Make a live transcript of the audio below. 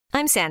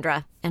I'm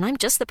Sandra, and I'm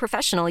just the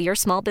professional your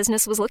small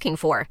business was looking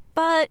for.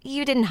 But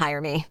you didn't hire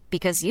me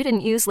because you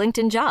didn't use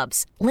LinkedIn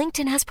Jobs.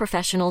 LinkedIn has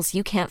professionals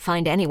you can't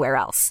find anywhere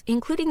else,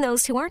 including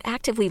those who aren't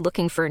actively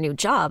looking for a new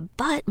job,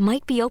 but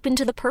might be open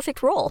to the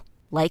perfect role,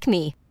 like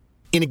me.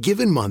 In a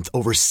given month,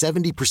 over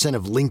 70%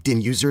 of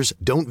LinkedIn users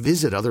don't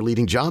visit other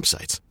leading job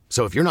sites.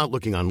 So if you're not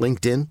looking on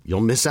LinkedIn,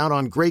 you'll miss out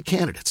on great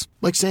candidates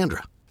like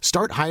Sandra.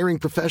 Start hiring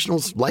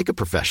professionals like a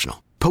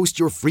professional. Post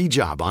your free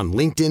job on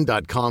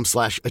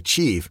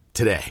linkedin.com/achieve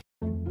today.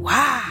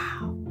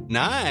 Wow.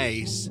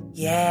 Nice.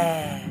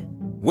 Yeah.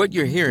 What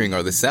you're hearing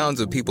are the sounds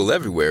of people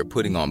everywhere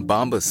putting on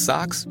Bombas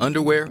socks,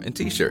 underwear, and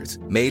T-shirts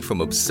made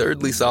from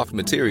absurdly soft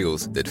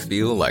materials that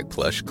feel like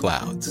plush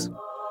clouds.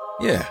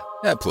 Yeah,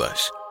 that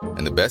plush.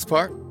 And the best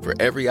part? For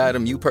every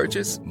item you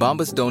purchase,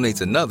 Bombas donates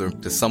another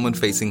to someone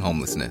facing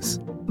homelessness.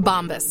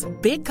 Bombas.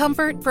 Big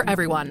comfort for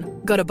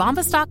everyone. Go to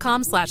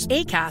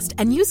bombas.com/ACAST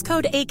and use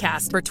code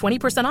ACAST for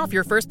 20% off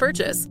your first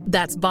purchase.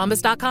 That's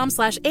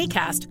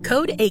bombas.com/ACAST.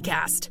 Code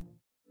ACAST.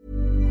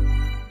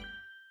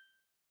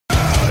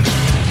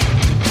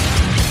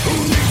 Who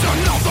needs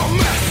another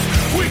mess?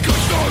 We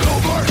could start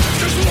over.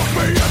 Just look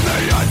me in the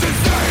eyes and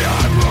say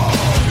I'm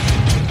wrong.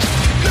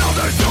 Now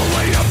there's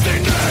only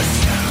emptiness.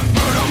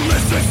 Murder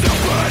misses the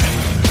blood.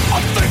 I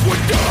think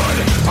we're good.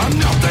 I'm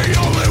not the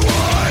only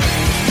one.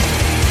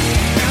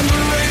 And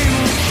the rain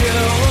will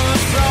kill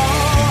us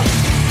all.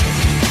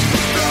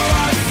 Throw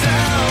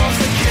ourselves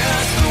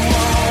against the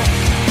wall.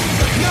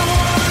 But no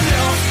one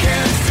else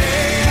can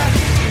see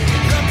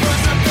the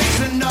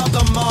preservation of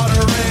the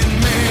martyr in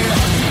me.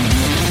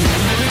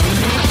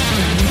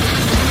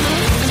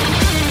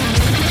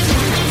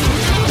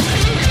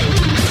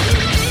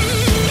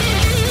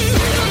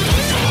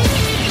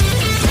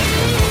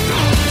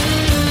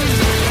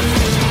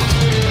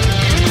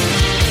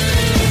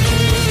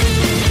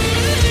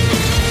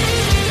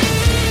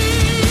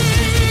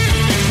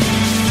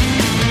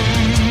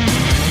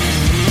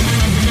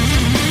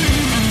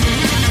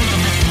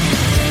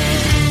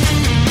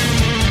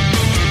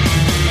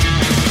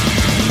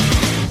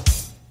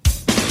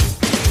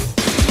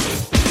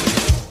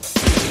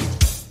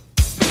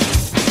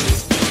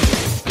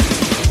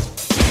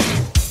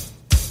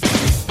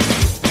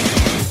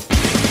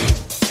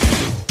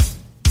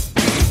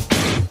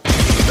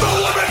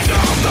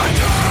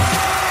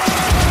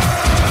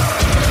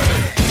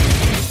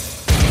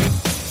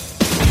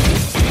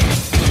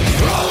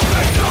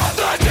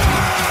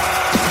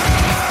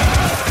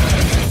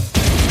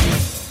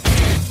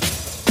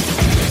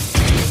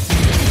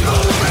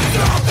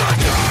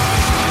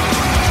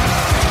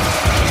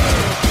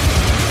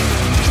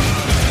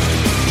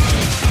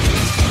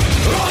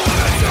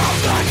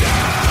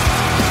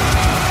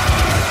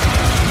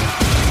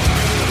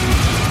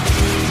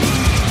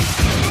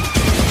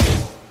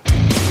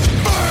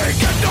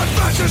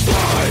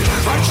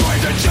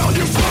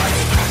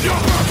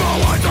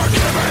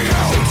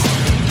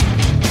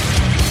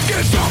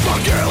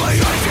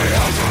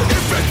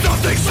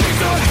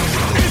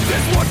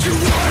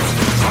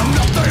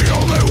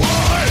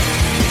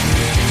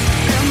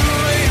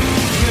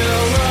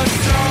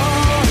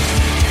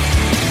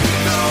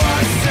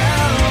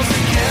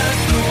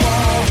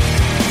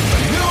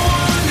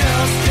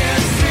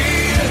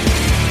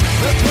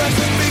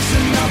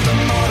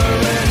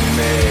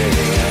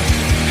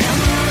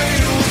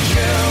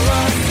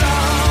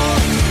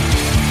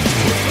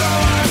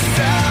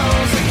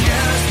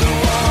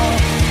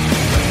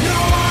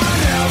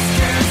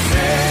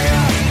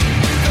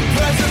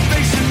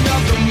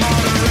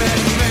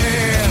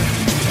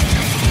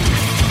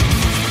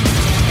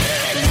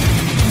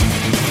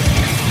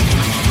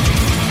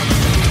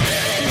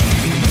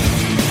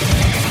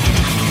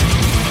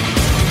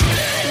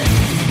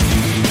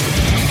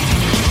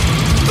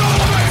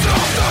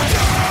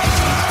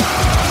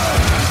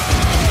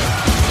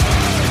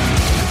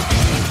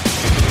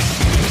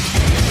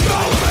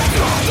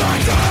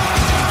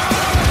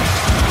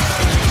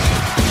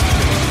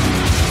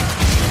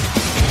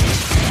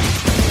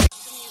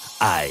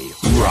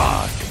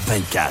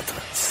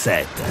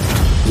 IROCK247,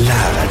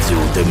 la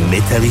radio de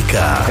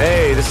Metallica.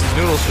 Hey, this is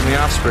Noodles from The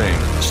Offspring.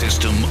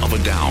 System of a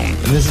Down.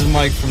 And this is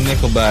Mike from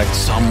Nickelback.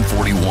 Sum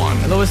 41.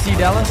 Hello, it's D.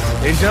 Dallas.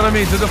 Hey,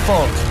 Jeremy to the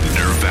phone.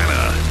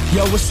 Nirvana.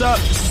 Yo, what's up?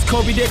 This is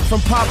Kobe Dick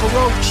from Papa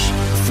Roach.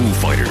 Foo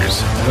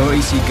Fighters. Hello,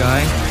 AC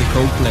Guy, the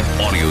Coldplay.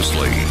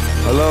 Audioslave.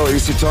 Hello,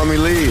 AC Tommy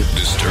Lee.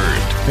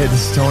 Disturbed. Hey,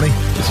 this is Tony.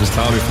 This is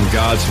Tommy from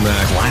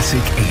Godsmack.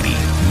 Classic 80.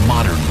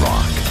 Modern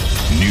rock.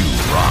 New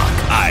rock.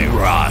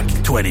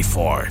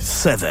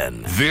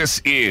 IROCK247.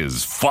 This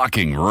is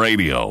fucking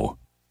radio.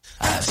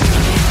 I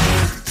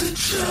took the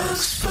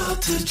drugs,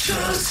 but the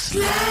drugs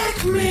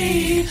like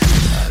me.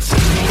 I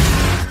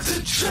took the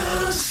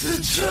drugs,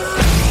 the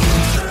drugs.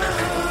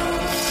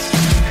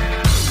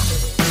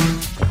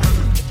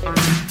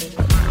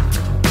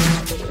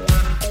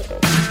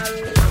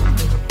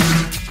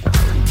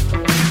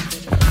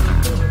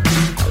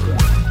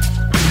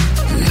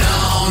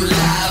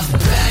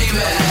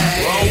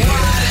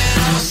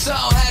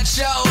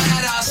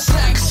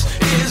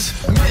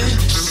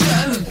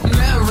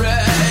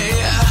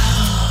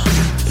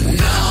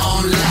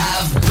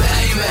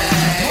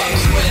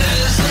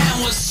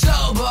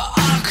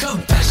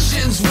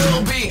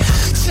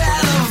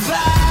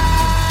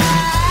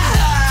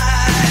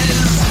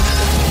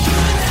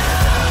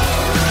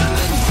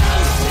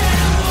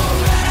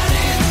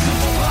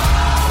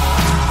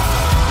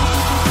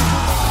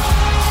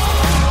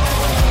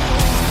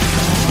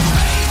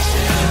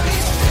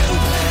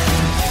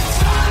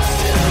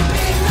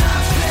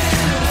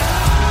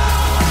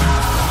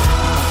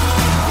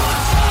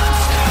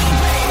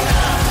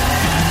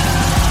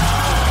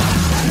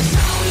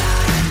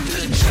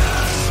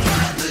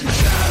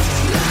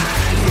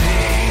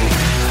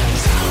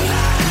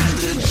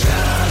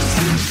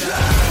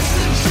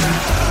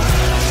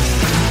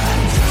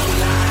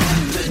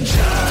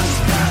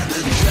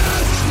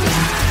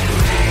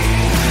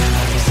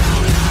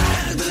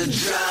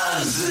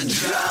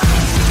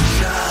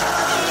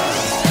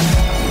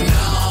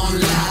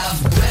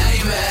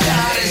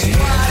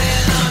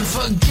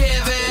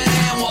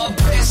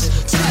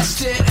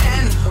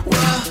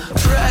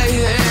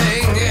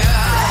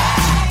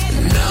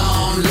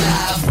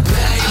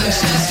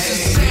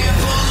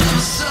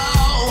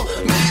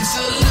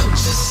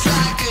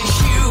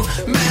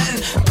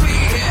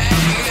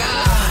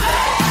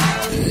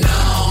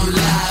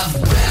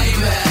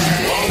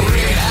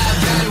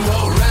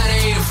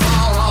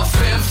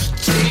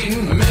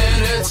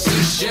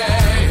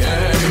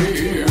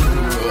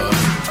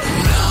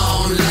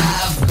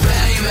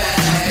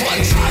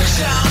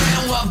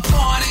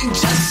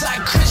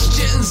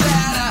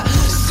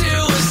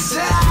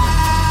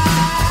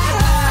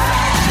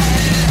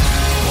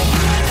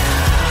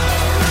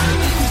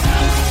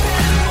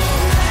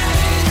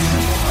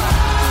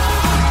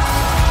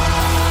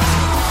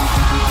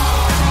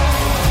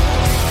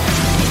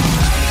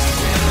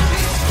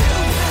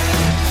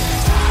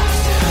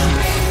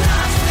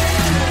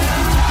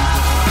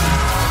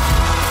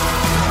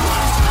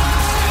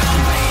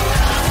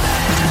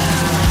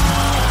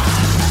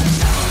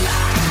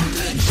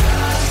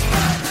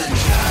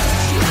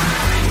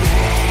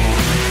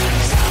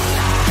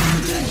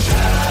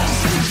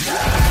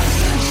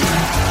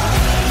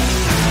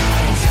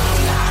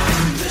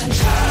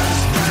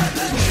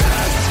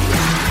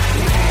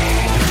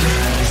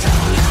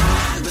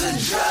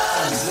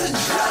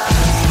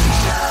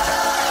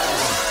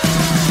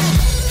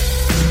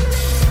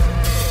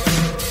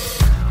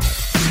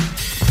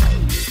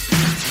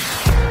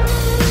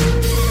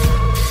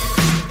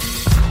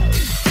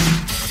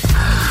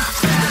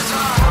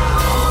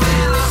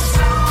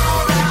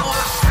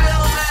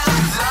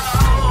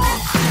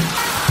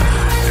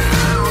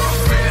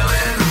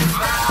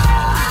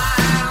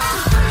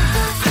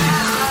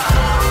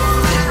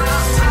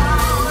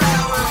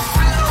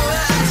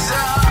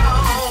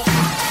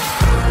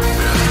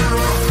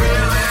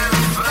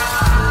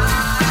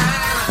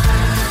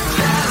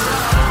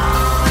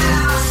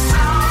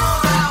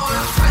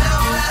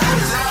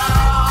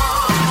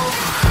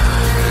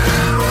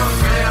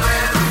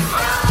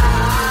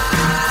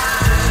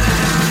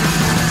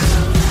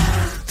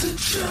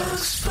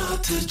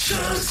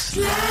 just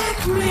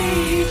like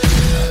me.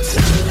 Don't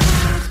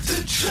like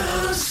the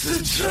drugs, the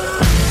drugs,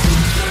 the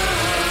drugs.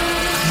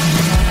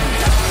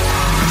 Don't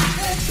like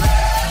the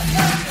drugs,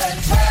 the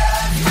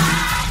drugs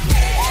like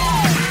me.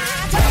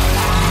 Don't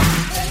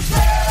like the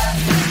drugs, the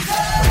drugs,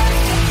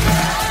 the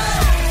drugs.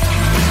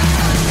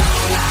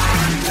 Don't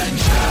like the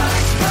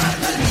drugs, but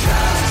the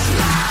drugs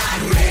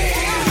like me.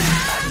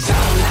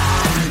 Don't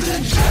like the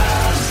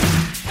drugs,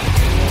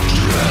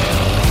 drugs.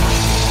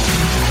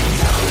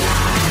 Don't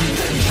like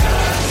the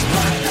drugs,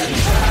 but the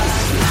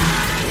drugs like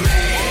me.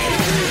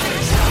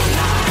 Don't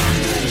like the drugs,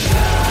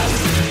 drugs.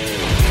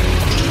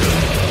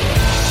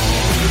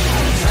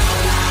 Don't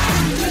like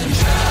the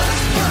drugs,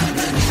 but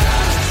the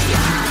drugs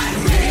like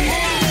me.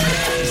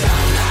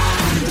 Don't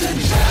like the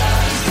drugs,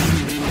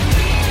 drugs. Don't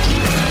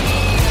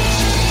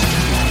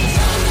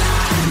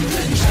like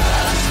the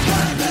drugs,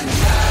 but the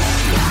drugs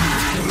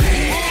like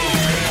me.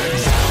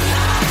 Don't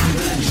like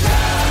the drugs,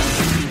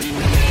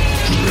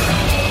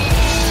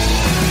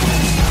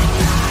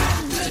 drugs.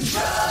 The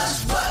drugs,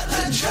 but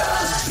the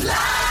drugs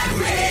like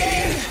me.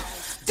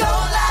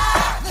 Don't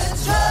like the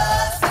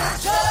drugs, the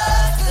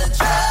drugs, the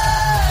drugs.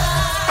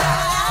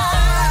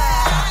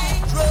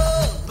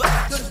 Drugs,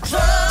 but the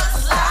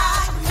drugs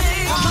like me.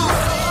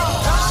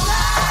 Don't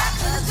like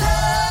the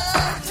drugs,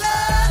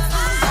 drugs,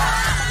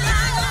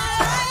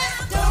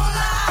 don't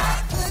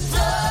like the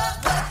drugs,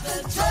 but the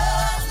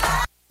drugs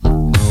like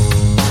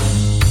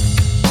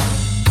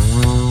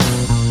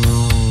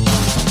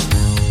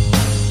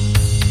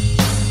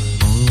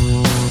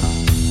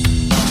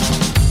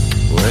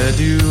Where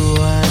do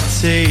I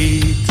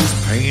take this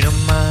pain of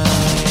mine?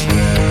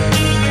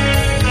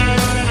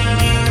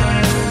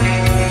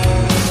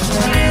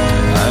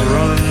 I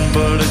run,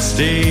 but it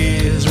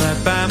stays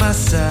right by my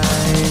side.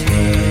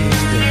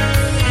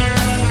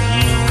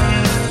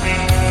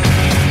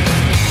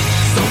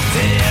 So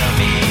tear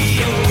me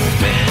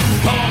open,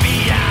 pour me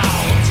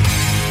out.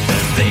 The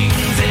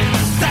things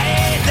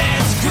inside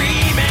that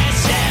scream and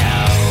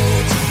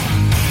shout,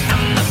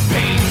 and the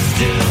pain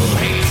still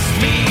hates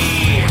me.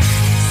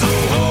 So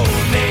hold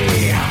me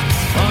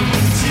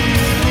until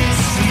you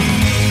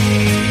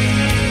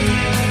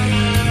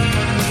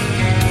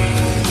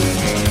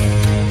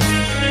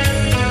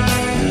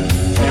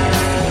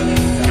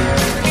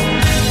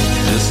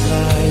Just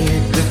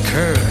like the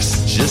curse,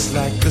 just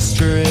like the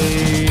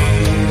stray.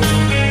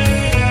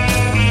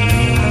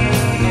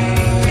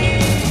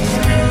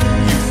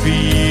 You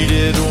feed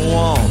it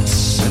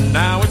once, and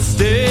now it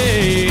stays.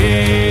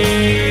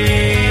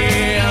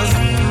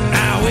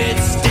 Now it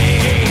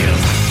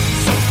stays.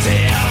 So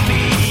tear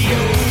me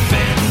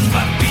open,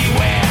 but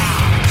beware.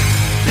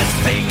 There's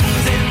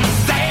things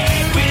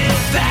inside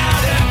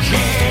without a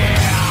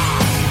care,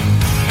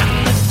 and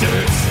the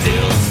dirt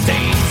still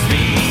stains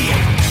me.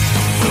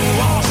 So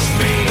wash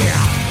me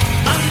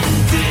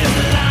until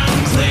I'm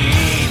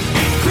clean.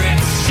 It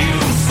grips you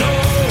so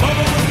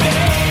hold me.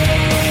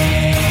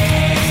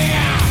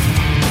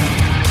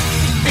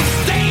 It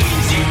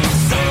stains you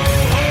so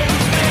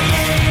hold me.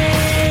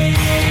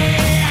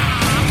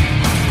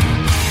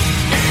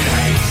 It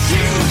hates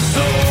you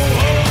so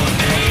hold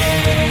me.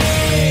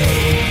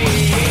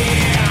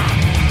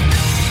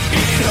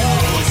 It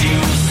holds you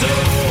so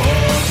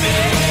hold me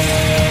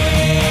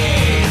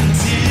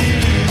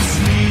until it's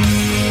me.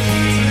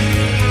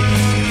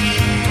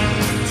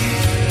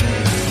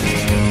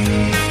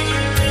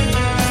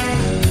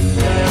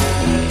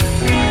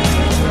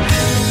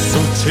 So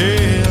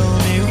tell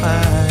me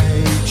why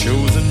you've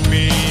chosen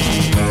me.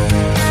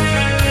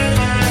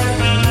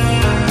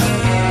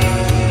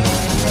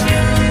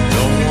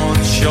 Don't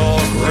want your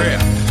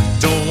grip,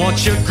 don't want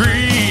your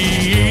greed.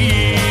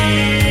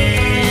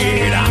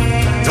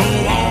 Don't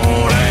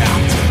want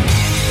it.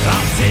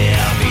 I'll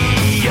tear me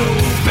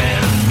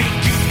open,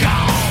 make you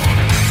gone.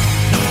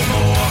 No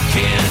more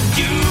can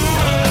you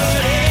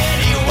hurt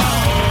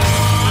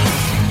anyone,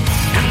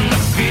 and the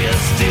fear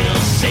still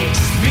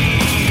shakes me.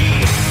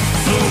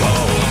 So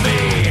hold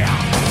me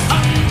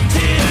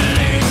until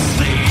it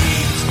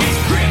sleeps. It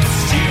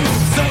grips you,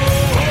 so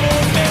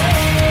hold me.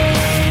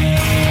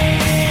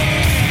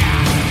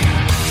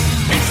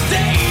 It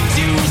stains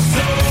you,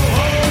 so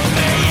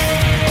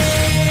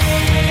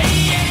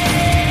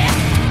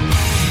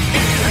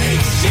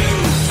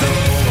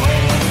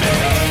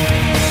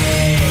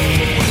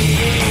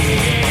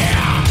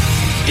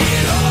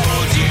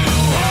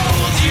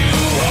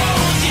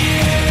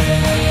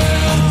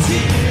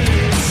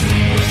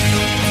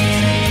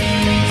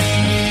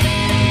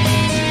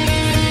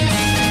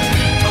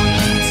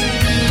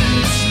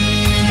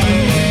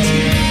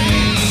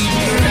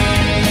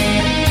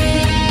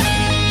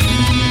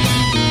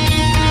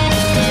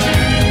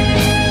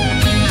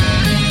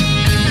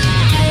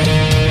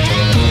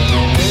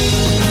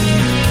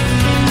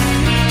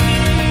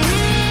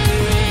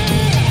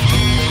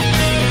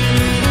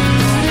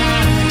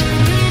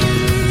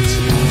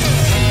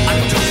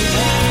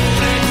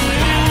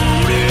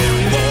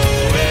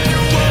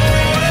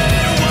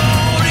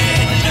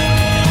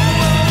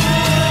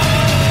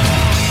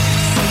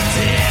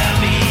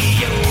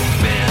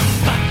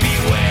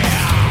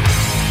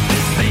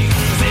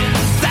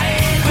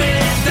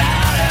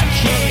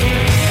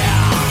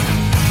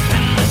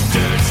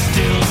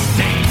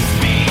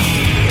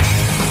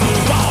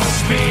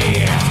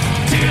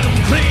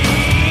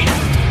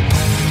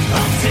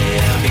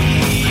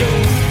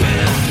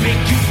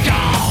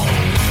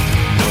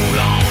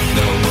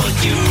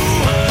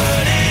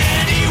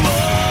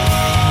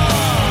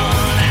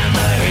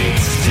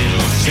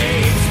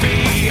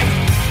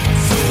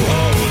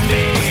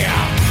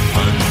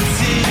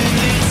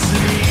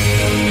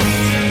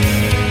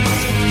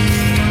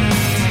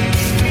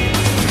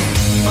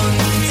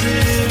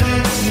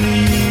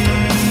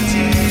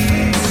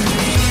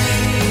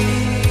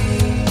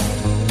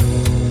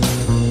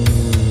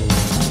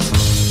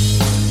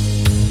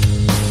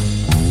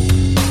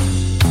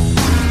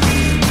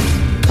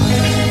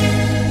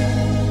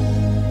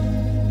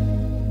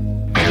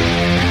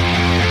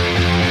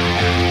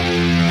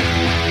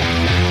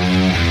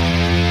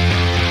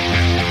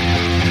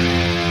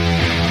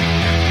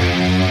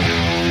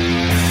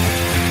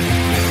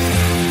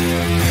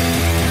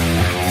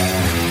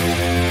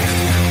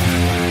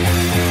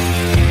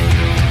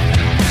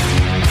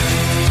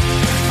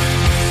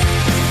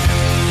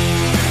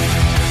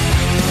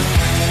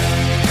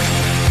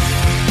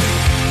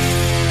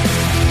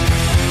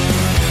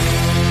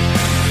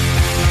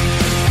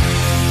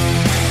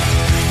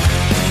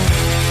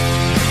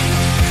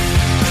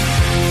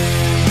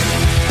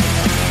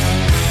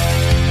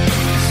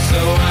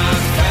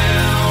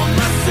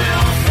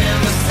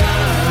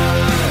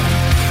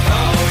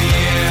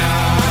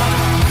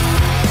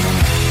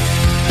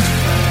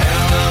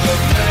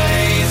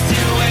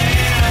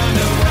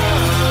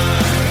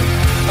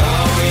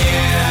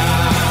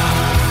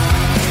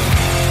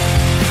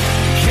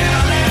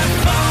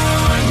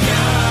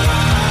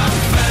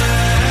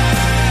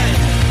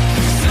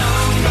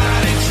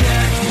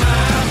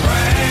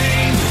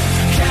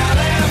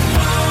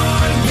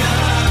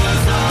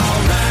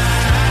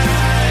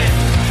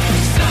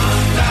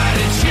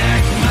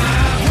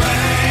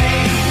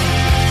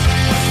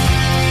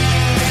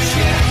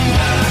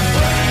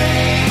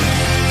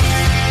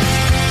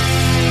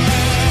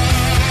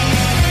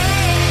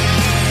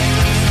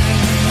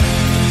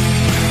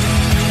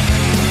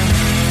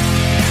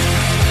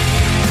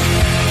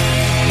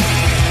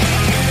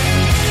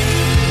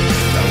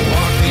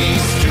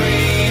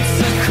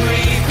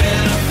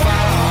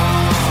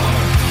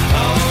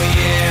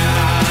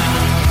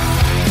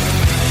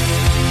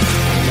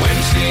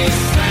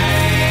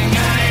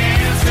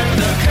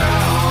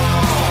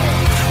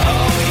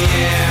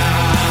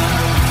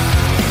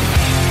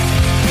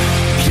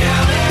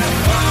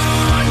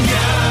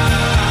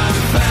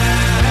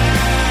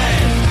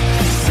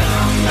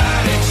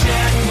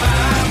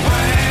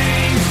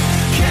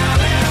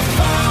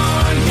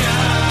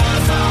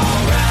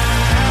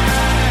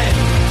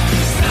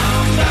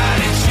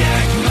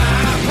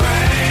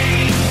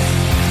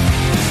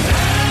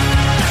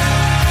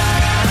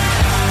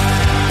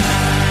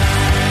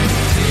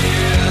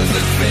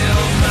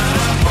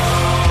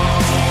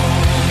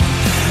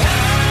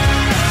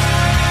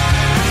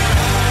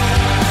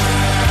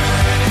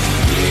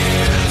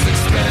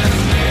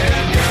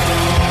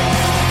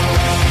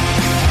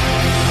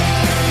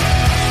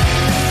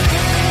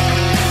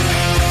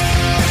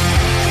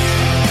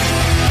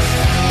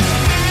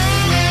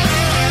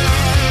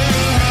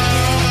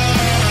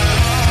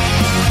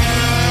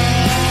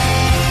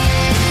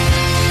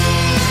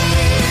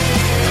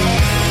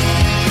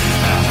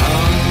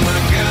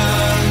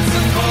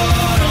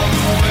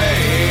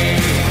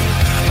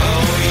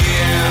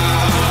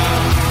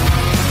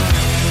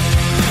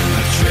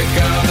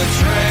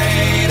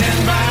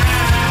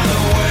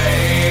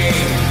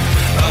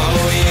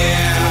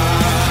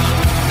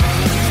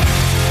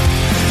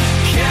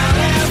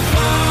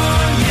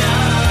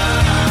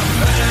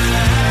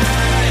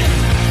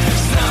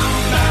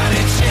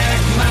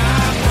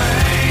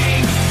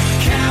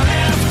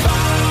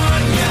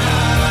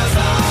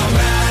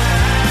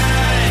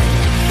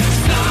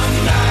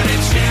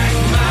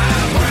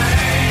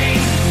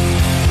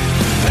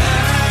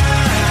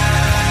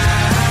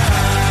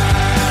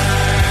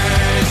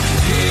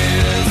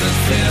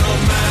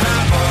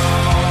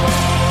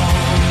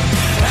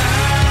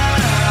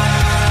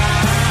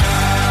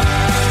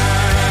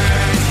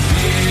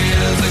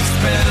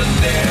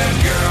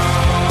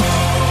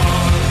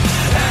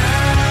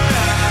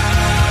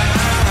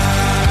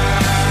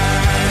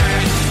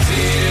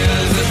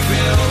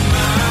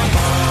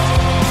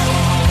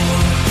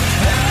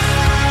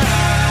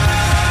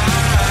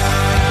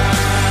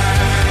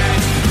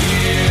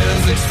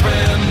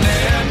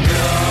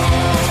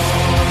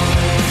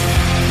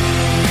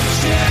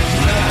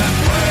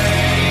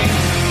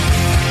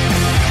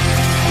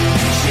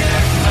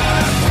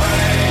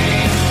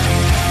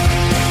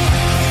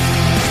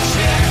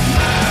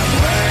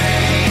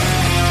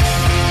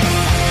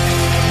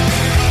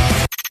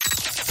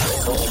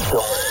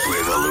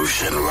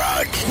Revolution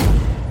Rock.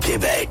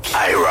 Québec.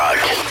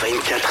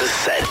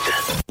 IROCK247.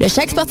 Le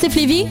Chèque Sportif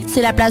Lévis,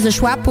 c'est la place de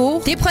choix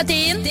pour tes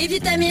protéines, tes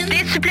vitamines,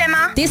 tes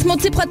suppléments, tes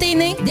smoothies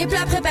protéinés, des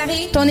plats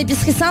préparés, ton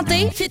épicerie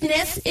santé,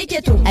 fitness et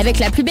keto. Avec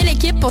la plus belle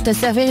équipe pour te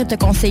servir et te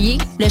conseiller,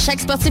 le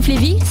Chèque Sportif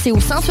Lévis, c'est au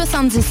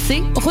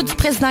 170C, route du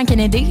Président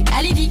Kennedy,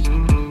 à Lévis.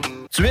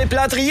 Tu es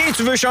plâtrier et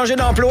tu veux changer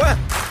d'emploi?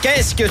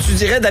 Qu'est-ce que tu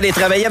dirais d'aller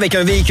travailler avec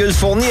un véhicule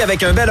fourni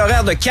avec un bel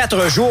horaire de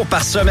 4 jours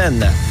par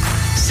semaine?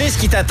 C'est ce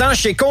qui t'attend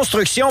chez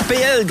Construction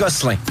PL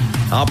Gosselin.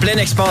 En pleine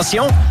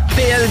expansion,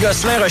 PL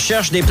Gosselin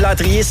recherche des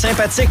plâtriers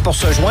sympathiques pour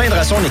se joindre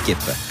à son équipe.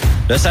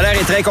 Le salaire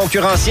est très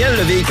concurrentiel,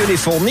 le véhicule est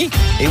fourni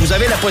et vous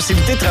avez la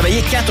possibilité de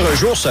travailler 4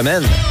 jours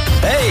semaine.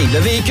 Hey, le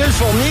véhicule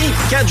fourni,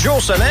 4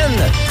 jours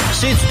semaine,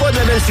 c'est-tu pas de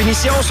la belle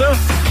finition, ça?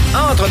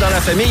 Entre dans la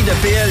famille de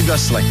PL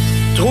Gosselin.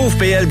 Trouve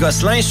PL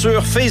Gosselin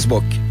sur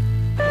Facebook.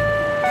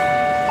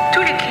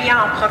 Tous les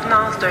clients en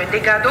provenance d'un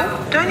dégât d'eau,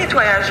 d'un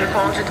nettoyage de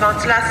conduits de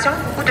ventilation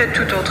ou de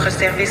tout autre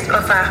service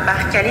offert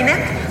par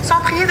Calinette sont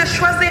priés de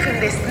choisir une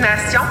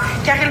destination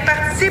car ils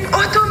participent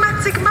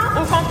automatiquement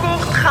au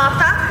concours 30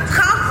 ans,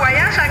 30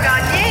 voyages à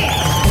gagner.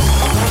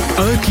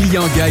 Un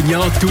client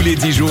gagnant tous les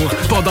 10 jours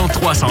pendant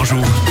 300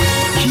 jours.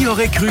 Qui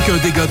aurait cru qu'un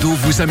dégât d'eau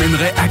vous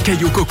amènerait à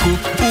Caillou Coco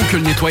ou que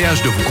le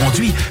nettoyage de vos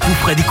conduits vous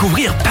ferait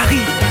découvrir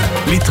Paris?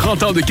 Les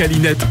 30 ans de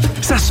Calinette,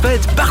 ça se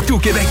fête partout au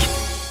Québec.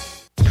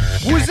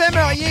 Vous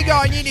aimeriez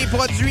gagner des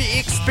produits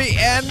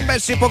XPN? Ben,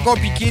 c'est pas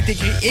compliqué.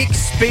 T'écris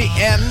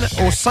XPN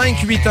au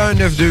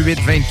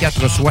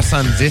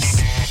 581-928-2470.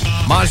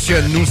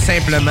 Mentionne-nous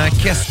simplement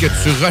qu'est-ce que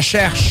tu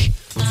recherches.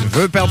 Tu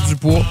veux perdre du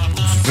poids?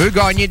 Tu veux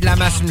gagner de la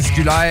masse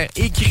musculaire?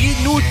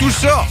 Écris-nous tout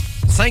ça.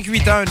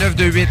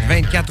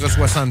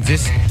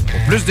 581-928-2470. Pour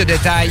plus de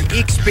détails,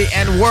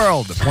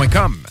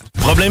 xpnworld.com.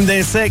 Problème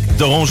d'insectes,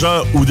 de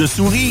rongeurs ou de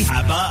souris?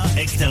 ABBA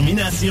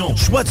Extermination.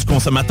 Choix du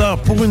consommateur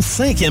pour une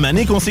 5e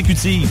année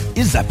consécutive.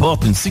 Ils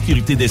apportent une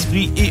sécurité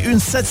d'esprit et une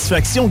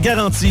satisfaction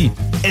garantie.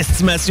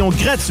 Estimation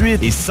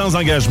gratuite et sans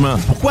engagement.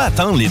 Pourquoi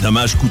attendre les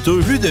dommages coûteux?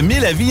 Plus de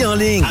 1000 avis en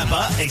ligne.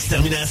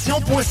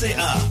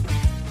 ABBAextermination.ca.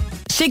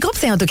 Chez Groupe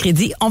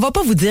Saint-Autocrédit, on va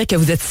pas vous dire que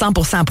vous êtes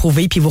 100%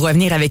 approuvé puis vous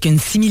revenir avec une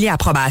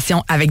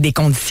simili-approbation avec des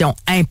conditions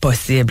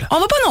impossibles. On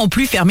va pas non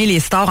plus fermer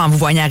les stores en vous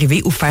voyant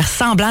arriver ou faire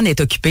semblant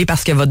d'être occupé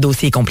parce que votre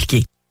dossier est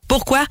compliqué.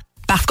 Pourquoi?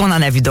 Parce qu'on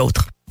en a vu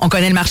d'autres. On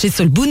connaît le marché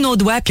sur le bout de nos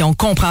doigts puis on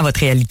comprend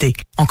votre réalité.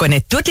 On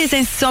connaît toutes les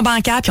institutions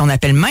bancaires puis on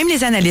appelle même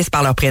les analystes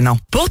par leur prénom.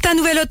 Pour ta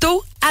nouvelle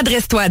auto,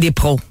 adresse-toi à des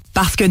pros.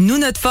 Parce que nous,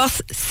 notre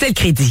force, c'est le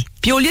crédit.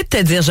 Puis au lieu de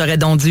te dire j'aurais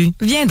donc dû,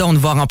 viens donc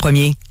nous voir en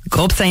premier.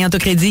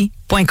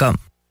 GroupeSaintAutocrédit.com.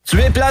 Tu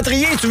es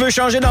plâtrier et tu veux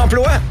changer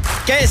d'emploi?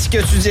 Qu'est-ce que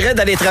tu dirais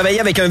d'aller travailler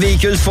avec un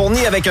véhicule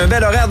fourni avec un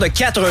bel horaire de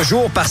 4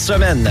 jours par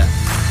semaine?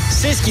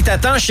 C'est ce qui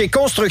t'attend chez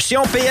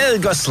Construction PL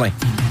Gosselin.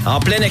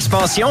 En pleine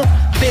expansion,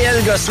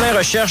 PL Gosselin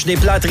recherche des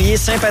plâtriers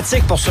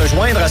sympathiques pour se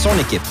joindre à son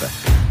équipe.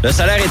 Le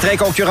salaire est très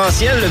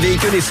concurrentiel, le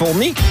véhicule est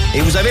fourni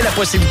et vous avez la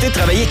possibilité de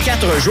travailler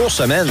 4 jours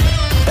semaine.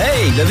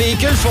 Hey, le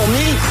véhicule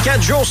fourni,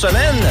 4 jours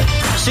semaine,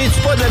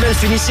 c'est-tu pas de la belle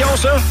finition,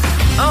 ça?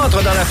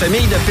 Entre dans la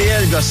famille de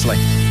PL Gosselin.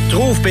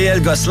 Trouve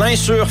PL Gosselin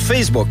sur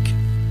Facebook.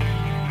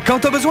 Quand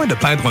tu as besoin de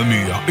peindre un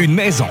mur, une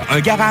maison,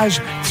 un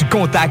garage, tu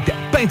contactes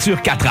Peinture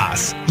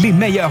 4As, les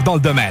meilleurs dans le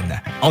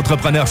domaine.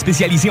 Entrepreneurs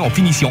spécialisés en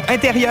finition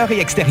intérieure et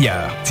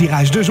extérieure,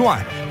 tirage de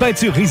joints,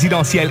 peinture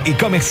résidentielle et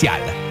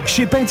commerciale.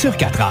 Chez Peinture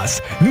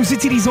 4As, nous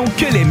utilisons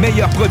que les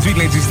meilleurs produits de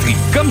l'industrie.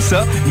 Comme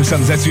ça, nous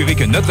sommes assurés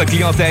que notre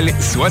clientèle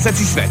soit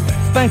satisfaite.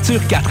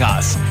 Peinture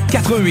 4As,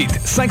 88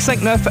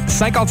 559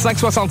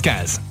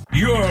 5575.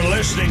 You're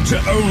listening to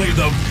only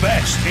the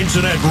best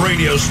internet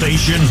radio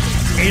station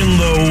in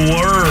the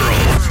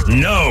world.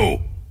 No,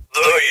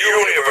 the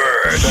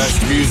universe.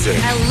 Best music.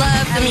 I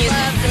love the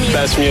music.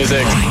 Best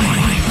music.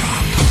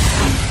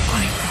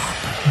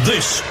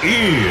 This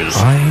is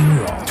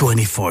IROCK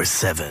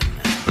 24/7.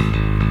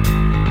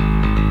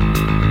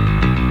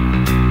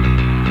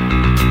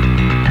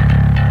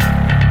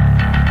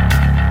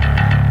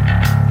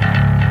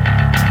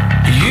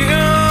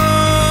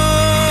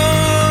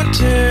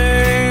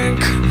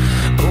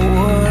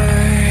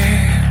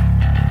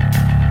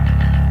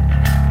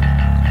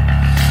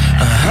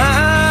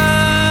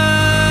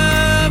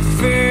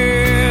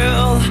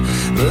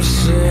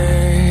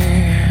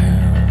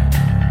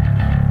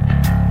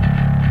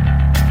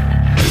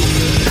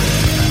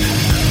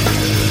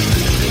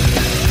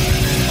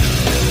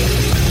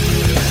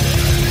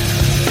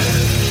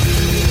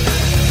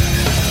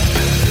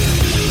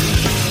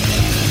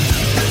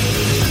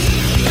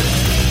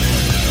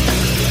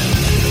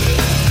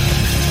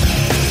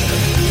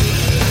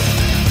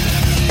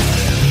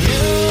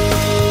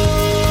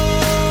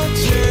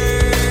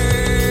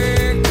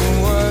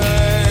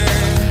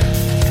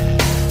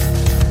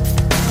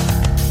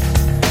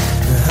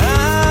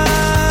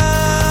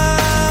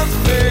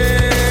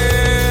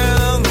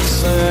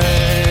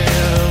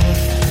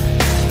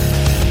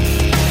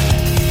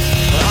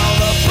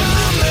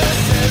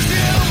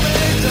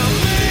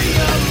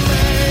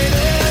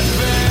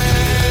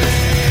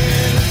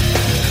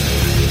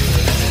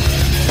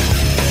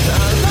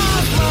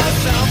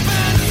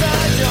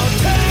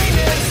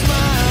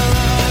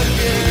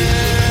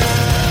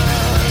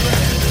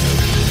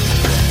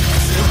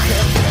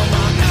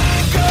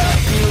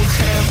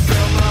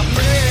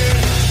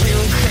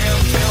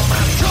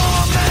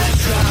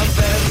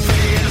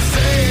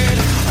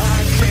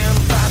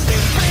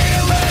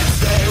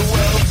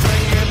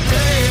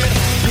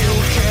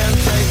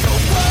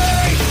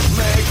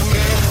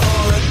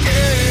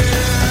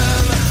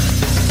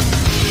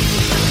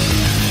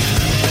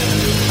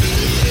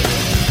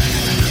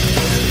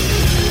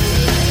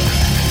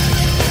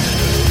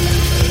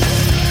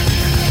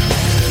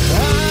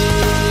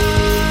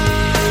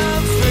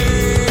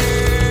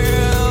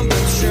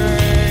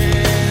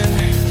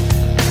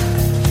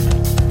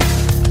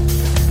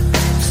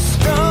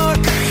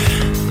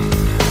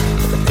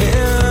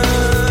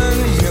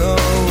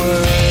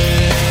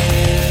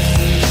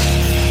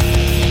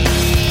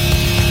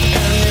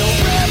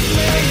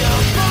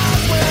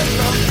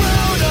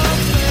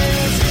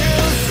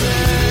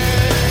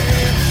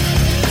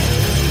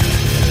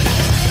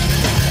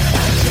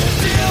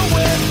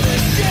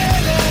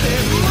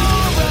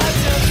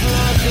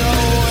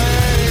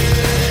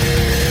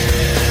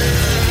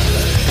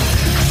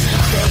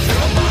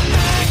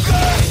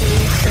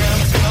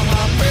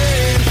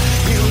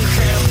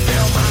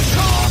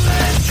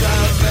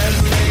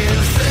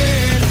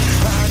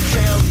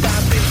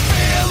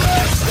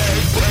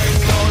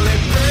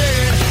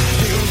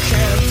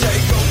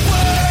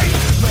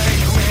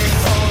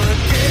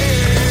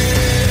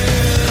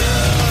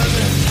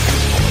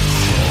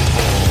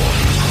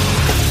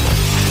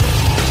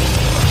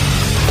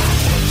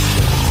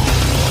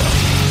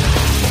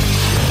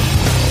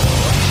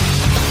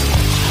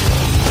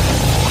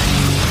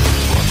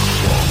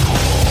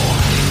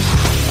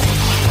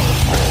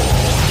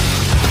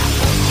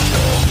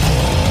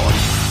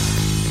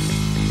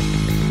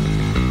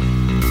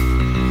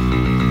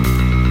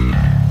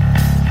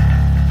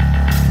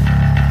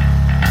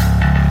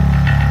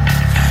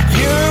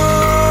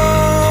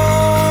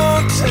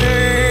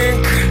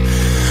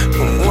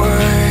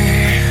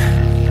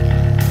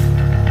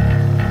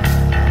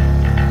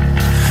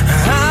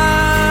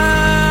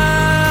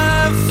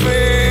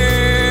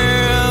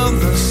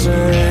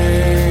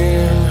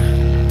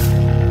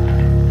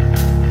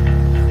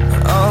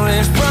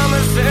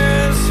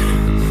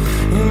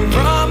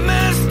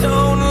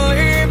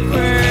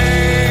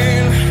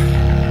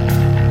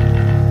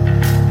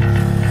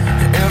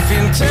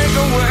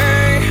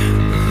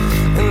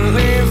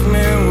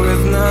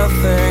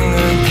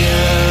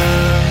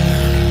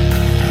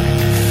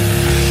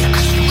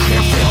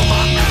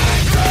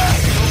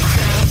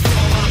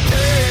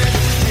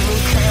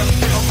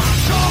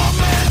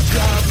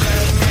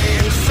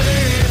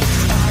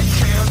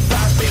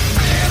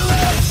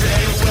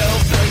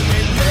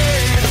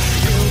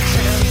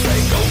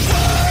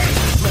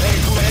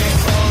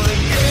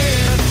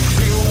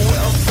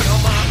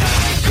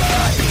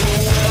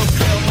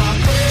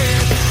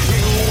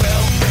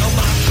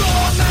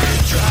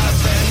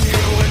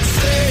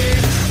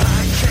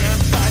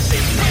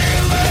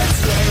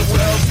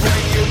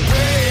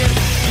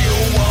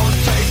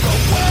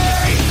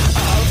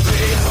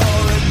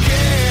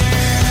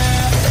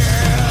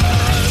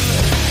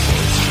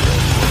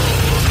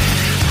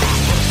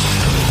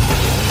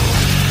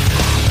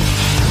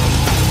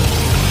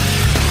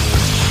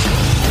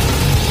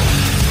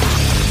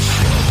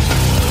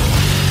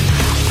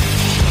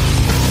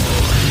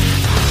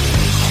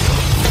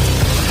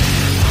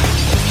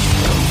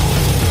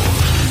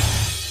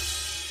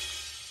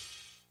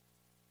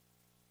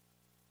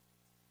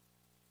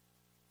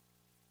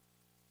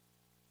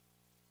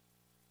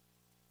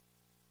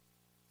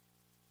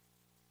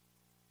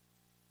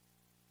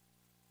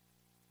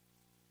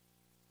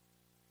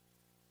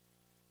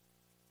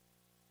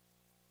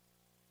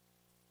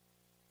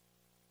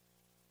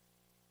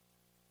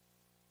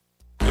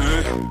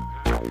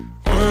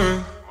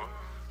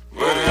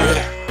 Where they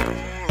at?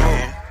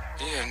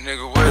 Yeah,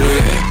 nigga, where they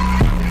at?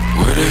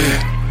 Where they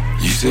at?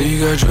 You say you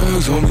got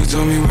drugs, homie,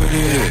 tell me where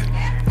they at.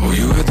 Oh,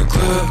 you at the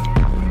club?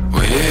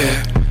 Where they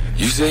at?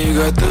 You say you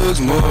got thugs,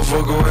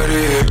 motherfucker, where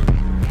they at?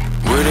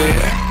 Where they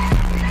at?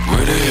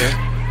 Where they at?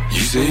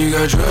 You say you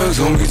got drugs,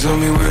 homie, tell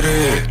me where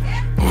they at.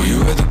 Oh,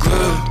 you at the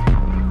club?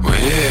 Where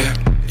they at?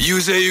 You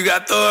say you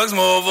got thugs,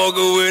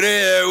 motherfucker, where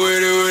they at? Where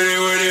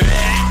they at?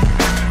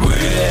 Where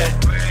they at?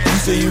 You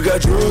say you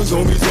got drugs,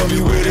 homie, tell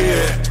me where they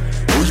at.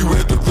 Oh, you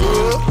at the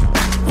club?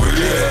 Where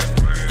they at?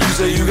 You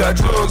say you got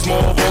drugs,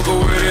 motherfucker,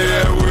 where they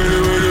at? Where they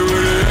at?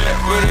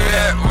 Where they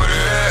at? Where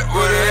they at? Where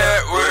they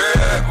at?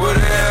 Where they at? Where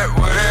they at?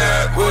 Where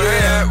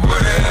they at?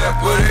 Where they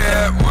at? Where they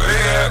at?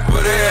 Where they at?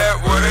 Where they at?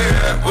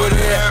 Where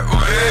they at?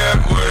 Where they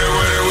at? Where they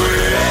at? Where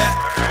they at?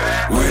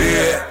 Where they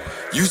at?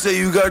 You say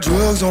you got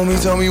drugs,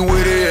 homie, tell me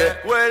where they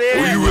at. Where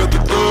you at the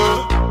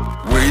club?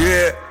 Where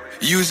you at?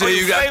 You say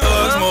you got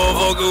thugs,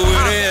 motherfucker,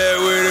 where they at?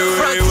 Where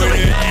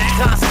they at?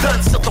 Quand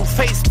stun sur ton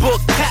Facebook,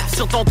 tap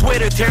sur ton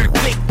Twitter, t'es un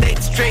click, t'es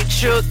straight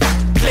shoot,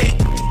 click.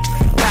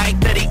 Pareil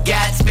que t'as des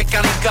gars, fait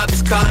quand les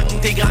cops cognent,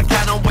 tes grands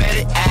canons, where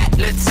they at?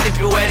 Là tu sais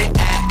plus where they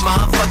at,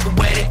 motherfucker,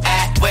 where they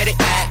at? Where they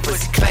at?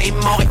 Pussy claim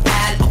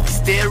Montréal,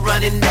 still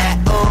running that.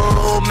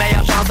 Oh,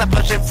 meilleure chance la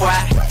prochaine fois.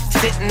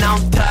 Sitting on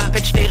top,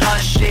 et j't'ai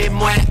rushé,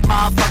 moi,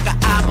 motherfucker,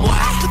 à moi.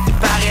 Tout est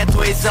pareil à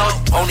tous les autres,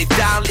 on est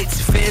dans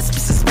l'édifice, pis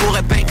ça se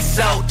pourrait bien qu'ils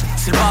sautent.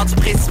 Sur le bord du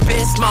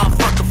précipice,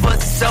 motherfucker,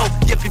 vas-y saute.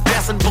 Y'a plus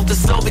personne pour te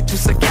sauver, tout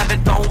ça qu'avait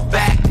ton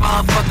back,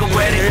 motherfucker,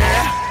 where they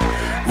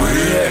at? Where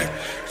they at?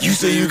 You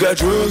say you got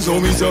drugs,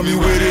 homie, tell me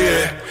where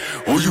they at.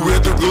 Oh, you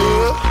at the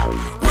club?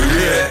 Where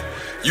they at?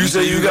 You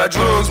say you got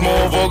drugs,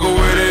 motherfucker,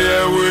 where they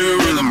at?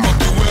 Where the fuck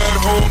you at,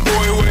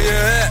 homeboy, where you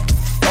at?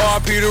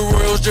 R.I.P. the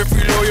Royals,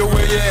 Jeffrey Lawyer,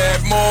 where you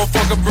at?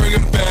 Motherfucker, bring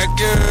it back,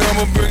 yeah,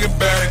 I'ma bring it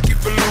back.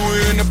 Keep a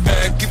Louis in the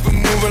back, keep it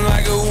moving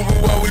like a Uber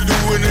while we do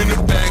it in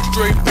the back.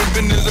 Straight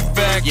pimpin' is a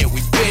fact. Yeah,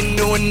 we been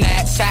doing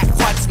that. Chaque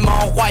fois du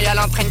Mont-Royal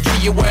en train de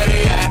crier where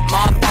they at?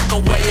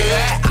 Motherfucker, where you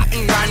at? I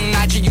can run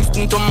out, you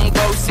Houston, tout le monde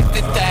go, c'est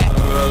de that.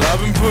 Well, I've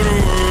been putting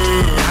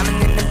work. I'm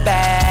in the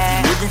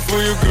back. Looking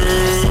for your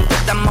girl.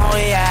 C'est à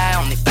Montréal,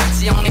 on est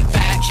parti, on est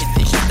back.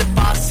 J'étais juste de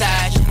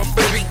passage. My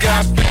baby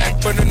got back,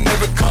 but I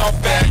never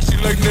called back. She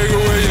like, nigga,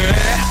 where you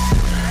at?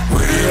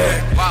 Where they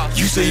at? Wow.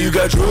 You say you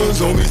got drugs,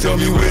 homie, tell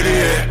me where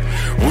they at.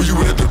 Oh, you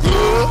at the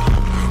club?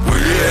 Where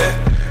they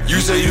at? You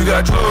say you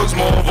got drugs,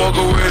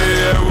 motherfucker, where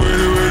they at? Where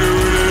they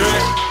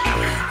at?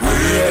 Where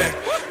they at?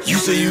 You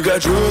say you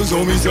got drugs,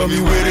 homie, tell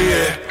me where they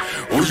at.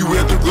 Oh, you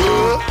at the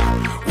club?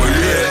 Where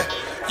they at?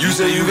 You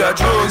say you got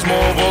drugs,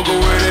 motherfucker,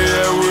 where they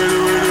at? Where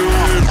they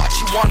at? What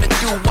you wanna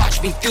do,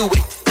 watch me do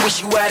it.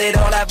 Wish you had it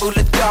all, I would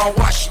have done,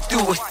 watch you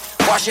do it.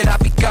 Watch it, I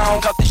be gone,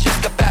 quand t'es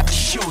juste capable de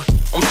shoot.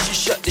 On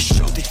chuchote de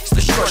shooter, c'est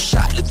le short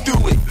shot, let's do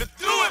it.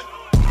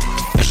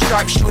 Le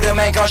sharp shooter,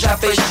 man, quand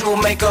j'avais chaud,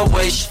 make a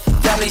wish.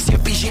 Ferme les yeux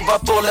pis j'y vais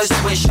pour le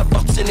switch.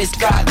 Opportunist,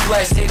 God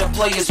bless, say the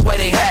players where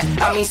they at.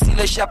 I mean, si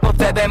le chapeau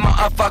fait ben,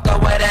 motherfucker,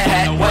 where they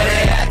at? Where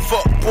they at?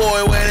 Fuck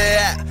boy, where they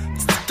at?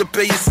 T'as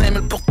payé 5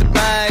 000 pour tes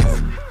bags.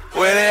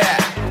 Where they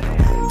at?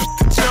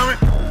 Tell me,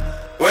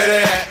 where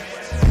they at?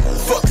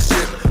 Fuck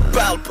shit,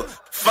 parle pas,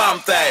 femme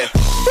taille.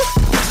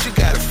 You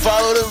gotta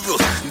follow the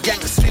rules.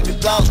 Gang of sleepy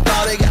blogs,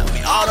 now they got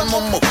me all on my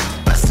move.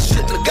 That's the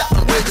shit that got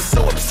my niggas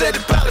so upset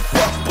about it.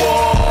 Fuck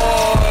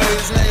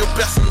boys, now your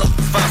person up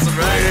to find some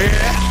right.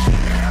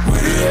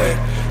 Where they at?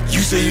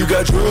 You say you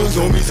got drugs,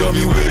 homie, tell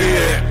me where they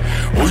at.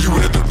 Oh, you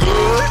at the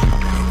club?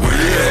 Where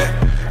they at?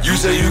 You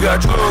say you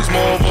got drugs,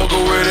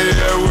 motherfucker, where they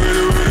at? Where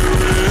they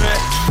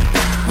at?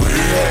 Where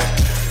they at?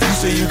 You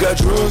say you got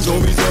drugs,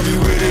 homie, tell me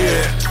where they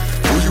at.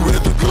 Oh, you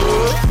at the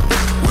club?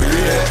 Where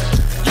they at?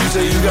 You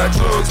say you got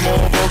drugs,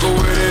 motherfucker,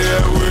 where they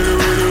at? Where they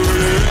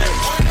at?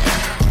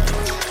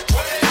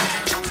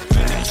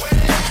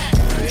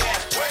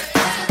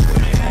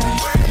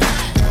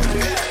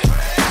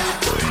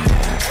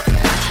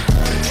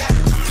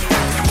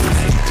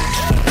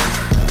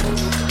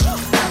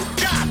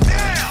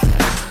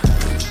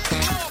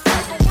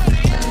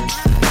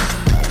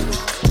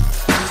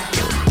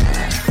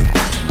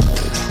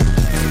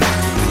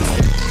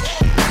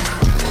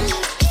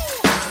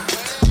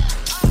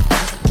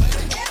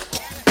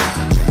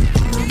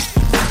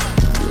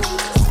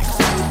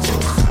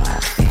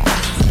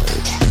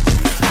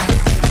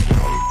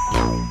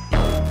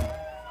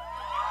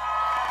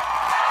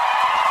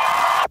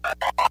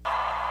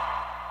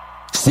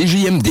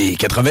 CJMD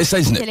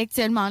 96.9.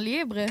 Intellectuellement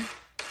libre.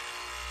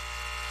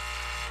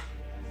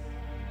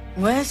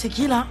 Ouais, c'est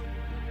qui là?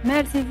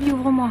 Mel, c'est vie,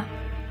 ouvre-moi.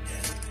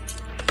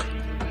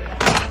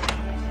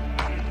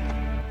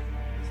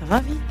 Ça va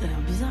vite, t'as l'air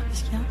bizarre,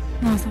 qu'est-ce qu'il y a?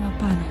 Non, ça va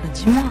pas. Bah,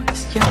 dis-moi,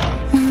 qu'est-ce qu'il y a?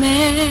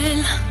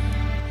 Mel,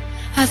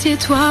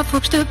 assieds-toi, faut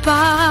que je te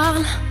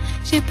parle.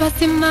 J'ai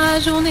passé ma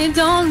journée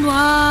dans le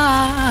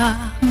noir.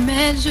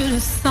 Mais je le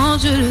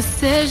sens, je le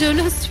sais, je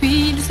le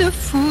suis, il se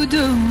fout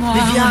de moi.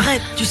 Mais viens,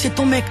 arrête, tu sais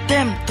ton mec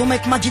t'aime. Ton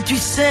mec m'a dit tu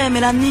sais,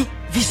 Mélanie.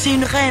 Vie c'est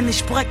une reine et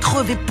je pourrais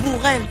crever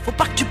pour elle. Faut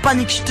pas que tu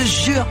paniques, je te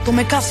jure. Ton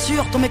mec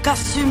assure, ton mec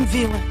assume,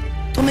 vie, ouais.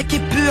 Ton mec est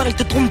pur, il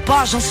te trompe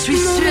pas, j'en suis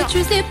Non, sûr. mais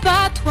tu sais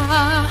pas, toi.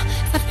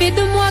 Ça fait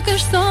 2 mois que je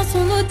sens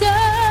son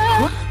odeur.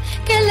 Quoi?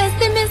 Qu'elle laisse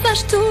des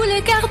messages tous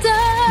les quarts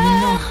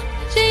d'heure.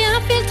 J'ai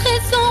infiltré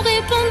son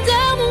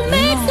répondeur. Mon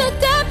mec se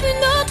tape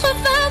une autre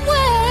femme,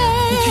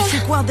 ouais. Mais tu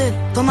sais quoi d'elle?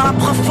 T'en as la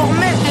preuve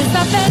formelle. Elle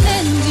s'appelle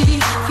Andy,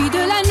 fille de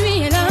la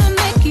nuit. Elle a un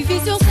mec qui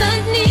vit sur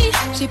Saint-Denis.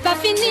 J'ai pas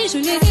fini, je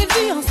les ai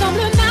vus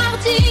ensemble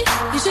mardi.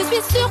 Et je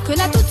suis sûre que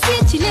là tout de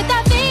suite il est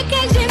avec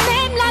elle. J'ai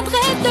même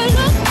l'adresse de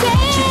l'hôtel.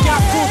 J'étais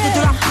à côté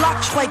de la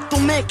plaque, je croyais que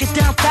ton mec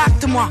était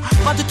intact, moi.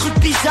 Pas de trucs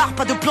bizarres,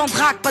 pas de plan de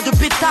drague, pas de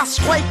pétasse.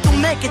 Je croyais que ton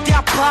mec était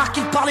à part,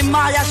 qu'il parlait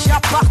mariage et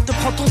appart.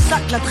 Prends ton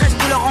sac, l'adresse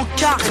de leur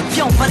encart. Et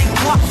viens, on va les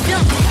voir,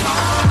 viens.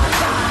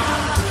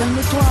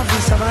 Calme-toi,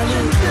 vie, ça va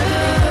aller. Je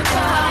peux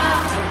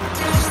pas,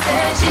 tu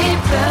sais, j'ai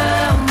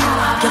peur, moi.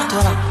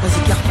 Garde-toi là,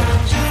 vas-y, garde-toi là.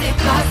 Je sais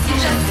pas si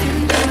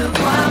j'assume de le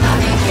voir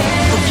avec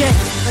elle. Ok,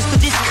 reste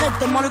discrète,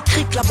 donne-moi le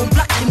cric, la bombe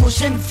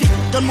lacrymogène, vite.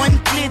 Donne-moi une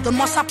clé,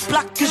 donne-moi sa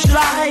plaque, que je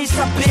la raye,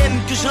 sa BM,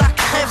 que je la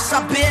crève,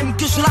 sa BM,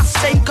 que je la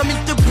saigne comme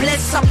il te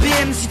blesse, sa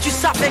BM, si tu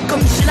savais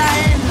comme j'ai la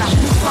haine. Je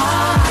ne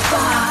crois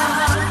pas,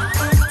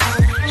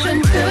 je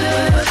ne peux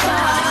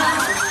pas,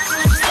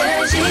 tu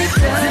sais, j'ai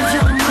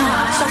peur, moi.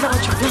 Sors de la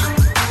voiture, viens.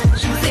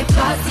 Je ne sais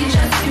pas si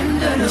j'assume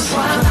de le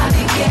voir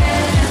avec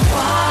elle.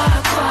 Quoi.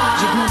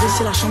 J'ai demandé,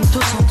 c'est la chambre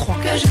 203.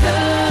 Que je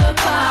veux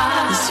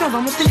pas. Ici, on va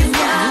monter les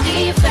liens.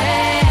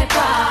 J'arriverai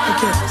pas.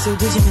 Ok, c'est au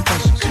 2e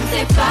étage. Je ne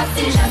sais pas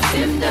si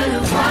j'assume de le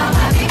voir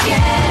avec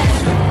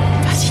elle.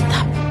 Vas-y,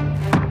 tape.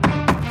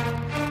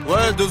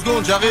 Ouais, 2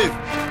 secondes, j'arrive.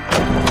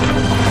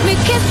 Mais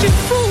qu'est-ce que tu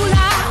fous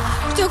là?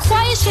 Je te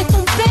croyais chez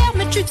ton père,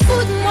 mais tu te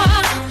fous de moi.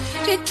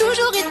 J'ai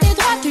toujours été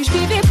droite et je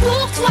vivais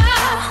pour toi.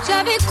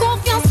 J'avais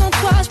confiance en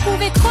toi, je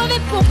pouvais crever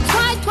pour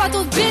toi. Et toi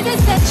d'autres baiser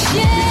cette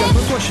chienne. Mais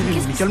calme-toi,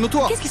 chérie, mais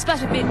calme-toi. Qu'est-ce qui se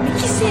passe, bébé? Mais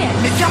qui c'est elle?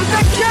 Mais ferme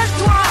ta gueule,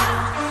 toi.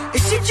 Et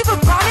si tu veux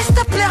parler, s'il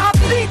te plaît,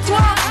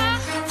 rapide-toi.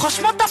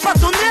 Franchement, t'as pas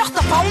d'honneur,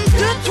 t'as pas honte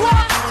de toi.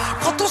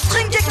 Prends ton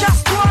string et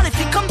casse-toi. Les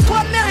filles comme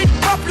toi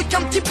méritent pas plus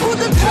qu'un petit bout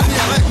de toi.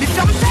 Mais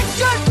ferme ta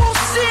gueule, toi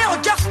aussi.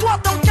 Regarde-toi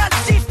dans le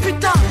calcif,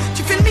 putain.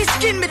 Tu fais le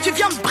miskin, mais tu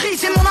viens me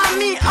briser, mon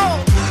ami. Oh,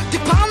 t'es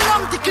pas un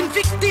homme, t'es qu'une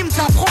victime.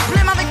 T'as un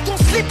problème avec ton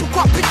slip ou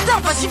quoi? Putain,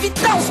 vas-y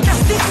vite, là, on se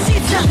casse d'ici.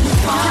 Viens.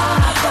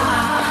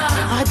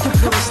 Arrête de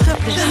pleurer, s'il te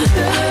plaît. Je ne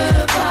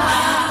peux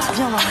pas.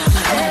 Viens, on va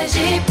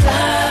j'ai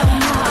peur,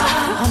 moi.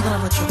 Rentre dans la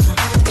voiture, viens.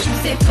 Je ne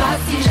sais pas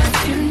si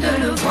j'assume de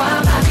le voir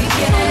avec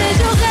elle. Mais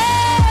je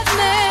rêve,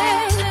 mais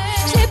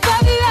je l'ai pas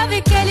vu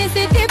avec elle. Et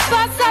c'était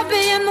pas sa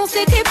BM, non,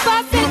 c'était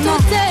pas cet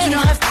hôtel. Tu ne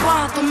rêves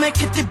pas, ton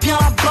mec était bien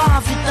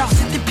là-bas. Vita,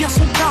 c'était bien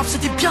son cave,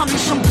 c'était bien une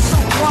chambre de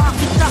sang-froid.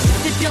 Vita,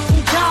 c'était bien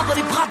ton gars dans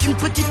les bras d'une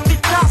petite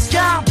pétasse.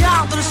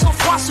 Garde le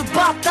sang-froid, ce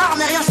bâtard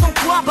n'est rien sans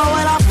toi. Bah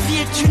ouais, la vie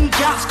est une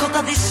garce. Quand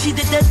t'as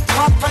décidé d'être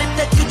droite, fallait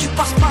peut-être que tu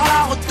passes par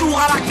là. Retour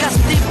à la case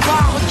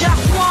départ.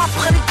 Regarde-moi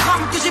après les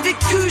drames que j'ai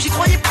vécu, j'y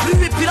croyais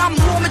plus. Et puis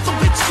l'amour m'est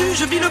tombé dessus,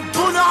 je vis le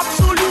bonheur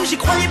absolu. J'y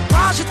croyais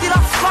pas, j'étais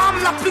la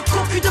femme la plus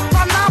confuse de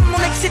Paname. Mon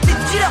ex était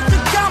dealer de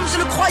gamme, je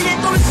le croyais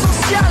dans le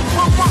social.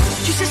 Crois-moi,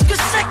 tu sais ce que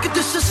c'est que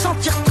de se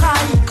sentir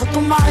trahi. Quand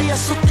ton mari a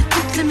sauté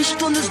toutes les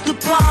michetonneuses de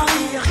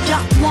Paris.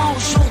 Regarde-moi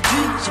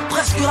aujourd'hui, j'ai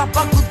presque la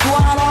bague au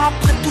doigt. Alors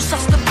après tout ça,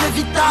 s'il te plaît,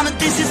 Vita, ne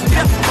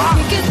désespère pas.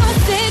 Mais qu'est-ce que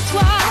c'est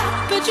toi?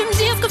 Peux-tu me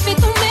dire ce que fait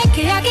ton mec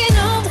et à quel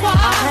endroit?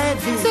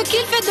 Ce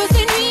qu'il fait de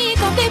ses nuits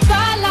quand t'es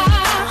pas là.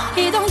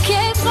 Et dans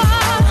quel bras?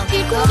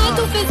 Il courait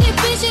tous ses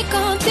péchés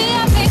quand t'es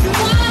avec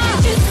moi.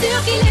 Je suis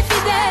sûre qu'il est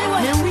fidèle,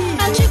 ouais.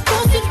 As-tu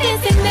consulté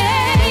ses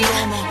mails?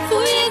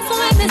 Fouillé son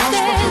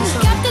MSN,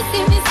 capte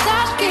ses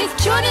messages,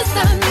 questionne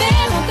sa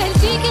mère. Quand elle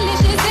dit qu'il est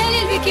chez elle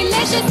et lui qu'il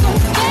est chez son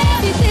frère.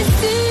 Si t'es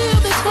sûr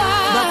de toi,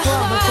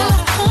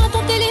 alors prends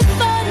ton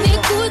téléphone,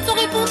 écoute son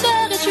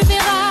répondeur et tu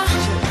verras.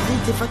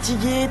 T'es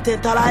fatigué, t'es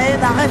à la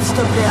haine, arrête s'il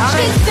te plaît,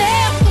 arrête.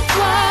 J'espère pour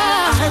toi.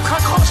 Arrête,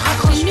 raccroche.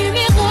 Le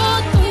numéro de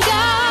ton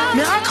gars.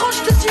 Mais raccroche,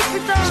 je te dis,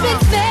 putain. Je vais le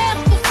faire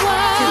pour toi.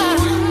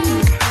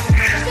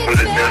 Vous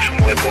êtes bien sur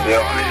mon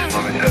répondeur, laissez-moi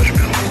un message,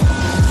 merci.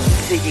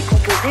 Veuillez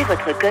composer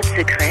votre code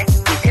secret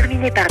et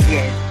terminer par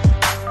dièse.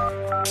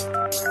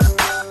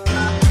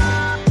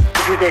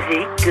 Vous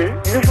avez 2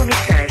 nouveaux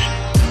messages.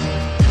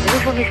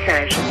 Nouveau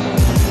message.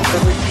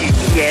 Reçu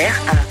hier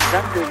à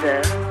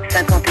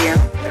 22h51.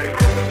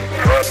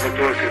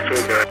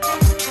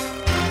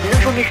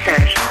 Nouveau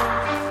message.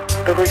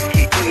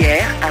 Reçu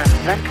hier à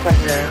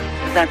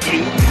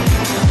 23h28.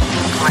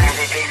 Ouais,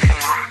 bébé, c'est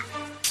moi.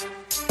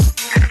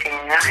 Ça fait 1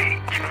 heure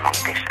et tu me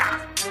manques déjà.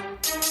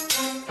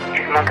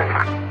 Tu me manques de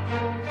moi.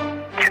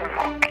 Tu me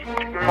manques.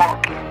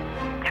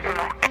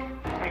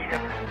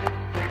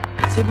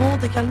 C'est bon,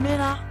 t'es calmé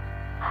là?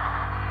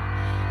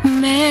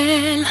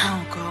 Mel,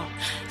 encore.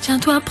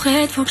 Tiens-toi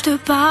prête, faut que je te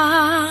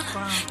parle.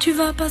 Tu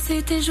vas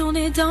passer tes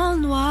journées dans le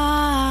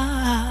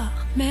noir.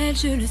 Mel,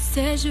 je le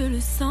sais, je le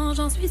sens,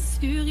 j'en suis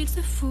sûre, il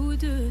se fout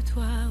de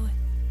toi, ouais.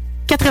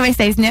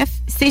 96.9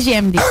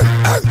 CGMD.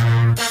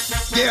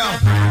 Yeah.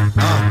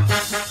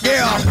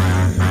 Yeah.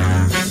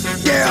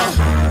 Yeah.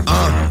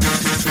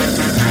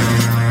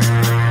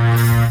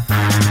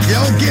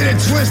 Don't get it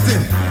twisted.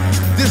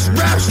 This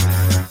rap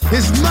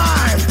is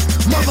mine.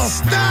 Mother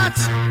start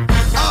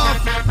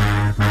of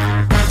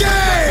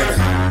game.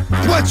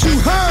 What you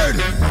heard,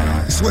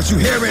 it's what you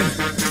hearing.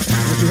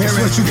 It's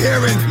what you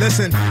hearing.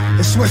 Listen,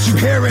 it's what you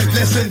hearing.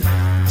 Listen,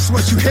 it's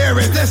what you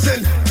hearing.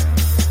 Listen.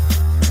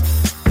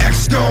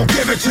 X gon'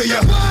 give it to you.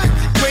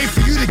 Wait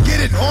for you to get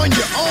it on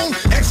your own.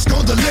 X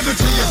gon' deliver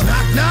to you.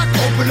 Knock, knock,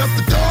 open up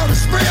the door,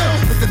 it's real.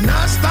 With the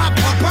non-stop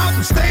pop out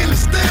and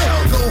stainless steel.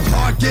 Go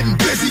hard, getting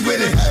busy with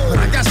it. But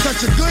I got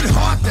such a good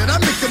heart that I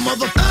make the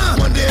mother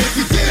wonder if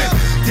you did it.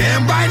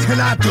 Damn right,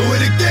 and I do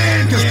it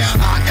again. Cause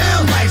I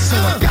am light, so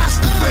I got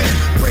to win.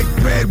 Break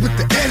bread with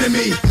the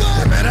enemy.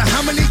 No matter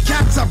how many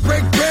cats I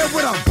break bread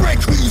with, I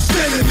break who you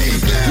sending me.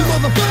 You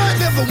motherfucker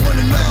never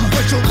wanted nothing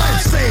but your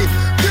life saved.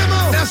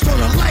 That's on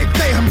a life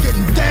day, I'm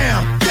getting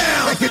down,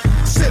 down. Like it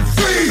said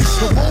freeze,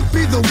 but won't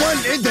be the one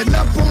ending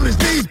up on his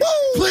knees.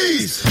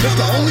 Please, if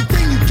the only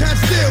thing you can't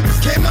steal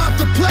came out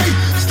to play,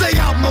 stay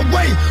out my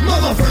way.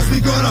 Mother, first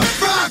we gonna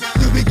rock,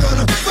 then we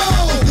gonna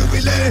fold, then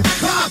we let it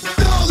pop,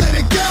 don't let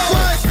it go.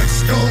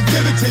 X gon'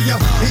 give it to ya,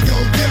 he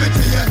gon' give it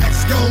to ya.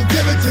 X gon'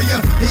 give it to ya,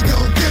 he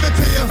gon' give it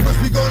to ya. First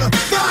we gonna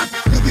rock,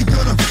 then we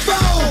gonna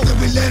fold, then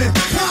we let it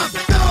pop,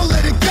 don't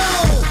let it go.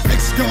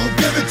 X gon'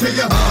 give it to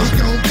ya, he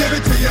gon' give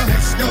it to ya.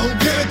 X gon'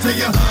 give it to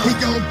ya, he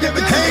gon' give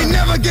it to ya. He ain't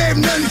never gave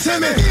nothing to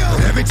me,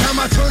 but every time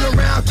I turn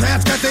around,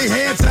 cats got their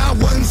hands out,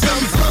 wanting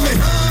something from it.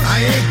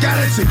 I ain't got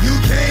it, so you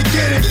can't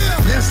get it.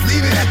 Let's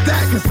leave it at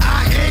that, cause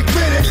I ain't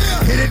with it.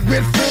 Hit it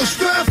with full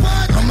strength,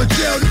 I'm a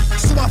jail,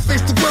 so I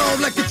face the world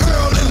like a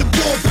girl in the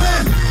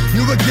bullpen.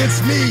 You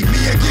against me,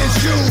 me against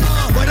you.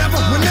 Whatever,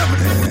 whenever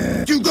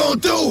you gon'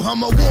 do,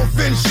 I'm a wolf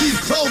in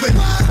sheep's clothing.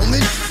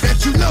 Only that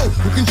you know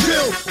who can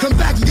chill, come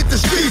back and get the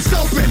streets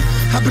open.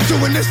 I've been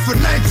doing this for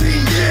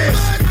 19 years.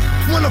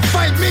 Wanna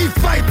fight me,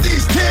 fight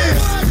these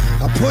kids.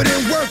 I put in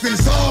work and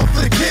it's all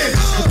for the kids.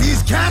 But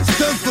these cats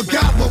done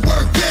forgot what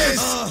work is.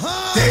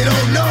 They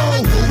don't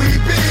know who we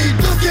be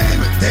looking,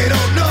 but they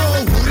don't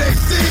know who they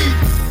see.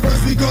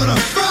 First we gonna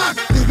rock,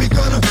 then we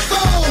gonna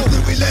fold, then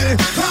we let it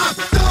pop,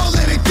 don't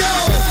let it go.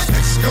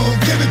 X gon'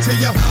 give it to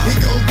ya, he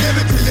gon' give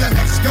it to ya.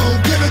 X gon'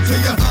 give it to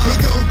ya, he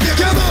gon' give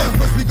it to ya.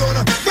 First we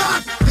gonna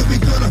rock, then we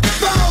gonna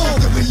fold,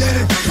 then we let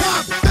it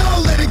pop,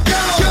 don't let it go.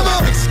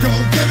 X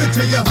gon' give it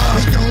to ya,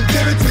 he gon'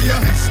 give it to ya.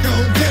 X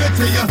gon' give it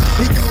to ya,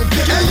 he gon'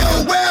 give it to ya. Hey yo,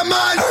 where am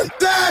I?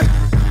 Dad,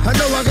 I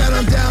know I got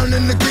them down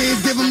in the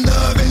greens, give them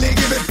love and they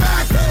give it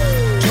back.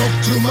 Talk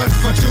too much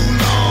for too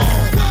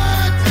long.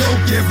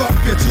 Don't give up,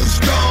 you're too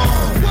strong.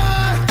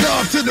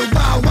 Love to the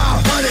wild,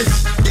 wild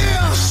hunters.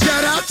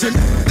 Shout out to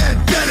that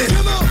done it.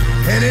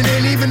 And it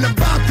ain't even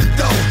about the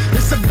dough.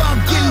 It's about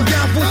getting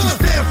down for what you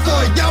stand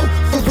for, yo.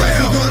 For real.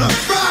 We gonna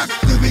rock,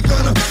 then we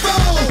gonna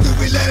roll, then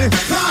we let it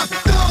pop,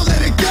 don't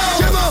let it go.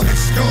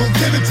 X gon'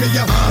 give it to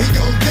ya, he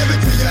gon' give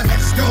it to ya.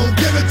 X gon'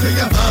 give it to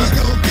ya, he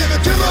gon' give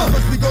it to ya.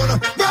 First we gonna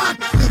rock,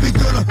 then we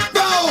gonna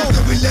roll,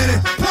 then we let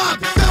it pop,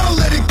 don't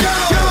let it go.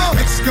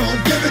 X gon'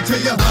 give it to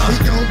ya, he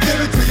gon'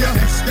 give it to ya.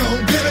 X gon'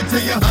 give it to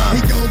ya,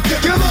 he gon' give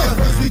it to ya.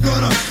 First we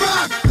gonna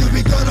rock, then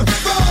we gonna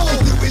roll,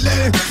 then we let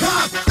it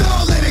pop,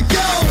 don't let it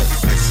go.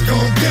 X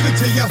gon' give it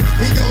to ya,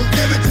 he gon'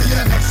 give it to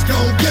ya. X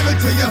gon' give it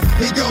to ya,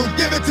 he gon'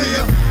 give it to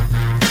ya.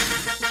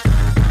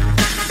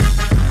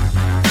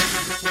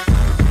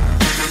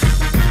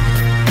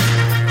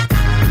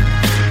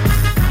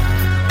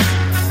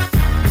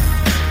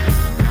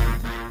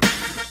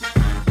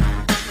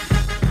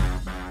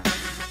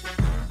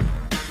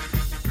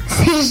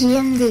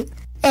 CJMD.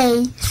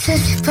 Hey, ça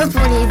c'est pas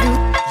pour les doux.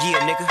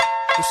 Yeah, nigga,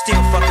 I'm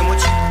still fucking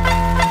with you.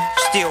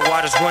 Still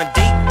waters run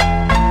deep.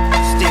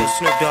 Still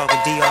Snoop Dogg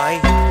and D.R.E.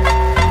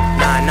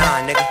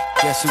 Nah, nigga.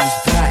 Guess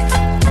who's back?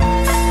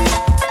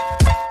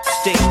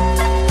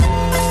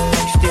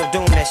 Still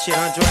doing that shit,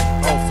 Andre?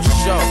 Oh, for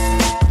sure.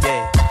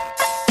 Yeah.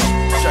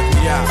 Check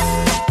me out.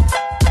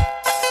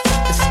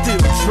 It's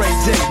still Dre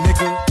Day,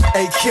 nigga.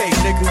 AK,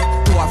 nigga.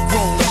 Though I've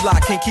grown a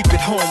lot, can't keep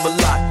it home a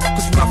lot.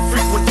 Cause when I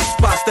frequent the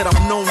spots that I'm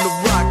known to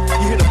rock,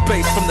 you hear the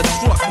bass from the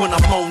truck when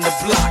I'm on the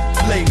block.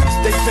 Ladies,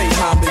 they pay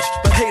homage,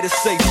 but haters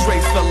say Dre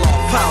fell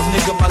off. How,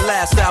 nigga, my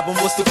last album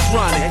was The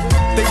Chronic.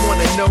 They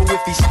wanna know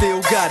if he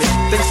still got it.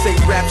 They say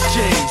raps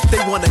change,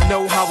 they wanna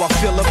know how I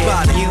feel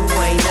about it. You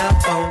ain't up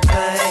on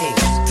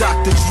things.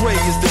 Dr. Dre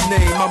is the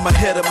name, I'm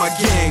ahead of my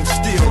game.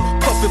 Still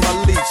puffin' my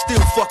leaf,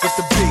 still fuck with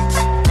the beats.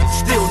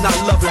 Still not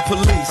loving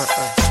police.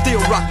 Still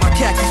rock my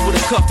khakis with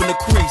a cuff and a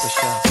crease.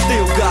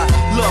 Still got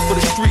love for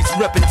the streets,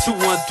 reppin'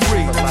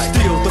 213.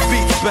 Still the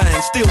beats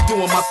bang, still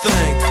doing my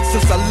thing.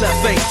 Since I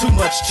left, ain't too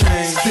much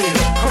change. Still,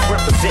 I'm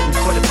representing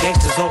for the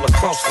gangsters all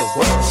across the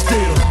world.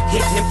 Still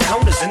hitting them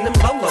corners and them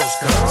lolos,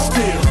 girl.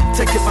 Still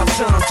taking my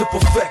time to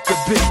perfect the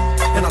beat.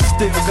 And I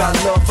still got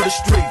love for the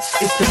streets.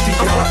 It's the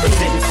D.R.E. I'm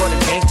representing for the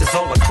gangsters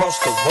all across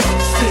the world.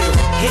 Still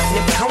hitting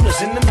them corners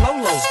and them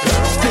lolos,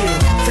 girl. Still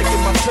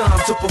taking my time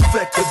to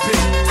perfect the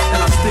beat.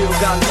 And I still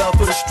got love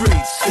for the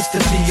streets. It's the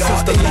DR.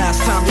 Since the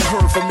last time you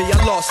heard from me, I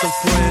lost some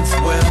friends.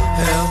 Well,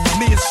 hell,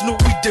 me and Snoop,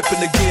 we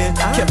dipping again.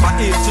 Kept my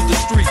ear to the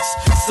streets,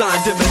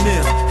 signed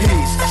Eminem.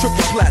 He's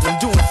triple platinum,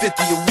 doing 50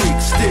 a week.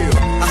 Still,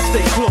 I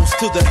stay close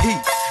to the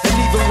heat. And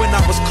even when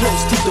I was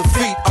close to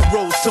defeat, I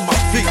rose to my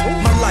feet.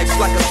 My life's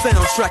like a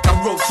soundtrack, I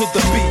wrote to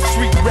the beat.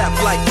 Street rap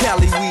like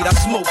Cali weed, I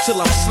smoke till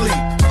I'm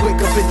sleep. Wake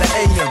up in the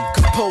AM,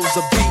 compose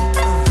a beat.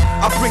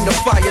 I bring the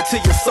fire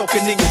till you're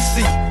soaking in your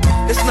seat.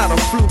 It's not a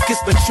fluke,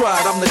 it's been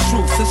tried, I'm the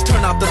truth. Since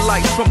turn out the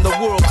lights from the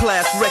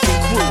world-class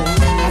wrecking crew,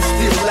 I'm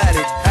still at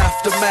it,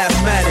 after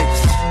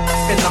mathematics.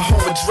 In the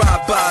home of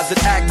drive-bys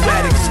and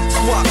acmatics.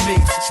 Swap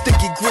meets,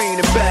 sticky green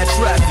and bad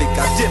traffic.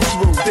 I dip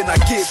through, then I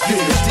get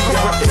through the DR.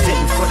 I'm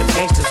representing for the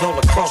gangsters all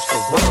across the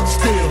world.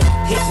 Still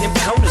hitting them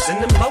corners and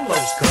them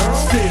lolos, girl.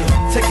 Still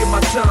taking my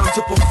time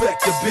to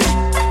perfect the beat.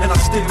 And I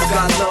still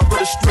got love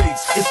for the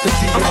streets. It's the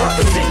DR. I'm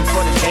representing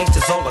for the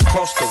gangsters all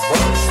across the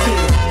world.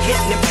 Still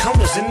hitting them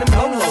corners and them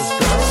lolos,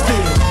 girl.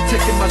 Still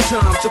taking my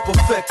time to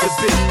perfect the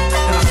beat.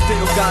 And I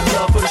still got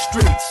love for the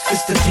streets.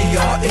 It's the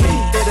DRE.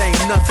 It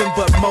ain't nothing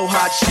but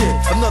mohawk shit.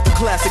 Another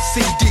classic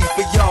CD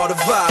for y'all to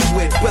vibe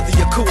with. Whether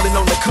you're coolin'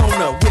 on the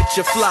corner with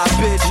your fly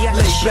bitch,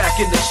 lay back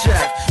in the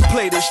shack,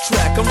 play this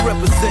track. I'm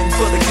representing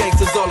for the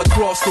gangsters all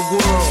across the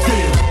world.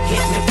 Still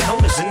hitting them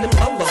corners and them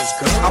lolos,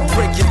 girl. I'll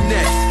break your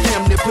neck,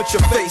 damn near put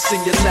your face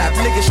in your lap.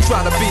 Niggas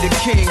try to be the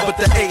king, but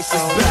the ace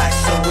is back.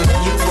 So if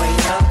you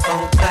ain't up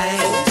on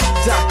things,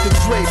 Dr.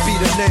 Dre be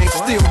the name,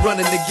 still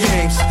running the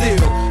game.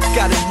 Still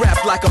got it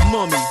wrapped like a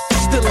mummy.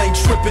 Still ain't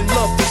trippin',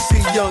 love to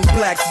see young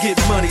blacks get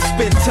money.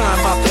 Spend time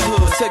out the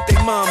hood, take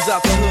their moms out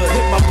the hood.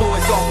 Hit my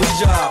boys off with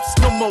jobs,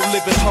 no more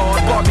living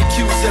hard.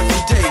 Barbecues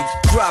every day,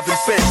 driving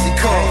fancy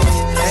cars.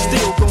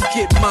 Still gon'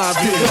 get my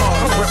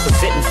regard. I'm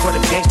representing for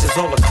the gangsters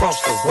all across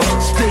the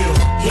world. Still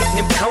hitting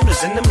them corners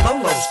and them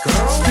lolos,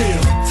 girl.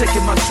 Still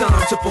taking my time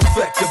to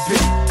perfect the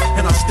beat.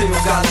 And I still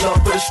got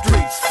love for the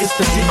streets. It's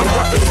the DR. I'm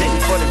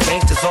representing for the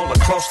gangsters all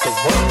across the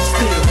world.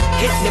 Still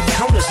hitting them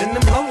corners and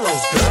them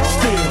lolos, girl.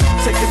 Still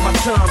taking my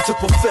time to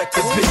perfect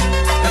the beat.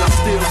 And I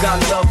still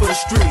got love for the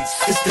streets.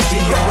 It's the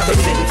DR. I'm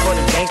representing for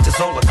the gangsters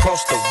all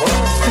across the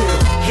world. Still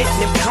hitting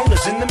them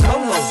corners and them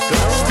lolos,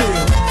 girl.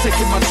 Still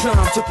taking my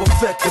time to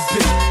perfect the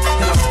beat.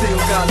 And I still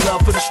got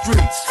love for the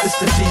streets. It's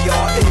the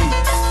DRE.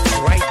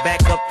 Right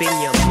back up in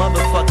your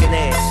motherfucking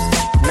ass.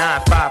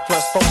 9-5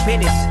 plus 4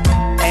 pennies.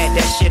 Add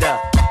that shit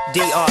up.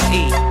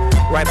 DRE.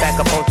 Right back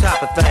up on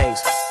top of things.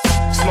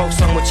 Smoke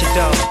some with your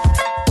dog.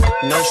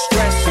 No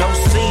stress, no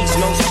seeds,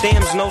 no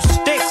stems, no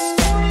sticks.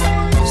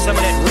 Some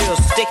of that real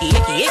sticky,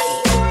 icky.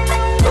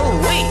 Ooh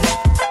wee.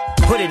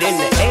 Put it in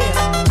the air.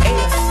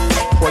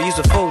 Boy, use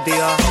a fool,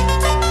 DR.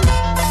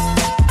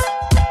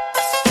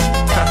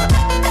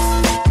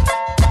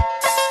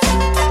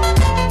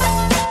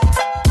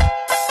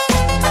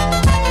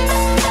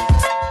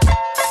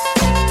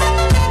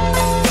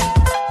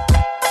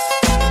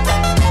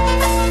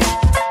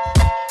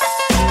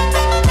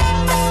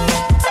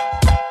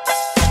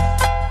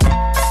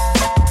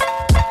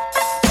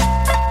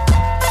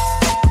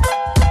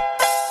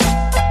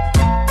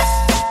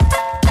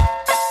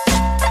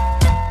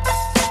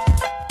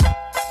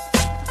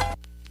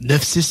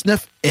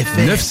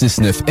 FM.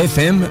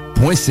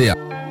 969fm.ca.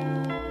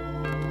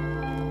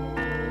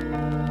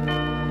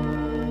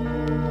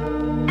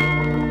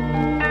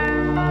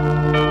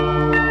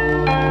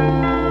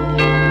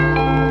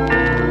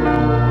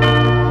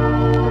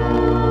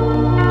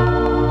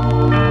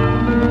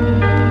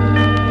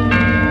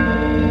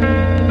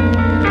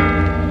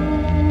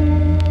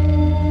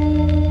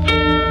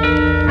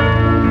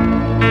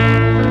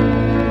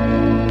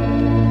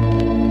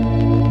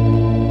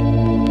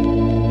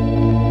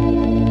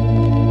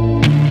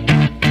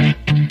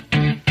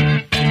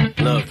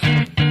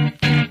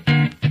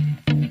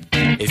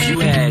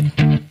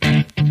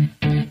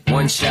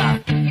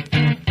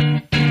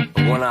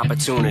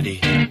 Opportunity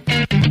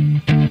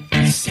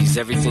to seize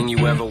everything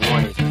you ever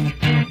wanted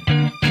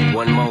in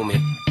one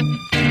moment.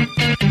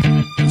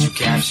 Did you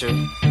capture it?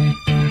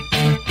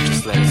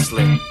 Just let it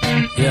slip.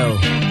 Yo.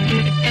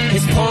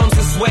 His palms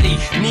are sweaty,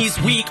 knees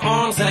weak,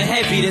 arms are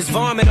heavy. There's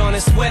vomit on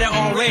his sweater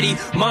already.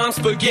 Mom's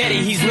spaghetti,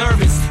 he's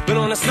nervous, but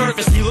on the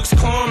surface he looks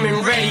calm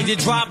and ready to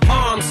drop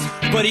bombs.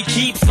 But he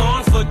keeps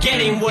on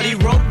forgetting what he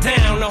wrote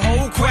down. The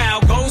whole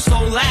crowd goes so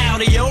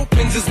loud, he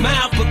opens his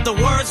mouth, but the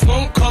words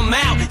won't come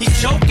out.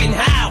 He's choking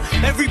how?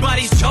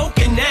 Everybody's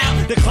choking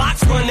now. The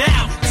clock's run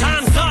out,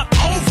 time's up,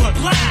 over,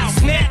 plow.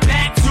 Snap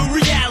back to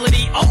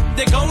reality. Oh,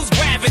 there goes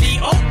gravity.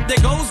 Oh, there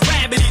goes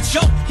gravity.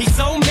 Choke. He's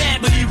so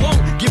mad, but he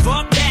won't give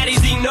up.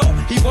 Daddies, he know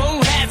he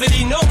won't have it.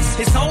 He knows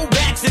his whole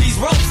back to these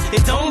ropes.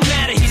 It don't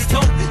matter. He's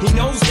told. He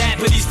knows that,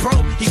 but he's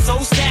broke. He's so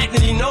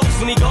stagnant. He knows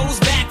when he goes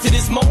back to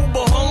this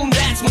mobile home.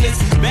 That's when it's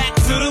back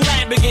to the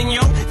lab again,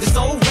 yo. This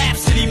old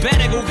rhapsody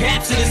better go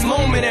capture this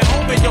moment and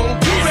hope it don't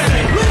do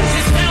better. Lose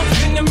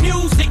yourself in the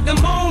music. The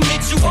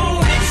moment you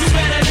own it, you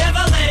better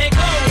never let it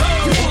go.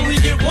 You only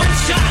get one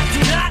shot.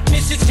 Do not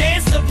miss your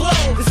chance to blow.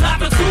 This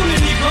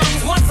opportunity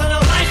comes once in a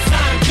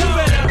lifetime. You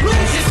better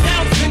lose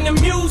yourself in the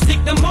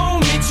music. The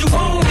moment you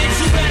own it,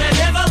 you better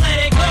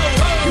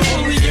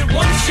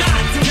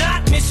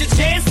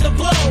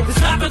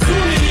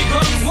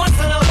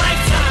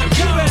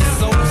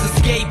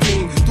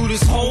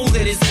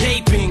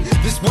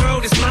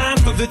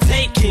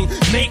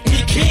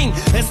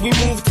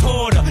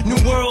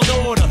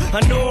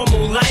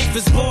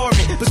is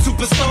boring, but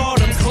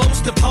superstardom's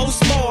close to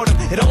postmortem.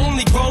 It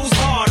only grows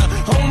harder,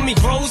 homie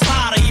grows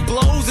hotter. He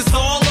blows, it's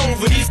all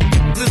over. These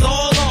is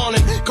all on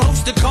him.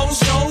 Coast to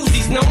coast shows,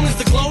 he's known as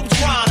the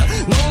Globetrotter.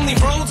 Lonely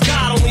roads,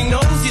 God only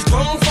knows he's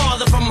grown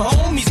farther from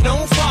home. He's no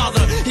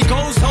father. He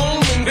goes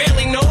home and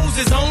barely knows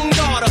his own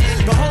daughter.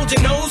 But hold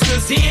your nose,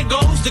 cause here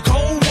goes the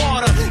cold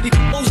water.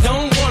 These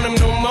don't want him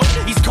no more.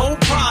 He's cold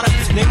product.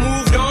 They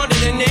moved on to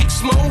the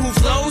next mo who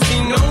flows. He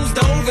knows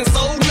dove and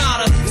sold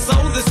nada. So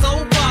the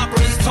soap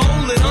opera is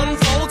told and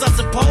unfolds. I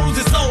suppose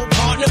it's old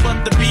partner,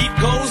 but the beat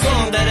goes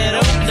on.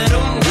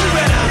 Da-da-dum. You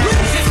better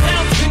lose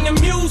yourself in the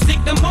music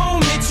the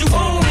moment you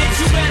own it.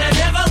 You better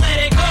never let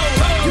it go.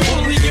 You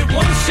only get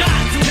one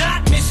shot. Do not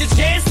miss your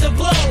chance to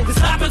blow. This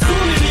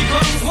opportunity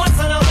comes once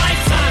in a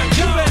lifetime.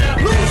 You better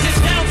lose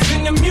yourself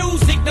in the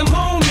music the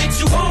moment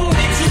you own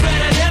it. You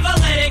better never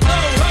let it go.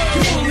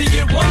 You only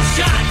get one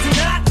shot. Do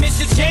not miss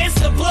your chance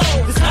to blow.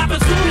 This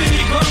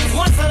opportunity comes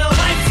once in a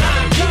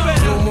lifetime. You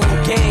better no more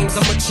games.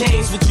 I'ma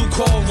change what you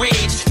call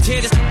rage.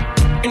 Tear this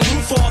and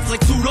roof off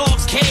like two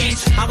dogs' cage.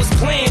 I was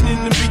playing in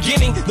the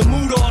beginning, the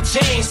mood all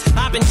changed.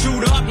 I've been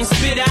chewed up and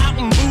spit out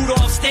and booed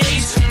off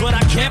stage, but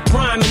I kept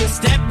rhyming and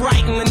stepped right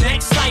in the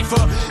next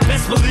cipher.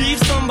 Best believe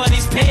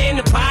somebody's paying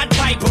the Pied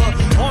Piper.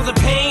 All the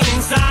pain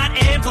inside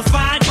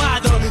amplified by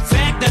the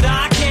fact that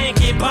I can't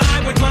get by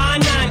with my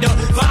 9 to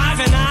 5,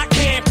 and I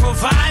can't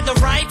provide the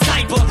right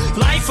type of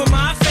life for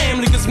my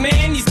family. Cause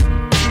man, these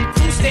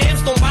food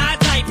stamps don't buy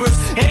diapers,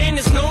 and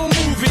there's no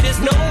movie, there's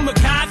no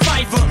Mackay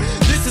Pfeiffer.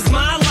 This is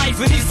my life,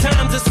 and these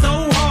times are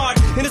so hard,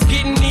 and it's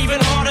getting even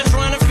harder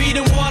trying to feed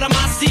and water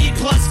my seed.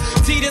 Plus,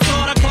 see the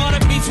thought I caught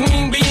it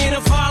between being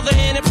a father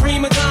and a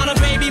prima donna.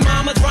 Baby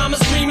mama drama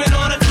screaming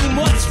on it, too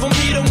much for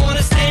me to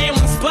wanna stay in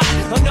one spot.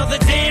 Another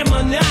damn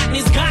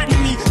monotony's gotten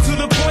me to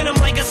the point I'm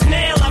like a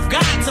snail. I've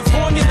got to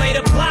formulate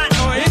a plot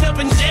or end up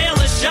in jail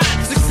or shot.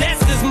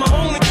 Success is my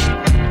only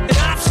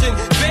option,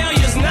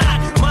 failure's not.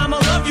 Mama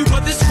love you,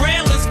 but this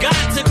trailer's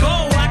got to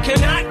go. I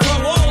cannot grow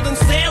old in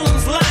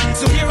Salem's lot,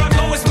 so here I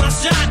go, it's my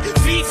shot.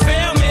 Feet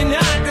fail me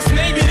not, this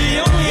may be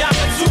the only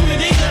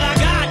opportunity that I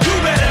got. You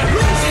better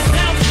lose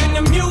yourself in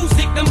the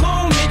music the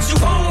moment you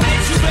own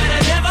it. You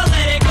better never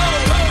let it go.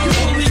 You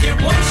only get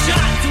one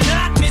shot, do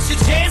not miss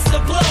your chance to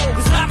blow.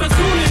 This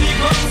opportunity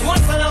comes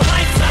once in a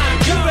lifetime.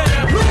 You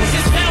better lose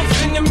yourself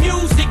in the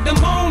music the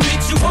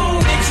moment you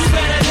own it. You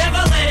better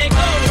never let it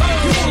go.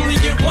 You only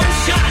get one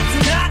shot, do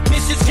not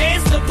miss your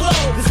chance to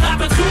blow. This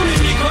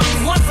opportunity comes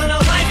once in a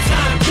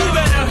lifetime. You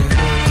better.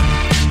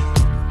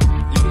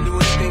 You can do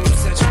anything you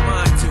set your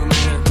mind to,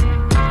 man.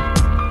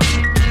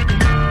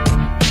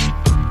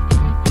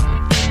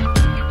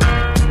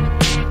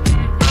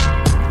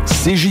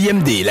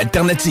 CJMD,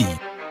 l'alternative.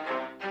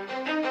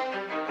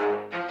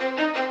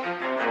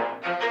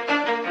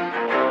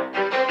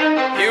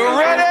 You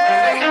ready?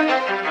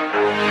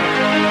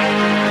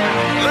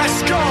 Let's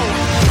go.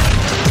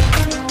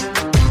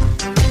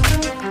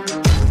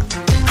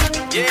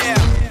 Yeah.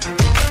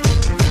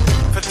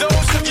 For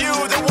those of you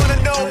that want to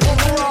know what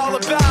we're all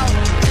about,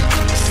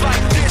 it's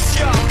like this,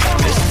 y'all.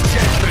 This is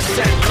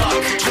 10%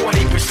 luck,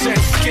 20%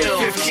 skill,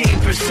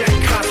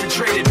 15%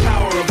 concentrated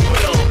power of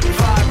will,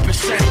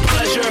 5%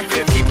 pleasure,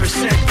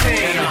 50%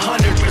 pain, and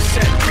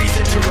 100%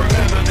 reason to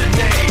remember the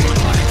name.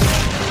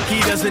 He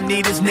doesn't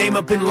need his name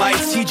up in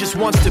lights, he just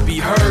wants to be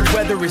heard,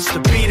 whether it's the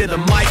beat of the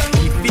mic.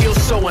 He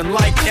feels so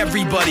unlike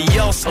everybody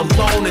else,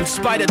 alone, in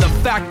spite of the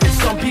fact that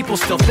some people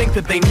still think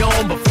that they know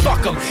him, but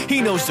fuck him,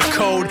 he knows the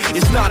code.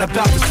 It's not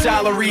about the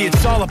salary,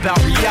 it's all about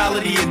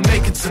reality and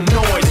making some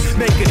noise,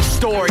 making a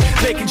story,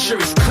 making sure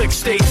his click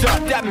stays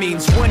up. That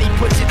means when he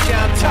puts it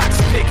down, Tox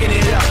picking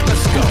it up.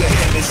 Let's go. Who the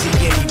hell is he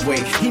anyway?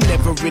 He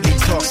never really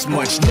talks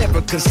much,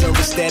 never concerned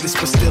with status,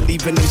 but still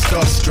leaving him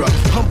starstruck.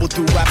 Humble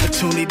through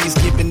opportunities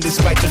given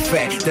despite the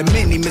fact that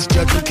many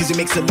misjudge him cause he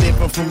makes a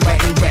living from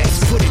writing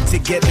raps. Put it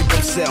together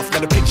himself, now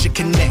the picture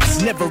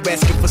connects. Never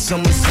asking for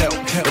someone's help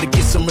or to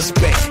get some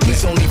respect.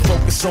 He's only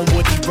focused on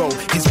what he wrote.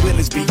 His will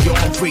is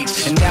beyond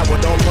reach, and now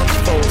it all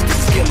unfolds. The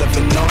skill of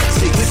an artist.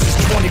 This is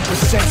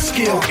 20%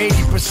 skill,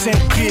 80%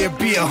 fear.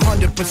 Be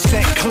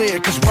 100% clear,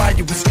 cause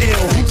Ryu was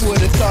ill. Who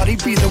would've thought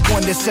he'd be the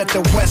one that set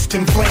the West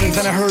in flames?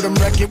 And I heard him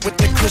wreck it with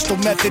the crystal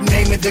method,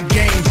 name of the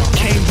game.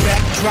 Came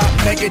back, dropped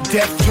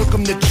Megadeth, took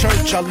him to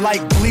church. I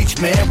like Bleach,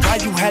 man.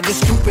 Ryu had the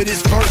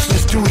stupidest verse,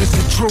 this dude is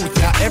the truth.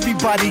 Now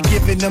everybody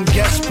giving them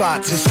guest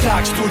spots, his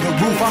stocks through the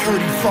roof. I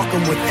heard he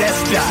fucking with that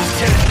stock.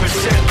 This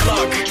is 10%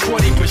 luck,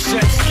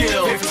 20%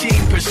 skill,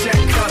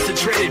 15%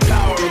 concentrated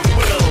power of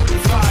will,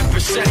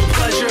 5%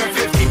 pleasure,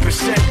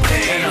 50%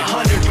 pain, and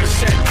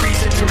 100%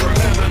 reason to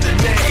remember the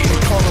name.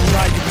 They call him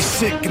Ryu, he's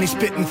sick and he's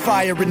spitting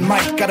fire and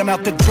Mike got him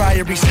out the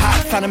dryer, he's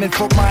hot. Found him in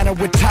Fort Minor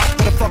with top,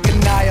 but a fucking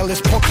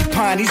nihilist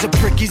porcupine. He's a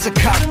prick, he's a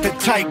cockpit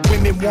type.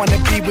 Women wanna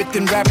be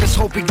within rappers,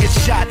 hope he gets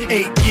shot.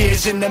 8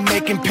 years in the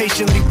making,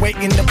 patiently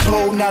waiting to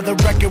blow. Now the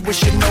record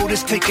with your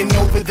notice taking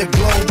over the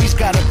globe. He's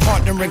got a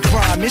partner in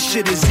crime, his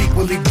shit is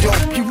equally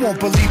dope. You won't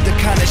believe the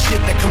kind of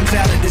shit that comes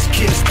out of this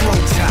kid's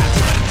throat.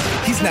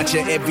 He's not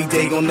your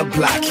everyday on the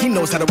block. He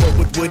knows how to work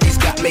with what he's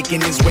got,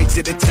 making his way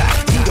to the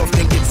top. He don't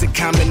think it's a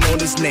comment on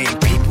his name.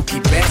 People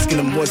keep asking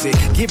him, was it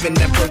given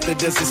that birth or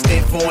does it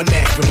stand for an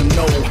acronym?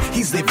 No,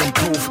 he's living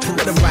proof.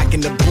 Let him rock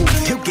in the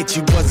booth. He'll get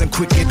you buzzing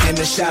quicker than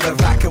a shot of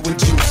vodka with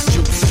juice.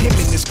 Him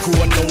and his crew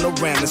are known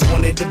around as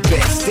one of the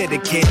best.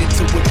 Dedicated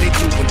to what they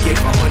do and give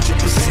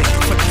 100%.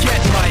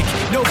 Forget Mike,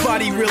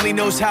 nobody really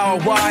knows how or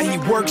why he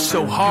works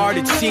so hard.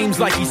 It seems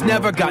like he's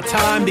never got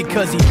time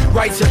because he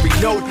writes every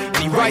note and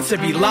he writes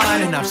every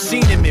line. And I've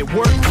seen him at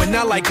work when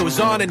that light goes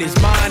on in his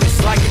mind.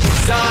 It's like a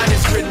design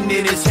is written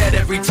in his head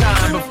every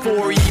time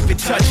before he even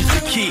touches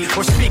the key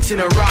or speaks in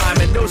a rhyme.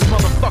 And those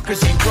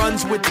motherfuckers he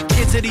runs with, the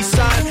kids that he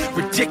signed,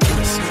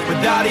 ridiculous,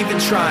 without even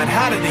trying.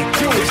 How do they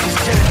do it? This is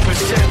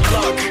 10%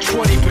 luck,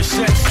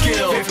 20%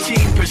 skill,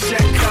 15%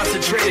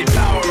 concentrated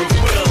power of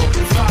will,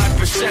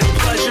 5%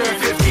 pleasure,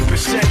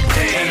 50%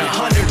 pain, and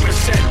 100%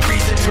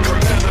 reason to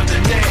remember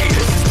the name.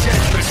 This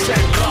is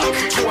 10% luck,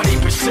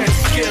 20%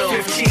 skill,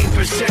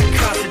 15%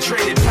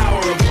 concentrated power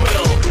of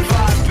will,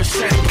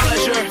 5%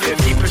 pleasure,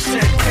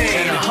 50%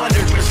 pain, and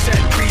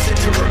 100% reason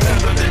to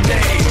remember the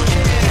name.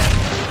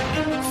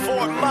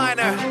 Fort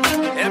Minor,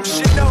 M.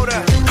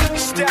 Shinoda,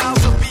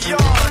 Styles of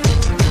Beyond,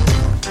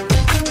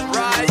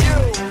 Ryu,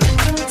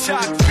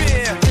 Talk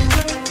Beer,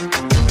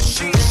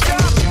 Machine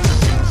Shop.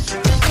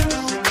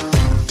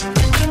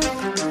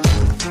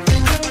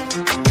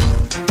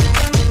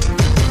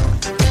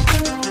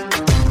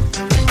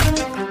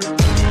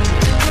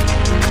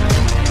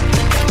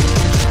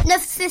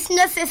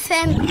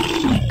 FM,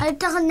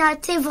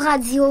 Alternative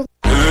Radio.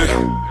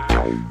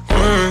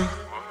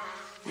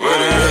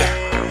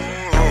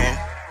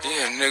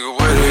 Yeah, nigga,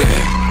 where they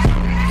at?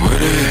 Where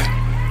they at?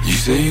 You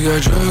say you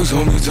got drugs,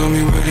 homie, tell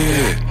me where they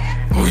at?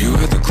 Oh, you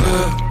at the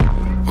club?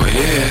 Where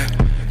they at?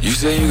 You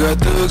say you got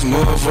thugs,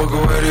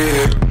 motherfucker, where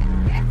they at?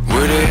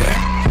 Where they at?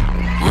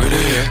 Where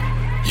they at?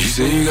 You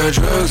say you got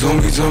drugs,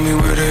 homie, tell me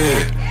where they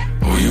at?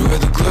 Oh, you at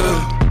the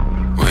club?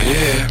 Where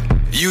they at?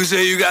 You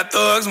say you got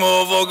thugs,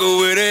 motherfucker,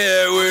 where they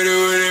at? Where they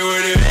at?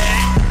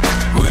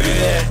 Where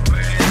they at?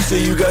 You say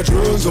you got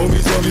drugs,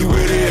 homie, tell me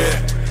where they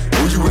at?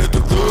 Oh, you at the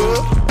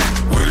club?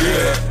 Where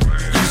they at?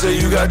 You say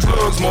you got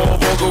drugs,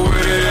 motherfucker,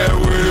 where they at?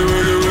 Where they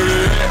at?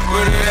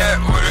 Where they at?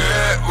 Where they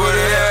at? Where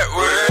they at?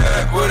 Where they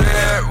at? Where they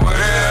at?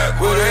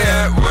 Where they at? Where they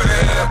at?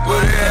 Where they at?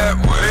 Where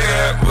they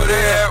at? Where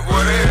they at? Where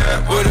they at?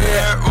 Where they at? Where they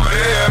at?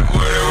 Where they at?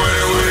 Where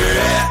they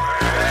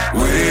at?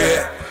 Where they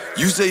at?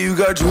 You say you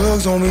got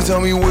drugs, homie,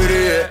 tell me where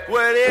they at?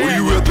 Where they at? Where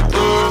you at the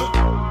club?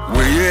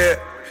 Where you at?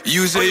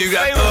 You say you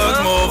got thugs,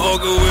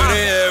 motherfucker, where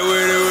they at?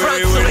 Where they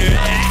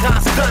at?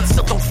 Constant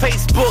sur ton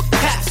Facebook,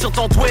 tap sur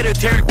ton Twitter,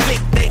 t'es un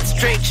click, date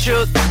straight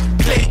shoot,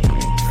 click.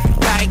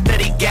 Like that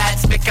he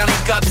gets, mais quand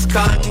les cops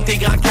cognent, tes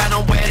grands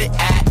canons, where they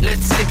at?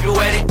 Let's see if you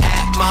where they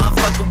at,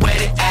 motherfucker, where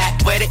they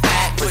at? Where they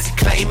at? Pussy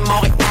claim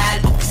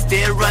Montréal, but we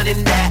still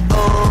running that.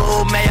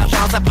 Oh, meilleure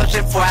chance la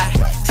prochaine fois.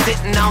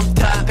 Sitting on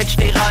top, et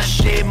j't'ai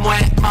rushé, moi,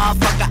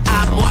 motherfucker,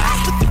 à moi.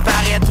 Tout est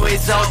pareil à tous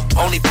les autres,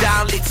 on est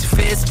dans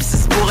l'édifice, pis ça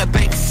se pourrait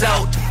bien qu'ils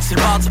sautent. C'est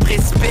le bord du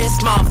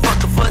précipice,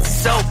 motherfucker, vas-y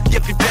saute. Y'a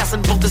plus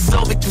personne pour te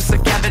sauver, tout ça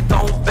qu'avait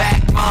ton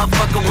back,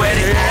 motherfucker, where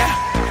they at?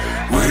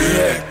 Where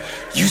they at?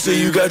 You say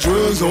you got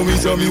drugs, homie,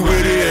 tell me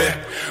where they at?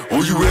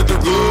 Oh, you at the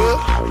club?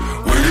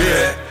 Where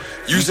they at?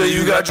 You say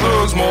you got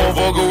drugs,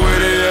 motherfucker, where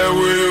they at?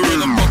 Where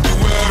the fuck you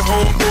at,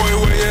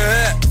 homeboy, where you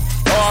at?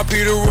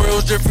 R.I.P. the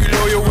Royals, Jeffrey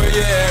Lawyer, where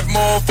you at?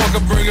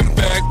 Motherfucker, bring it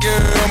back,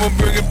 yeah, I'ma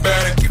bring it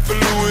back. Keep a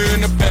Louis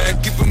in the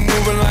back, keep it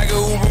moving like a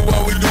Uber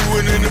while we do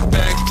it in the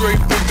back. Straight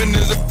pimpin'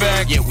 is a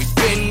fact. Yeah, we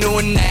been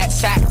doing that.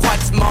 Chaque fois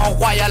du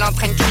Mont-Royal en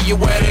train de crier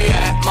where they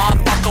at?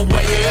 Motherfucker,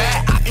 where you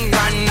at? I can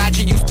run at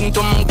you, Houston,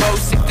 tout mon go,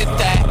 c'est que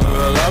t'étais.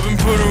 Well, I've been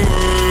putting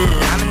work.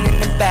 I'm in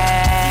the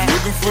back.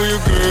 Looking for your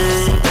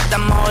girl. C'est à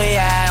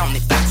Montréal, on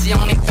est parti,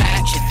 on est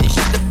back. J'étais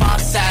juste de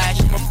passage.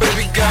 My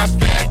baby got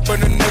back,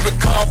 but I never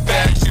called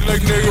back. She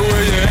like, nigga,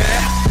 where you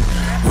at?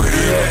 Where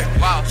they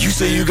at? Wow. You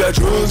say you got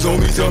drugs,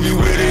 homie, tell me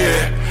where they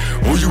at?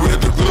 Oh, you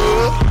at the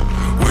club?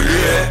 Where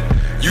they at?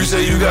 You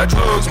say you got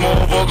drugs,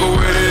 motherfucker,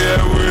 where they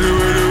at? Where they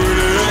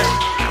at?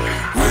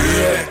 Where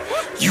they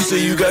at? You say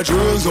you got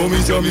drugs,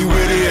 homie, tell me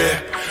where they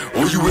at?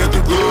 Oh, you at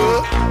the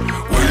club?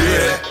 Where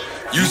they at?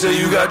 You say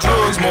you got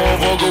drugs,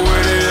 motherfucker,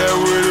 where they at?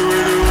 Where they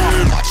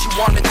at? What you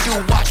wanna do,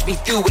 watch me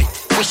do it.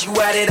 Wish you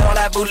had it all,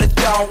 I voulais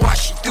down,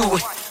 watch you do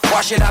it.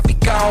 Watch it, I be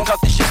gone, quand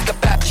t'es juste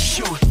capable de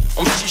shoot.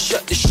 On me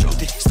chuchote de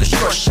shoot it, c'est le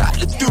short shot,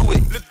 let's do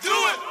it. Let's do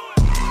it.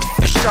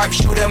 Le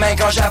sharpshooter, man,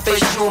 quand j'appelle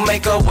you,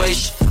 make a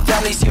wish.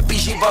 Dans les yeux, pis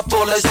j'y vais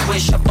pour le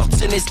switch.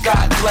 Opportunist,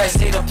 God bless,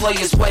 say the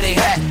players where they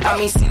at. I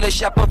mean, si le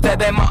chapeau fait,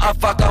 ben,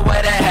 motherfucker,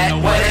 where they at?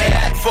 Where they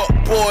at? Fuck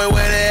boy,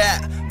 where they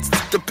at?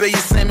 T'as payé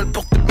 5 000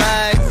 pour tes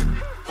bags.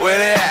 Where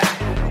they at?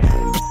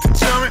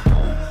 T'es jumping?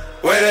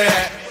 Where they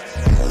at?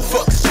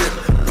 Fuck shit,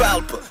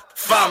 parle pas,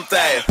 femme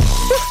terre.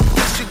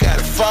 You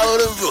gotta follow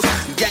the rules.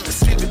 Gang of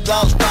street with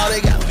dogs, now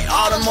they got me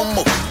all in my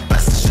move.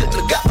 Pass the shit,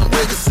 look got them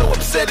niggas so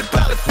upset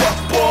about it. Fuck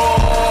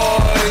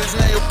boys,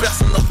 now your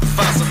personne not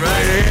faire ça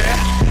right here.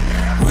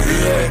 Where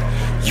they at?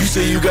 You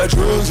say you got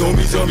drugs on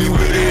me, tell me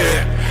where they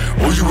at.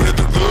 Oh, you at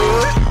the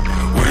club?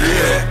 Where they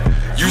at?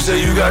 You say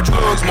you got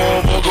drugs,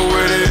 motherfucker,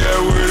 where they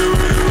at? Where they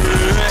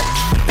at?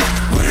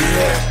 Where they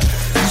at?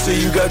 You say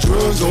you got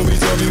drugs on me,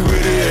 tell me where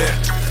they at.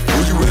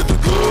 Oh, you at the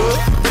club?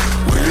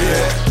 Where they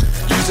at?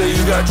 You say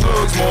you got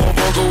drugs,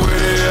 motherfucker, where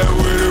they at?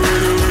 Where they at?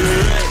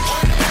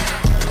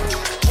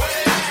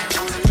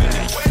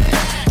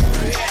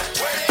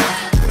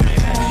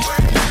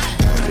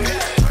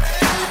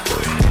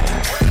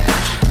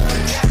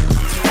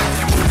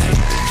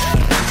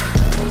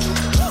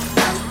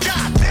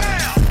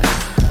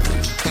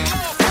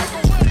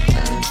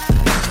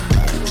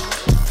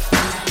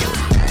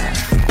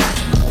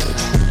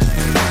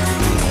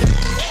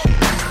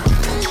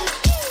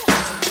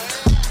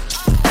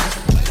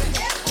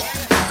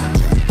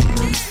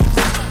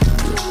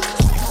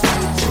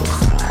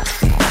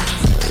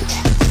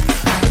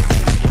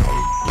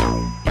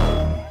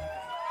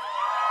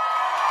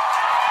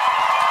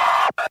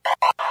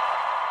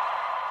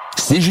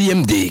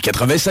 CJMD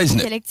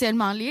 96.9.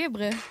 Intellectuellement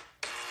libre.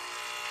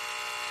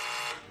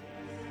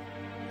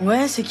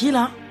 Ouais, c'est qui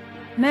là?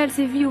 Mel,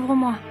 c'est vie,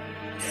 ouvre-moi.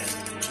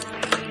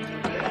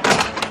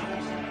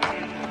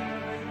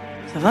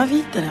 Ça va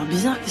vite, t'as l'air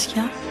bizarre, qu'est-ce qu'il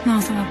y a?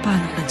 Non, ça va pas, non.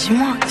 Bah,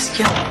 dis-moi, qu'est-ce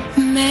qu'il y a?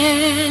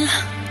 Mel,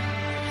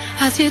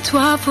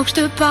 assieds-toi, faut que je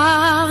te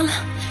parle.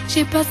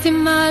 J'ai passé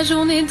ma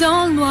journée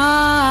dans le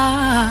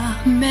noir.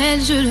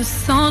 Mel, je le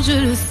sens, je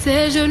le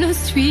sais, je le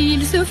suis,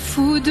 il se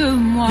fout de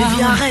moi. Mais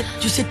viens, arrête,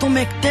 tu sais ton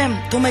mec t'aime.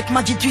 Ton mec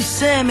m'a dit tu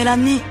sais,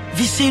 Mélanie,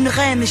 vie c'est une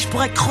reine et je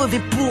pourrais crever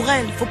pour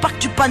elle. Faut pas que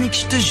tu paniques,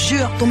 je te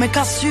jure. Ton mec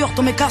assure,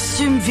 ton mec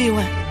assume, vie,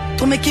 ouais.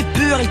 Ton mec est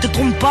pur, il te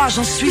trompe pas,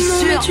 j'en suis non,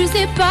 sûr. Mais tu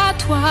sais pas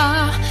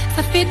toi,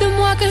 ça fait 2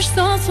 mois que je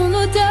sens son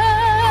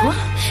odeur. Quoi?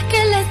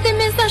 Qu'elle laisse des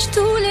messages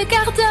tous les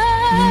quarts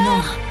d'heure.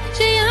 Non.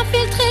 J'ai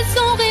infiltré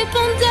son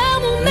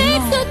répondeur, mon mec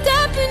se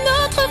tape une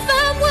autre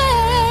femme,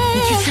 ouais.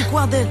 Mais tu sais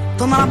quoi d'elle?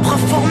 T'en as la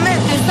preuve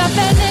formelle. Elle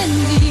s'appelle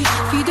Andy,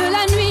 fille de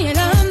la nuit, elle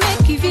a un mec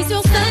qui vit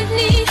sur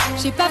Saint-Denis.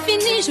 J'ai pas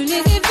fini, je les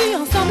ai vus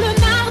ensemble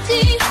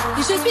mardi. Et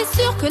je suis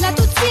sûre que là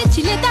tout de suite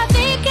il est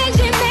avec elle.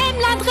 J'ai même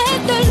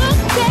l'adresse de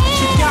l'hôtel.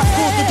 J'étais à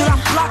côté de la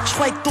plaque, je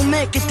croyais que ton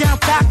mec était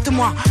intact,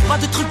 moi. Pas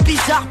de trucs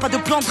bizarres, pas de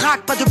plan de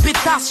drague, pas de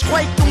pétasse. Je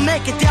croyais que ton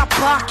mec était à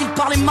part, qu'il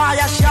parlait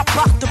mariage et à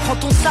part. Te prends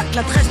ton sac,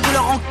 l'adresse de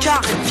leur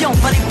encart et viens, on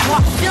va les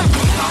voir, viens.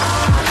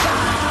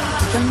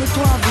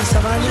 Calme-toi, vie, ça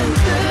va aller. Je ne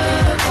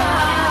peux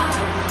pas,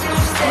 tu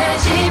sais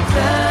j'ai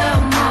peur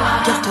moi.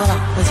 Garde-toi là,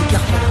 vas-y,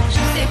 garde-toi là.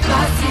 Je sais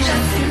pas si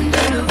j'assume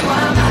de le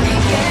voir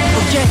avec elle.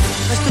 Ok,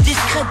 reste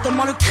discrète,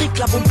 donne-moi le cric,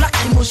 la bombe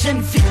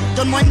lacrymogène vite.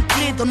 Donne-moi une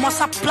clé, donne-moi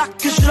sa plaque,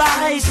 que je la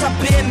raye, sa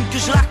BM, que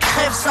je la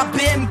crève, sa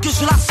BM, que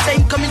je la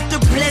saigne comme il te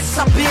blesse,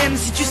 sa BM,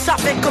 si tu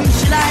savais comme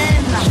j'ai la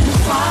haine. Je ne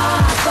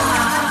crois pas,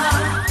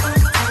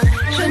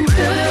 je ne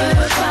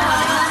peux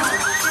pas,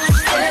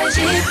 tu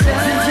sais j'ai peur.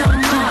 Viens,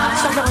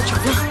 sors de la voiture,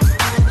 viens.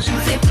 Je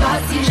ne sais pas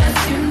si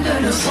j'assume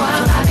de le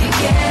voir avec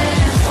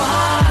elle. Je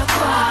crois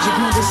quoi? J'ai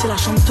demandé c'est la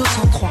chambre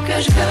 203.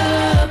 Que je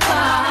veux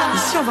pas.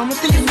 Ici on va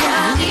monter les Je n'y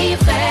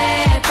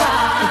arriverai pas.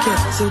 Ok,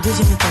 c'est au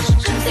 2e étage.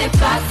 Je ne sais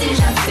pas si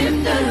j'assume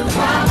de le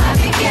voir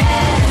avec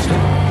elle.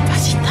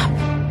 Vas-y, tape.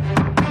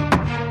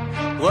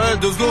 Ouais,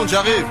 2 secondes,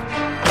 j'arrive.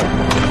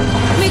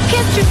 Mais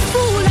qu'est-ce que tu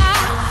fous là?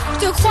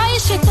 Je te croyais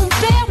chez ton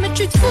père, mais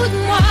tu te fous de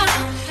moi.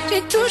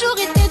 J'ai toujours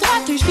été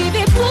droite et je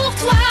vivais pour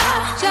toi.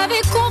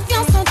 J'avais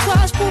confiance en toi,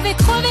 je pouvais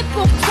crever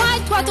pour toi.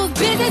 Et toi t'oses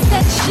baiser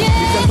cette chienne.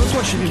 Mais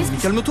calme-toi, chérie, mais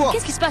calme-toi.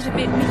 Qu'est-ce qui se passe?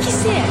 Mais qui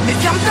c'est elle? Mais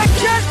ferme ta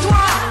gueule,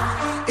 toi.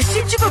 Et si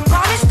tu veux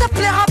parler, s'il te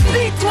plaît,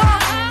 rapide-toi.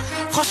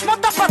 Franchement,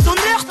 t'as pas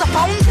d'honneur, t'as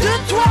pas honte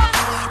de toi.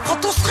 Prends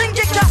ton string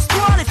et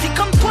casse-toi. Les filles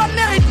comme toi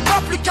méritent pas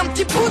plus qu'un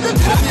petit bout de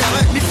toi.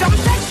 Mais ferme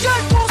ta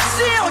gueule, toi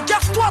aussi.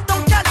 Regarde-toi dans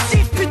le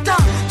calcif, putain.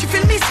 Tu fais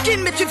le miskin,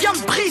 mais tu viens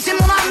de briser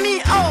mon ami.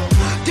 Oh,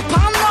 t'es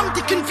pas un homme,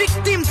 t'es qu'une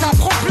victime. T'as un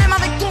problème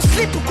avec ton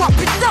slip ou quoi?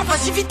 Putain,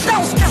 vas-y vite,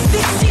 on se casse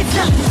d'ici.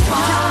 Viens.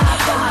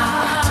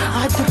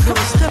 Arrête de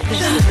pleurer, s'il te plaît.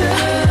 Je ne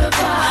peux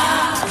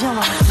pas. Viens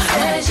là.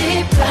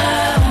 J'ai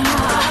peur,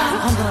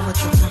 moi. Rentre dans la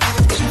voiture, viens.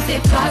 Je ne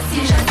sais pas si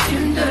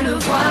j'assume de le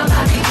voir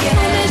avec elle.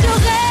 Mais je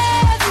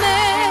rêve,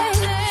 mais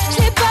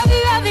je l'ai pas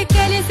vu avec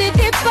elle. Et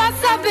c'était pas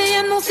sa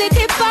BM, non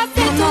c'était pas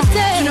cet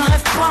hôtel. Tu ne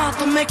rêves pas,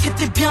 ton mec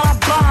était bien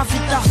là-bas.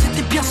 Vitard,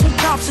 c'était bien son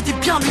cadre, c'était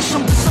bien les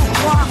chambres de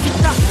sang-froid.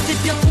 Vitard, c'était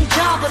bien ton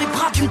gars dans les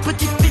bras d'une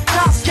petite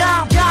pétasse.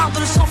 Garde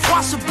le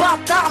sang-froid, ce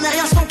bâtard n'est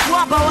rien sans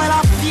toi. Bah ouais,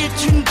 la vie est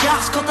une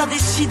garce. Quand t'as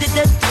décidé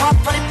d'être droite,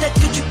 fallait peut-être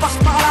que tu passes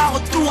par là.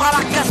 Retour à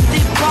la case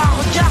départ.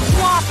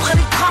 Regarde-moi, après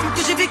les drames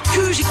que j'ai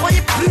vécu, j'y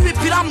croyais plus. Et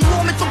puis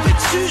l'amour m'est tombé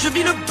dessus, je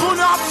vis le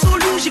bonheur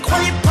absolu. J'y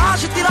croyais pas,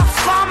 j'étais la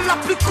femme la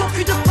plus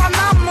cocu de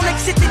Paname. Mon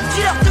ex était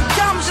dealer de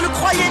gamme, je le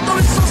croyais dans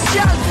le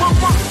social.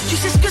 Crois-moi, tu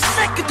sais ce que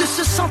c'est que de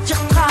se sentir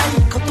trahi.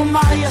 Quand ton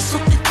mari a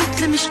sauté toutes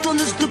les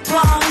michetonneuses de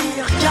Paris.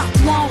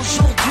 Regarde-moi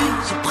aujourd'hui,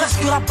 j'ai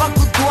presque la bague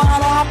au doigt.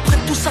 Alors après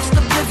tout ça, s'il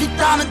te plaît,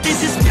 Vita, ne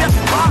désespère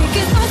pas. Mais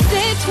qu'est-ce que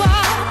c'est toi?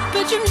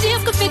 Peux-tu me dire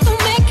ce que fait ton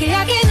mec et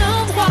à quel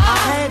endroit?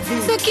 Arrête,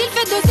 ce qu'il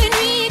fait de ses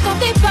nuits quand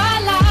t'es pas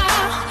là.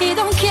 Et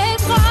dans quel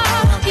bras?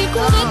 Il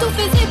courait tout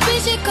fait ses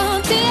péchés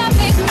quand t'es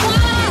avec moi.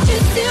 Je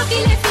suis sûre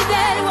qu'il est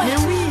fidèle,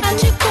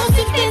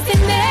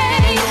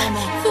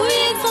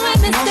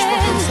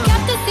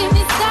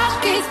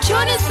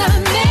 connaît sa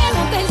mère.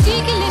 En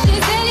Belgique, il est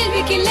chez elle et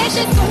lui qu'il est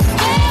chez son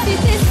frère. Si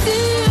t'es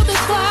sûr de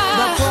toi,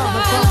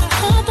 alors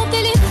prends ton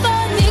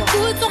téléphone,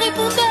 écoute son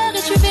répondeur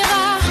et tu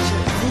verras.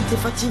 Chérie, t'es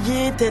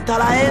fatigué, t'as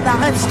la haine,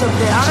 arrête s'il te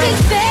plaît, Je arrête. vais le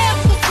faire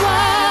pour toi.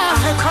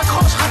 Arrête,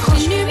 raccroche. Le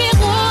numéro de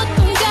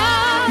ton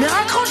gars. Mais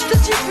raccroche, je te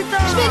dis,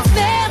 putain. Je vais le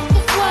faire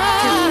pour toi.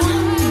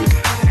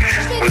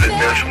 Vous êtes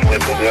bien sur mon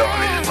répondeur,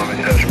 laissez-moi un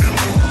message.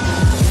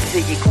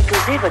 Veuillez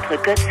composer votre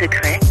code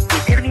secret et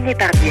terminer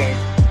par dièse.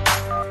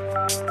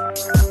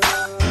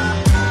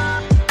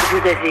 Vous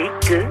avez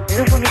 2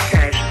 nouveaux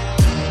messages.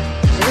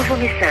 Nouveau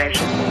message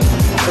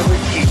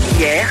reçu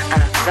hier à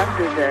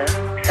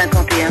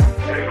 22h51.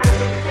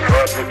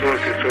 Ouais, plutôt,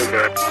 c'est ça,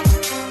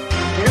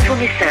 Nouveau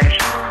message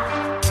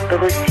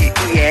reçu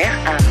hier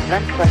à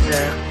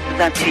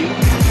 23h28.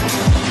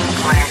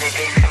 Ouais,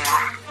 bébé, c'est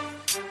moi.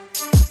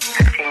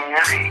 Ça fait 1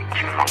 heure et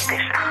tu me manques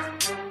déjà.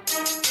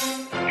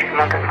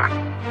 Vivement demain.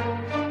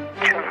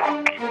 Tu me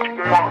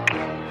manques.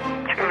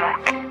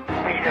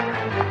 Oui, demain.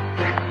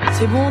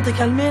 C'est bon, t'es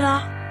calmé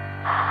là?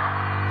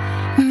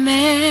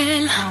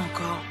 Mel,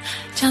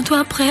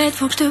 tiens-toi prête,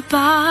 faut que je te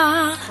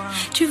parle.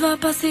 Tu vas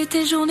passer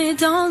tes journées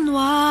dans le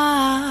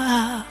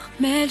noir.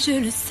 Mel, je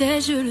le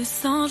sais, je le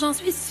sens, j'en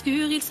suis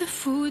sûre, il se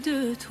fout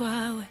de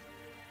toi, ouais.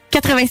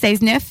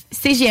 96.9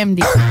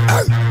 CGMD.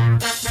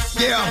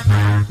 Yeah.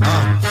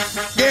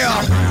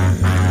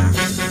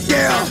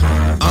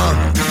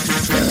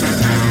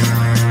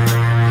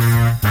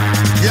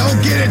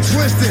 Don't get it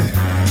twisted.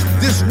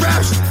 This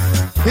rap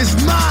is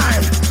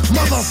mine.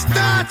 Mother,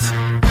 start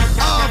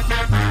up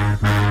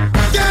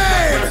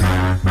game.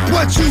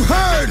 What you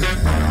heard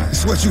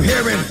is what you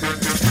hearing.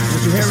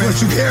 It's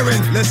what you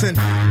hearing. Listen.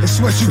 It's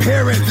what you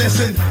hearing.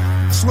 Listen.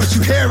 It's what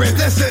you hearing.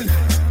 Listen.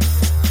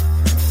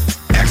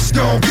 X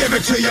gon' give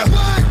it to you.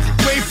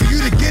 Wait for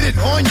you to get it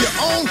on your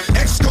own.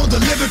 X gon'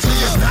 deliver to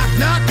you. Knock,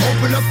 knock,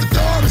 open up the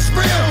door, it's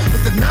real.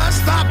 With the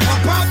non-stop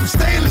pop out from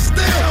stainless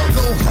steel.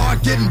 Go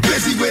hard, getting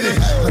busy with it.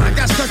 But I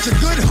got such a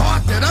good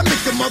heart that I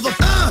make the mother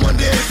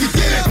wonder if you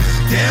did it.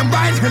 Damn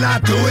right, and I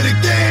do it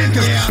again.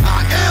 Cause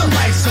I am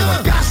light, so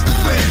I got to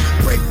win.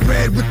 Break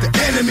bread with the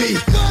enemy.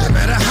 No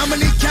matter how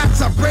many cats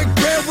I break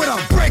bread with,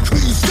 I'll break who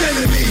you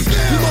sending me.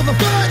 You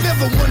motherfucker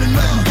never wanted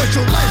nothing but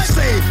your life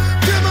saved.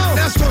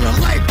 That's on a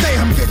light day,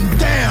 I'm getting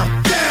down,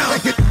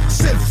 like it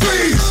said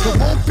freeze. But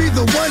won't be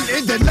the one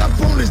ending up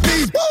on his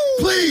knees.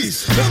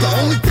 Please, that's the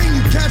only thing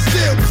you can't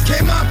steal.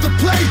 Came out to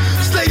play,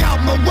 stay out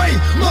my way.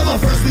 Mother,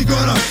 first we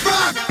gonna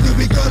rock, then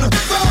we gonna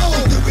fall,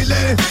 then we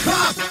let it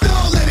pop,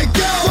 don't let it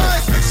go.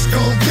 X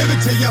gon' give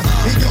it to ya,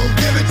 he gon'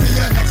 give it to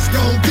ya. X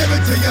gon' give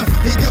it to ya,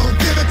 he gon'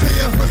 give it to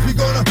ya. First we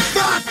gonna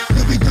rock,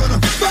 then we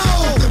gonna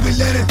fall, then we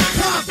let it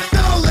pop,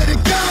 don't let it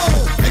go.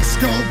 X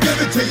gon'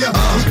 give it to ya,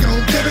 he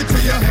gon' give it to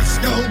ya. X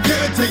gon'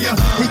 give it to ya,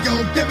 he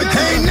gon' give it to ya.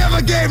 He ain't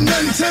never gave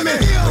nothing to me,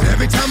 but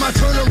every time I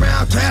turn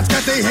around, cats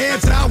got their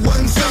hands out,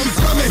 wanting something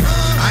from it.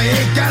 I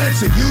ain't got it,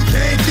 so you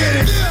can't get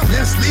it.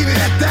 Let's leave it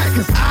at that,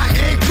 cause I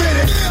ain't with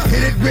it.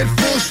 Hit it with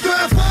full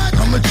strength,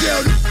 I'm a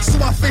jail,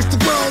 so I face the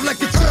world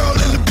like a girl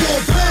in the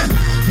bullpen.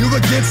 You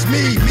against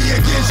me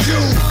against you.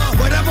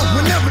 Whatever,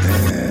 whenever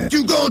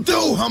you gon'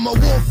 do, I'm a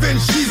wolf in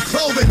sheep's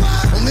clothing.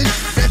 Only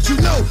that you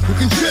know who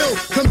can chill,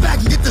 come back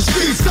and get the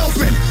streets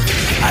open.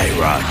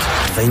 IROCK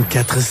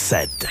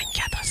 247.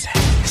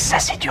 Ça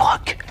c'est du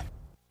rock.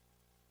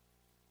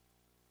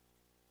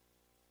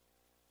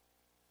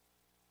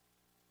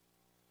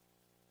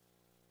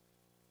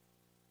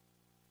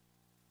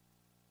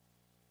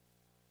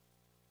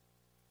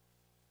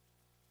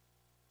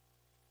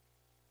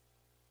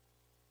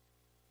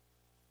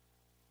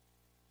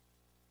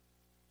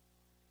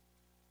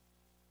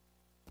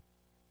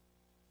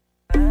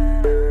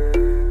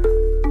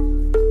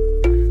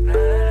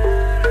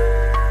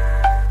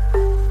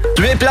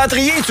 Tu es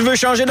plâtrier et tu veux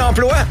changer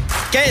d'emploi?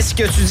 Qu'est-ce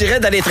que tu dirais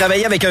d'aller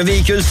travailler avec un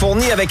véhicule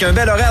fourni avec un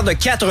bel horaire de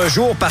 4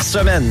 jours par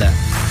semaine?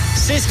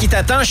 C'est ce qui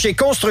t'attend chez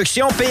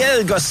Construction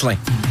PL Gosselin.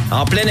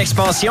 En pleine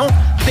expansion,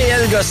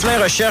 PL Gosselin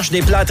recherche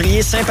des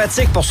plâtriers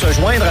sympathiques pour se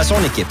joindre à son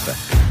équipe.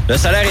 Le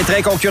salaire est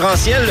très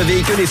concurrentiel, le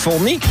véhicule est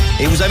fourni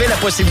et vous avez la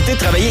possibilité de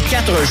travailler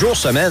 4 jours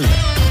semaine.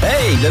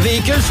 Hey, le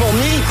véhicule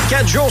fourni,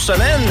 4 jours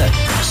semaine,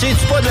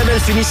 c'est-tu pas de la belle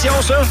finition,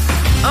 ça?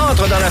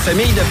 Entre dans la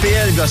famille de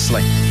PL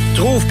Gosselin.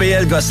 Trouve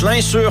PL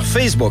Gosselin sur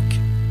Facebook.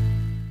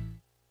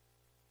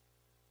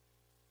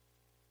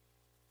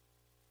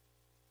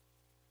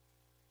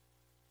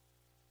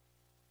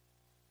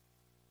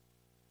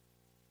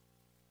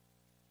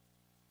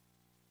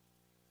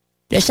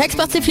 Le Chèque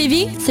Sportif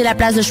Lévis, c'est la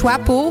place de choix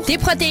pour des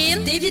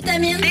protéines, des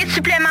vitamines, des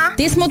suppléments,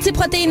 des smoothies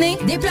protéinés,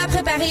 des plats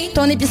préparés,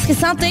 ton épicerie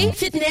santé,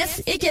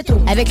 fitness et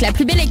keto. Avec la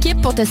plus belle équipe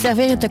pour te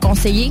servir et te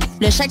conseiller,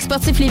 le Chèque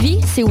Sportif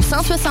Lévis, c'est au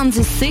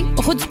 170C,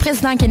 route du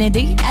Président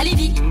Kennedy, à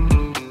Lévis.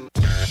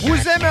 Vous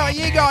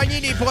aimeriez gagner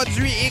les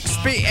produits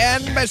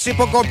XPN? Ben, c'est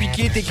pas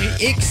compliqué. T'écris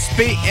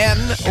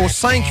XPN au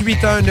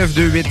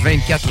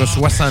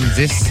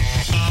 581-928-2470.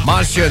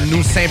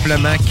 Mentionne-nous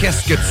simplement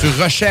qu'est-ce que tu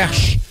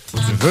recherches.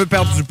 Tu veux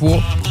perdre du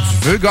poids, tu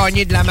veux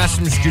gagner de la masse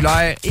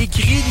musculaire,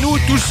 écris-nous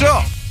tout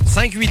ça.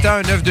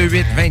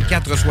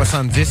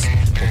 581-928-2470.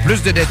 Pour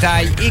plus de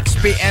détails,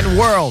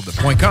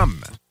 xpnworld.com.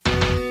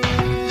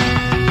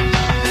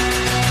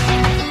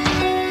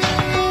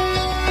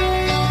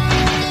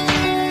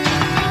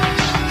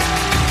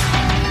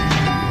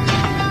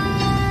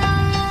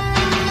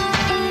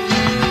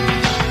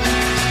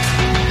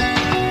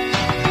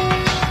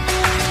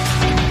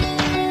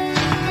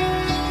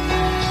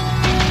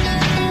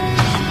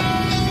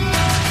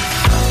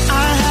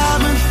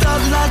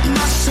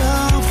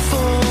 Myself for a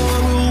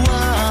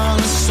while,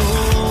 it's so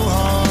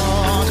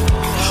hard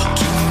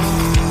to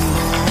move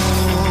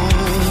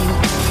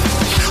on.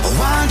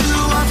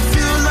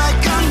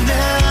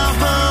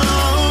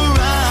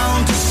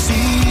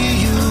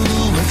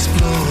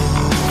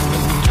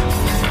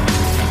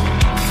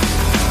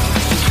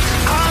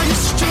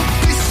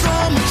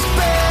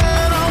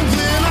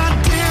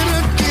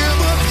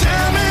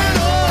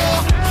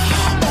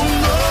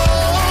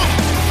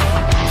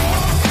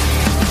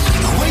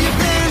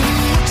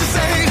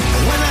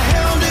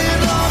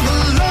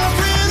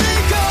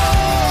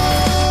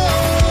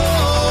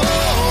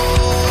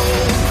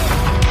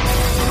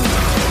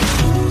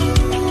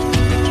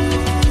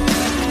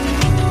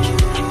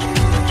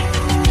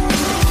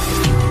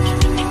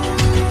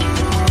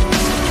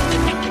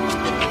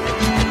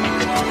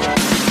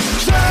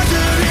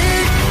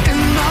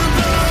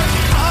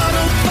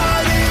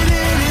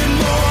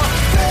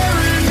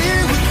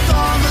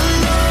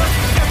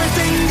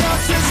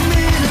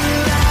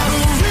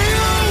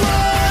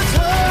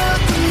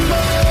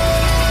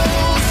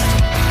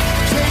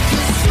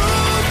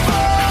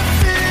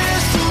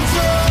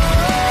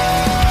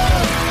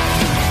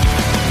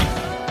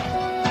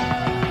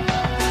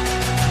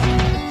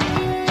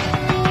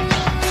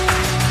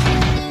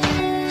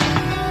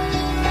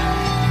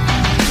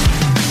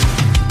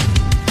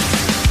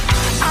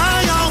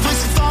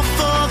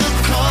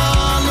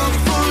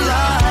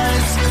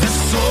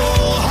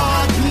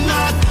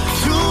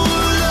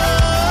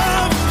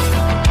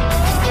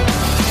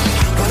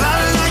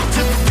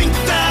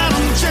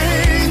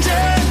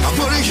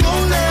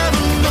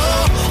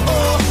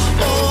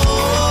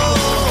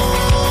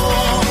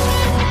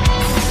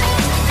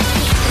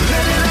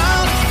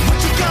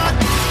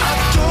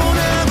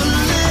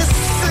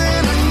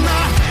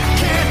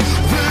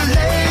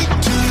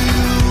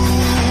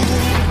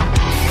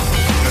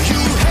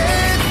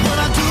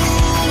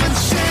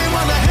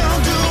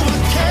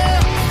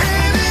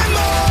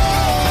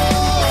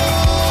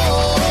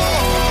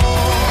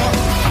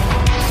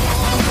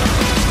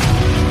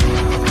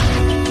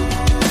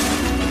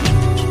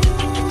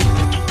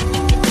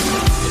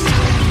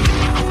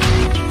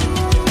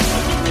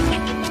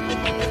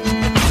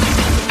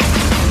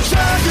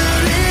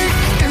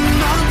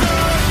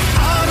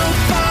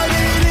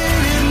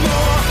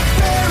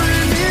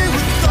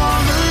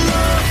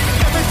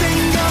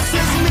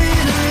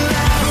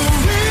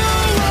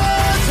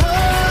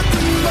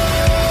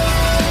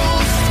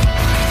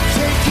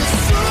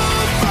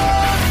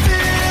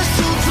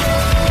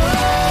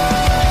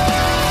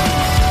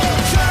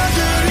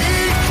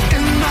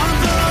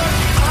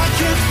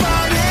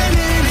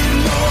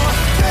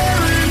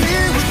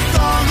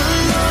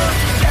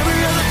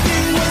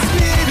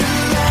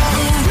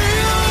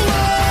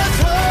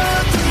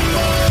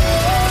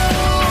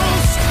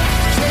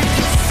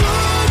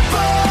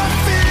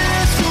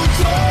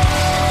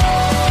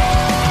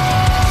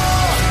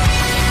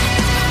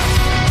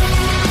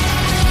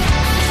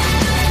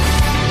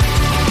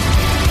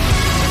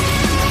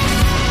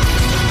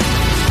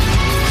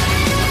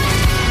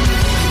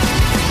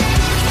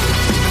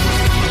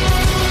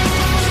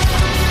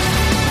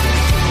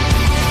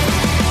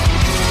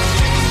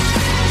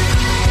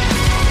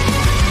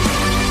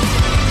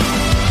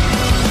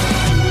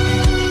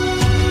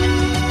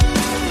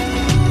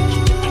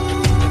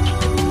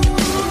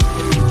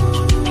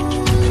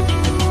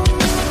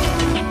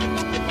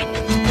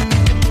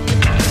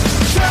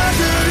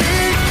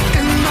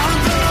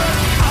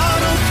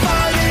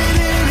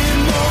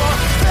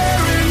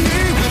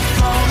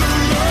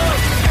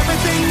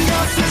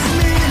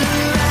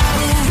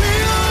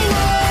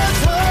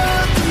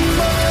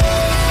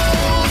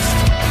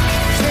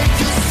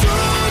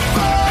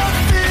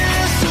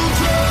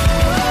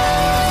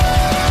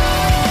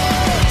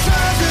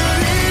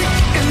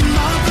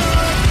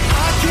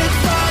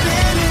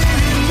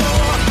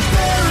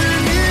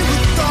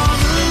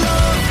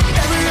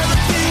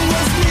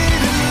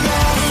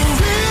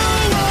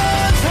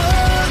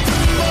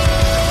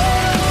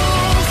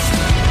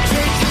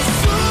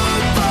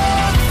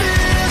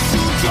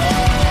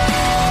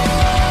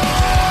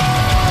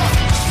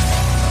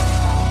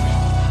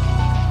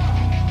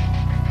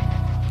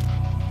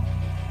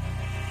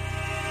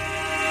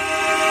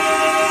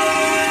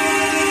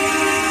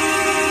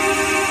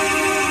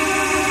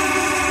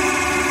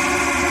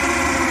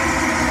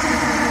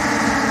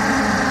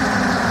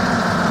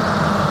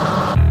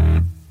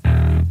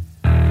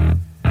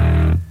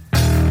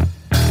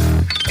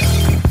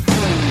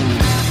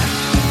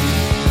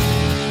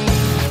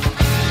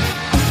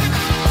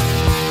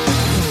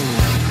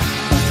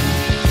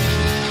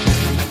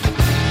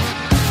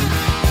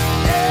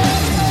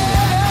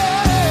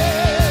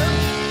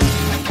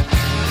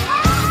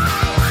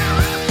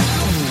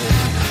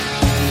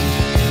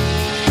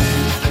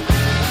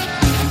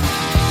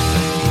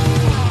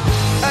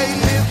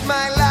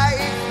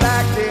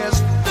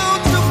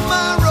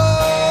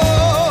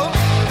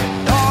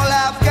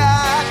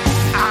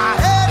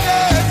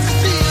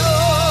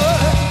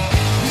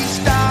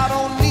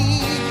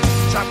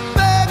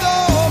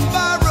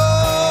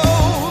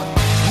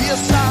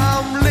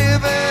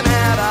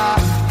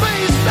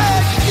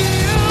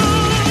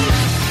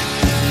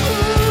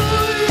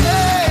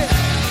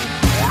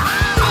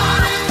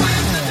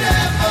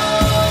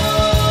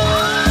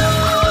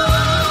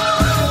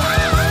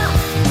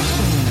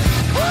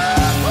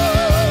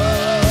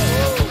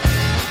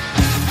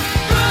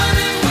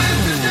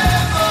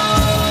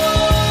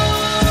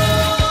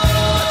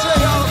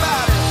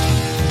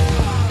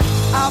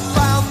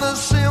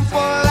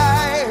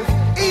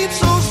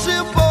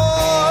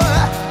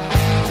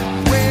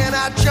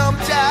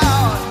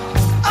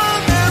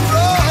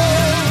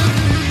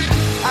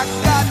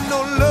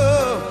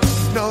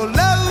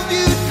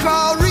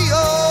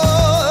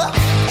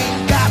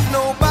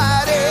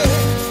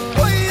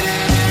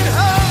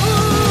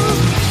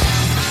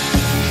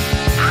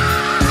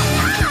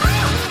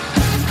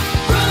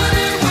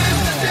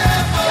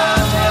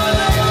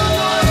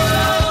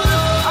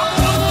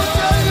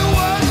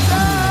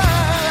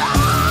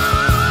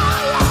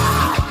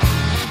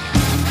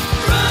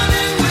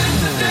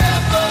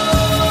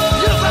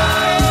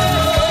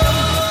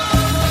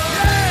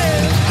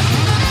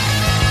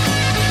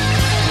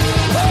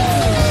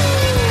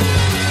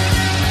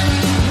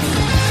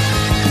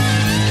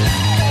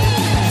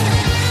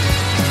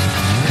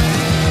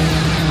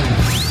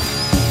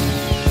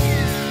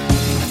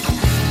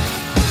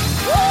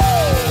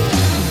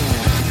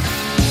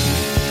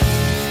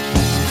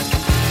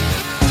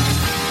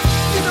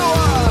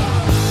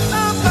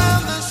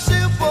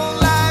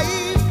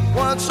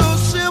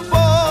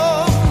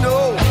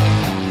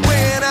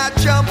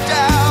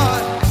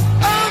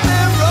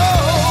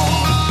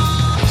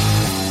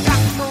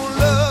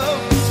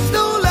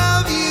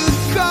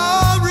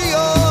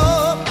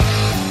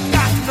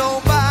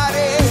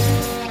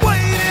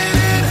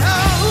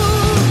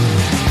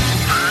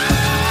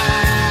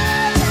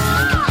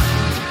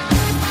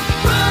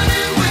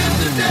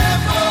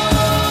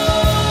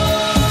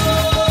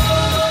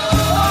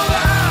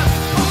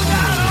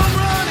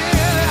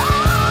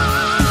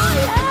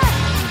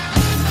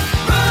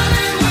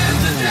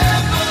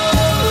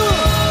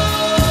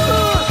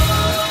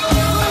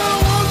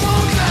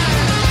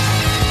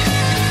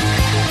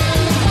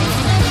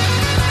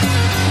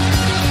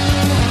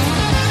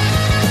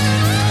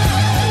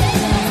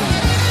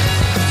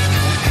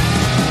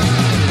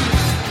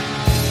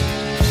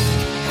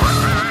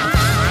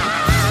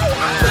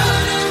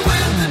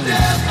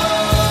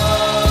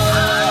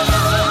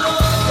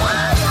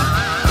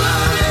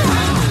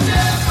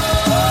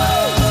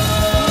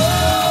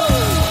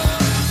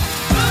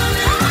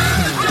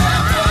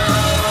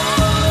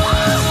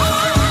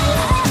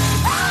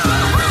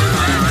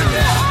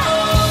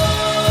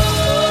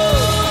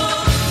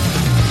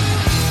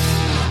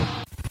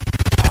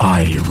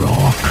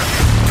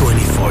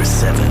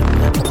 IROCK247.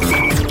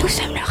 Tous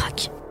aiment le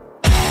rock.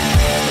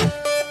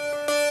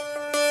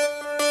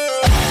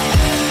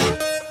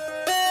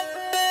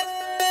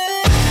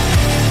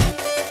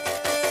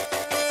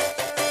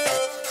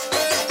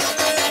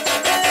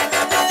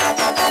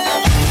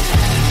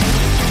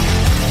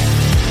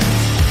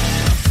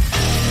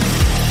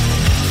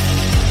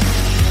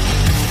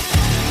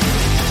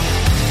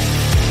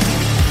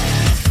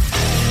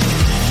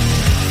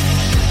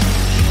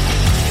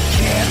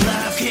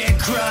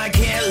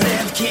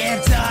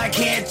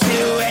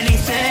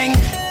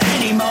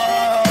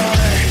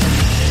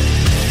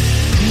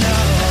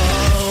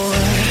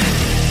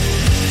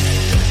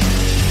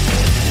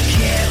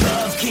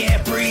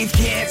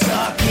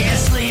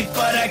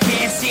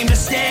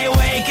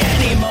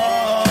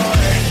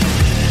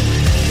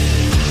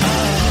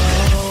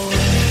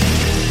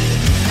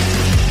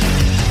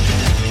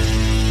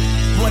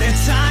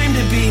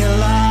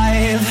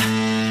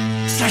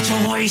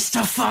 Waste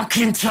of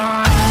fucking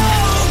time.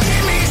 Oh,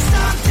 give me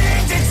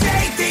something to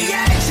take the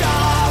edge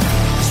off,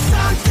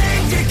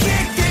 something to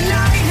kick the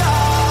night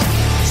off,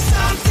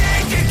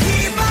 something to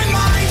keep my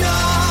mind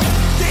off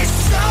this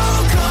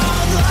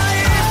so-called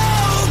life.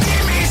 Oh,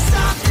 give me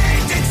something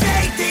to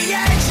take the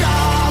edge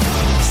off,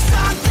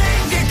 something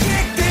to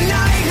kick the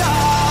night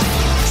off,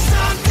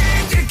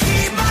 something to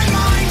keep my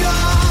mind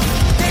off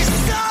this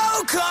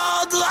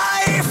so-called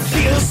life.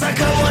 Feels like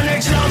I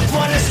wanna jump,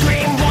 wanna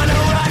scream, wanna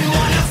run,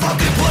 wanna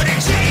fucking put a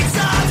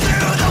chainsaw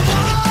through the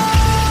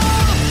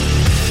wall.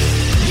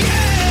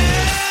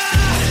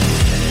 Yeah.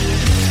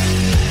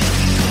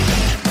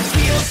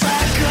 Feels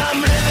like I'm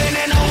living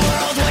in a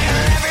world where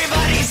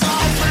everybody's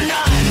all for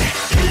none,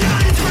 and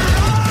none for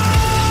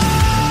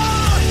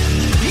all.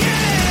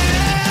 Yeah.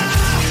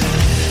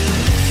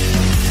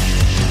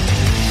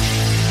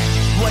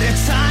 What a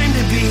time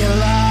to be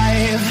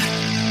alive.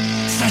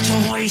 Such a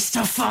waste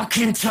of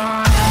fucking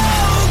time.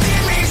 Oh,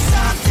 give me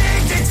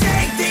something to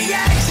take the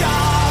edge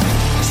off,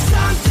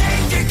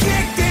 something to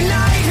kick the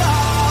night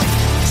off,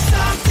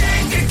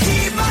 something to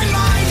keep my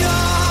mind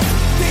off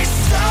this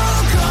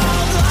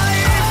so-called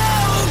life. Oh,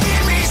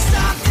 give me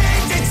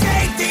something to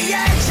take the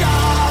edge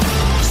off,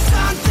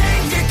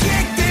 something to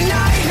kick the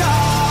night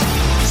off,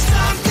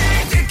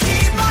 something to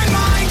keep my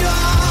mind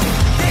off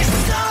this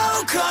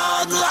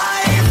so-called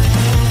life.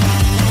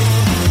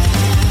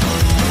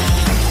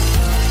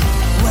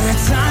 What a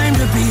time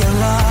to be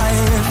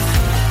alive.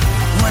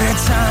 What a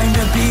time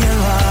to be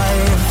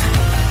alive.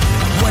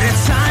 What a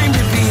time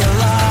to be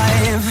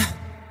alive.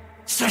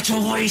 Such a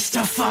waste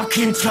of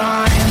fucking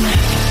time.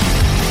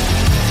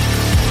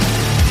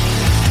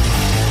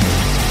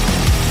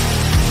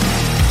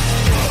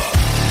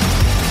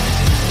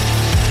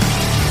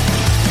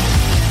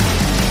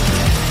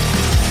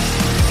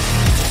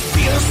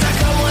 Feels like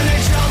I wanna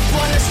jump,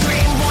 wanna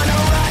scream, wanna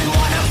run,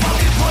 wanna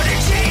fucking put a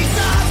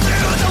chainsaw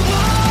through the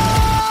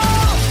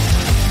wall.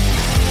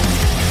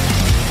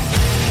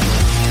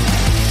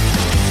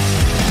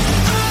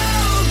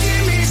 Oh,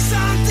 give me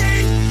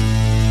something.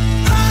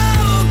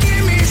 Oh,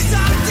 give me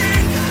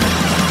something.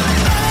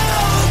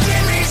 Oh,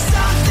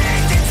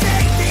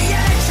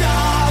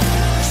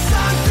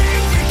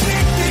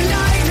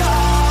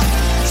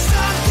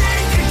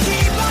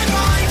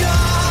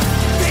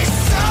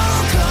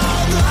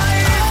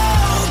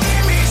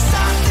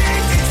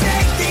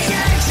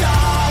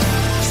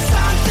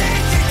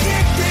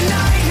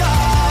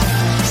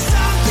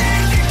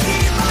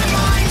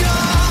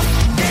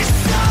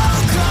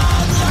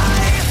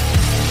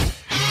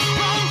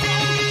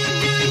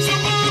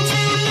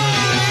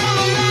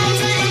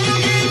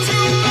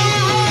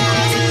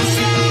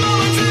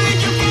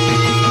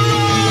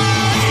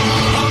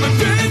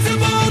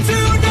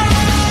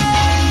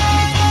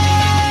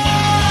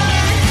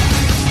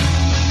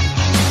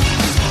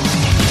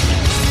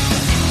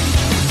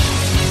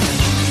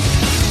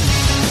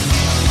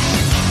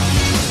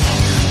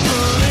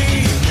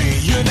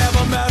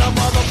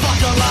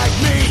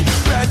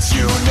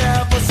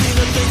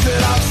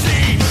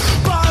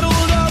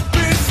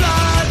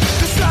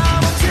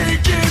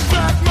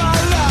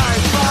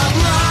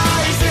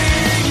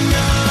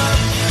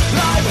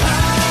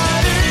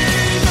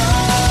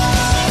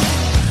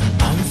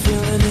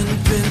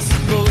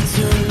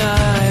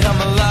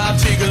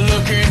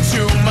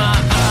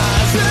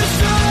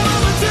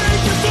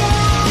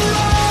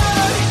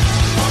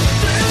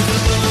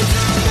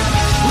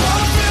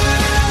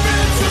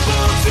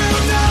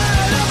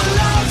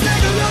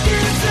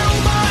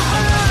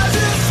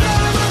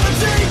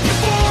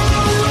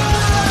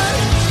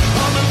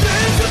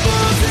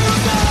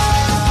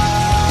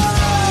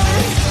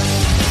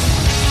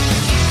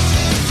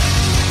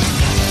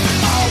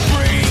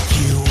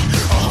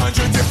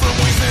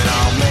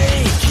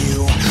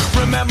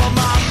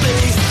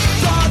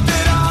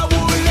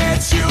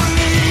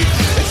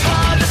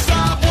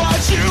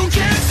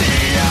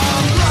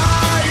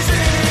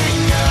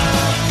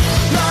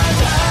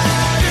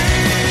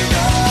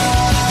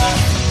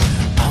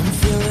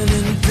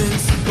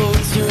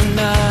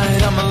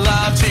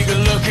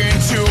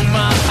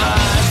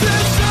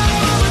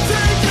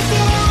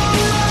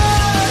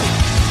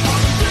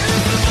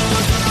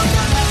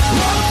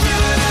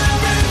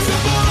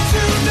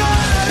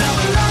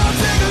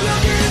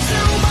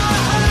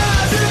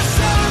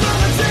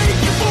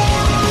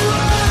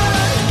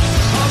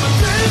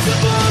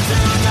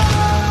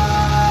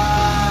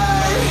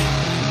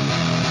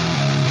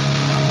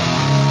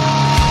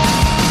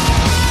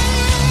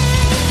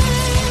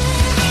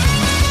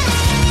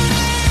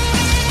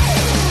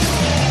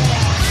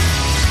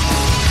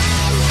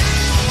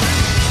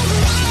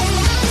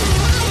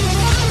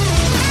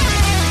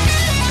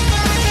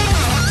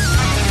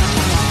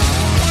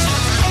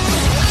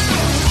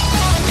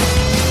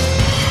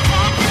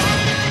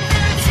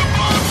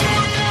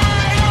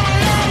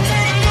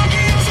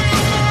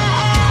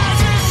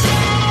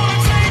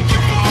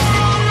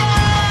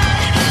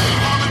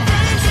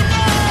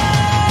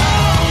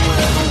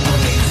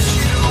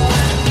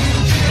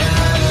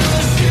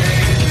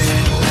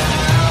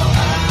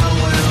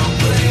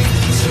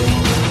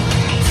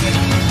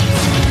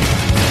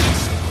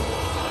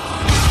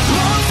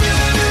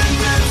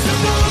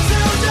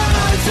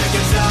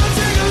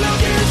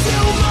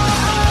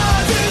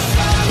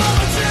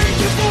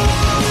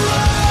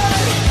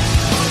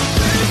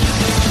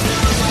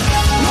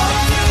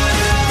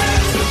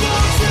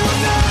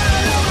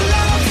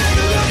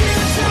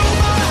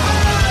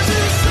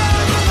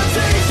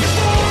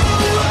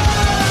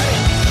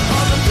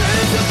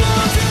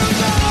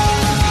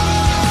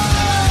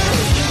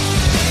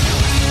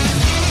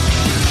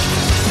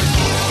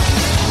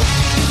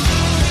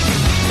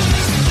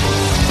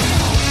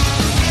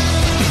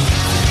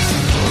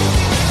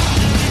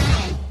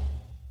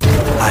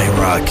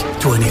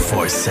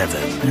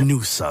 24/7.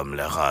 Nous sommes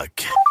le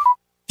rock.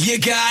 You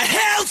got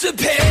hell to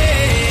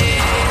pay,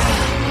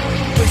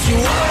 but you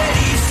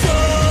already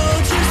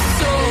sold your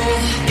soul.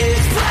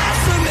 It's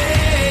blasphemy,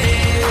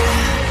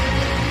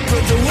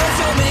 but the words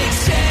don't make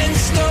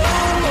sense no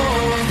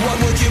more. What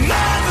would your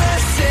mother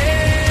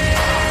say?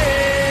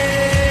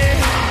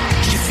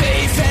 Your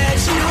faith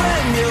has you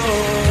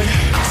immured,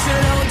 so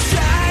don't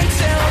try and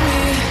tell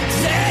me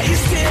that you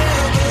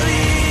still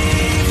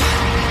believe.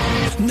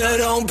 No,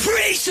 don't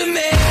preach to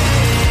me.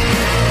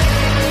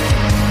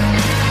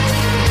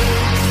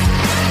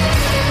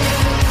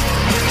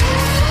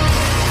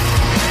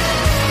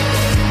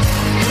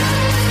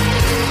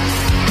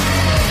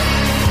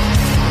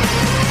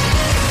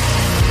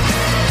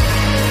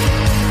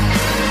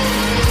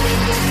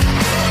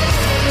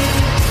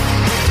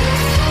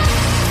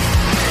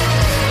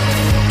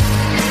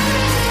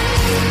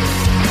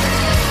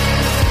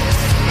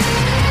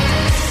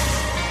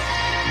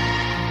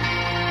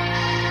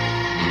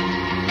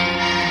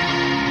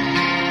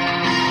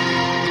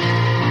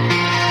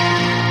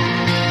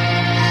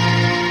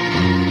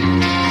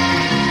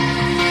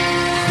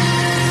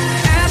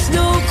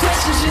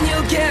 And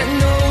you'll get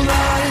no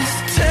life.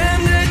 Turn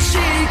the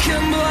cheek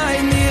and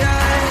blind the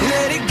eye.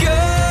 Let it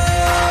go.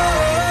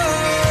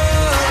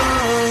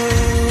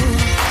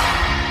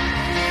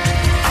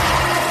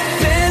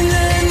 Bend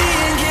the knee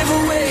and give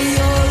away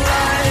your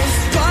life.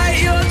 Bite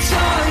your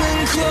tongue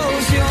and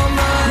close your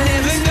mind.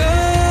 Never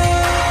know,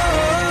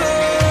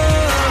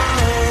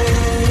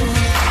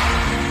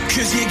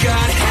 'cause you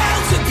got hell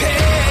to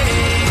pay,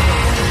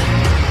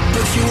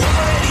 but you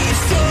already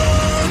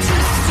sold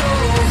your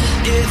soul.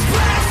 It's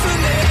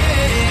blasphemy,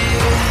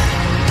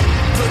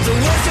 but the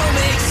words don't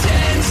make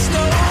sense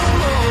no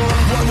more.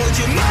 What would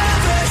your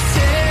mother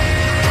say?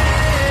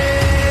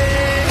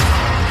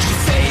 Your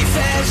faith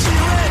has you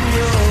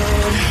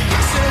immured,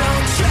 so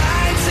don't try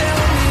and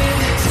tell me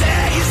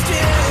that you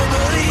still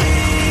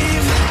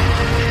believe.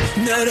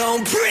 No,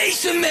 don't preach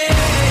to me.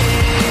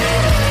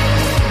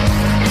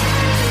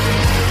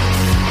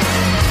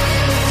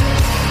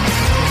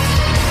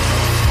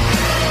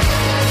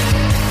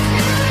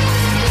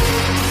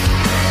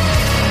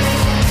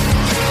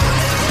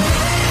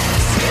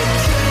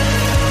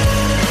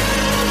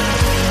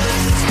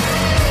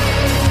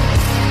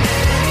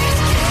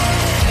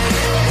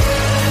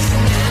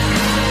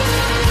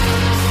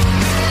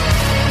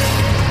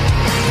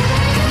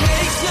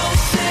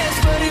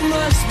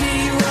 Must be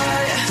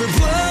right. For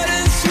blood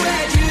and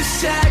sweat you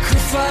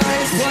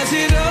sacrificed. Was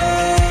it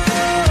all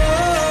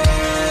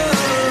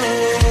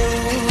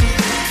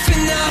for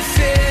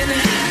nothing?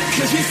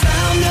 'Cause we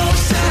found no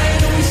sign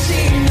and we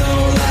see no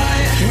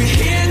light. We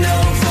hear no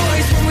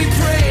voice when we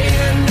pray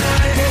at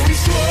night. But we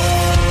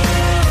swore,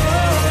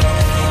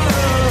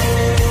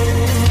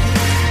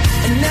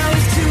 and now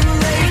it's too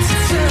late to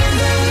turn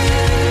back.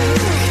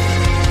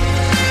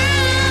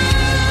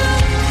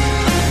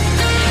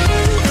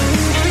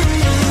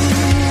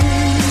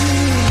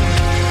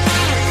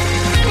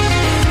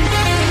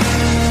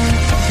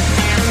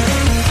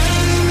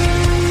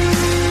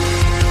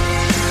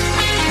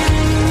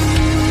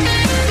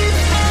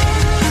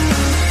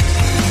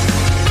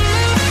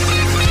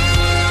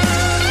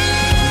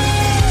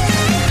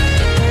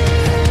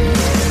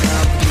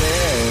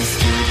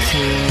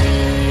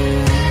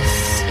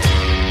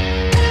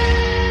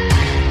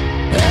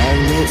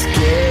 It's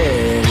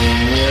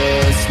getting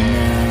worse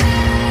now.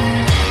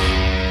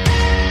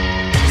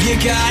 You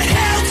got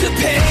hell to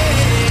pay,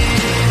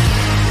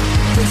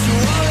 but you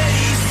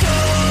already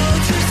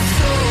sold your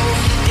soul.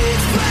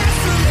 It's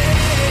blasphemy,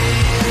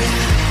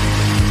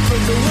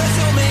 but the words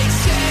don't make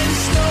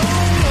sense no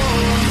more.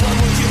 What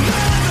would your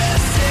mother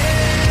say?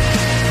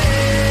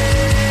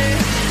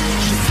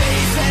 Your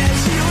faith has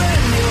you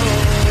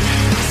immured,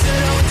 so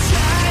don't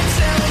try and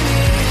tell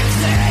me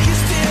that you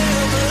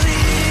still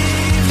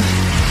believe.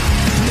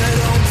 No,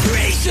 don't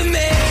preach to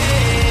me.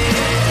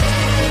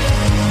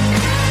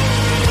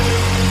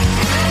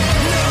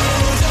 No,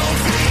 don't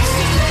preach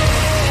to me.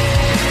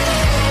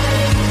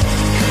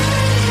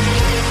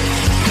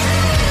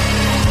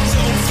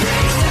 Don't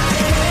preach to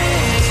me.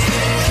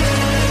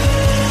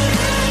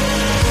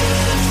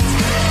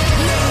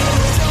 No,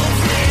 don't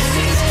preach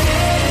these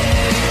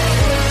kids.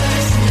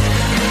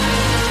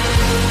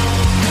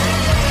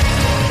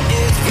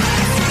 It's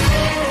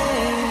blasphemy.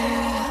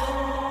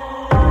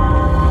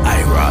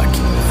 IROCK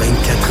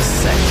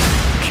 24/7.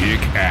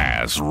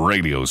 Kick-ass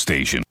radio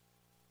station.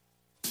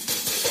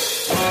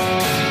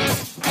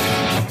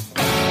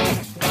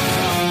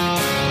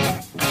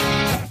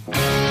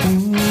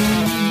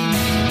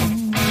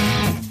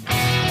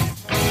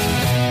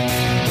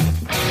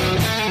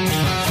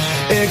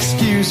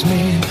 Excuse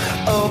me,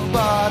 oh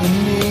pardon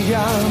me,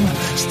 I'm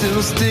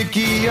still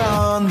sticky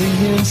on the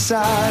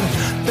inside.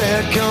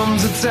 There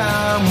comes a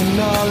time when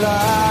all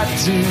I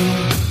do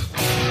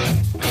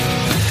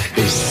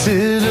is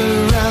sit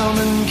around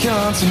in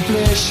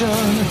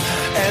contemplation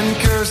and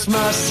curse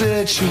my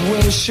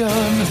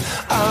situation.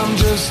 I'm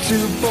just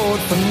too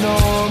bored for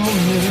normal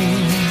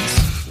means.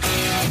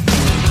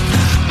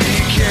 Be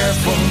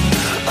careful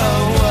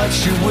of what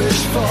you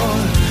wish for.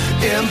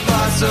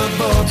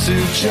 Impossible to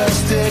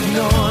just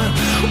ignore.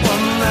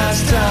 One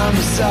last time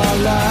is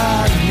all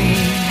I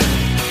need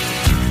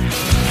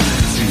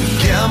to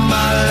get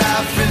my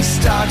life in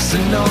stocks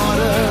in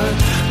order.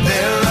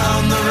 They're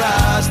on the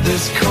rise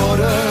this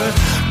quarter.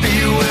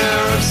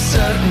 Beware of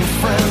certain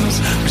friends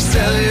who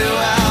sell you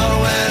out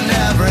when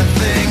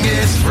everything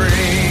is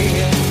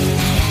free.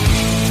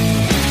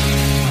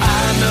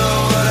 I know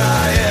what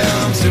I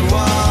am to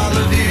all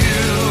of you.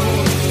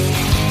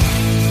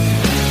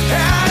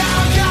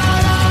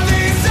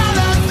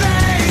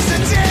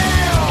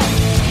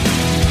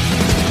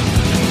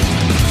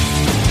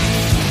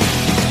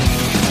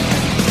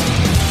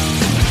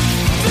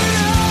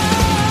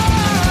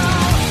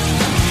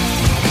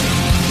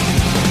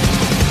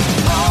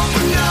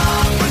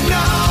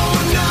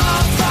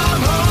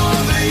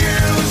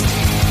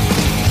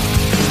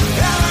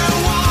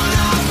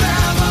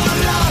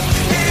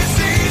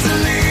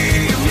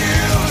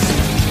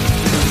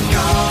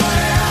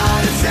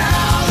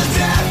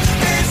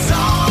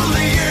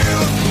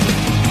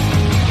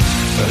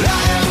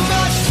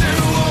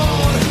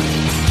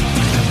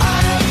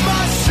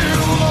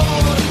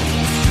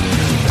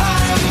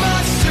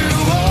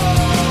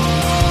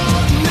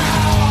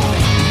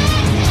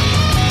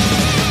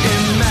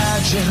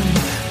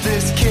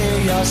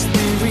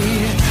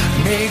 Theory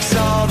makes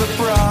all the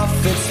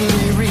prophets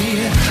leery.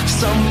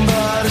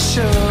 Somebody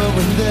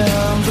showing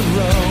them the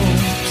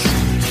ropes.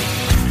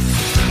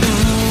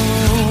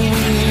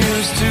 We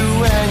used to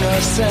hang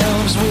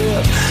ourselves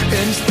with,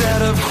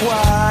 instead of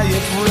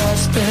quiet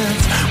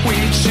respite, we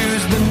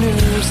choose the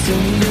news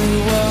in lieu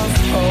of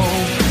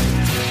hope.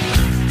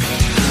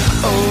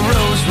 Oh,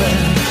 rose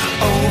red,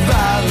 oh,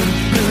 violet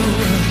blue,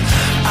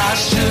 I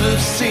should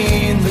have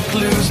seen the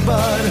clues,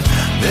 but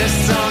this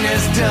song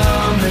is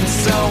dumb and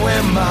so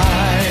am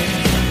I.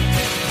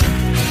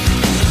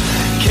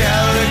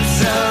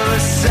 Character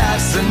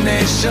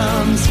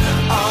assassinations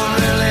aren't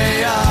really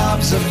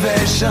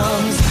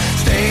observations.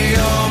 Stay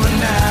home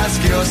and ask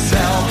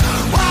yourself,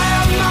 why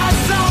am I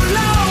so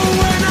low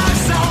when I'm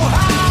so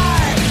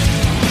high?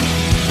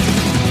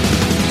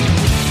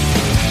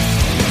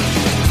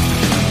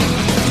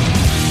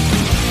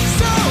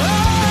 So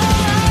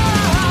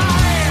high.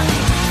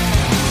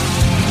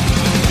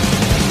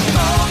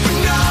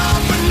 Open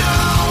up and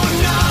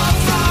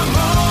enough, I'm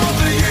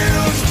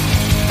overused.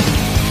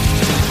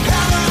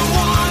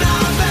 Everyone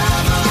I've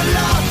ever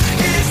loved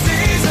is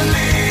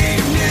easily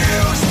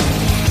amused.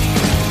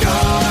 Go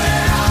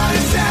ahead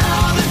and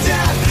tell the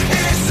death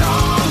it's on.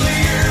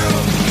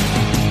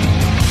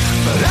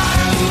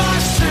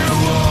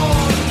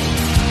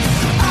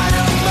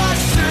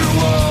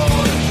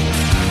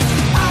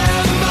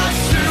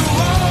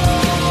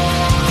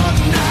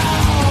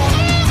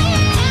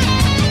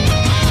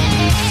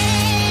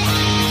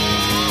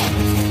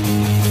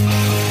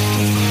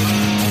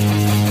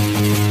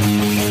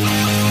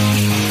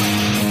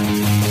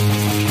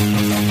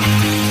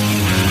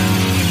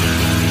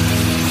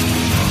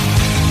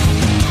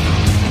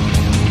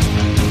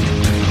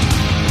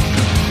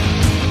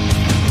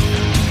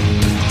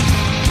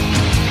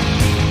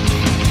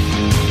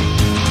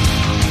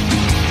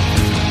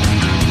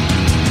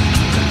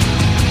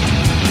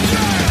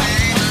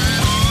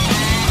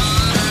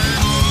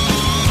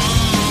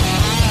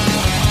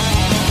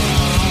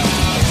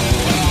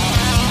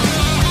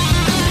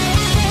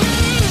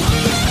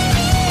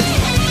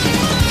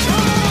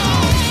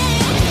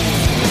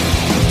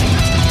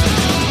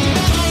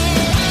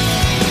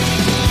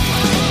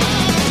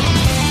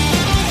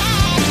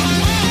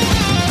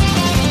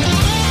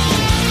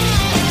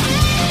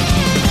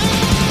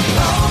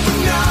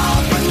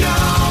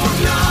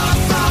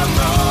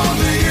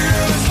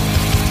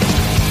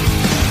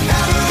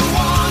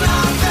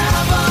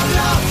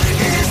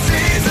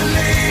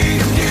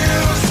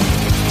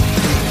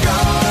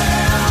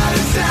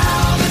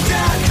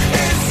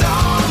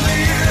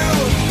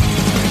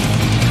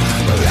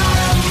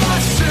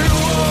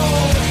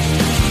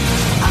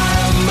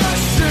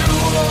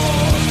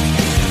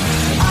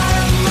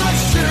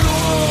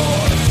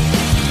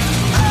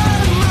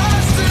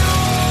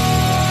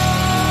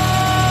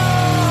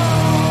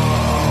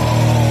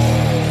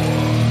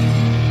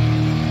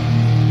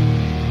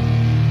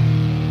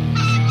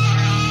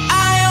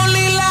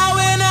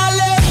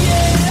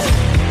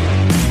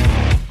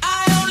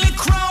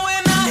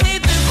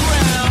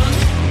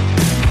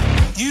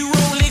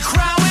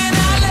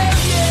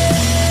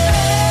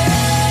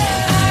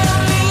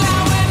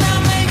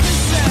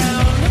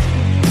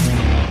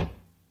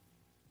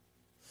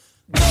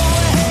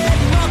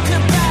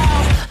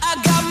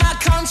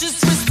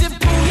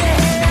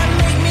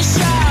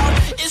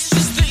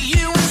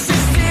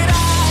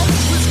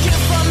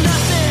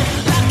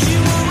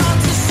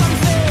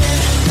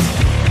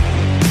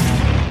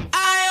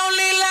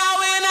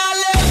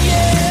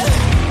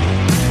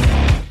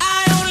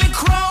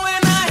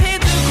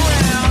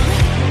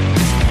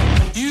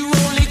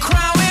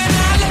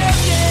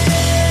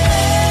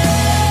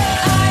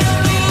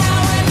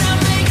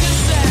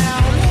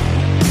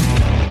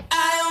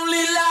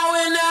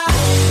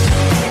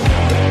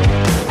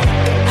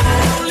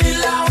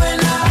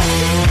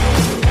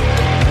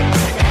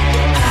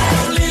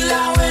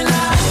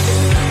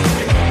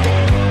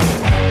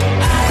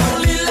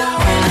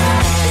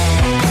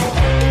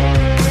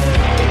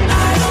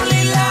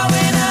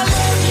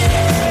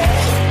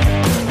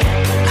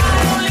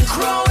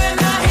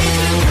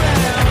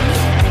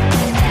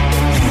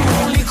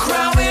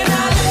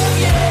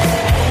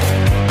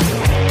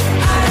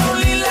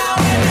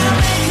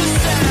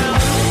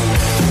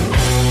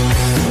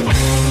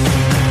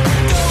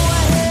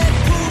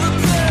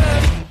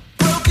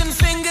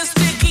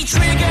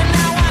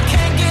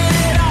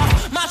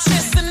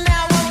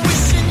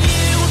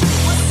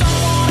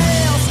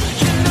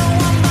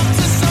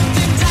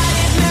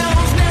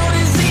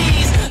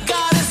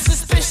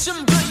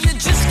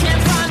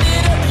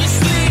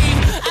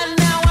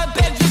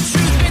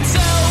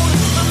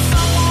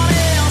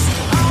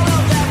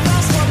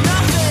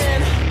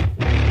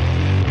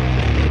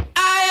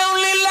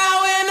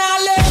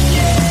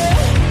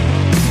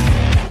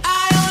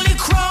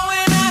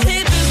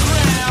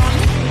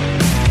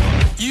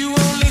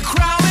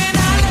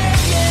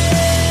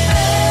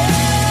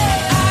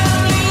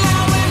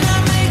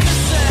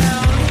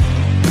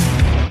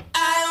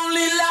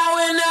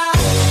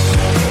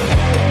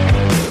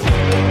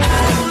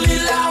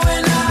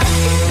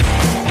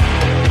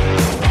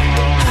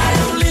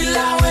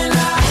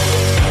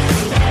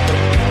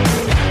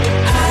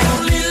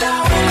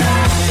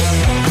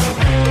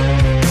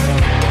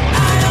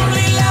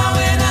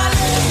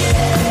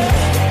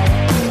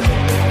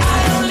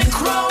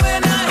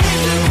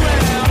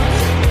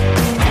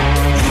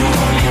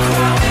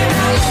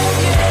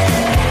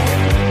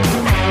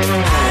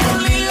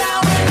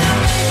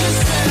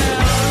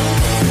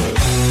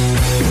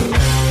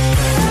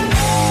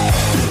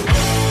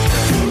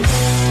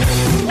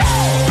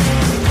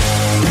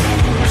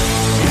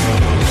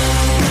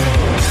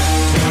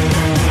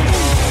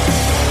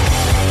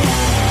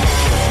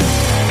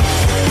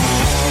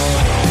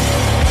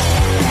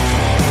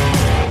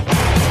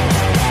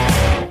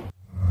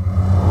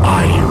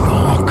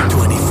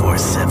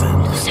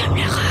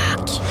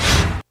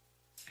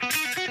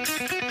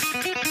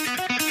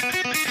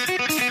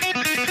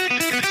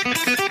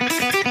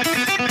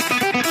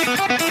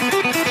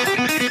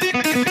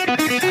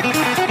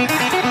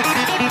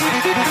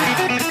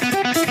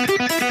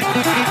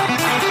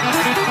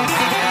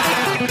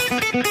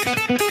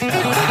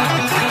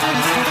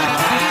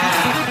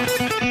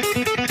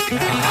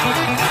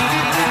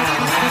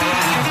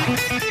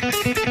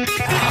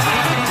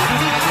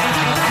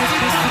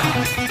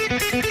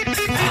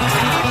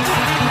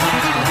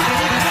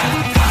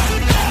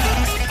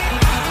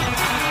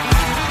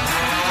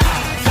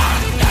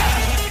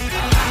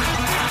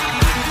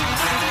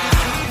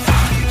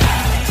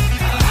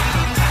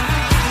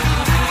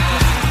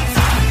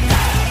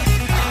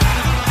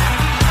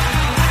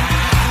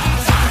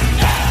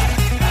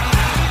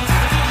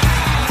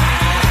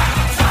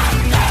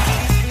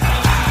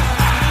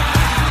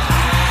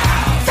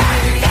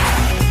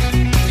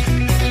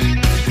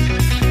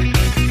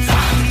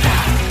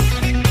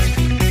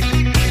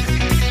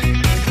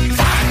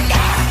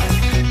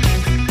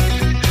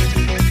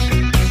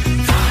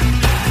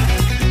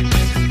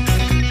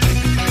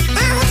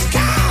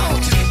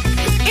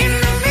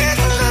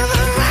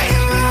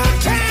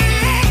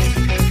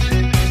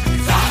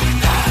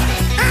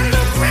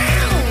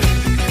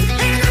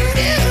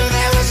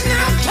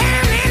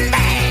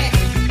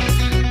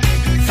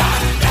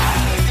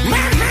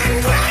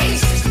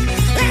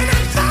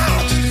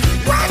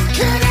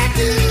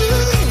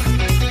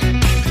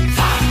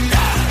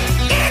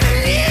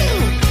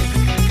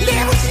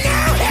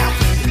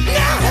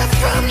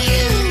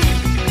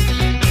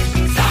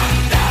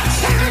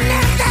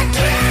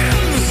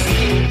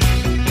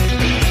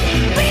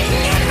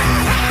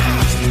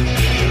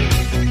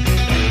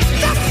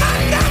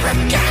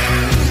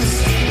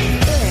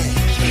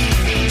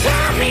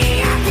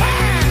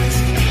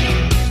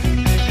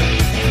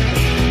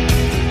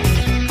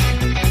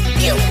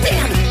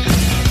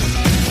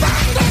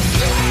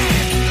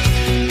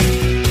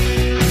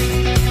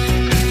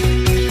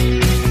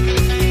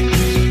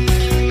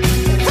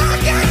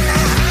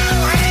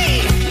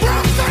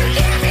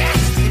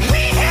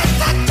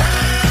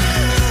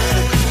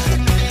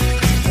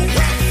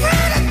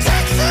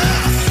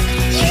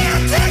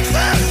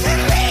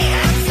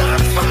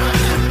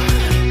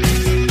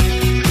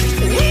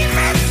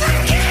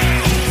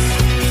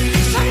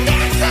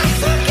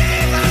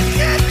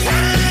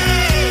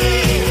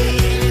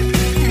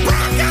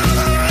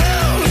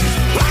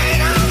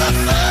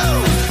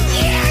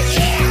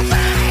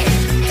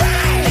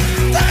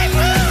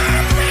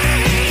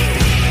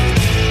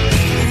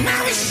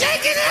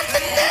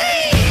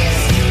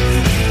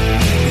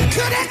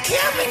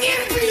 coming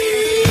in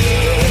bleed.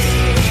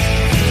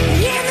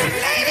 Yeah, the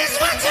ladies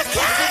want to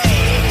kind.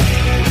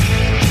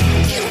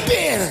 You've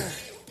been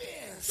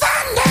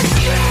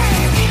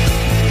thunderstruck.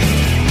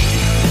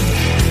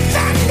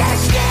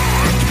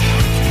 Thunderstruck.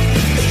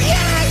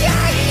 Yeah,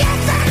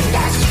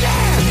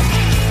 thunderstruck.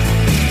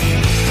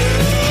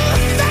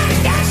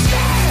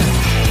 Thunderstruck.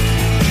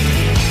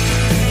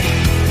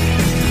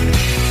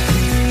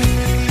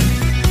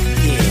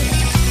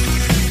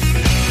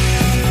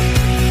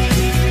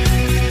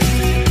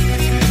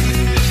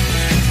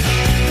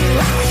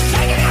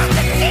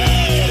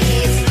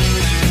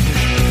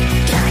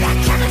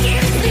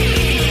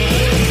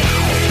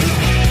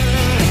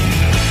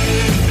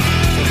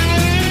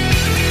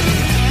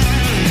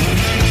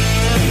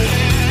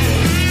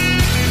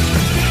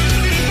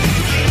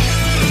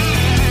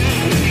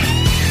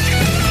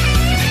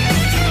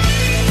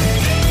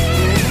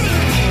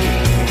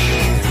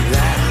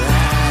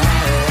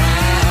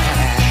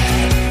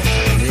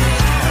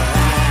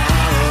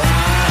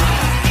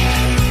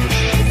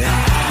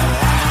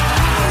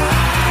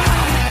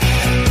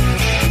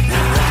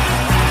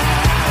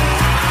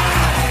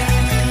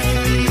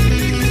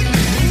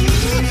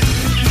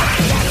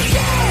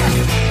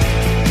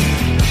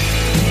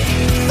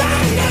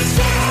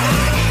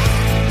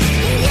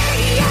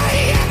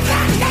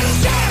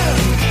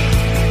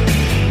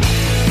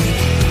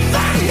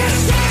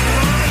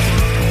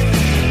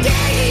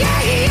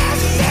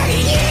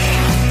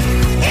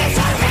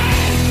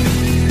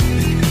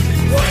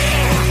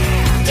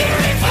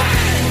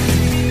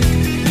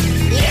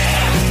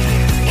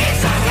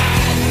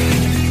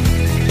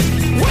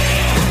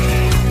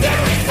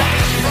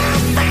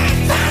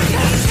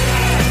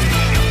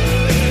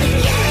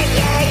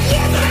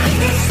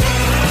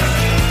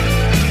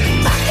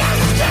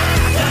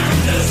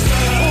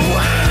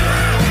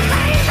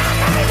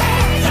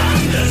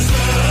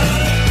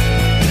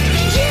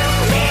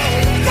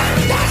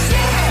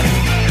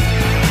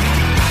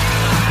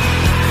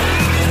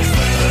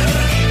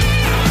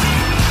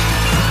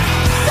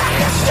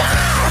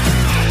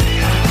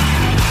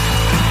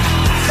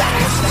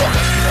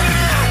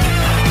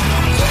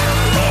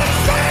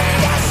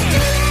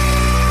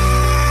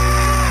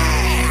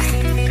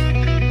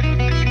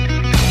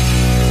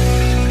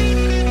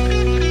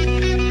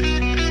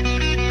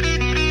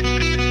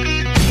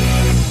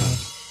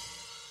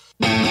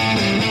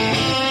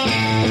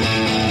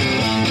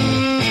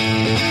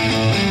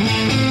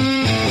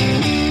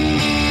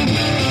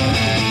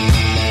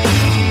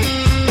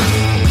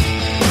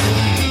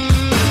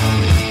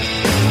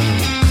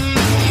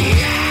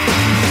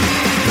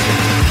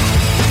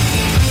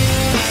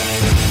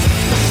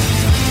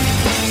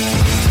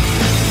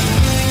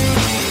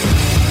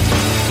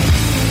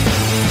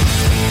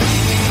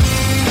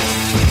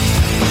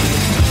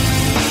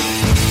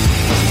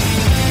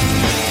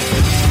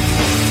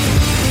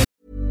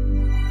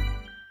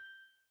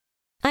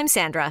 I'm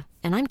Sandra,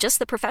 and I'm just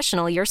the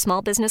professional your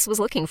small business was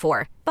looking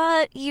for.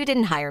 But you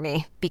didn't hire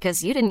me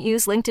because you didn't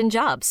use LinkedIn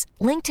Jobs.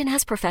 LinkedIn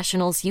has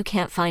professionals you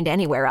can't find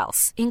anywhere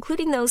else,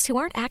 including those who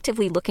aren't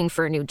actively looking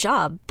for a new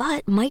job,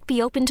 but might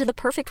be open to the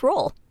perfect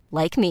role,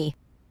 like me.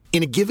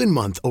 In a given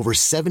month, over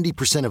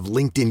 70% of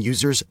LinkedIn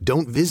users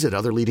don't visit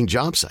other leading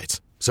job sites.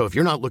 So if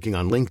you're not looking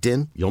on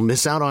LinkedIn, you'll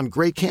miss out on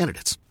great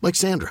candidates like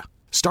Sandra.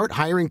 Start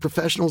hiring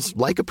professionals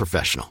like a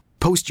professional.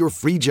 Post your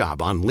free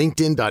job on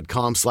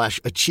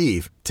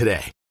linkedin.com/achieve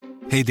today.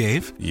 Hey,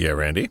 Dave. Yeah,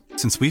 Randy.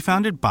 Since we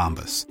founded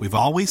Bombas, we've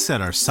always said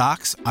our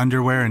socks,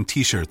 underwear, and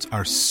T-shirts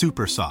are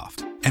super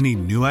soft. Any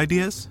new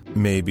ideas?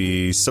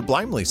 Maybe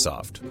sublimely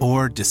soft.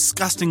 Or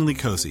disgustingly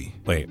cozy.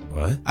 Wait,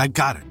 what? I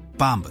got it.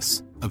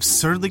 Bombas.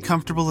 Absurdly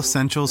comfortable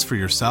essentials for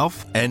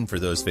yourself and for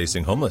those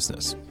facing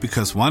homelessness.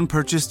 Because one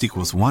purchased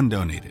equals one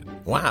donated.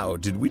 Wow,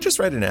 did we just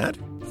write an ad?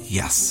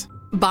 Yes.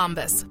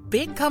 Bombas.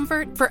 Big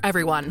comfort for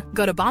everyone.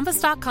 Go to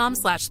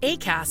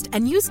bombas.com/ACAST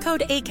and use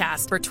code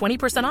ACAST for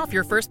 20% off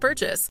your first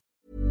purchase.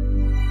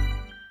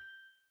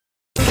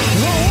 The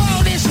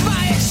world is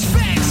my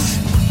expense.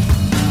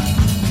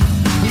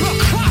 The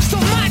cost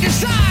of my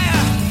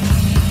desire.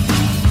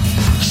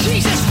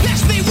 Jesus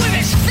blessed me with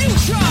his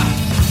future.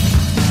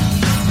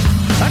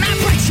 And I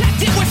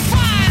protect it with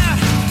fire.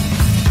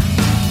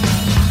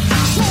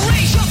 So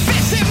raise your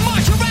fists and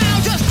march around.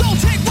 Just don't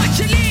take what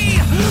you need.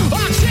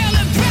 Until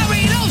and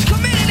bury those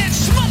committed and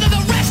smother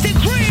the rest in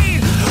greed.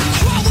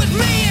 Crawl with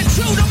me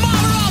into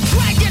tomorrow. I'll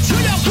drag you to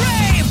your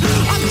grave.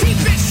 I'm deep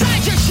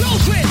inside your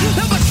children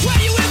and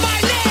betray you in my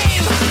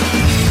name.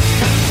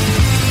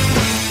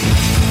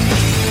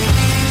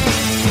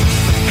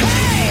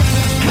 Hey!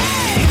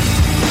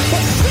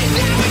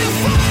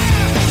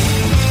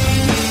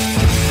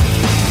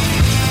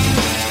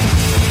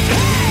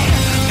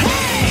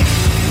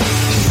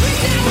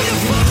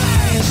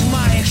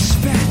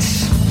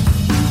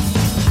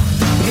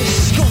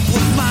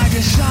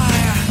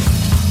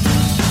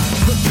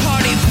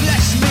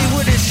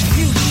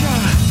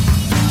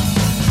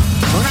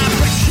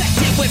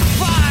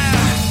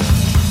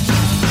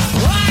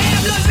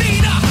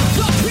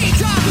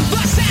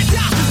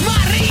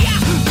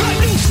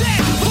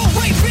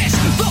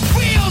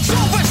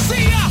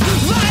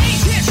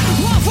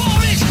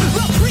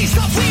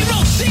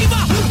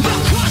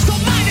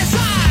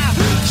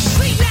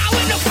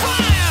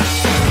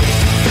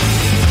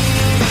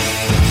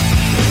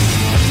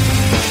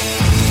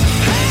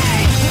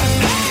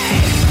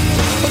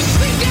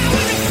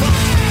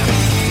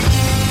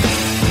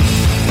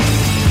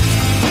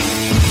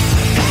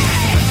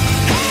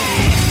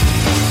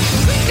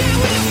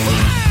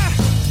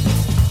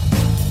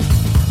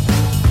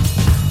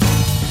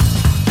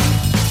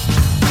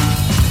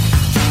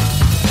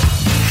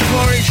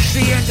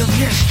 the end of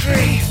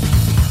history.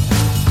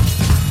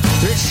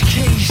 It's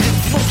caged and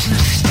frozen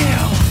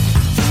still.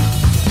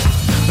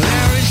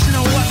 There is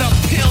no other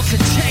pill to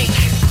take.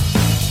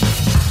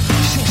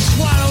 So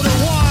swallow the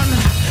one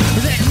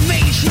that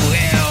made you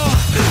ill.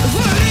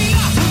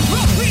 Maria,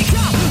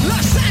 Rafika, La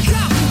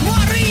Santa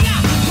Maria,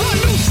 the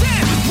Luce,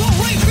 the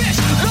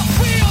rapist, the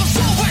fields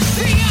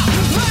overseer,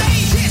 the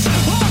ages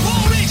of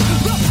orange,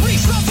 the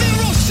priest of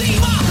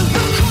Hiroshima,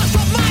 the cause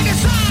of my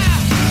desire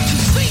to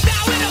sleep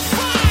now in the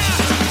fire.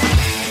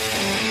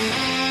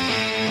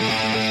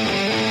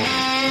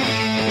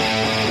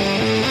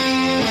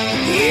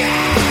 Yeah.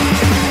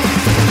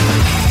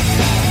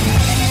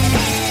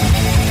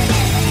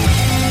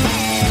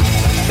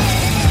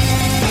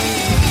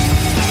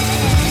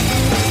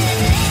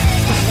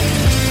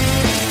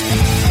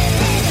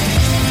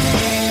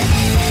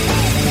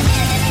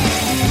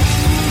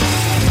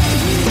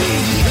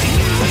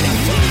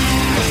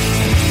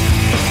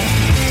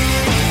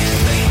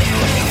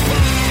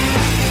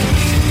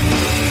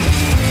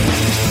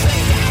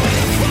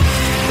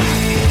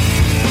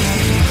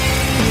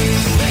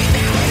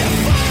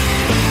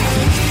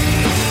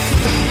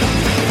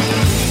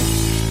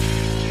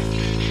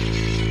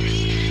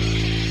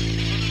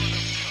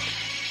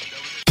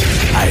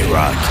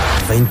 IROCK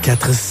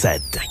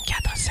 24/7.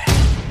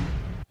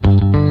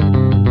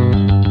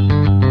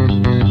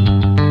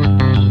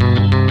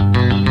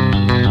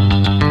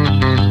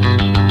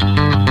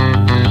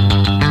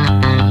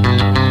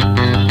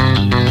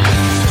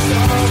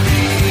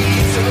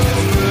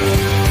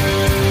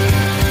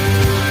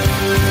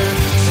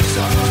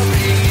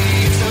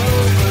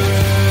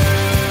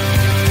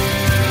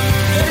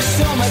 There's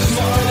so much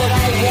more that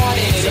I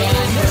wanted,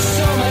 and there's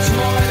so much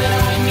more that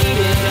I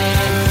needed,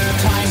 and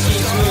time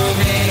keeps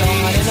moving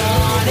on and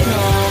on and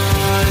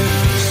on.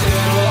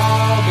 Soon we'll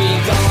all be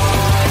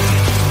gone.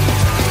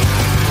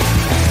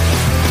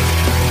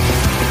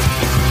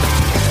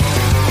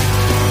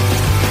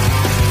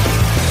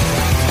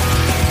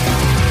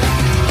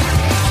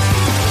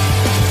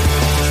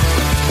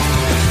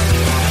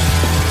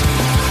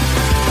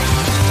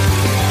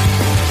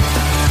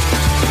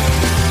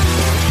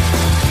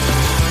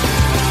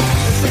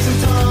 Take some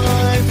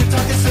time to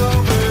talk this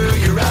over.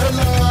 You're out of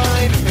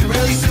line and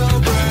really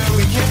sober.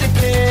 We can't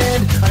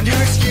depend on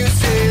your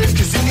excuses,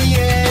 'cause in the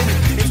end,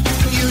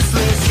 it's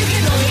useless. You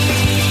can only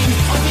lean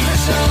on me for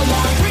so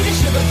long, bring the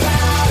ship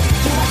about.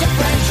 To watch a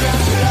friend drown,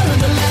 sit out on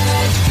the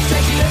ledge,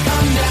 beg you to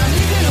come down.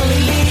 You can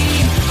only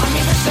lean on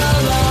me for so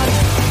long.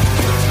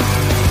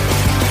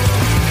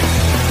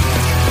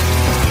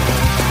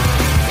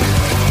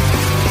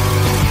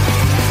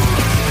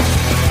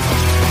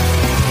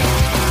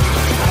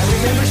 I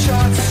remember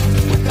shots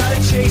without a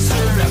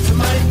chaser,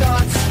 absent-minded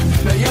thoughts.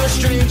 Now you're a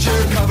stranger,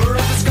 cover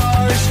up the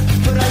scars.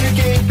 Put on your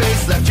game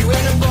face, left you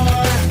in a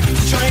bar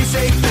to try and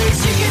save face.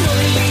 You can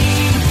only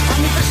lean on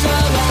me for so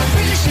long,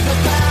 bring the ship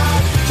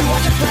about. To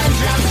watch a friend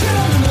drown, sit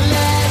out on the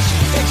ledge,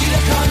 beg you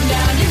to come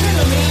down. You can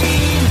only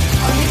lean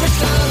on me for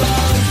so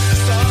long.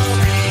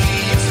 Sorry,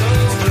 it's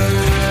over.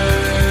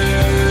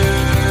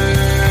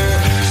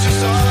 So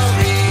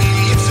sorry,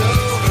 it's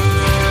over.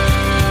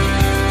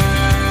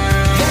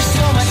 There's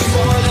so much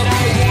more that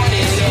I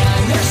wanted,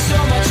 and there's so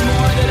much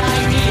more that I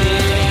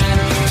needed, and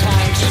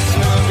time keeps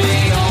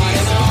moving on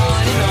and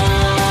on and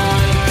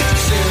on.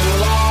 Soon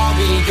we'll all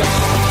be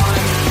gone.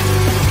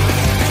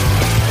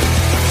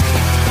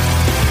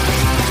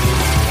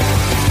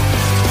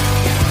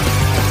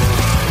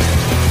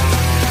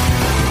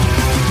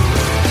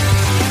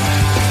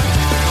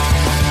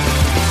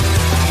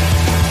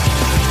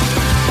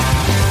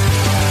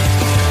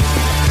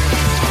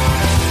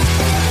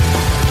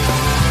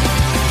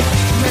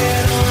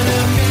 Man on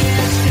a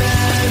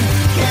mission,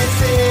 can't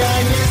say I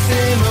miss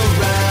him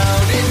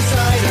around.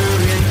 Insider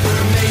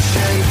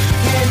information,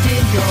 hand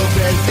in your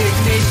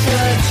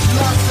resignation.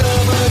 Loss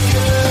of a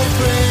good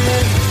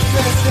friend,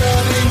 best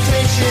of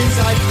intentions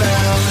I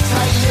found.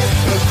 Tight-lipped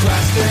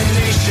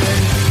procrastination,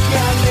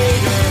 yeah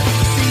later,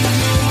 see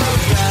you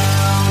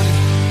around.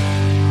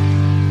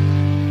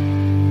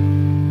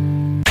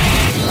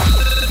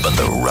 But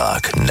the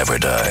rock never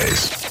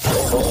dies.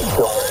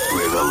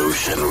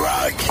 Revolution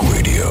Rock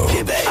Radio.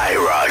 Québec.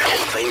 IROCK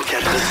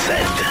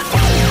 24/7.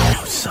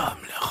 Nous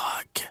sommes le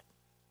rock.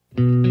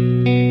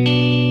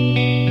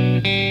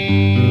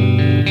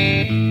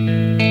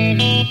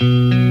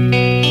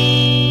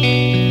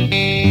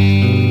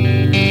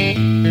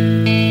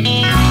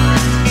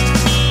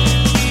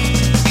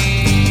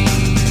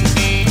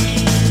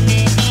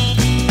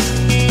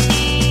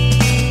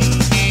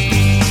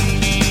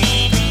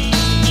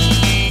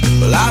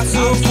 Well, I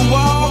took a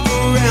walk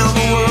around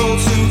the world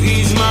to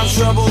ease my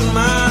troubled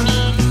mind.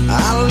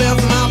 I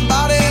left my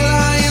body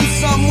lying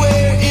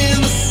somewhere in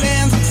the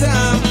sands of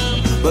time.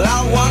 But I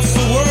watched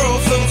the world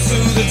float to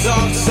the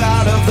dark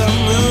side of the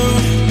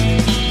moon.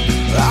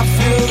 I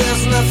feel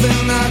there's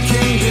nothing I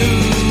can do.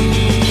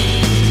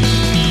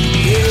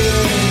 Yeah.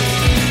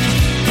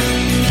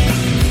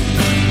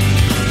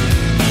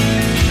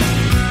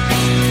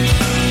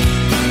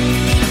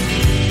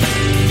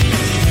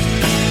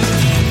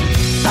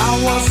 I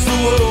watched the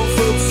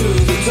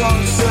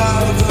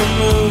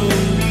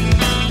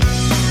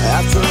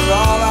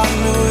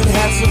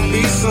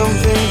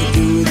something to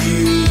do with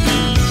you.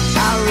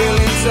 I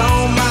really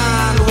don't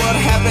mind what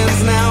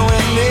happens now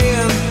and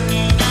then,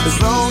 as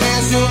long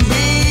as you'll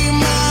be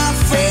my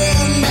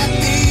friend at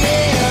the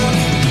end.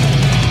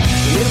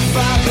 If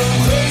I go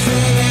crazy,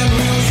 then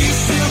will you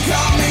still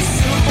call me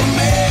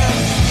Superman?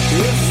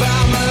 If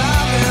I'm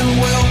alive and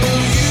well,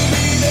 will you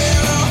be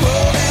there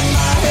holding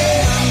my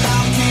hand?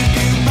 I'll keep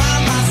you by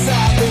my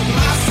side with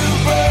my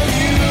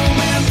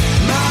superhuman,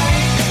 my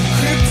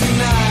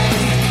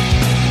kryptonite.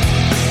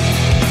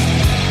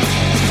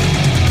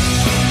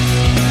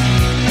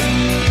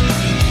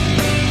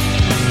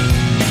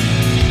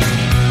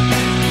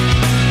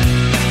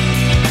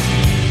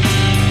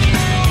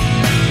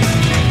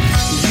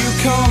 You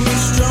call me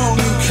strong,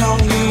 you call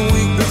me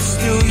weak, but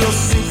still your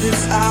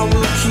secrets I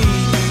will keep.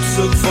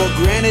 Took for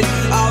granted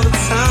all the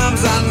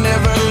times I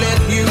never let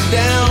you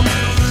down.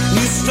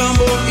 You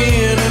stumbled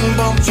in and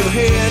bumped your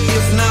head.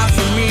 If not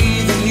for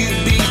me, then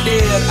you'd be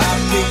dead. I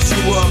picked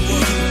you up,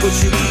 put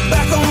you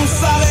back on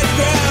solid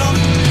ground.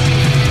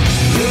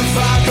 If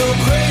I go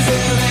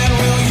crazy, then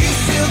will you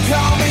still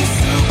call me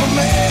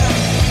Superman?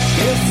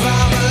 If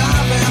I'm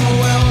alive and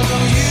well,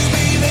 will you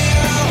be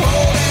there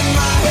holding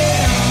my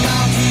hand?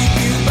 I'll keep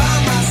you by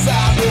my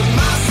side with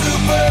my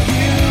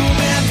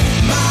superhuman,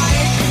 my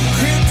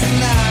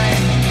kryptonite.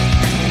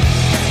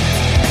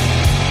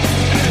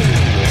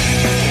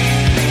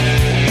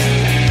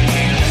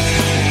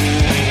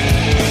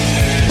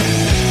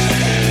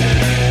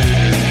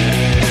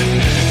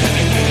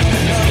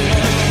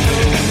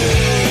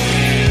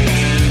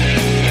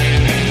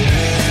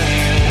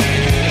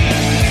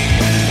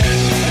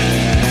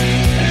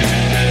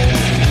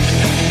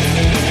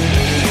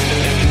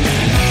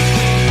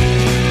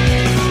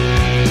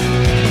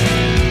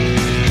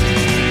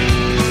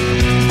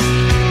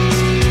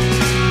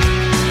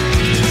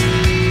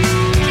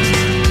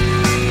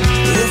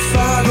 If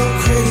I go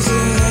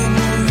crazy, then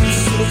will you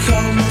still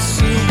call me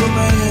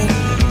Superman?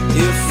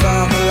 If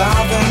I'm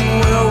alive and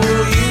well,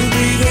 will you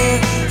be there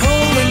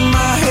holding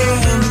my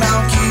hand?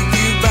 I'll keep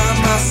you by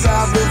my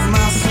side with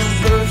my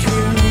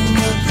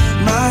superhuman,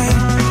 my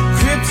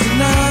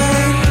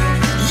kryptonite.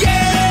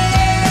 Yeah!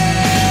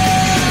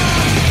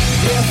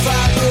 If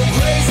I go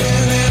crazy,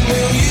 then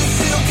will you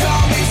still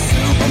call me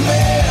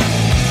Superman?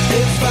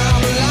 If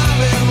I'm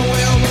alive and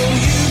well, will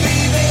you be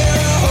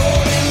there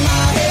holding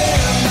my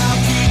hand?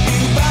 I'll keep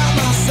you by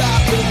my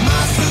side with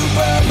my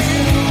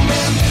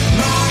superhuman,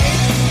 my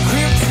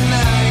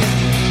kryptonite.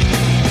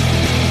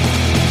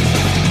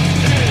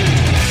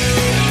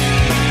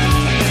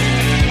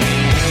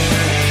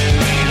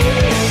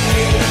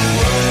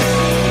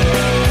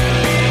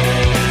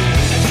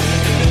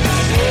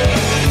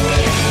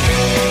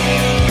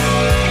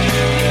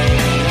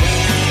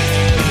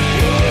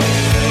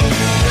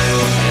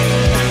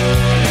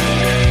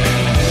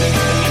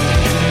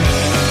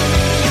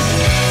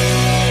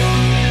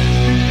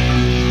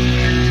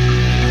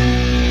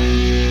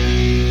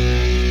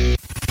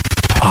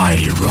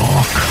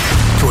 IROCK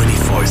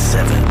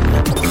 24/7.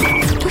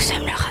 Nous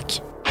sommes le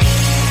rock.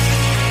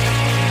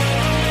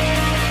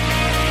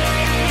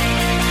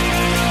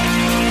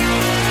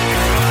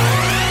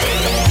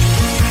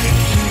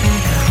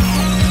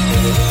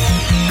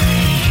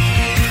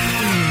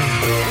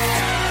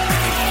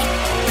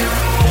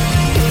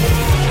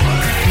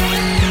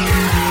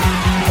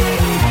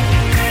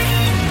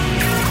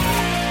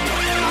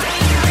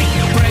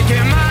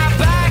 Breaking my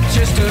back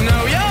just to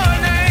know your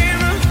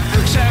name.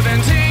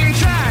 17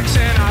 tracks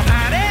and I've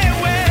had it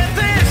with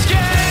this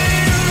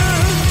game.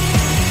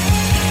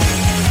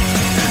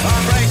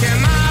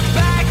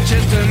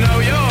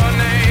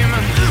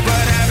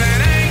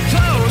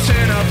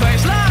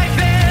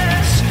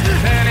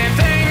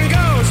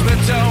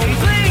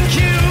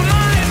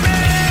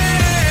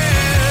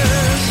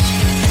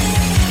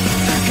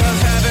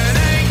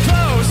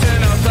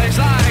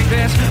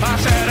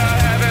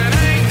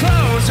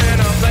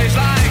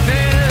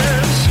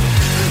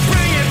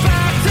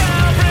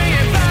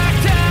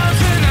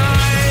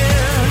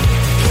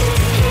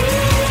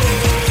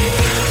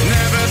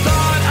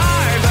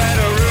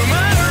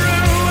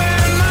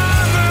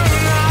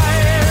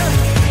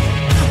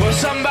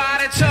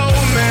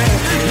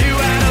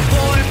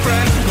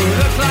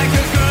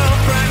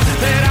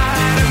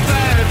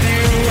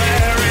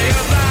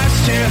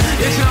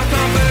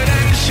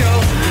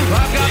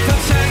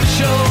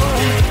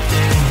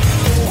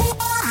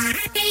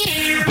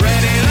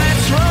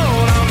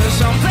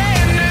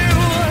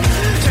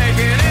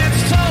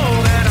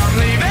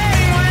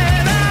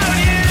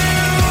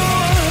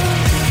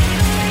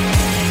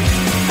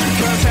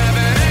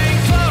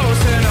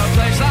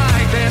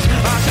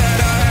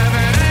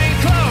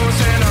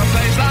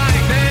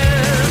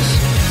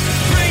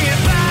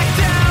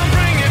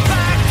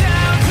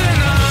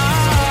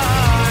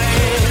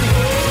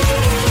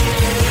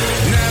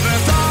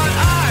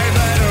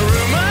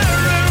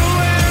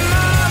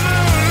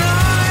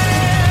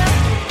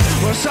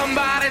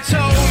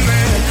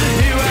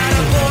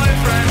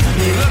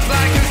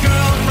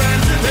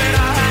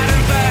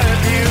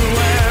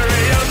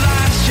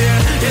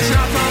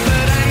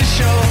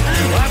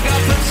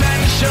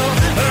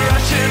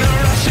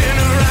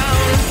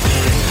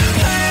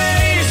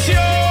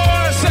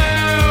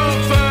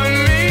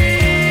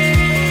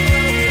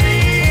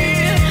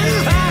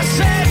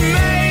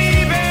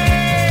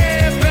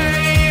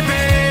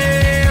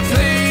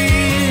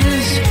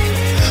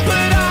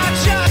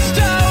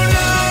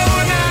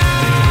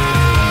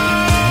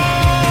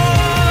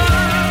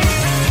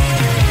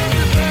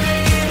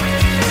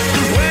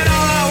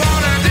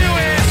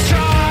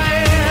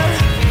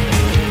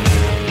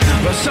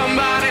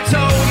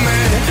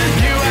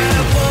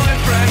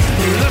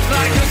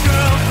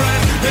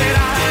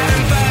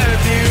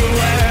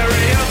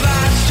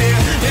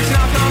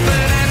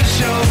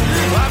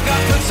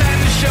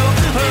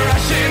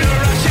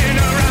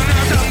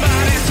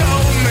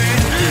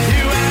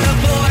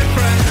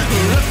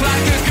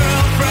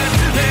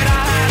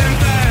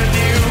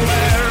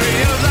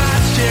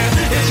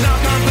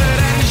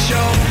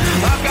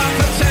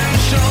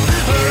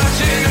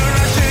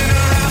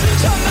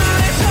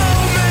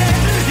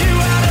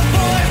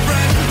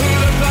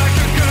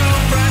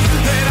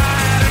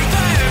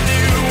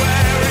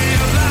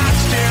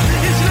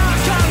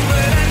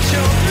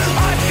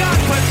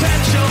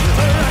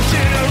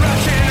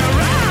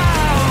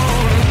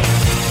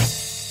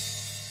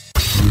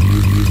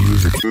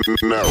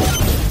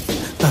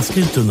 Parce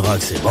qu'une toune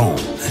rock, c'est bon.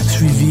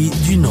 Suivi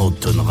d'une autre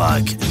toune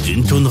rock,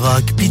 d'une toune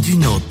rock, puis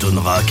d'une autre toune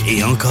rock,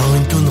 et encore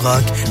une toune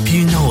rock,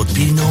 puis une autre,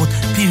 puis une autre,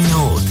 puis une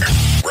autre.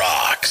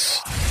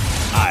 Rocks.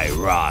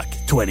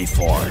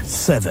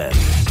 IROCK247.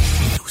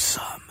 Nous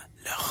sommes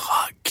le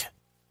rock.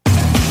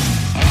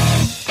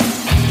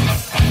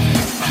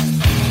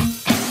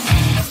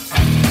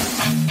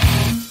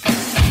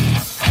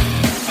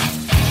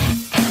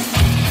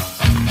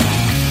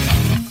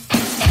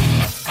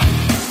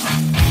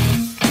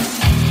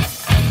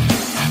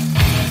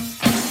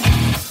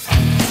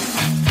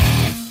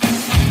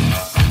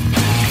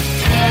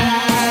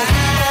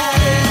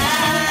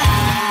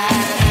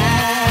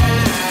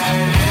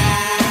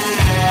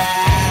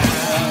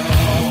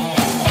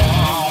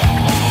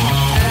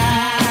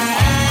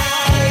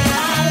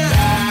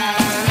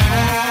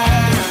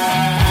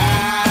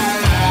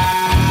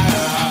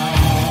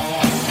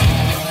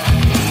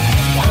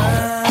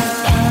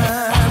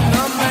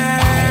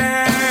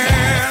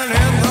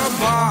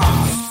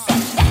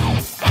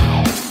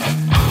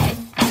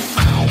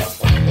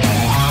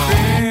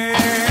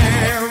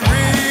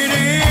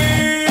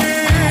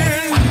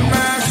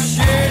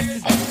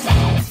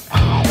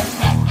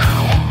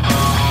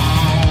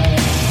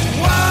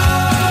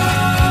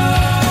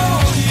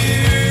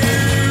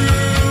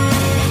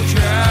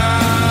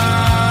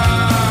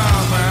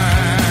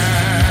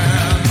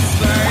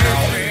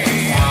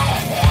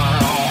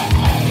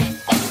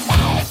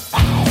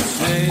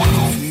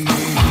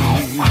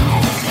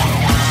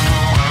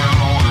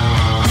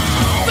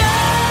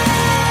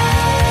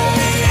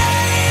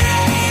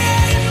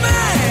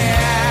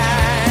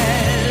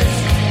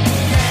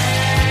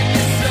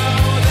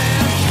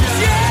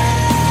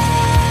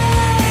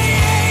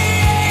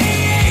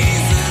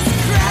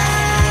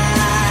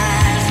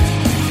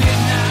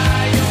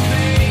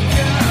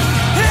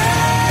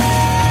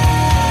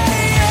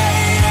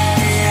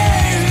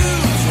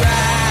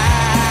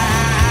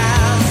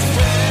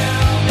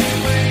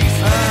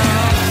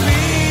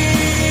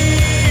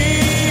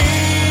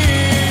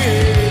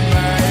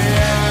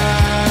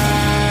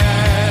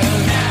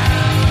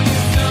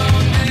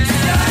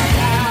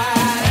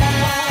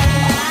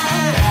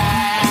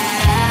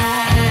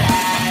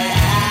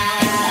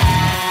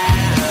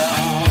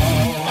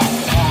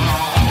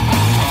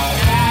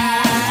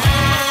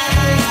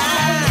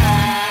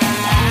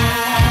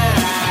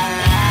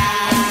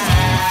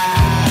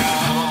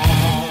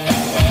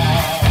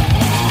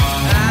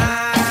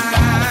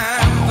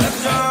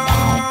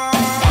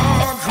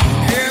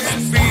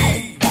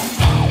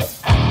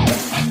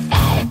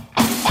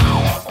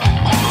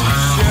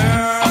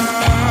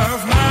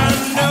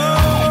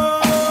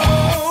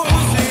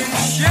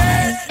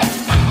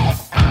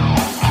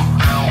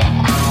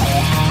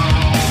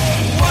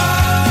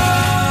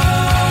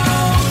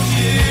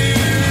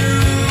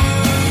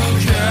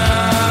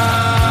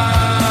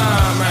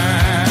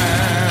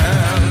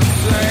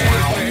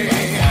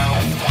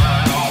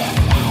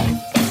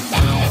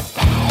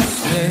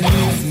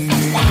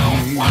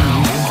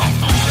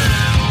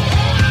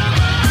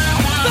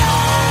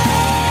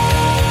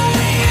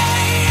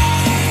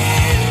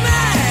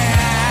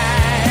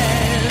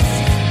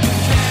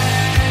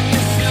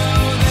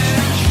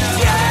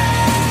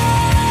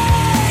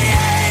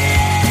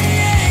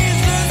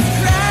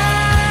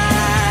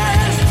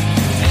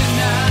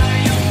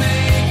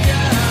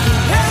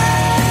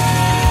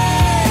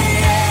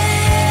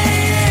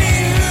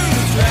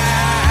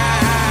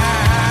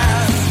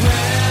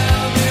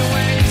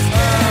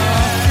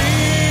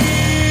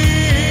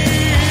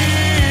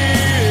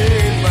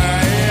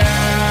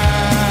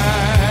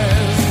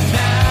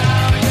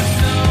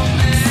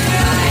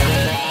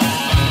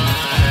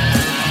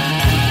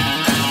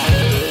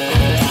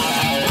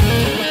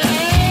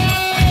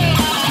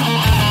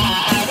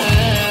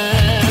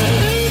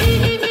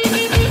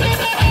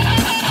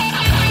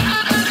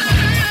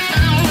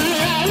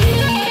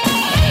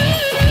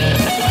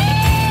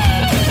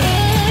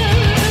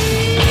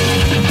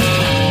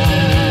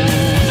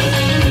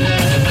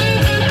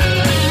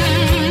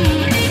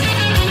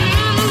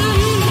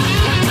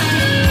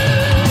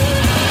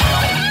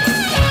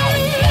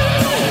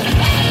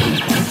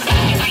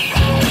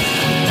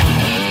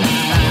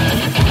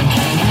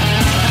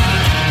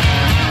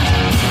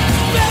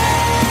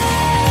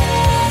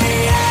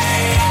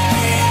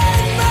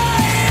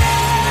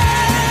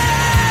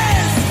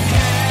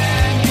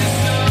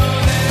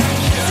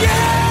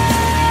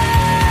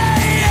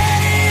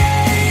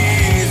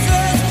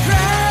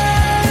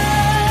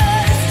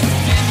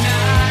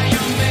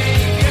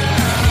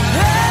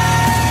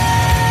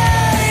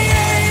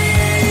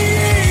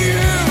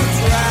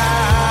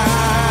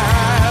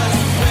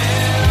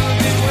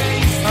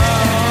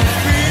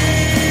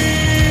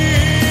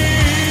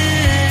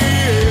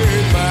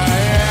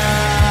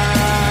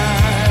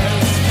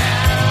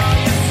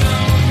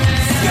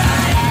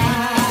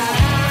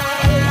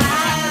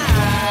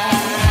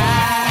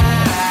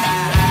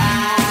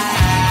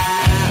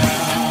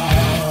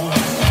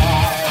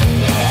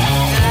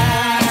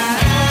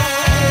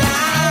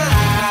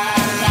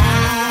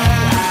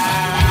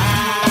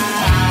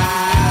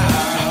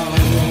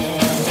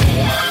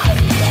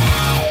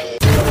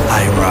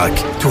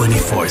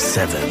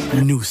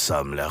 OCK247. Nous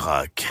sommes le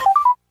rock.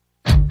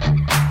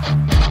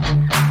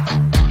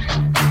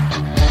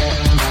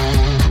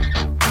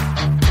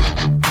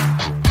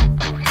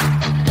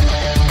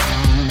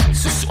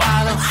 So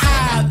swallow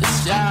hard the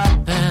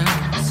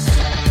serpents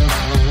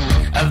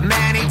of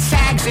many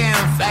tags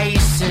and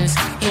faces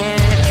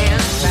hidden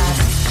inside.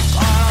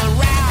 All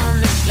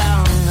around this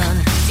long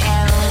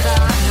undealt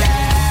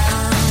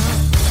land.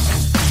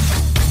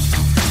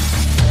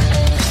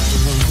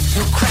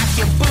 So crack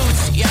your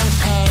boots, young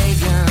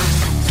pagan.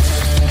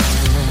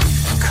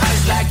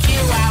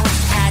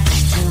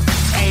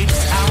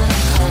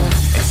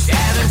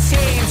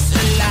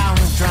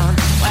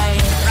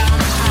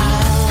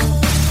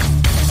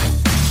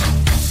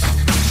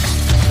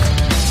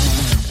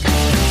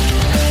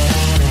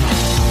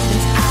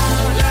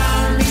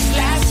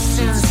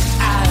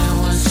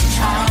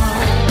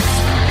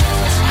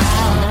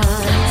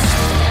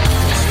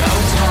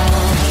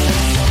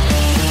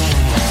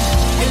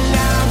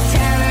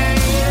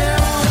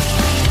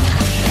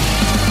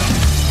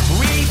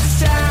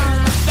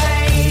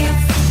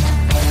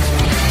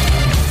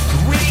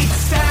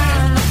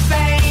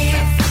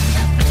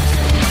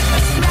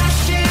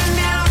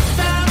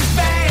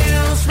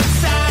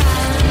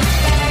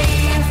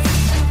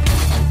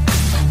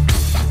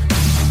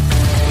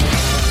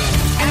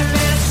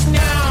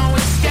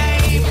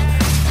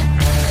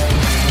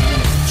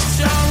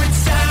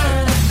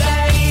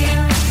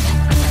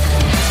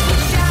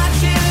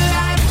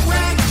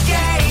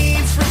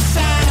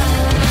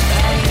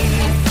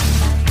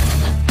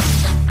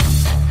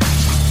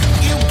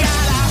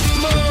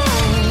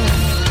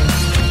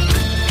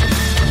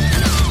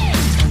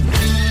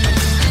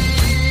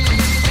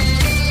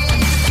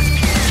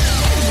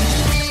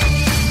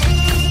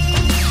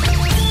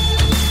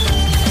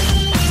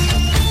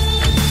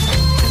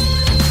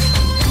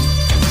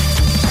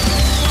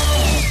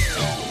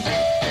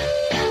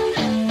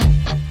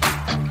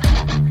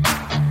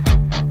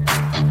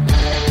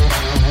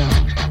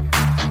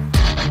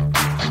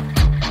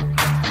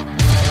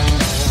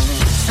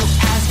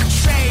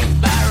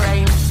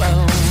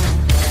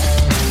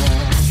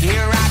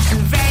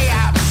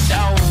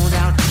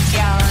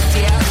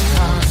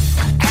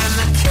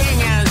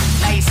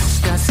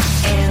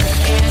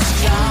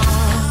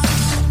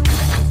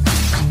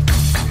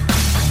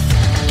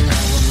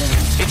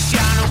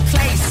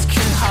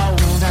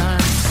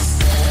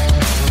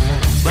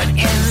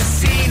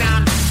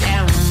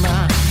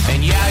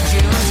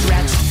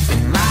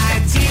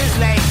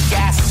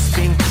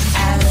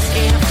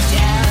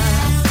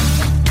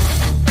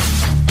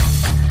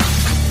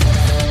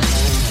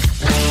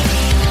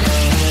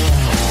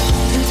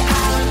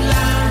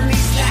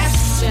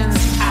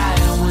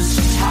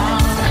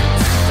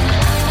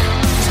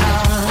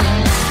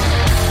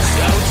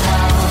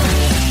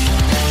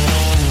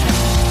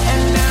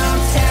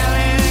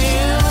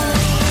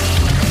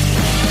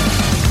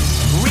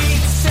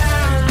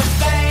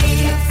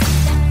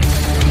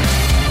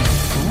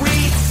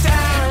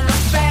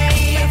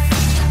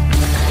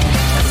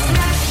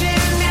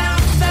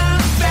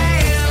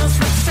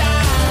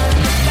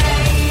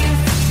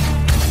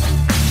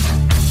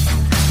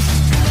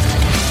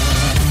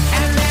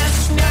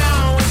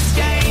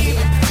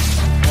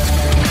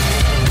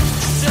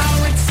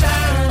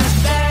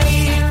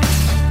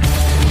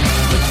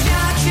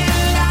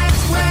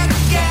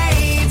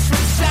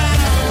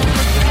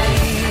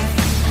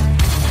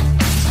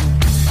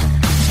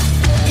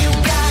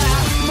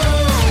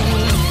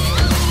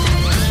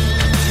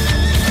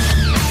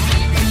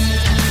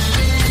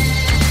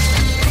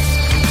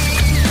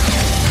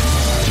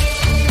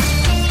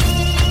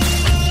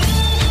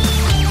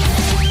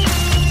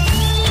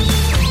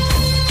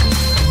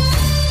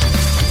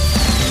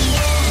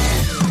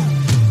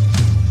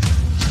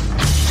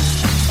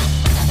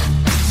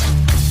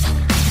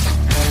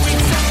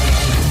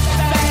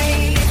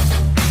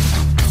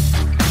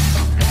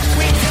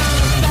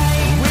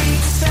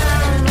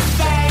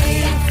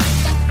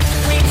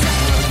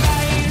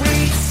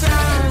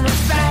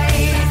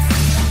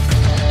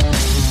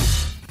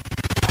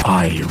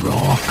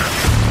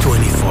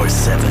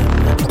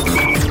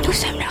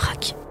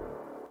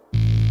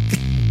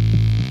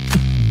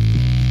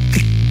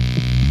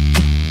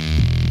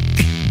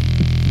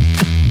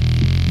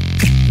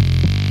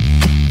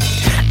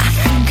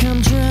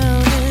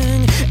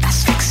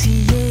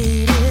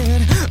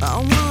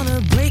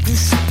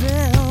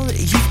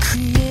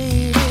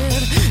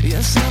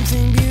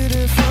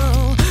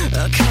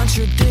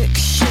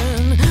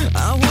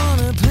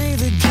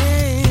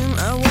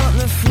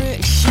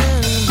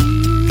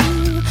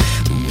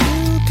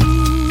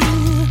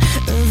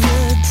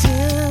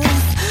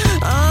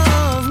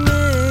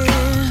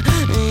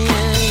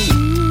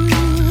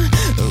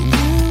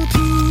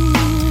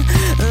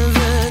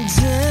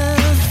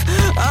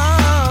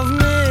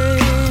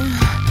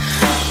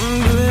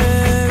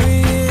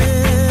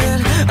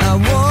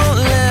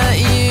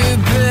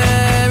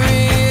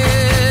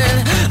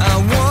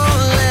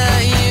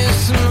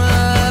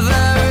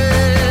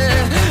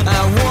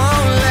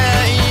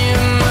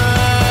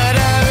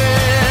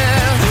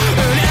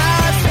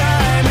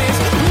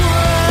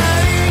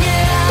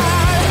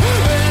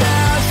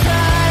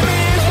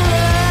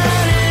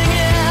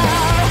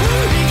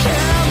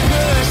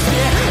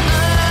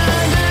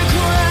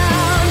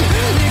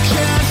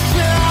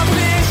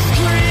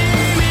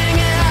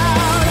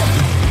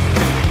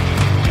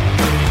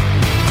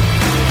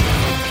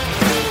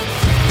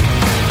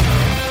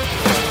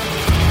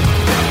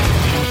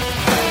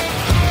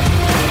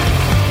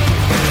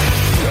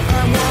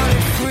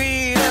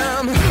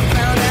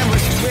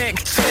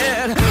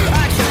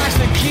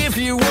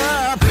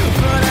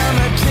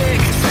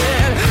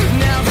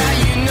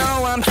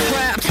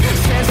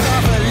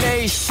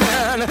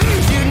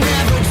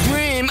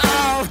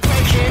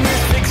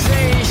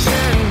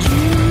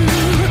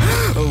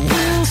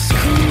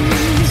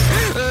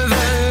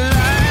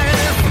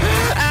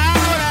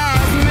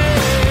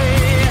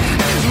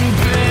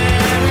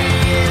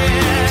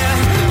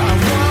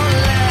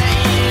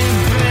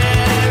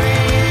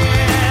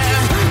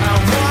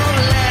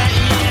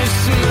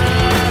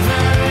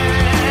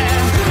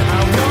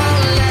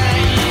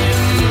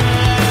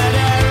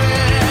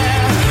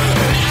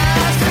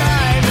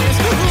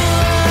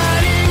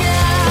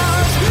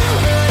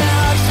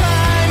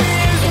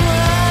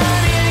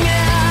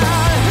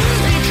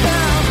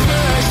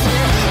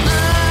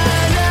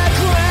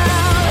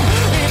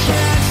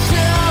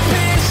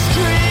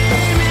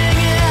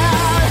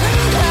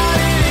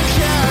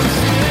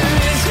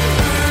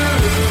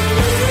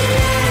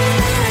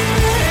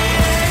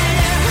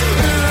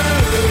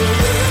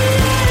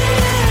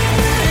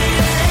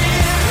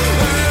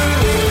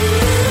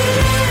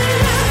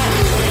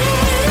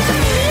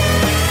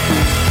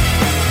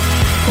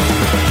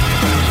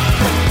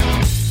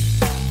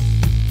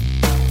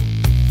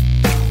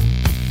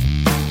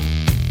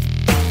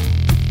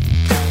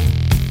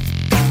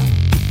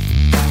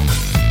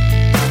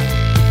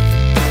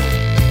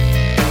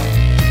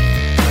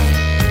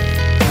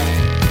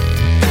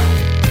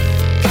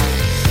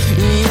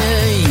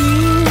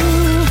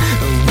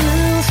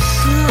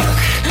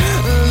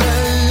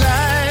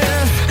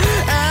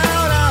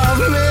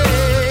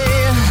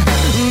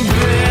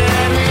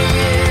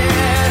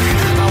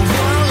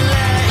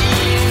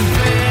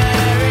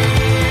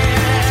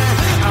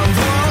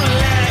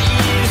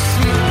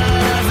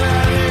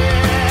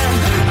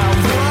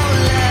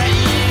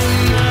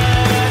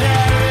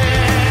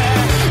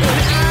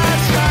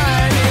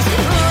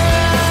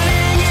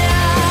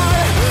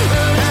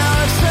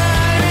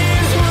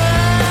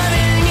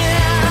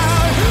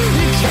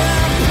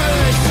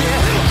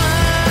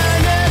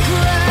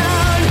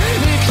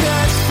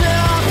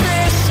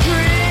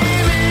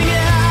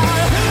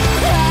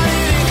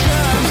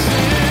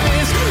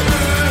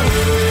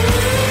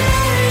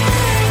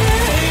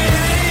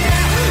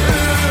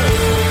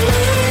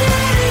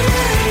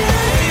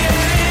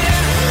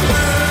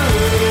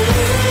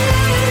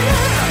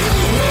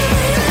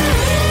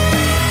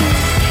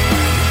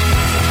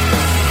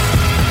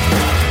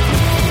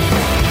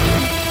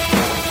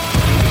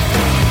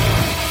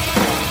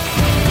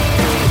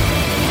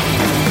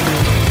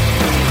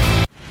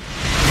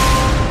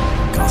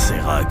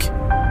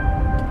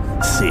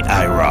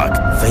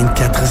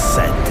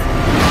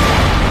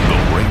 The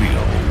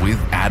radio with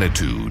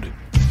attitude.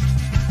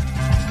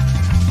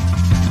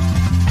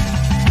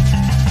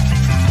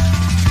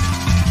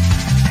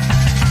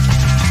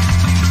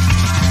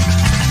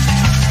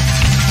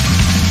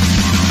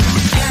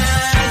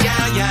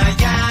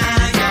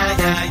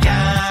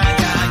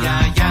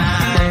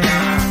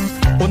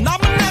 Well,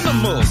 I'm an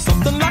animal,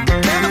 something like a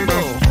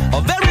cannibal,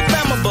 a very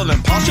flammable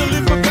and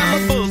partially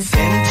programmable.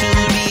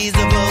 Centuries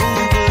of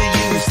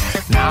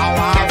overuse, now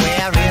I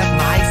wear it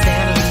nice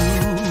and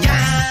loose.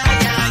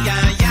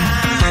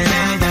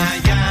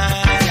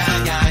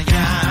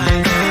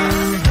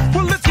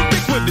 Well, let's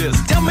ubiquitous.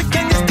 Tell me,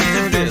 can you stick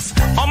to this?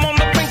 I'm on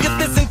the brink of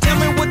this, and tell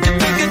me what you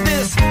think of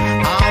this.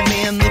 I'm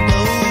in the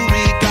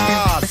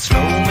Beauregard.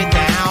 Slow me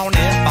down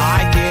if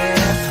I get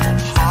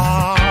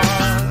hard.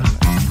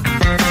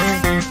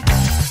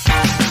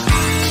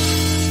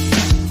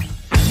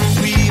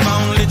 We've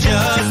only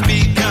just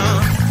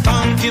begun.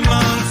 Funky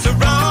monks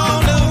are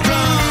on the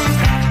run.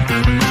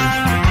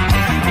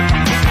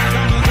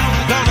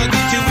 Gonna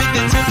get you with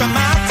the tip of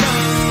my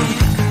tongue.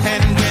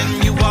 And when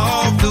you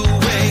walk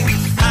away,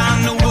 I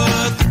know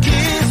what the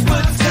kids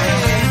would say.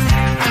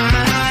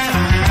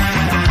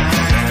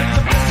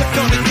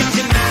 Gonna get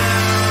you now.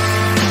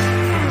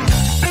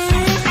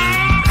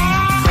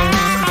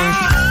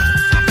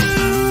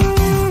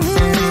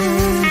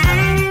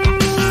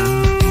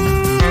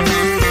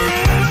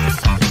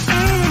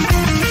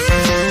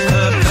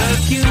 Her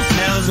perfume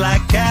smells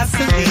like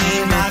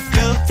gasoline. My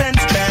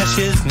girlfriend's trash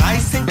is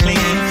nice and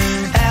clean.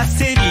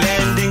 Acid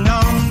landing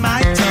on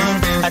my tongue.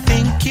 I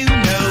think you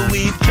know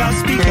we've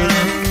just begun.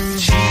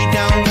 She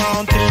don't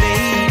want the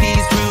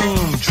ladies'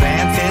 room.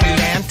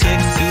 Transatlantic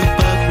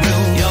super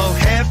glue. Your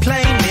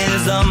airplane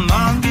is a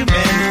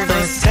monument.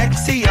 The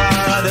sexy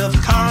art of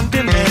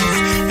condiments.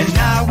 And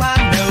now I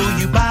know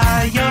you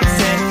by your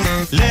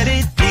scent. Let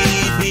it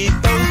bleed, we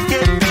both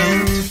get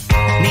bent.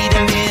 Need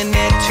a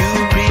minute to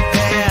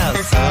prepare.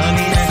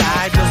 Sunny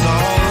side was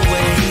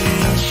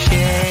always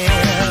share.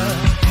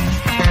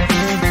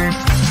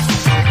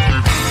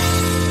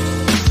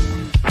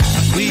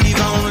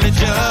 We've only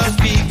just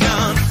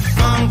begun.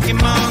 Funky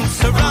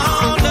monks are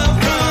on the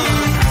run.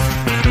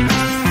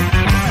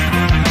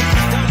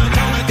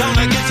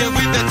 Gonna get you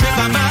with the tip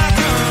of my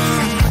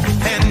tongue.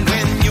 And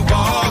when you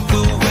walk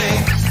away,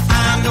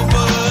 I know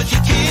what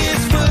your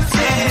kids would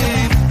say.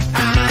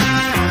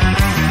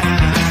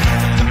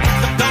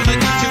 Gonna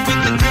get you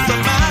with the tip of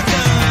my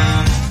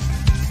tongue.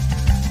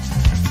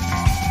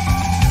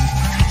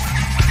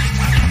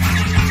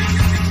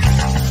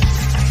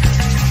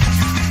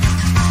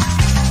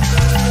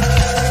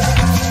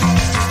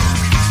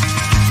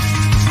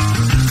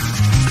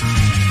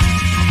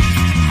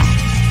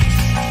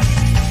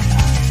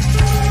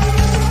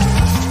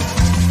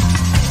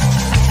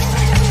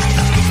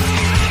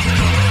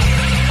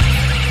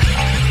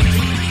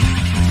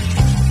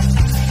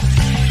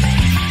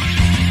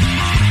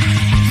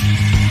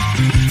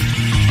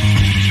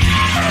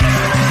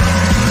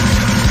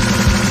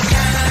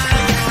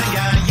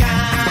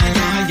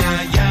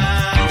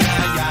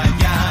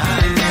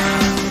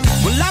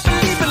 Well, I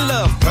believe in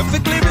love,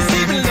 perfectly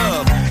receiving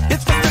love.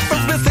 It's the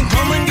difference, and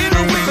come and get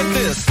away with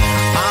this.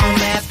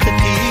 I'm at the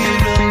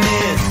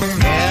pyramid,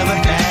 never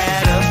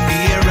had a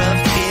fear of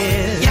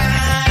kids.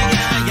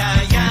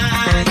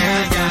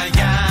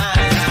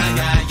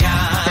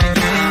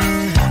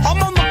 I'm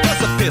on the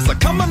precipice, I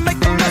come and make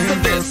the mess of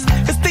this.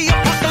 It's the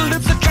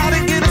apocalypse, I try to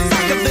get a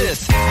sack of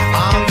this.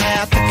 I'm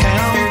at the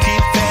county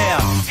fair,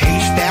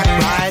 haystack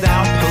right,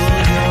 I'll pull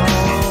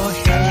your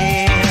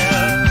hair.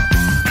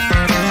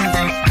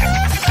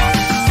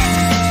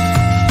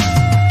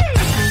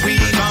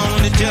 We've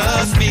only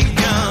just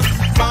begun.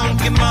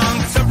 Funky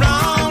monks are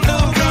on the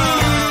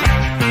run.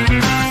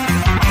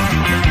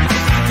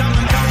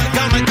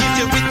 Gonna get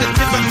you with the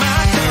tip of my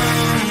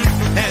tongue.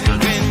 And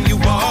when you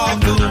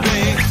walk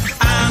away,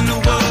 I know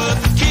what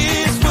the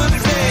kids would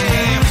say.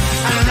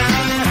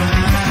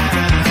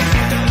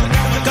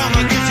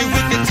 Gonna get you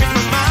with the tip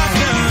of my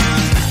tongue.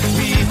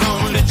 We've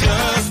only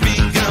just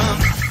begun.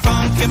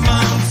 Funky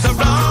monks are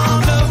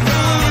on the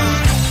run.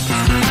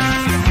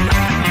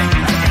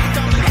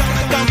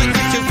 Gonna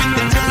get you with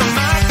the tip of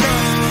my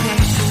tongue.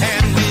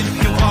 And if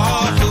you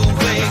walk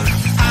away,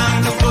 I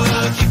know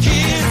what your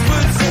kids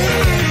would say.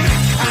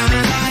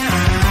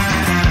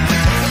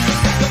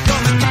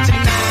 Gonna get you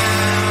now.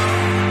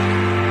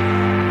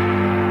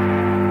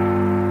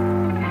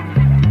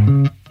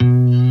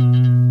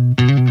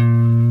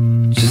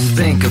 Just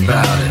think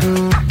about it.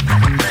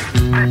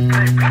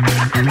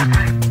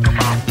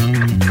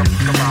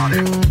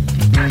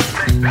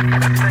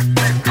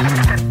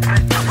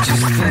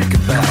 Just think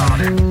about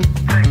it.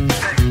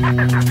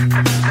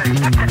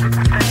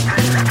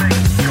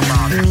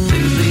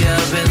 Lately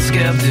I've been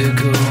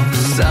skeptical,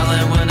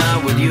 silent when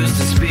I would used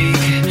to speak,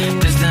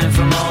 distant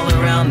from all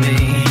around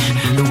me.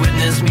 The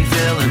witness me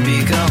fail and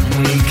become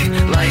weak.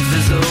 Life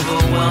is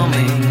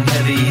overwhelming.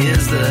 Heavy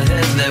is the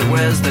head that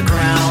wears the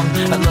crown.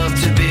 I'd love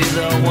to be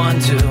the one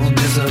to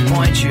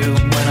disappoint you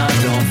when I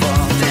don't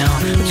fall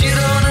down. But you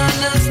don't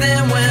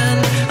understand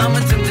when I'm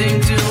into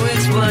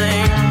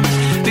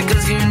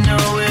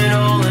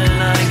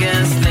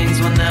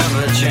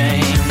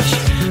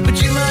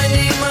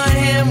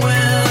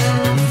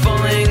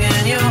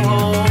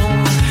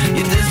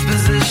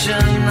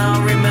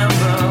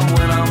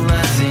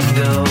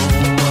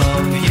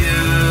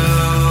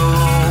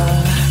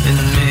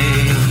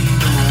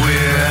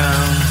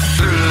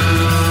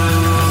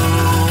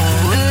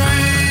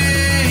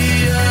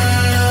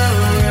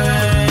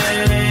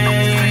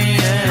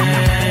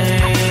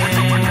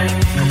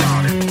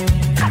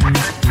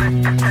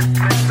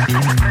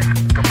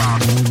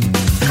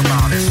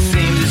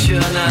Seems that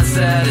you're not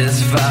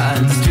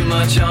satisfied. There's too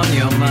much on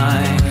your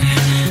mind.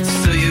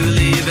 So you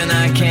leave and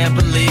I can't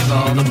believe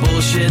all the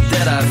bullshit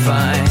that I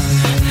find.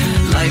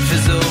 Life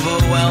is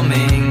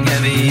overwhelming.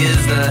 Heavy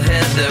is the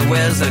head that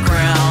wears the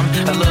crown.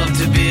 I love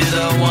to be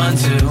the one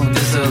to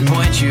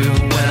disappoint you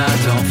when I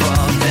don't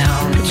fall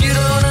down. But you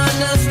don't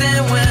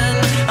understand when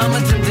I'm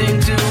attempting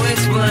to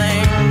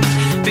explain.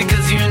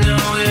 Because you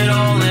know it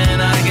all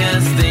and I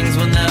guess things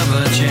will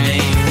never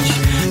change.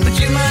 But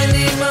you might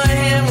need my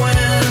hand when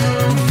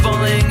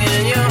falling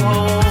in your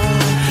hole.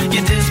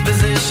 Your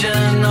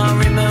disposition I'll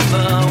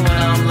remember when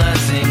I'm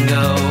letting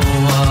go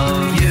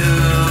of you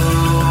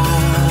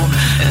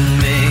and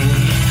me.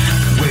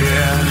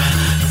 We're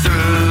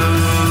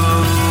through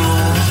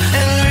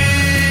and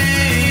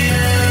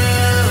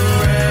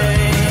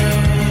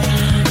rearrange.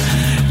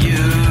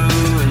 You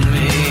and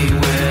me,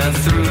 we're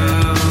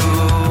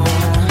through.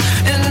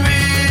 And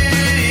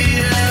rearrange.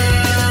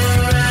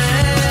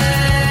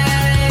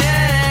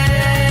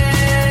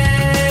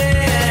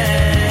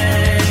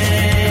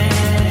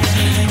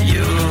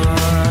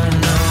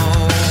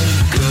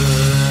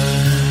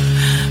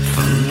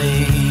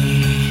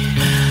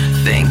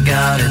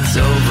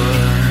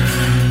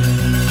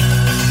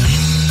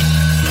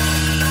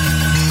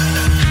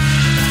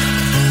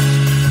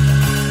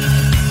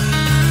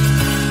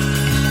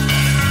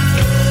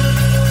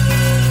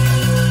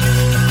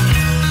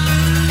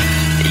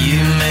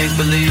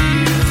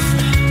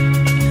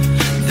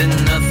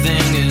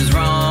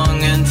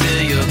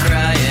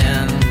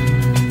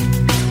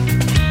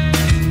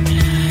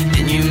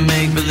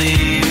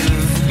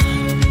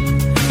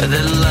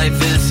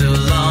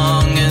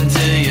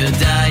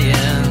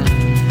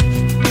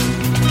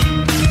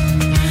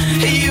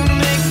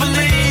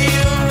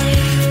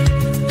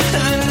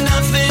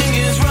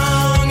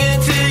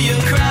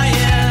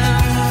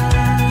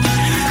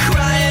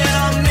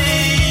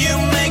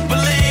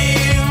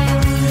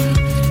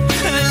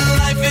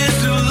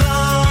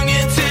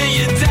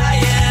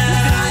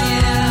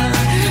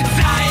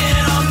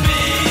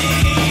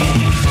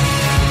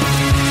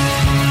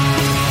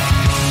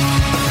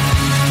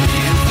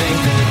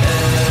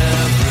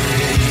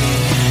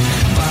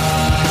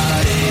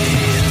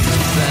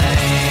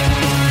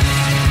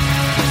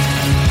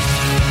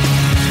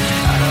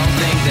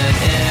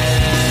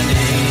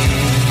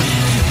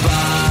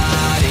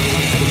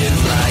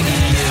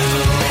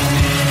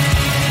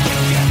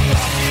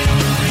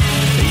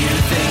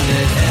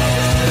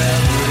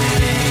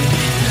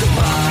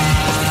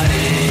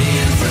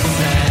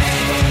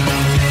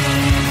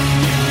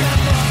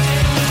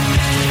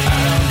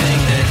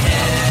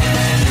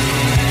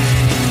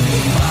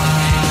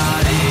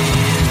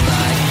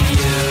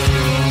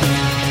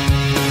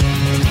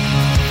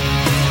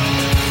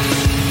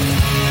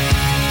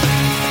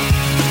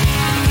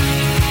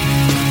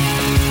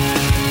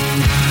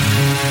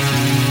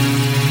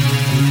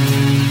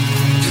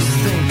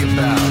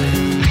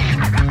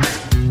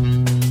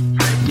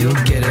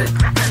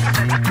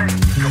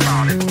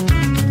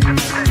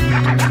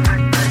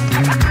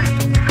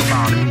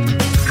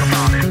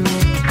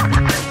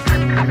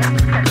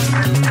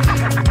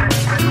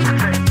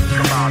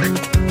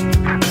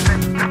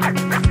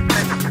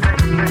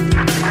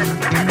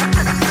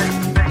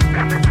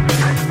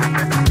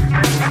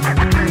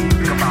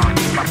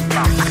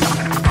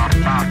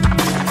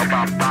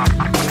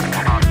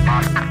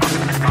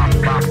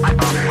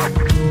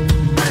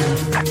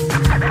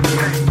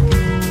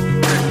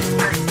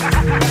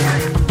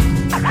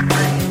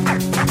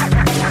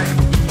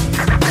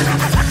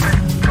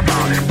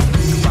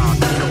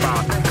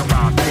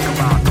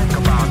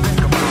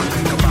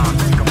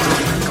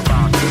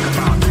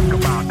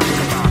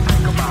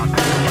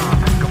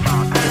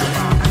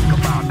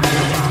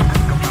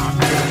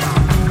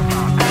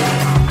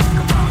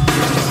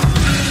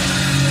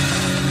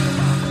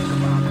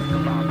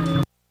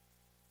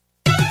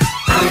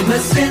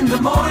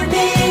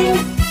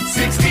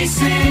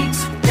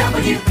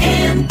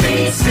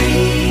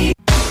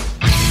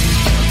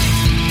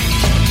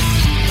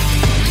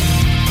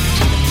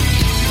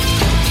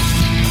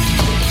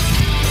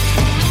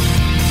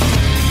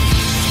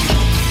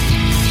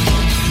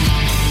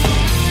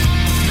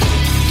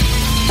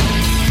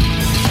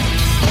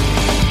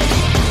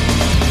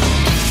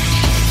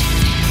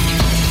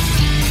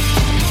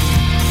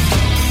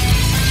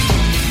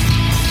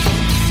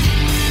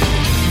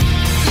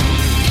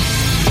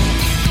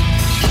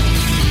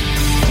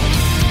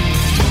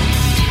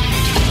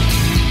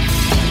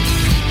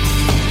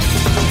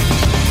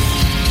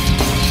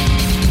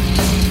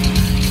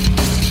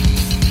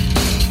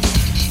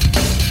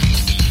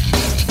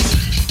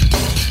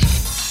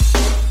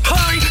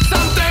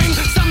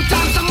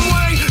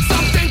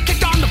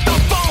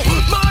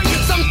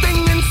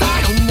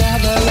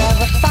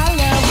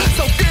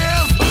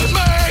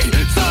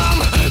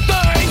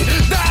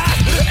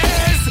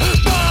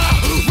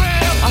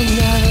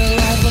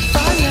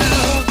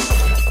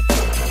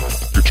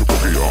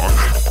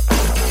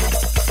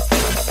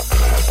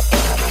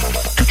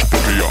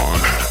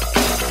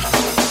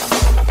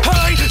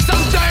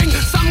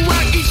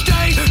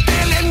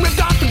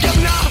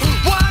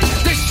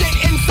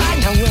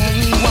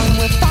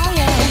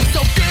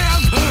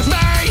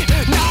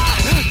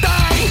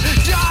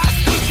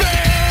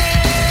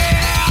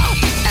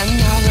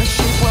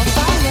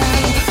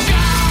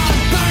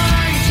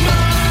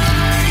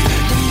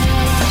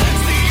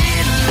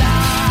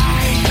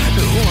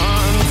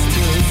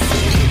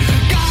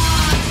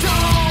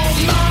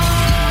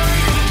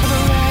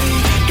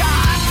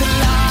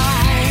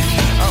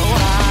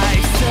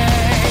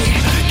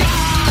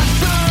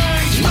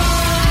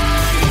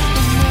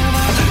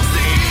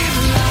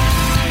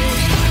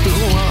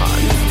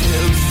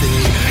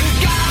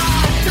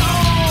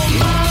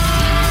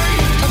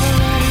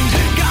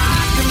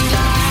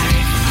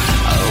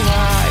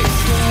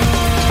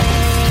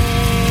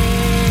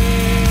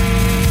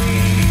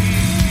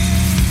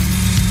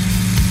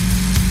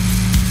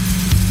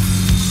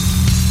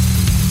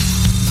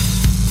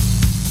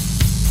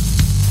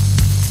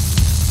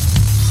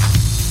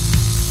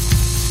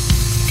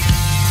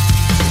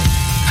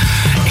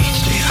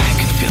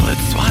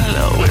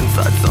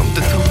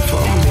 something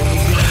for me.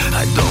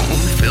 I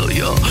don't feel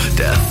your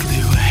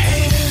deathly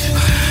waves.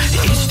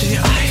 Each day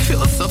I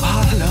feel so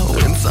hollow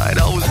inside,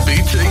 always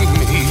beating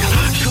me.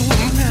 You'll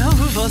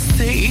never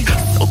see,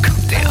 so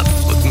come dance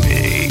with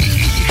me.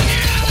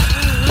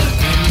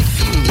 Dance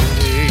to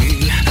me,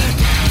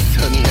 dance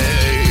to me,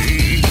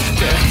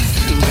 dance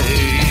to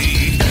me.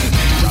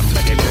 Dance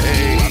to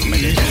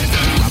me.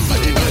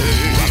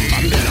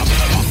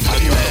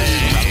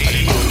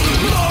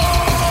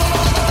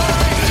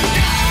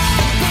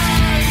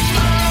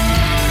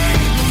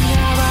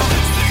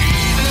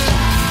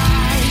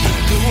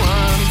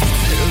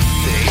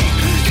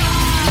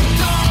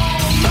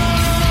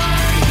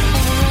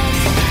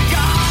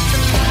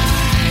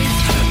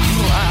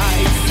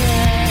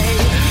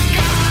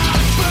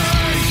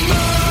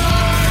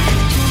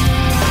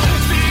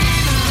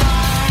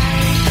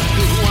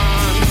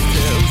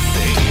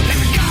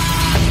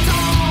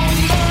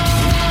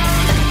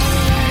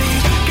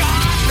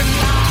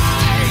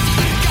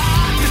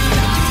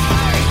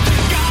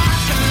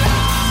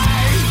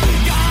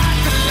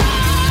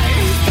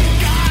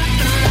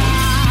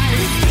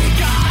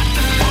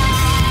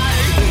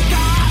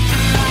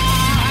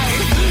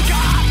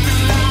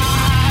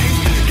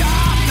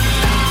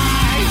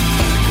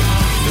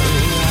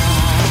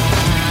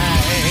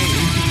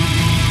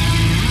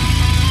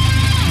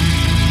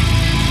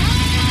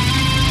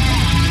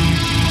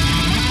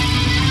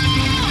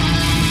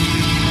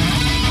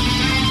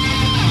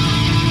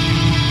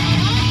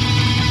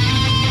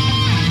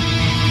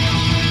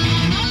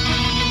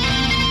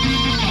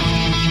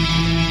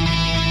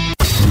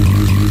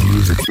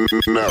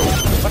 No.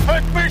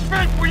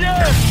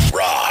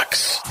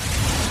 Rocks.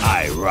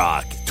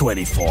 IROCK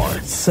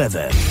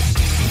 247.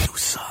 Nous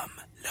sommes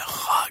le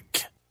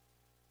rock.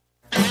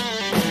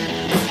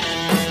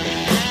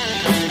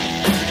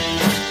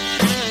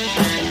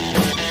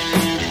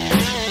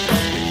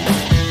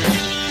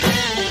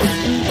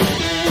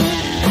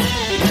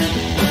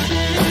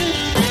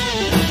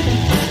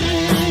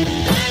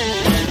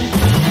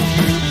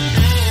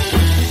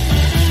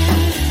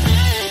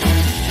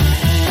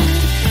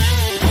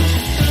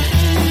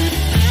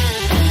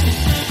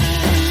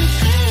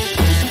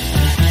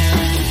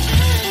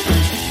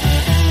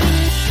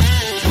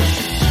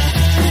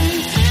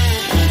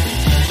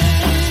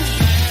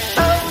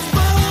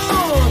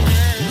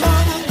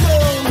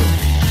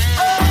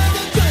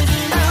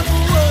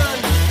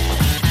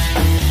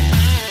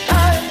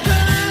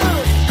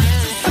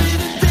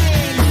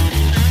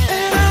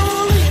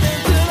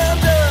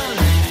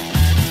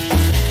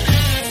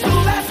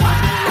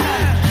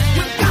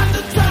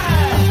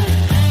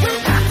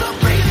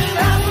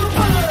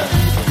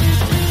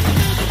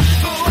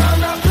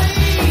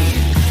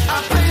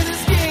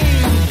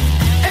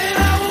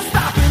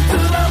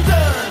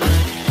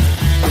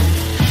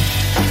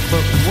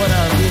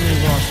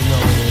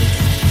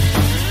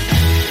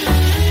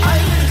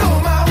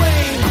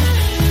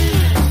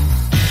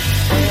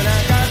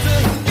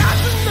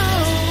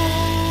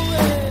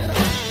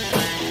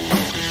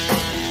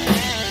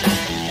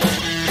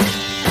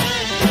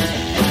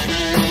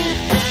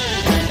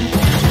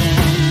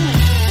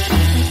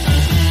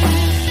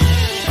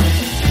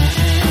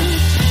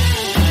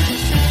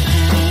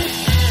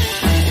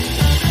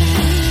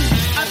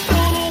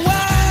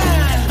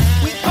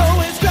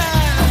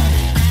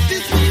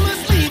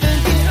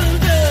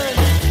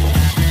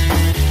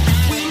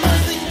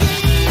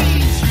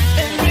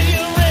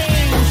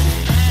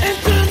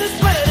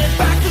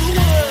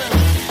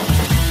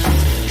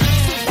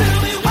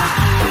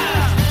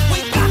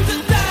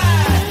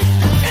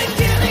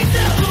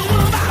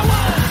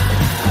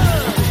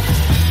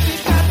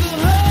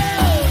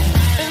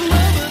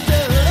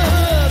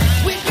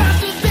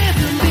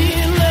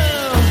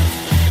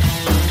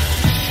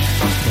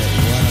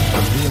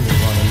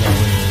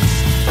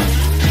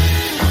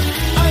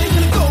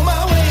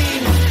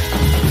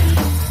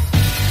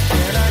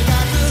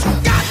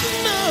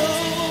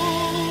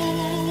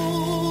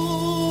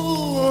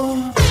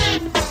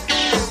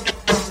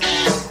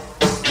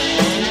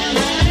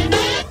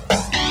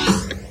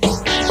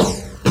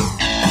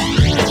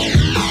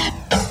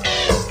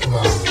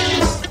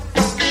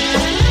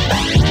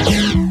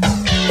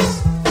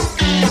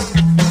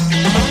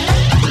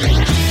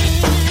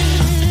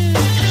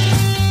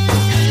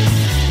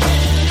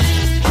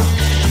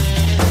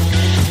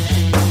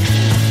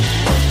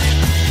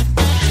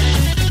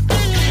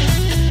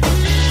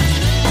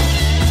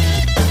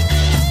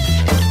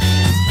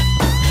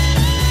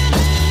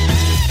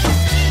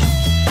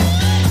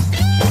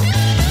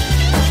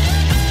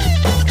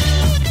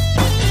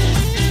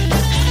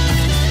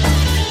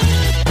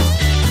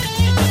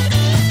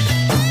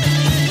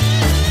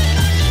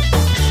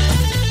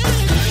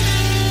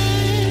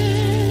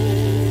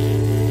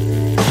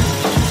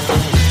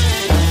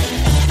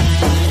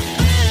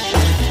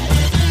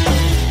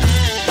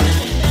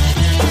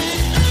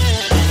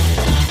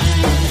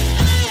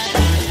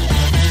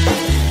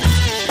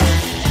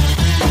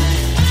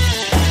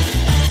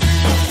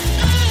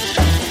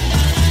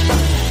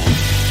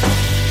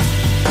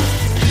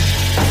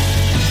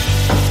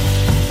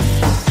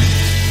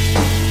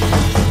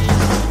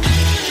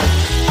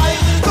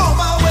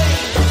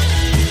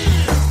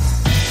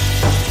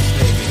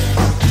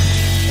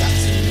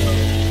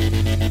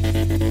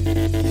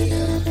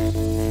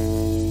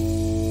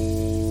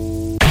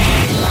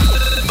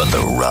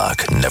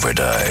 rock never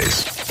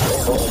dies.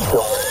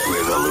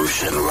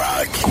 Revolution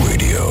Rock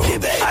Radio.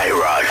 Québec.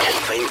 IROCK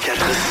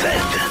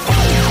 247.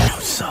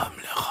 Nous sommes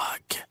le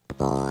rock.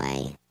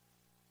 Boy.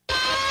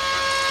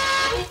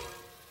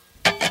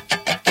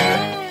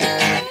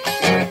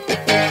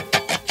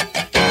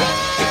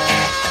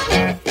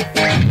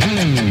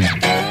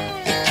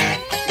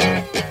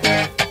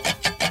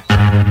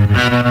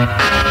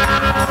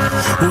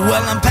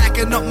 Well, I'm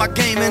packing up my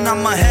game and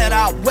I'ma head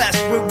out west,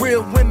 where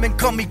real women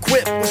come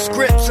equipped with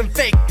scripts and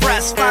fake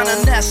breasts. Find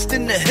a nest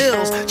in the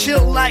hills,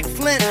 chill like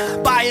Flint.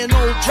 Buy an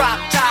old drop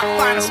top,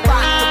 find a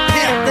spot to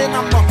pimp. Then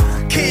I'm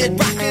a kid,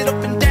 rock it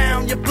up and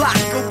down your block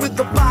with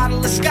a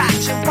bottle of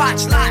scotch and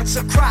watch lots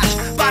of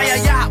crotch. Buy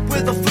a yacht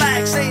with a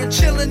flag saying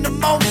chillin' the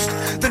most.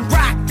 Then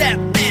rock that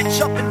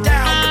bitch up and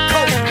down the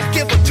coast.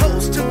 Give a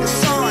toast to the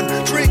sun,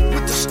 drink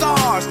with the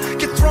stars.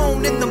 Get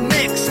thrown in the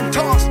mix and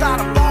tossed out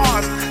of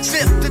bars.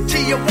 Sip the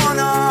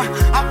Tijuana,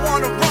 I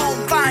wanna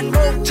roam. Find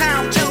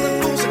Motown,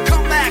 tellin' fools to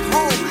come back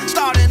home.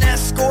 Start an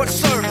escort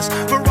service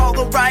for all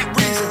the right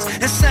reasons.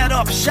 And set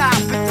up shop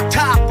at the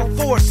top of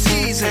Four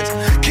Seasons.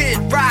 Kid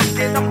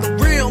rockin', I'm the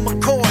real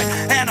McCoy.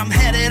 And I'm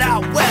headed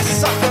out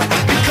west, sucker,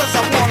 because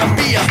I wanna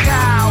be a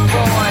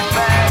cowboy,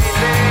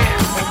 baby.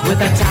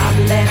 With a top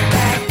left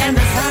back and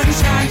the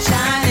sunshine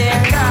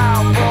shining.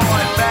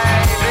 Cowboy,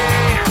 baby.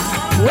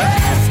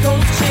 West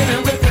Coast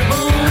chillin' with the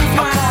moon.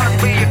 I wanna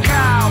be a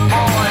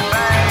cowboy,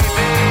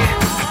 baby.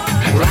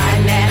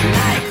 Riding at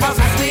night 'cause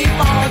I sleep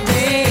all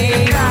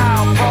day.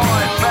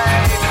 Cowboy,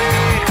 baby.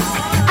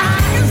 I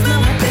can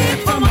smell a pig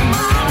from a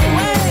mile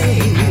away.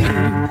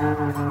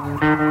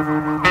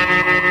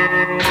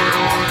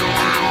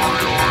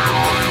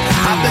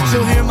 I bet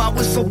you'll hear my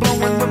whistle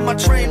blowing when my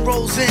train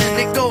rolls in.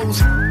 It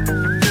goes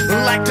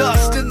like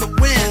dust in the wind.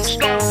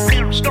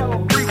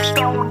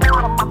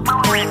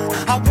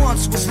 I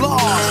once was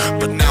lost,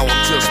 but now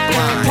I'm just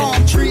blind.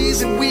 Palm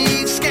trees and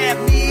weeds, scab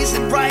knees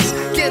and rice.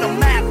 Get a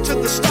map to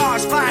the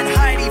stars, find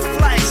Heidi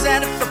flights.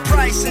 And if the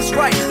price is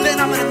right, then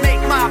I'm gonna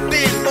make my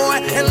bid, boy,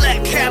 and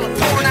let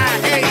California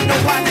hate. No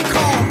one to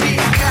call me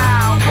a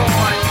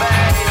cowboy,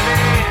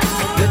 baby.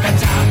 With a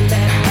top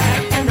left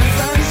back and the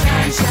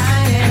sunshine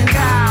shining.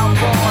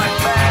 Cowboy,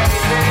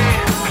 baby.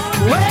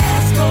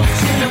 West Coast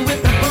chillin'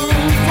 with the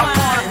boom flying.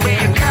 I wanna be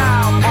a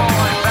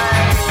cowboy,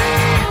 baby.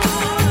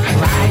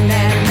 Riding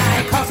at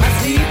night 'cause I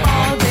sleep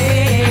all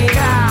day.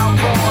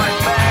 Cowboy,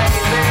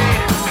 baby.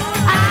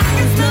 I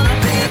can smell a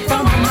pig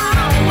from a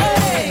mile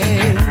away.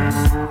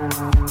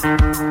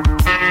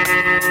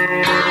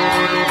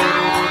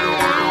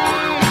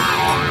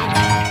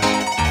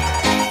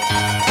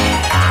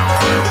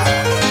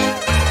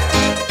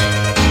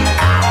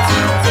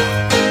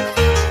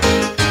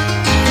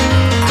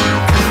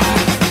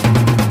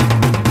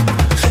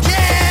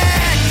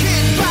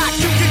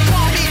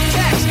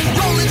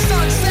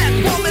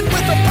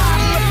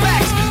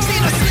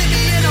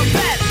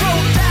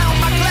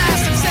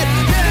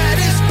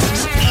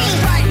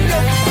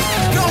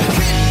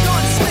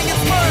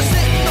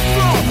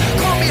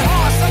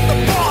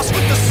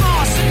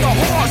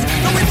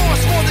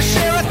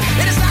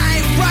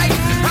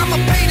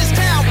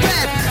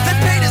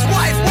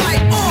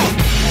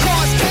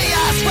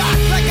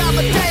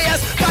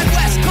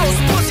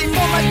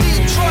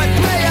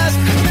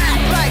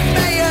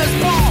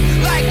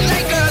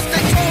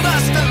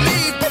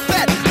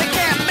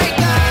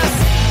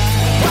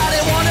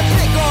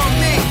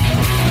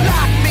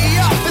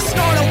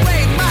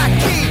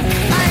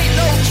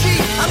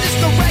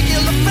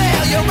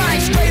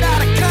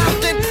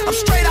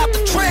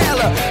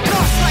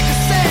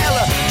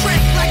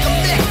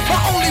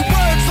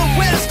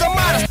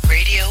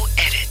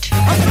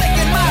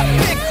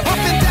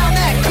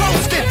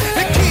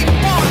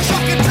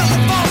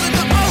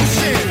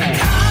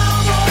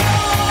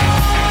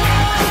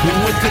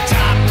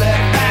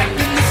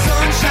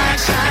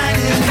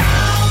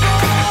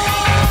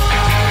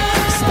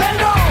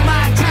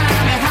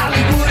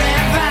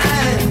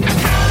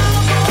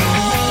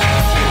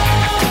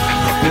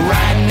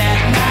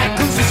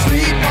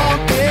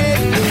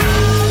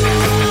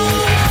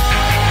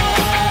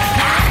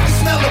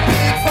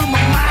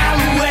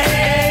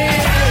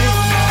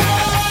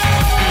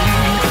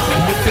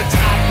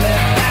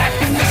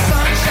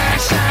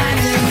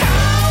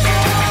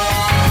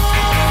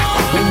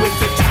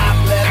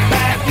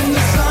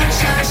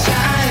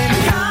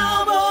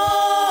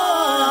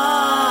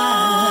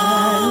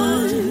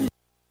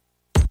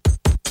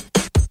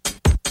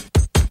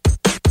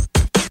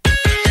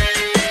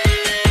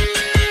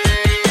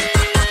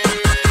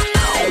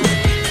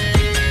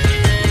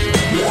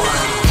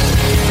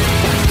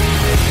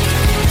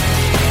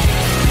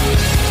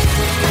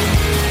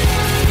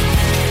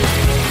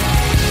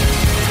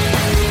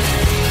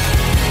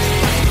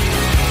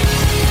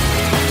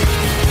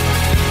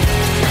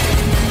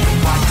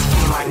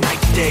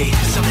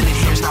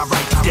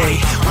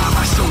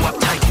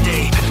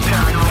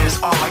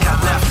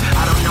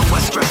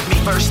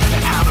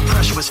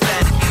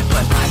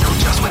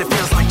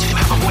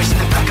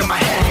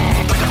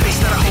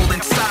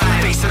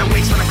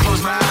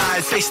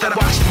 face that I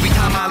watch every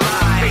time I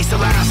lie. Face the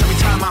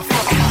my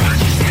fault.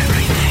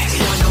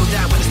 So I know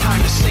that when it's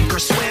time to sink or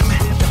swim,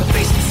 the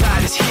face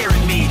inside is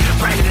hearing me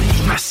right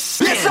underneath my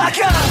skin. It's like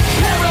a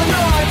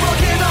paranoid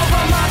looking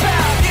over my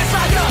back. It's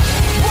like a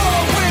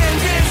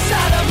whirlwind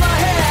inside of my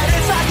head.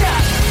 It's like I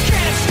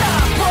can't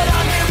stop what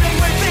I'm hearing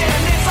within.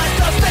 It's like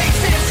the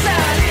face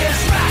inside is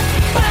right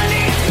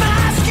beneath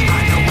my skin.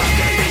 I know I've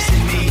got a face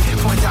in me,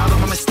 points out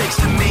all my mistakes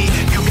to me.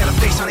 You got a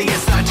face on the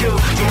inside too.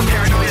 You're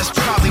paranoid, it's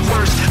probably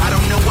worse. I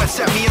don't know what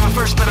set me on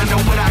first, but I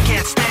know what I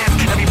can't stand.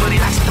 Everybody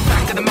likes the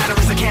fact that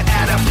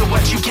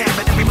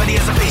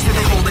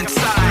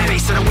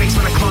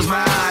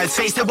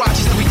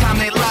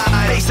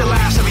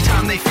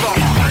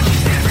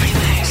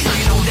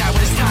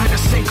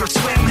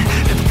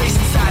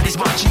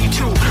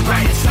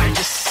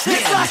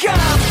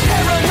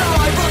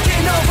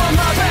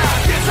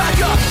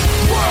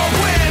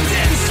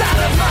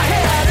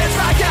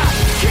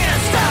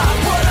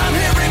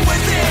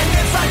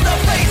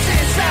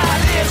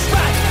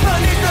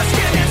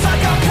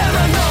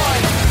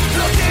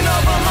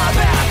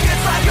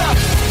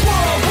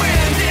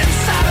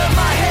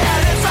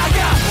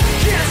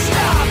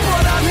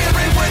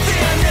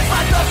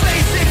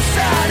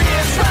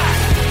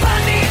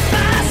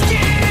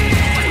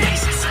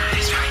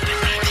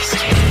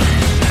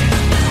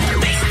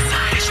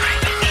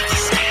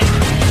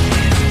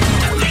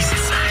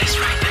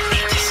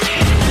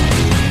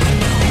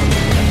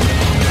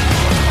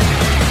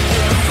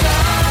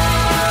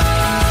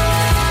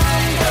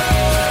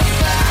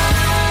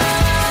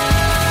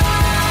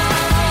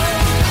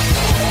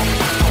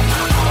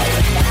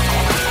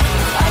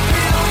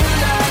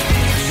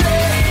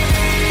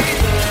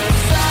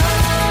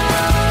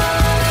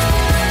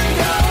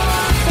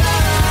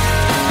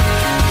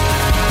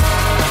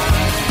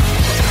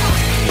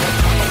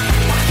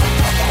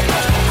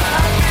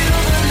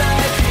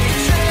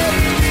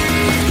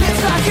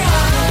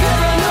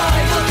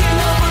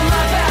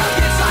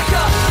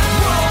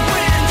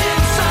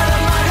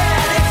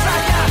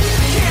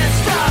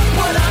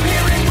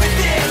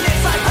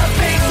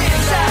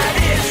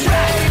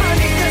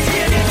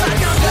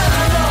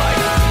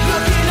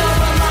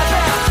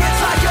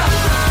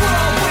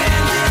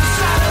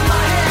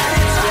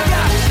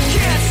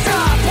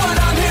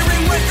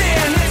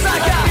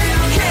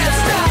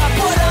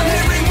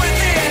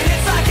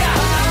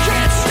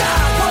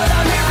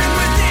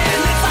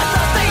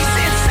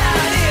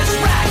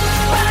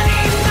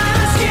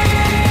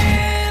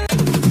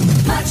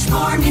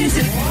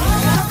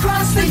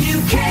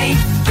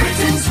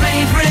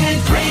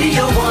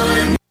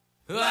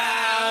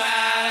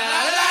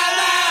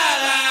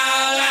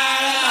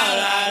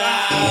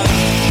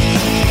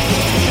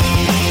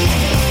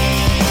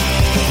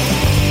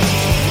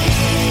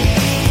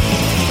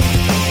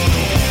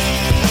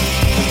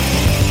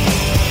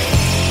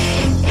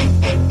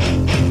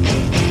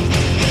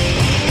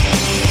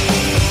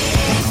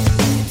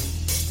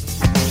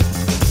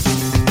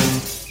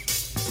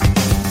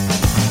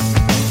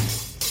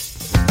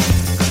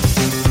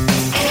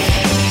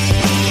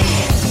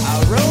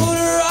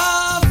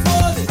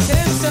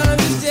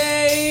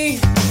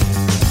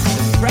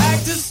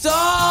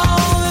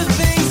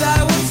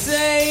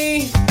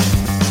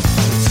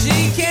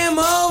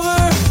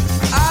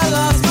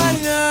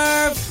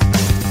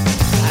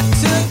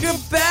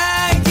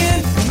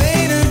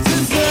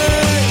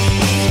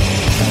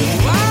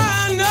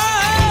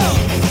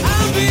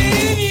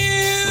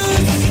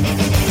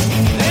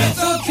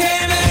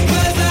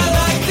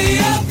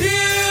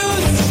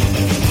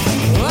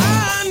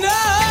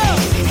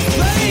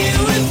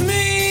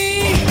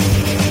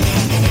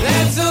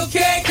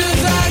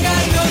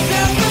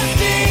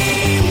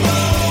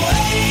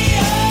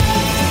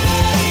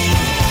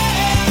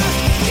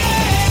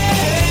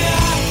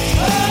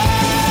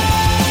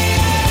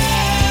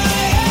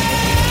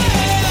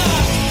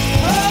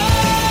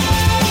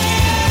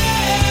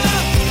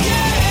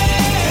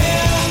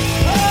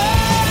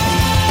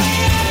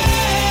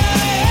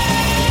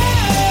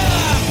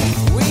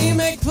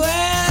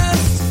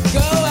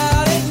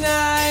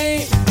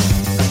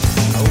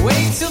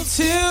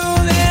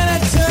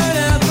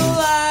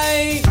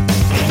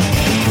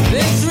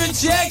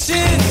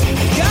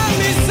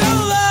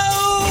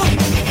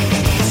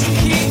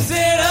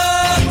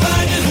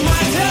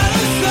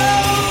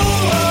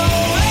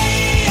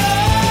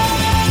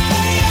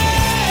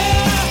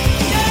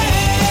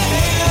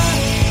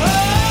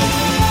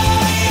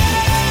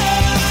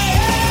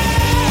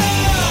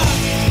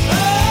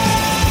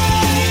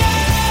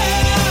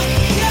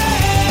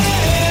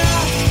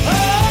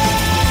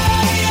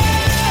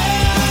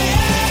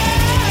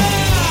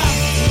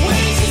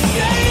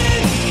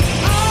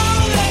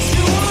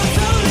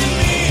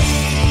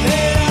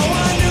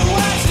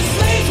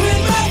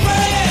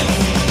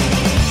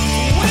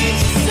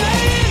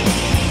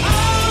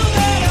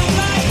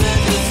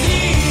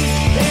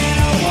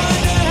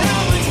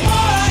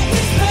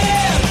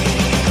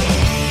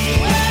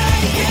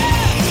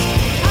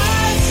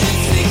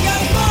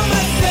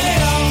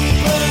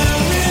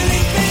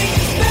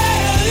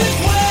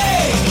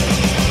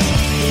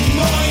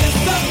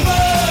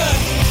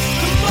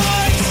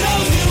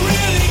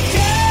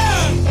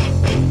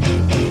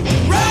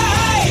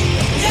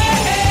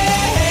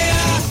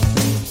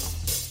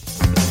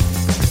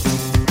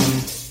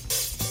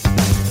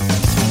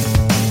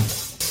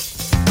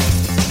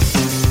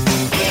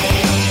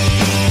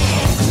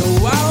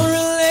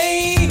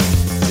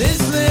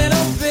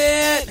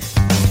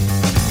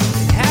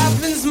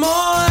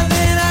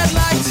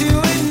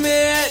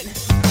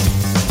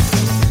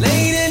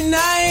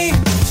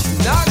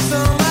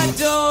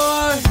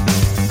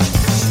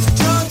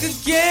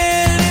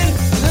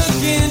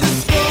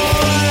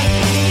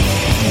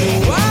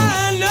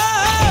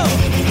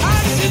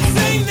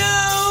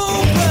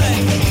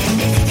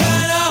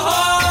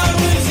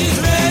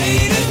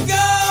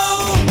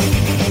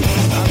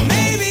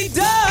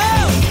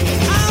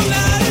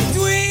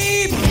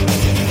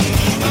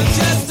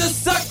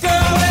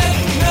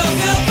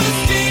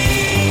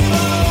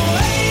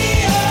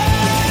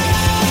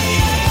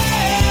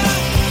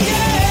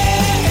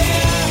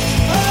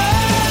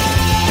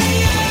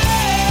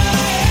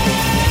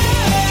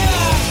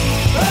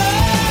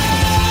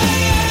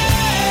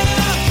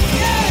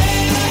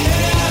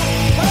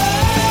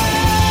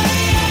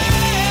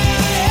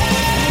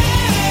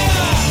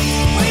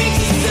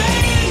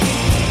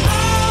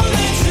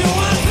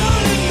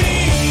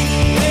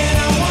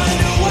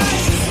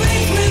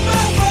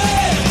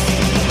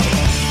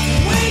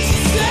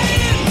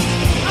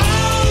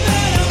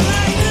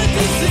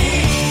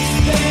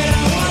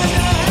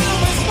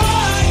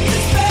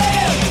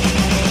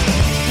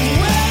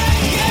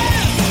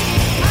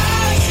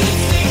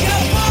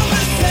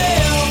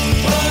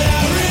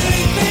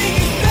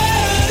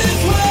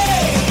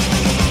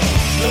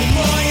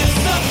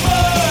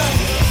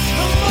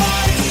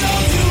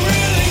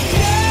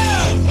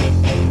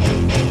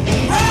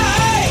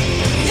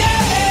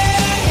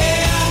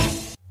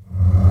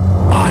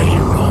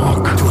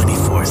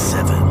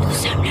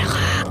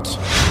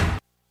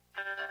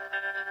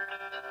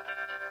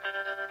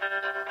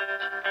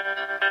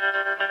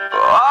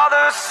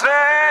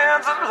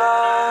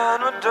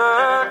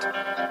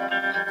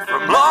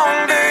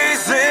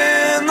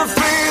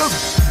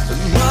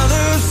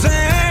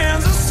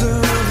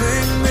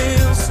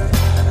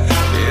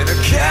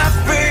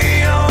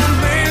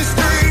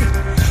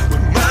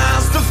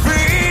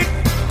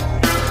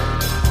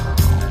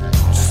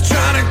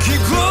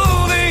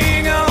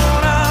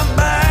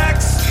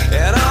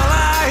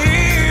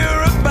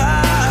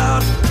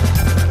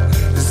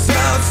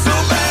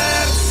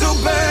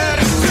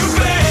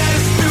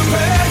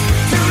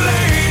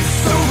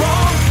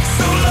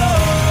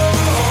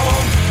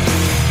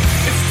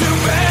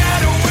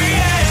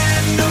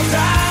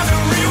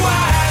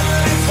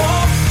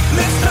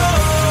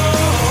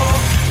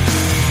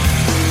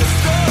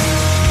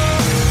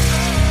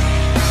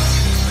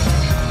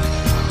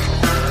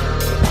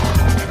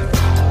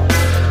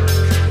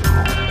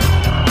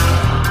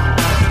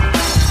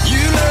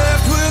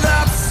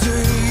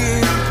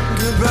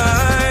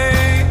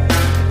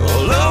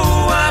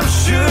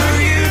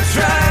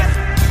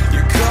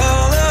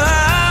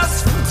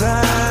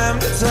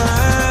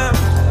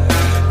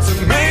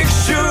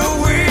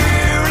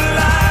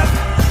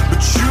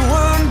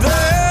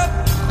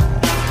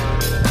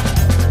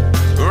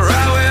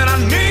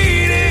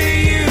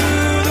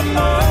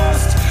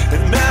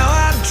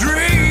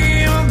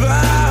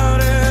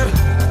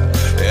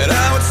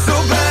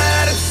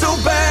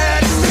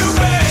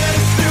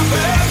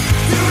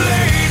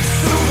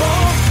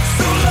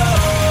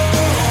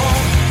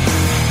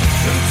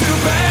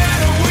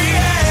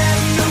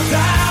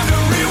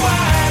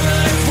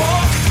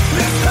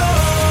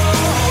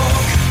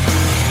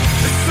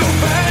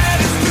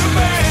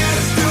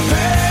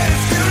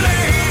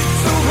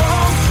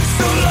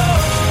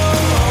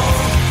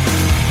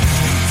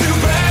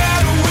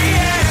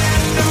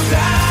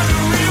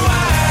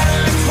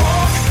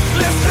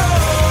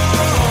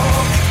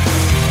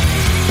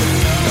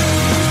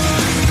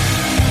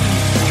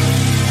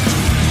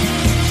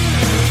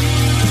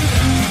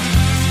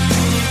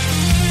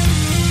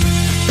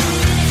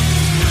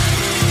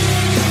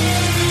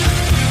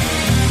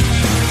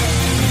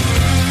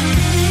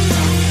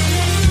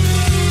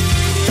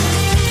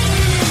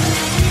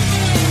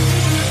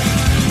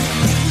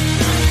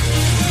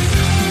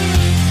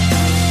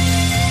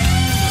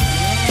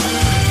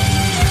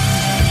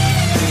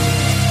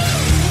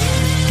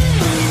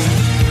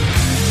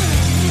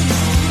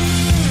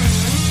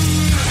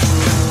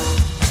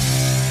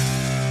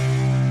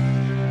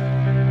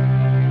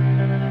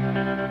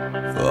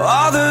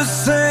the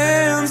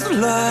sands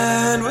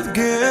lined with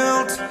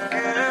guilt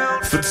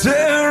for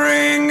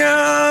tearing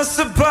us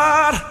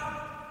apart.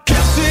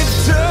 Guess it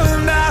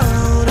turned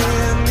out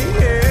in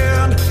the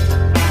end.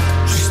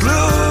 Just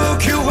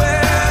look at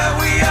where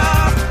we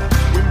are.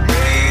 We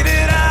made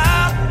it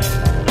out.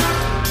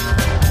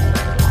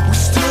 We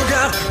still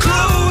got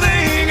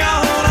clothing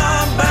on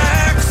our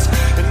backs,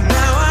 and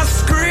now I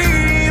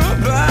scream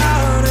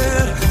about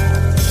it.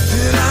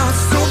 And now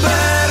it's so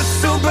bad,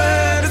 it's so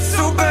bad, it's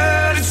so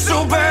bad, it's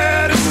so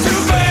bad, it's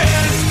too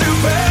bad, it's too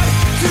bad,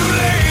 too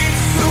late,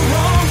 so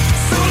wrong,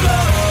 so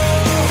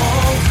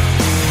long.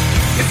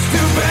 It's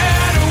too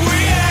bad we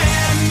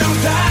had no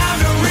time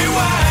to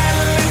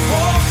rewind. Let's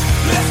walk,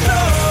 let's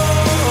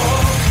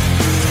talk.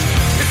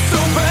 It's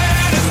so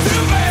bad, it's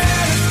too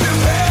bad, it's too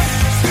bad,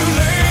 it's too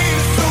late,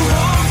 it's so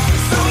wrong,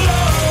 so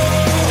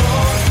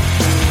long.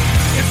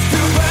 It's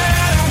too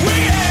bad we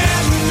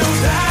had no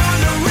time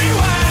to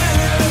rewind.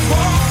 Let's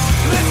walk,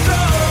 let's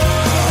talk.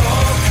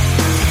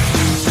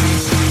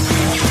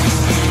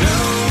 No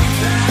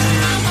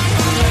time,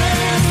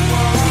 let's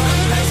walk,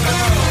 let's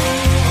talk.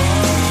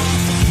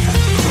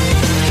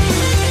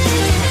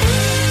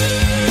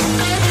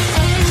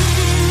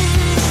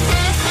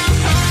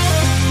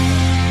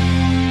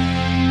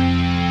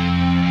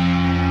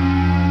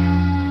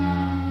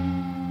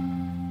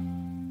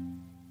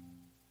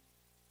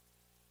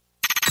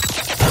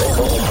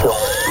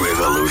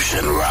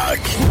 Revolution Rock.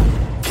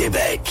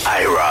 Québec.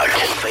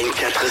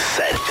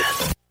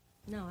 IROCK247.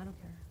 No, I don't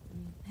care.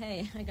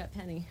 Hey, I got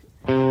Penny.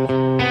 There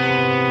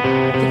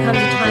comes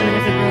a time in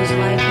every girl's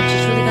life when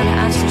she's really got to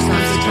ask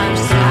herself. Sometimes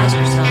to ask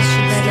herself, is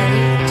she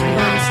steady? To be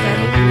honest,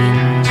 steady? I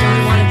mean, do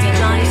you want to be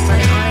Johnny?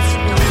 Steady, honest?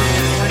 No,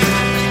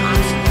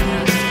 honest.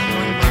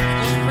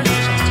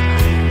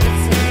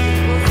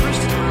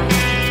 First of all,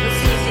 let's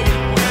see if they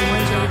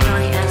one day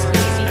Johnny asks me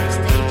if he can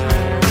stay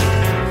Johnny.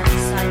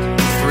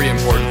 3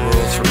 important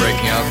rules for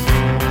breaking up.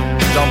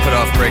 Don't put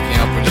off breaking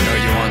up when you know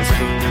you want to.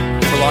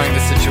 Prolonging the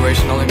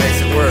situation only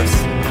makes it worse.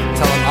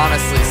 Tell them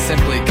honestly,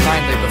 simply,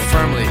 kindly, but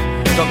firmly.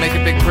 Don't make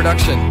a big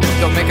production.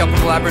 Don't make up a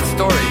elaborate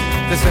story.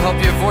 This will help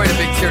you avoid a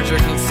big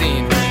tear-jerking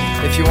scene.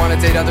 If you want to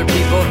date other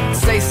people,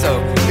 say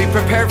so. Be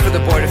prepared for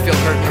the boy to feel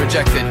hurt and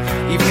rejected.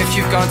 Even if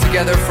you've gone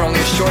together for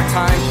only a short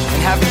time and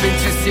haven't been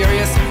too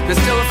serious, there's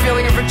still a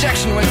feeling of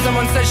rejection when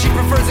someone says she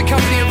prefers the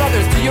company of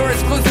others to your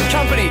exclusive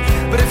company.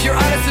 But if you're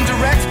honest and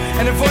direct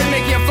and avoid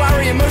making a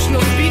flowery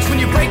emotional speech when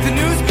you break the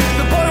news,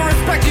 the boy will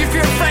respect you for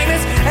your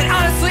frankness, and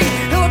honestly,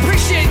 he'll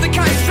appreciate the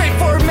kind,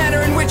 straightforward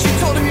manner in which you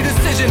told him your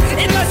decision.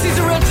 Unless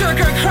he's a real jerk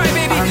or a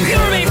crybaby,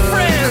 you'll remain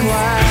friends.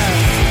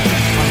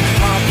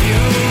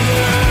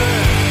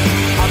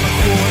 I'm a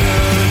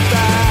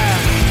quarterback.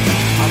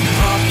 I'm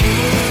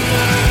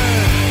popular.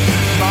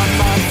 My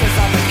mom says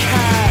I'm a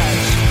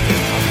catch.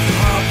 I'm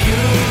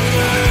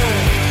popular.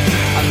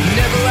 I'm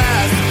never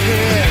last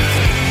picked.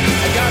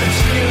 I got a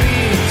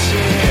cheerleading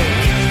chick.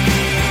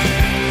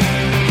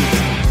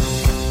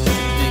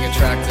 Being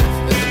attractive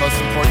is the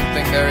most important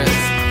thing there is.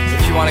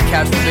 If you want to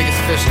catch the biggest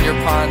fish in your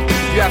pond,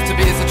 you have to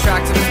be as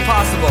attractive as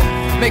possible.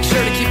 Make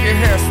sure to keep your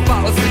hair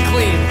spotlessly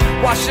clean.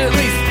 Wash it at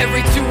least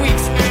every 2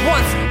 weeks.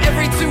 Once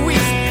every 2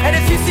 weeks. And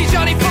if you see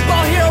Johnny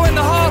Football Hero in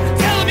the hall,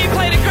 tell him he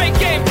played a great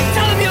game.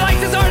 Tell him you liked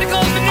his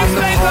article in the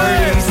newspaper. I'm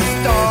the party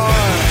star.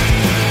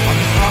 I'm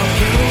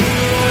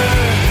popular.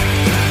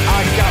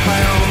 I got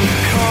my own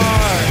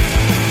car.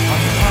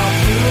 I'm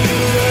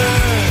popular.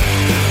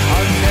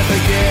 I'll never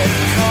get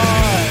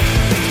caught.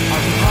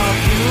 I'm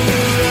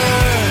popular.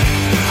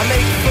 I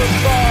make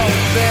football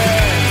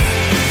bets.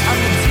 I'm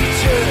the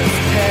teacher's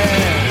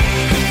pet.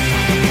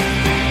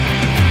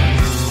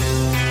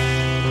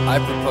 I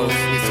propose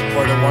we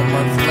support a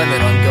 1-month limit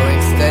on going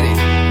steady.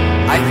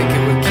 I think it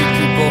would keep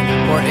people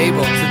more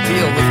able to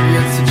deal with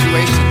weird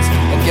situations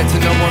and get to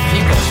know more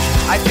people.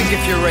 I think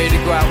if you're ready to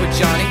go out with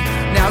Johnny,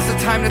 now's the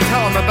time to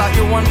tell him about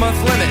your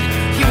 1-month limit.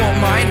 He won't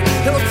mind,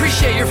 he'll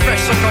appreciate your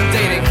fresh look on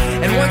dating.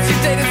 And once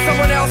you've dated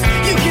someone else,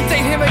 you can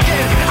date him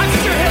again. I'm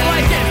sure he'll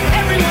like it,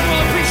 everyone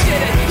will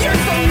appreciate it. You're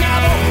so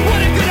novel,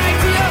 what a good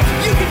idea.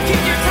 You can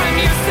keep your time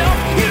to yourself,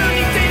 you don't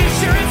need date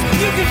insurance.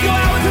 You can go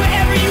out with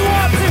whoever you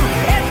want to.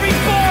 Every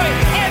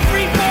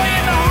boy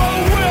in the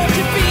whole world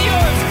can be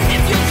yours.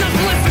 If you'll just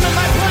listen to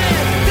my plan,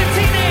 the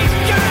teenage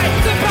guide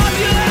to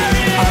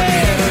popularity. I'm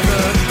head of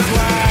the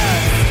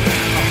class,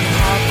 I'm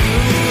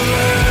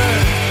popular.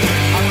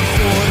 I'm a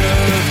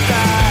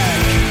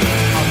quarterback,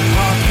 I'm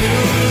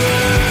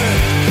popular.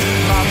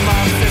 My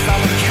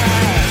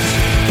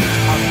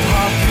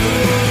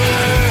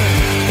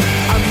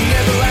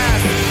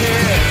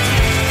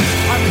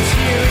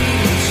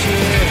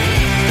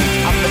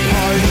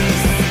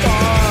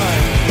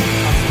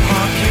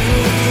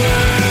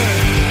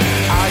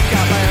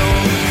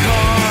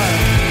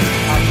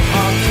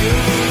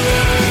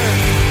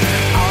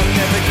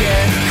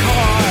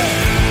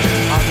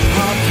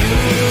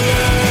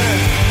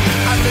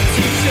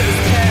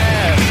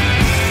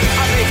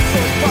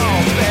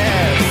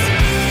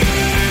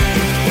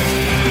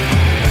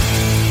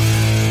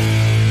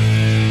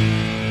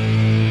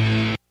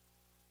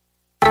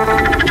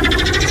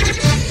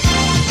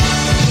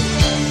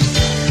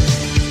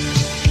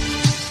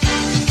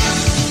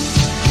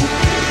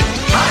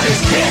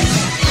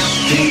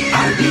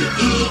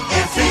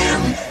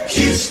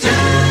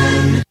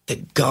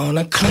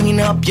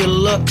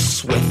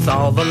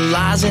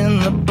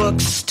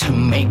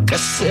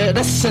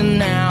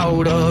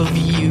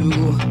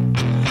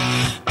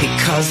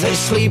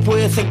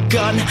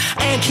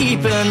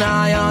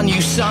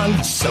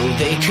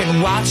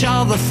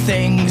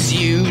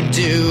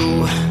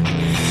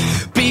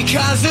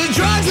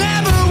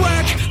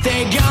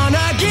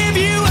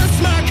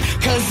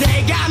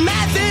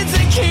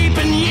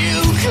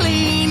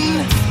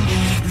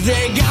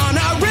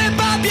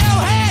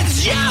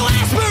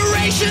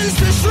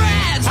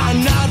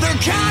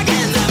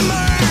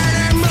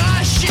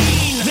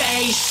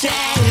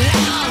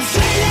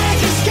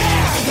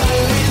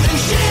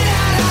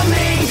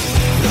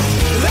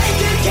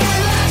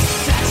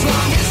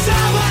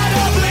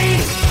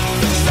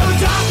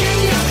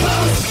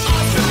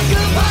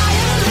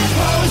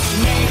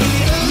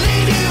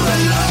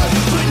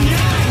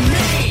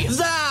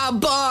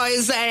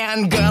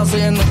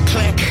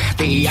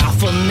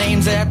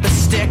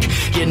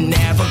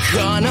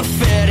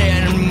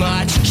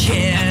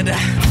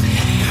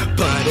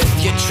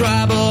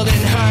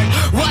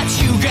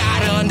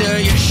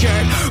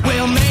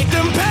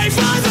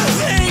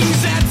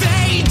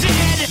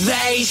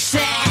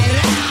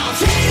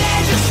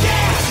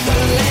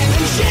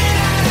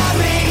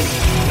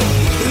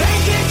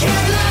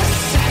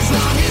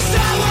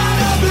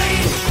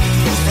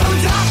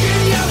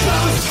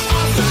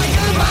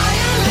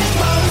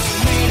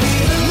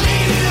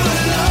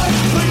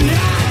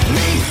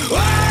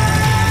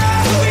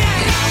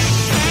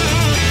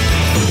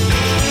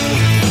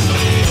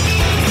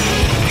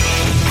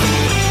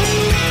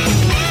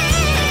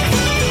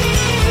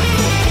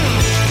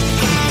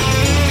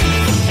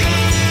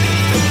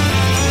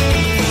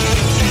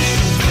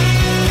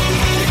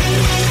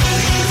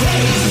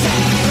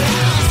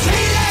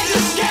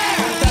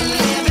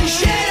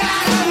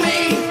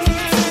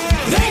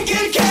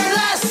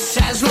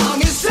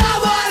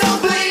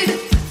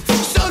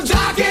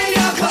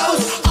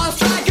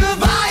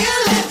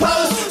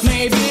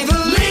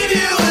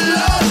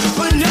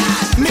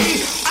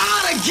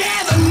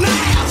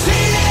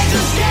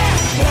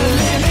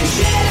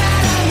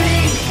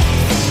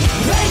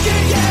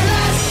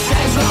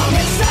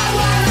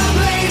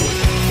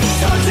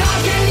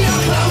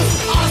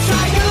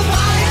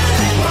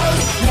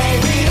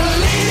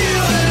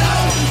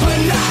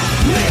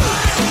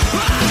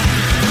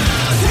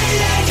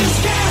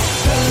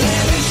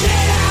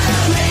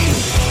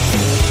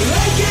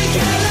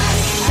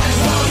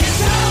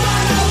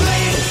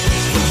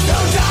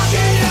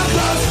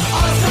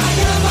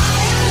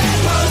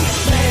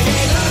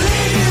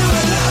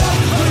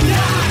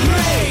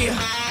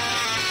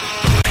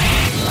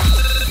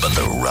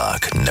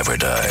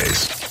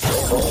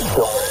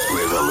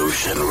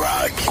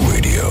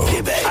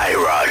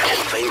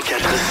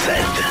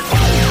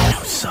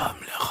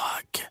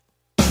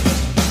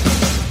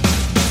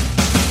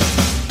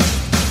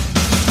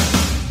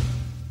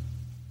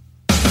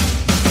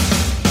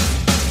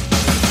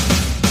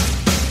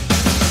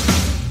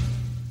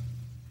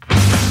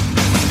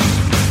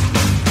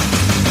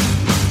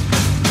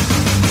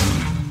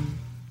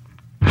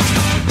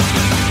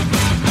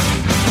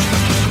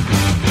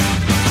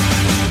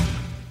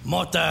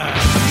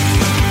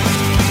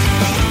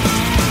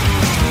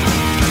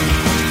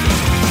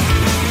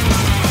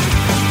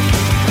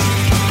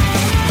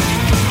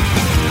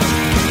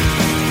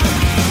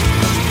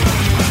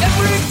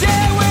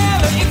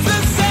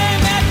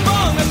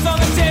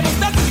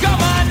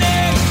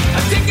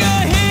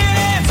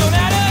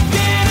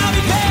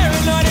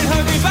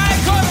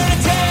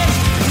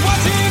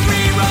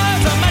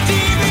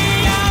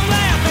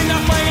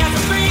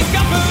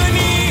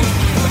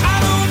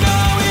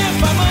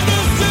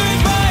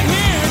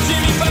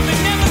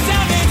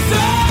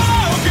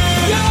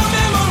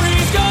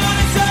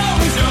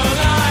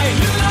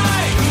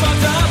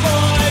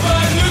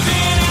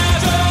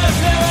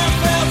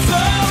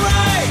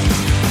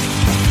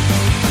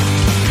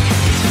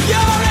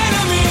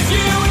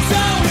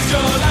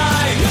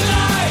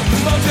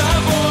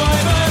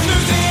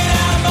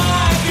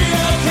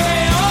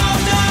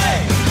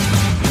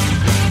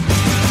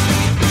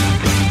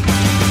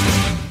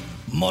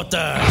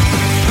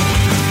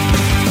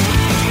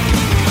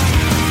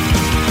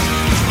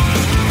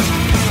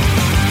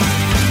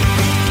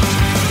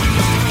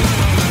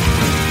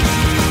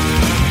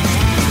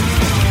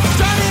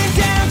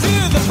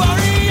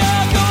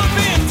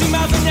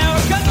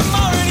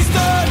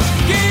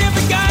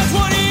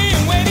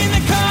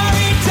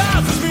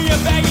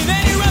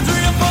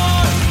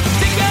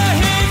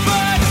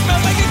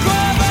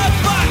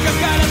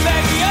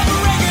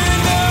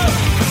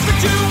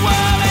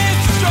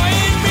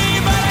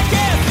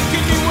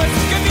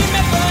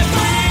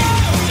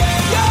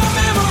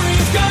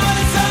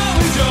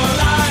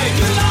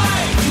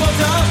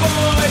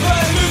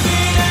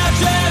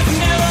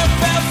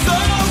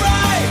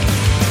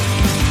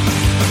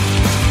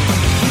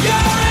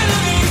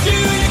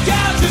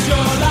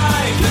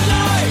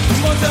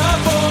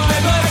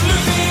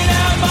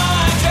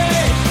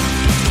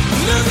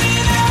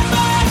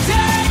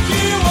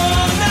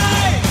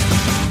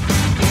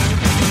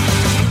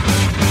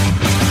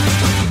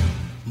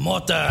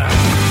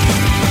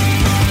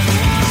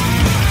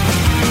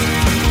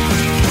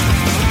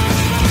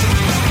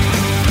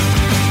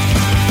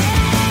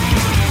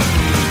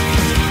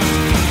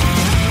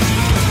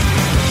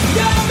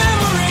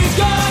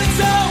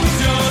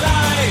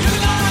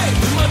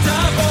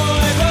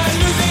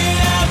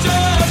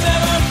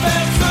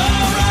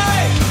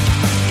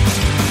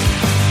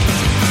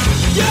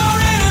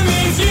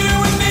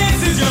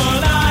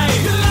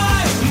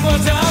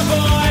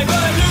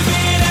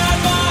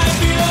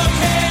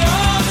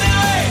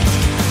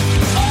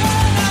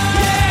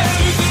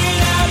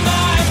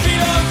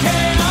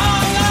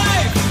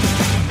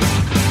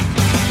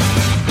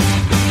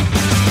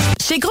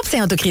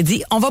Saint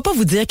Autocrédit, on va pas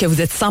vous dire que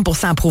vous êtes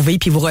 100% approuvé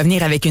puis vous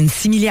revenir avec une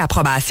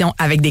simili-approbation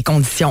avec des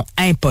conditions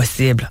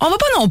impossibles. On va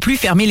pas non plus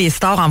fermer les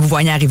stores en vous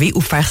voyant arriver ou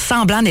faire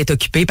semblant d'être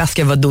occupé parce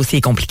que votre dossier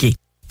est compliqué.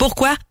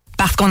 Pourquoi?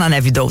 Parce qu'on en a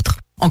vu d'autres.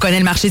 On connaît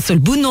le marché sur le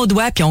bout de nos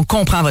doigts puis on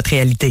comprend votre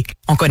réalité.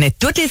 On connaît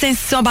toutes les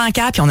institutions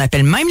bancaires puis on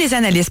appelle même les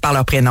analystes par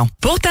leur prénom.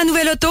 Pour ta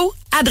nouvelle auto,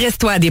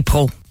 adresse-toi à des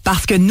pros.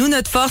 Parce que nous,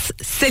 notre force,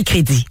 c'est le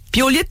crédit.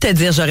 Puis au lieu de te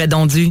dire j'aurais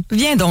donc dû,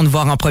 viens donc nous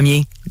voir en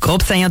premier.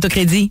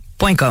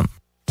 groupe-saint-autocrédit.com.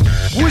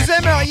 Vous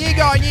aimeriez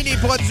gagner des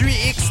produits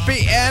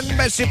XPN?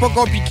 Ben, c'est pas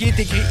compliqué.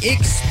 T'écris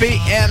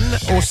XPN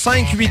au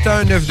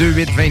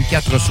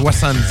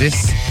 581-928-2470.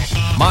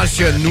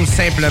 Mentionne-nous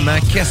simplement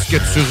qu'est-ce que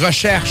tu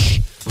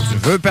recherches. Tu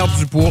veux perdre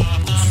du poids?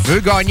 Tu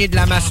veux gagner de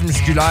la masse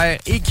musculaire?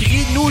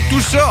 Écris-nous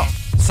tout ça.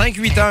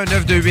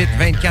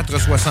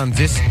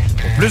 581-928-2470.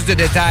 Pour plus de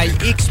détails,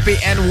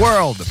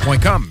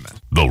 xpnworld.com.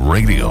 The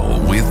radio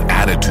with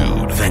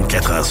attitude.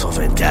 24 heures sur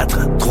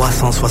 24,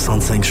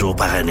 365 jours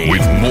par année.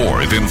 With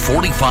more than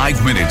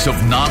 45 minutes of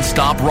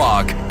non-stop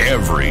rock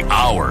every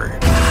hour.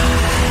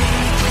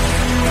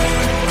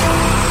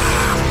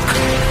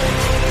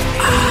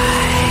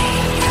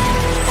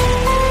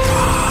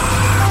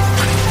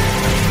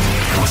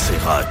 Quand c'est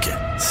rock,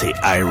 c'est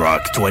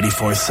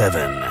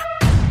IROCK247.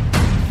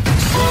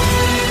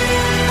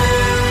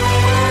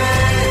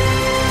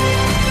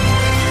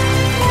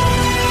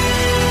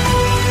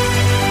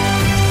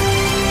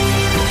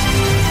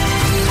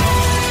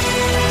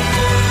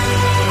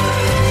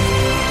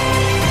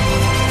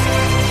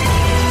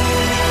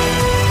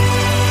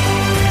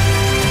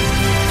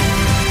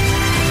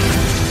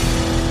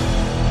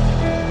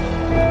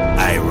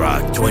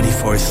 IROCK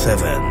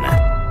 24/7.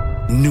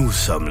 Nous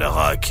sommes le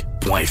rock.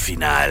 Point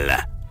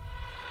final.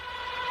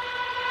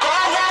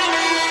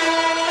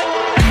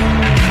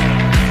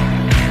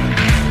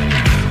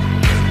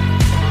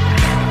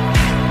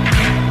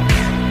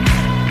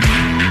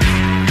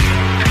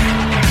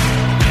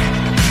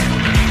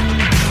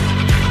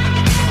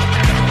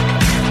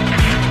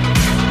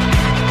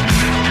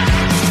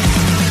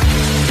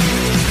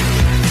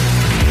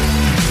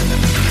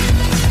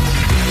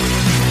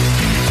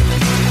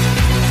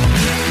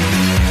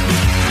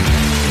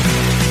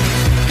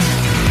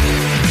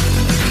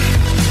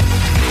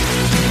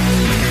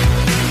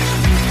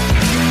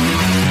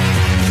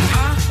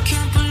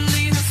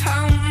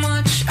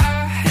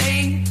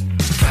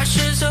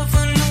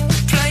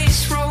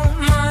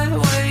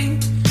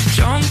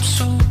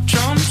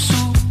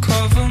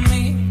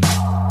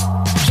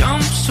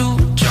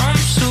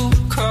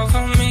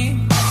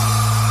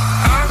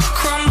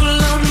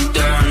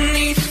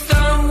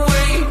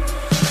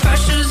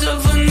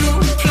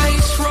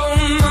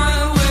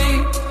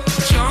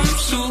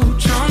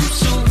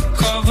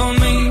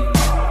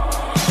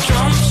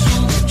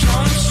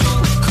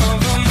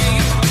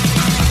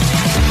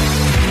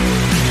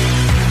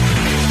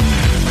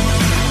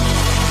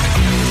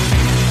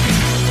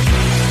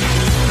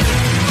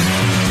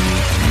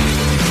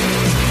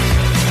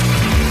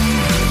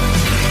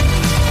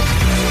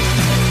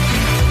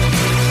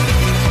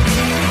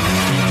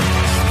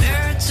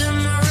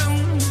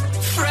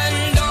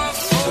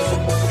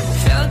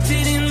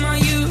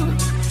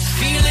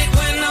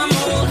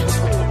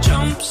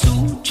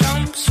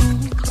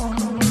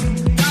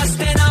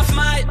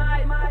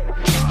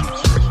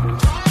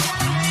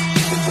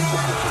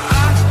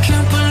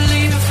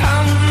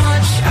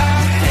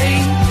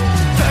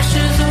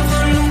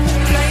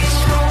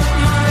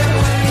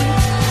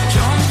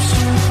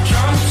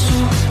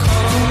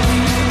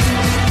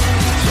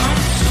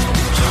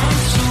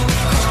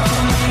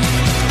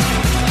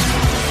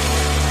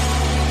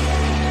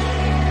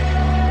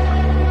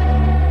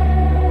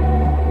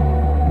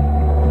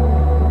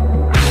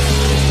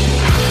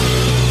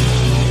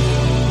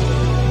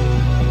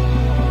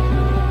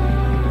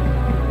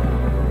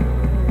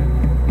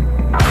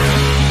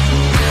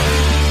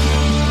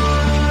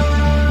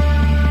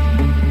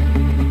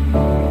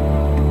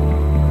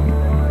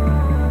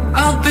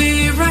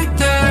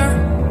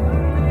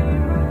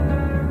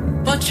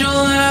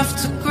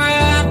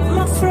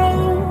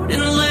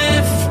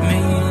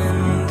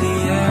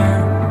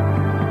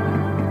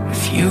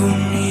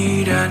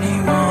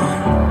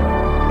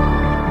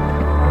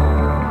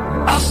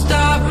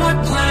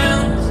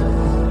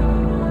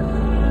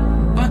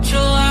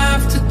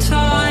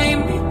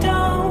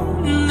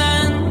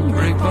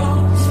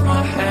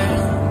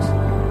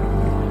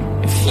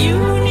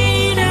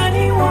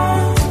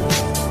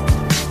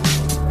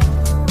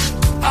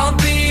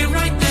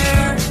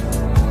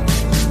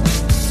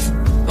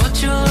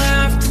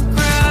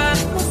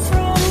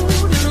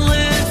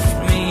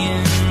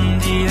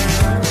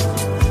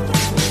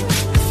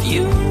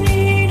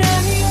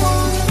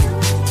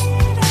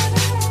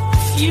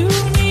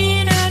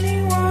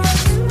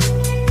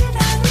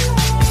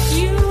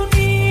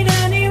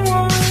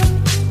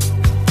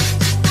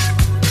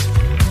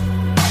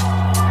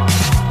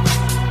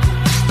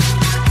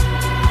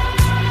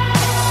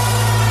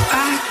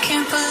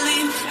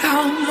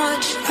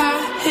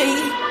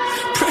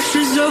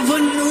 of a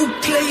new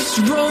place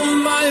roll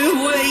my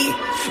way.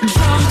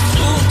 Jump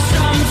to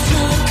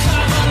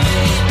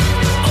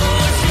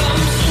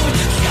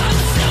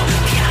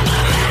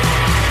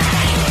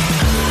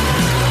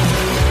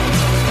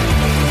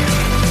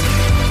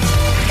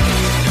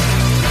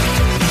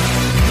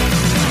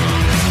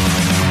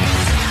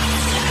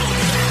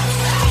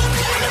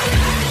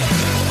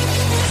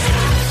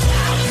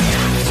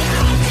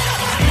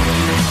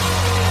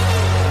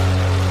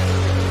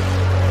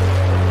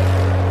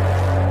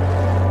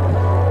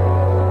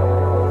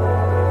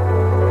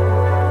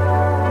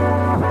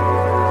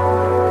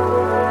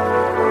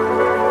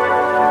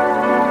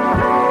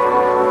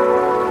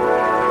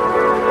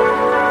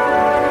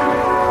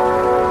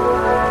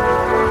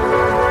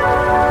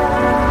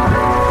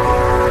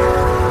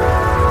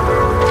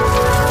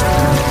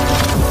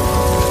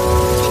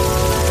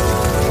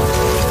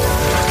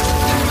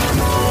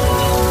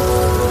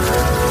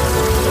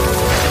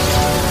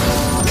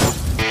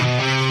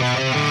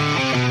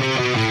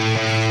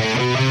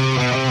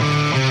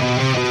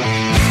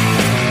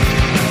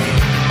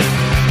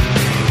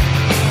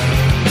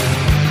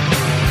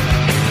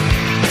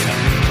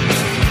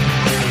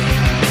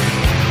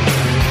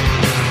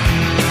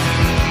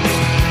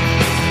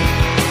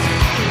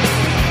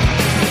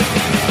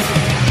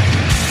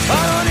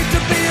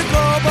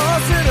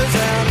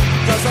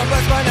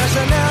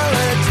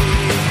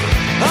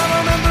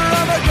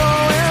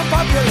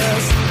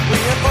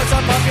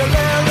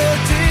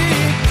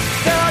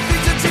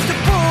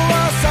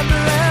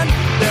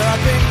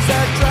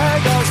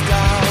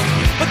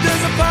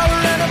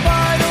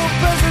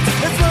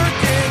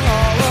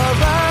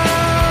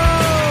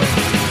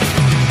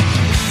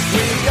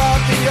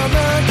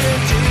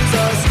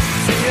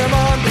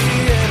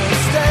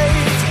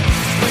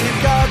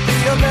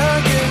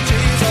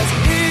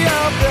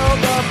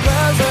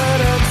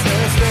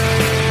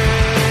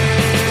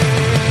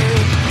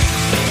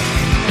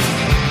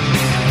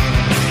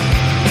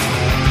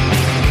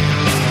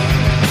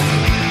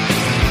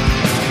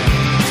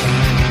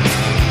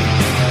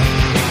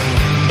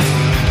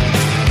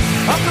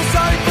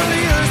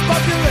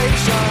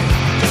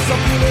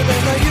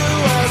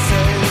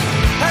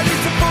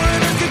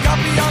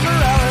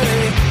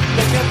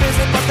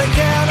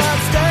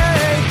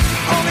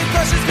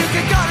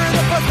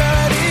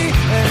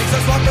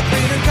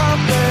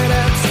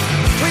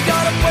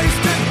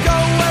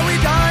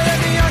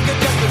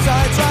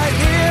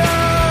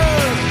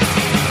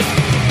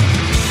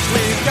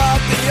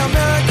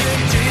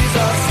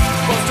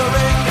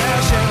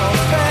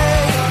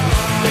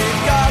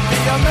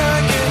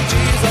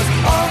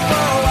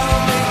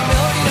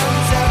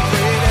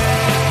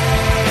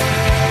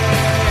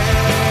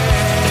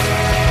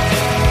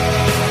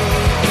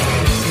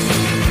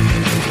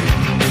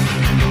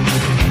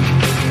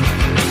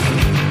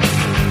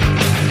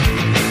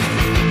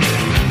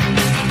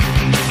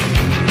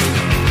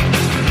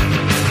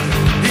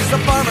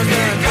farmers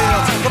there in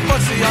fields, the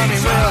books the army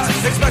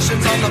wields,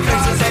 expressions on the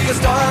faces of the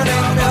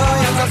starving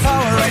millions, the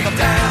power of the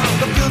plan,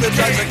 the fuel that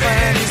drives the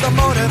clan, he's the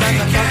motive and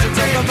the conscience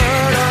of the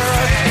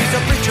murderer, he's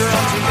the preacher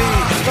on TV,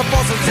 the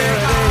false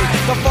sincerity,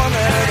 the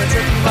formula that's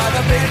written by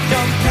the big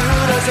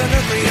computers and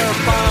nuclear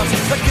bombs,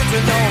 the kids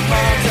with no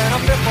moms, and a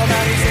pitbull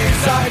that he's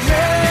inside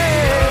me.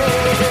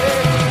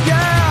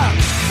 Yeah,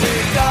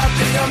 we've got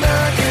the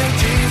American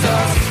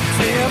Jesus,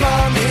 see him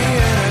on the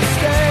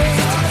interstate.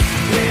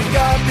 We've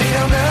got the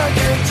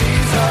American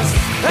Jesus,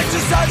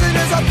 exercising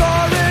his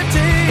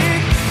authority.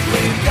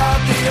 We've got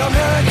the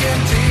American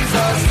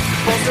Jesus,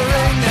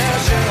 bolstering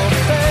national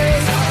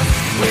faith.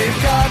 We've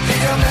got the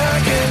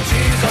American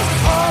Jesus,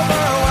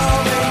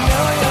 overwhelming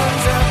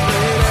millions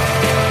every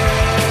day.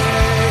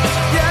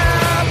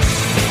 Yeah.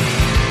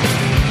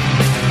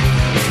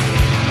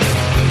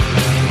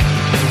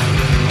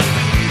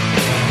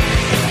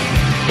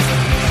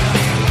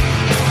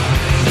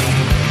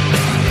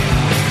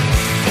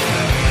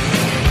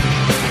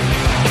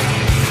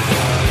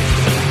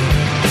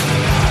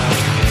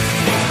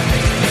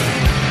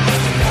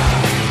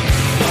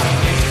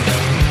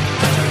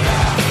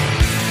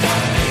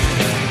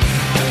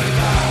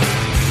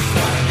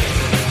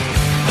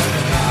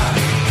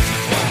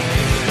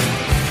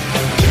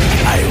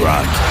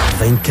 IROCK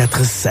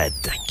 247.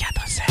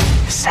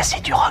 Ça,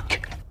 c'est du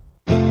rock.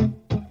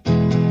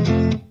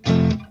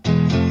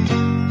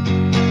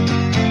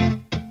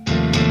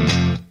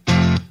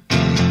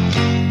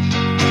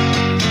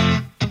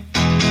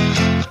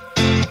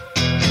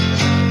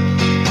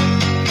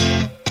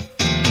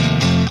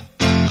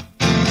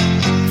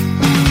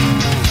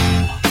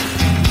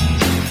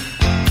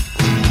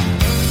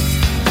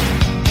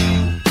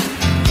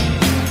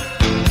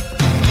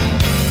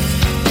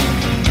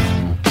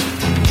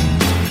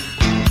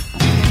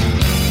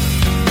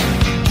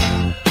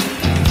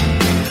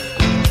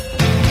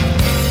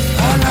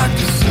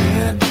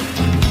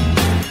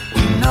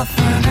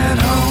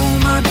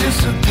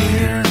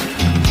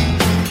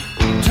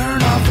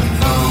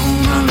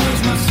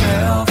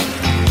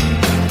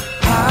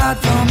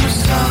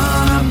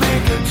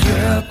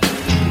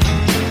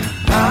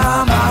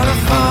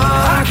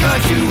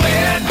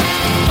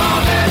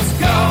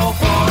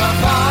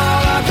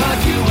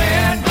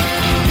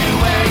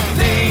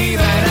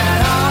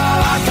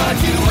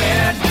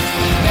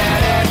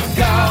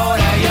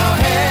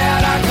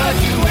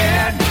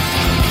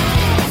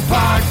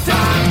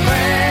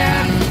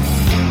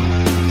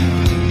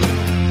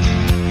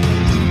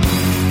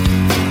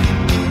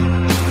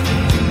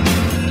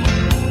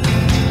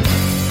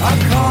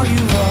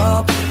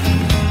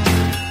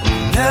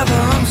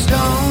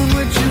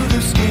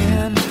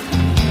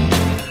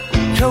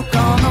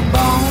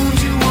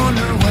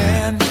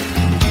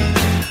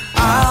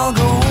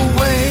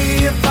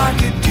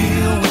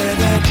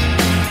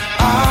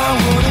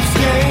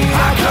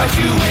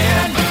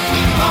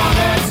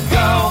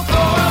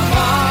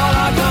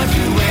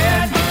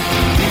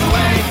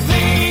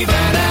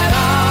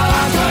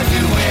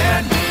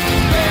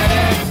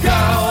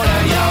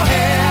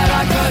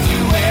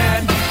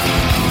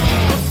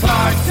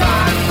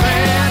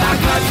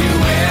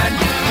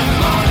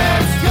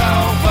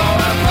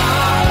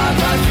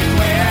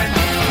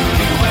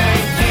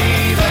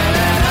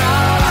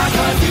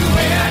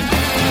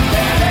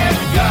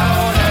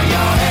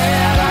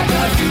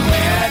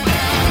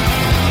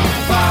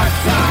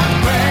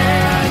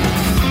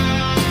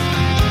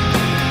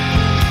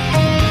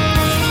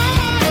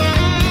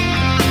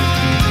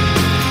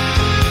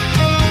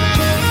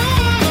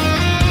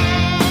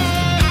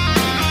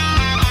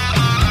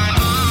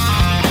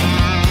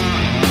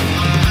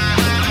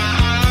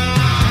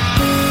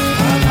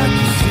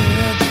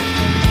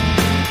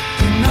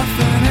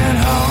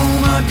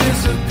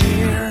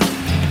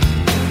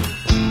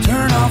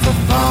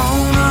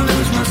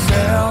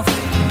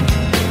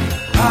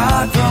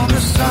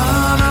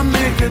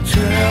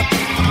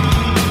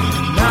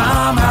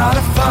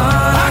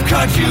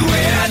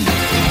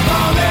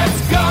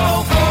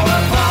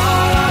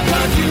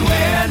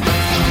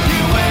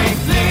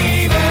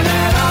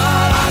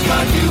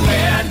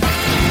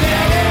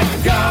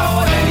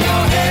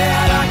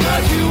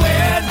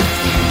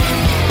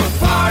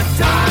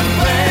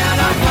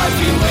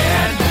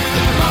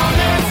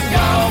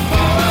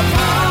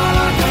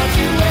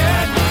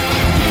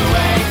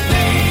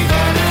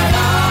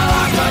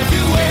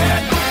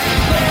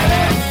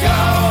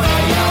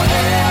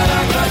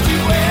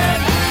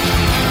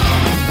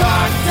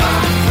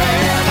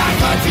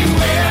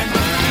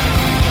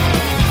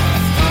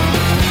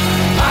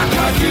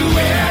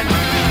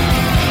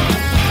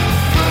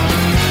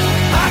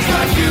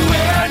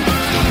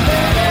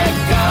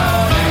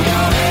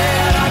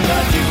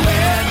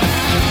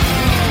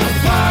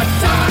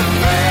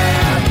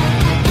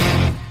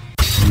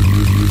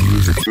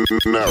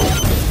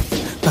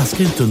 Parce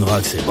qu'une toune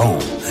rock c'est bon,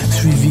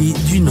 suivi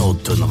d'une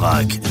autre toune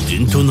rock,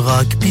 d'une toune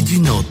rock, puis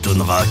d'une autre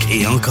toune rock,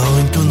 et encore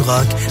une toune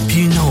rock,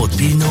 puis une autre,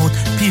 puis une autre,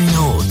 puis une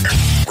autre.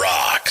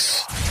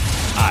 Rocks.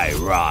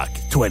 IROCK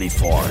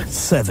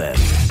 247.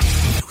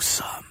 Nous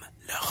sommes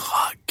le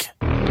rock.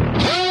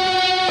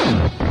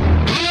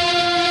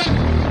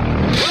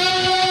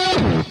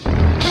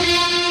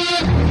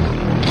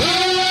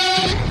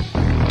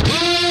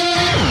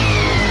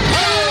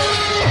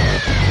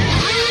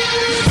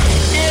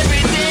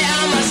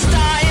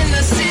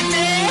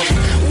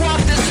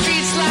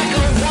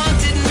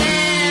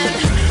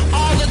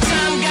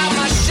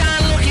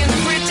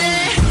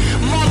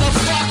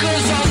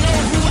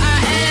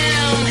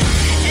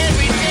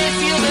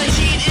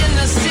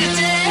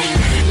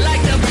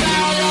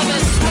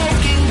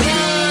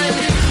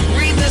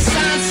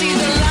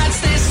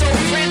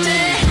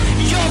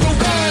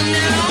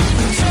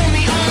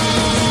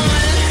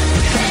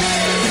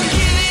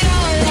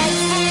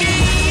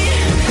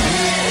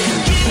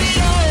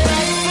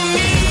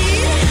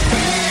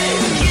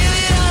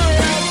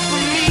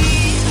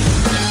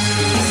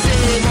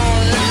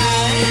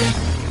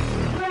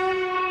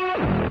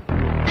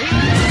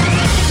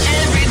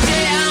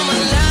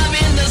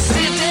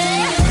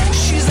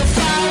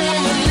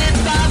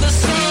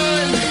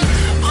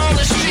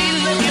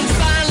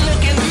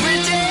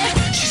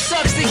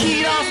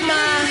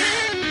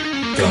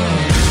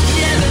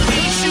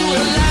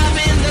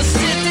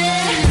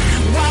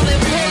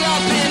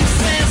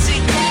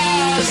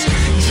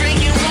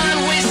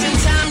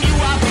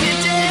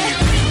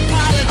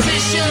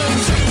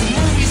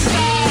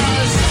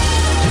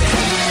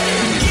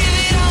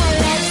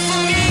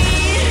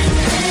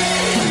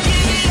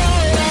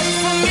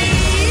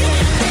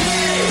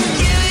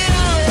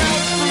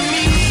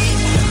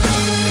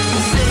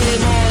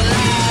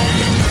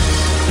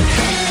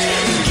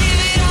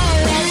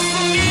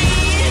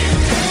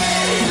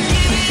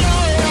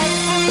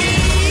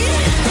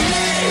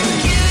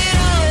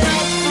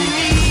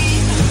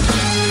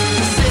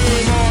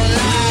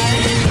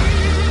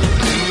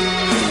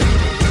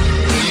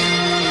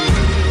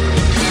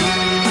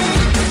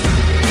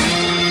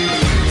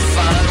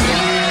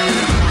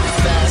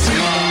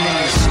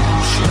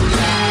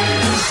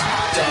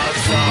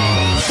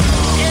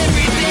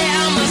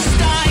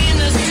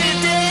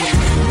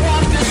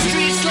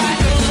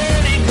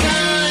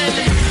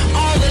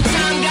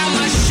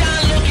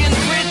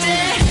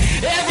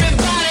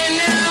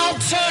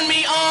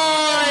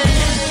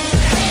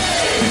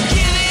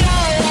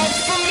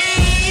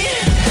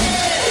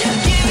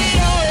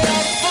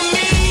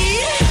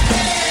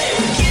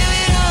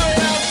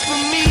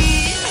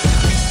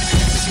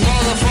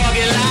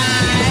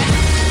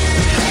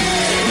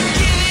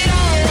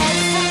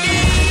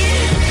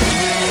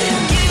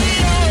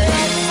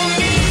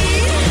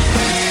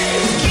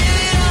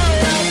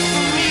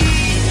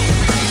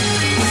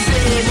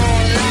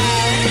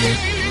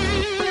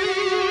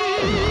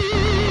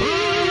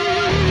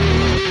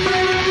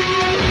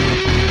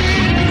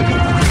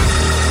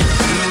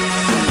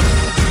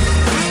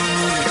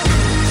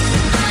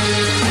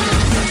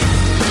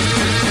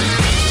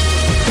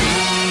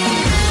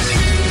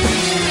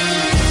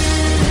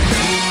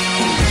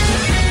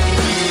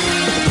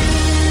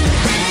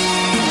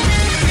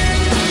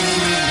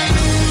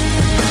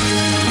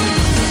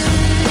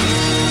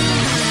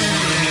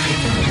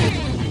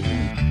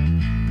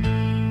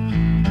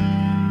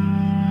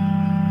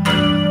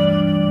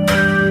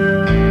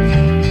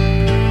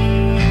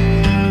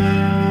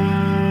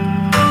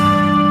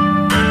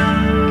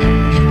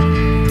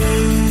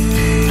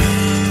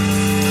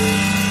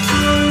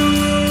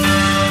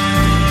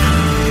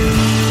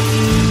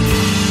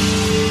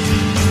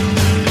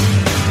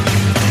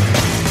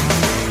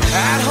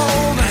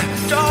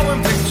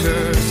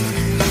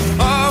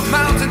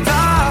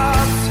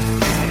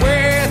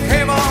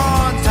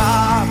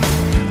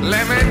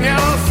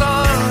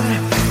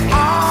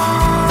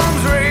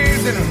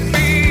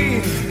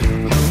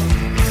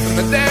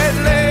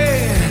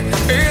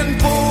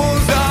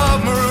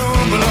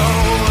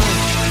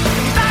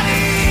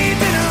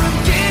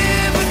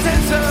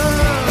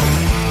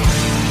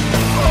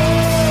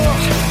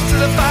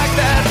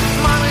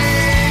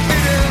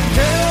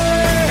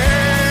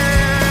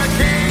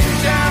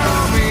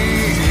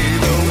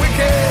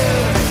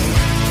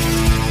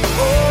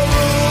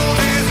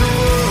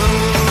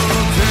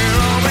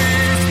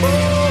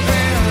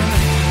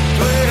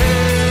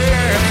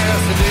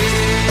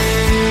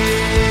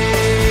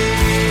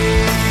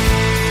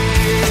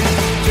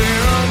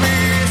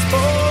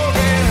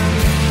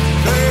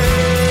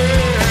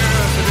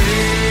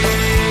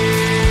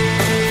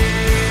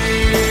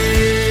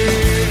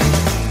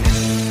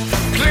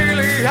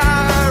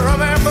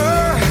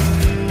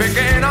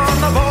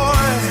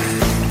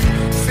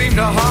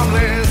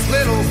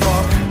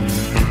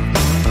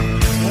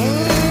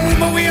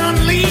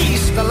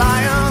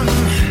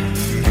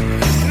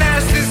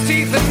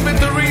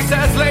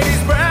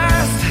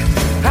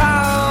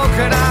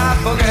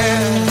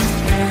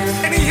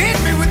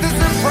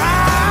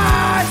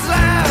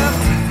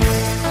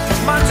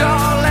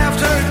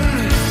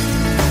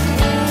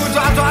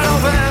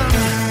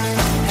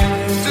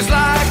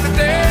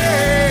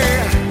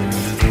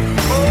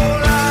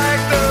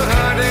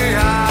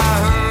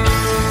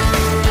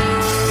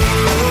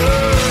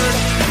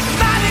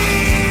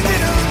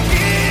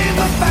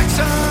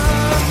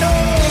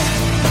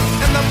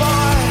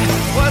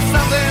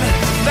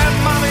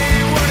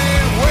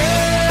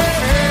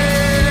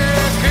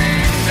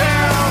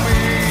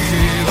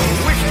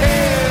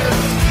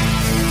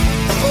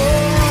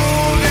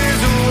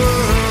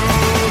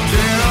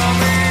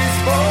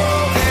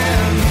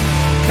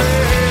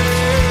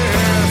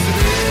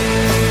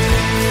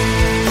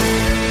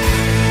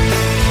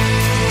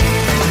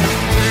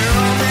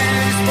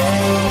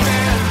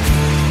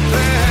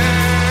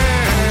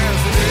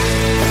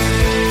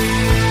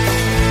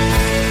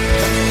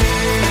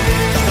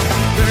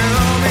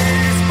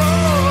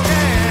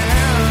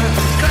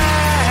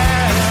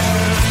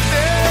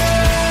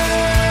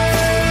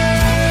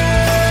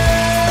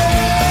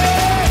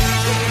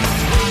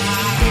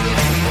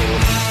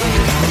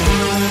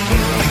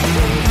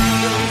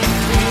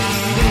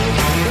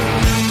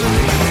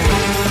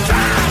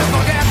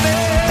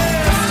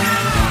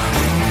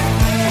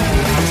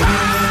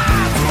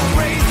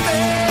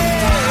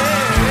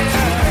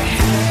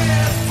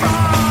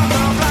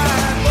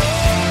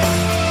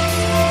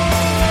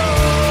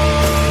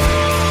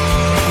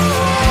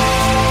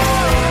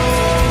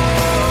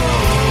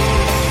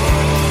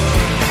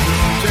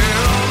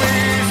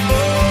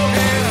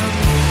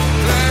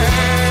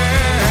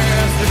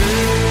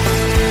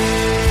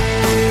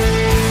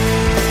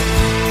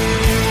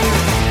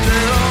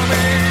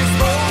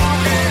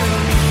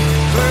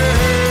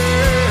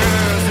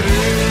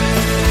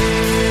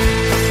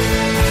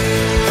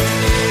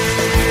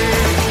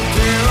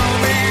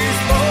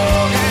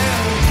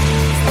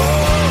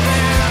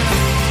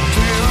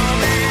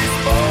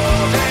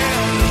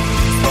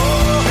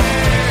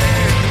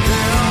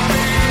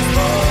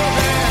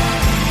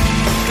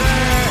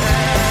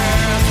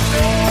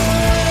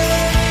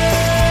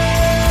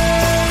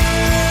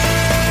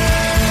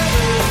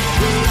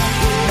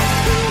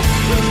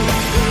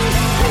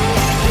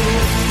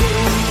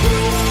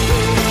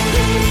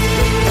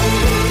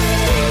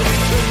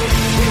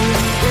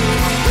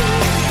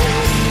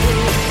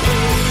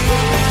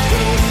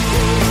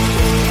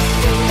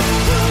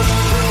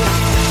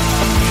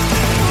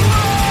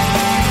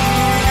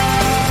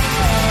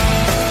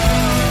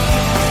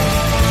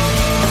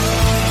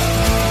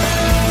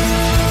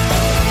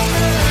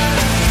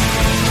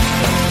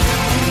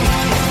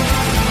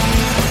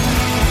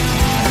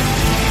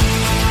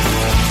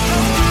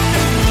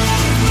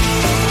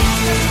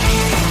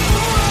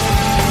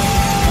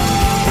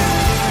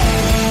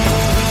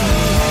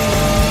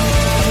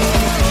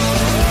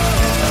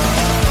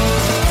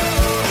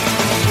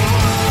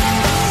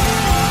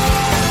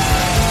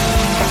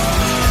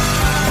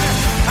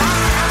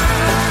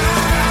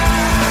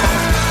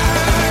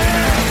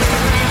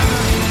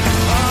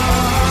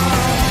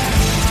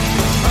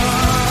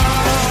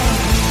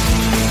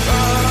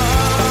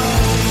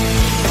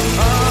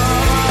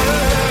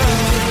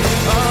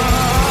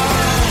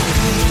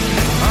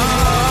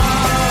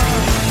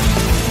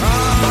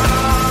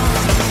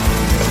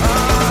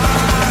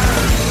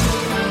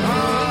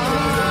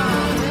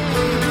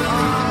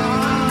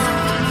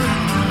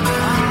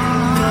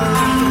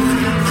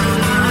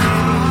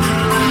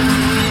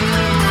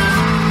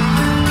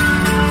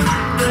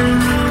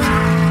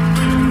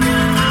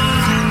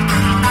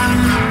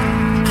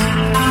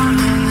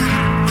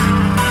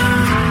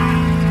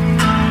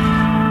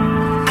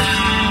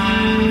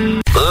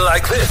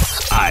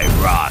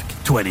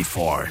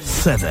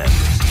 24/7.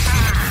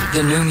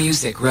 The new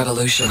music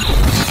revolution.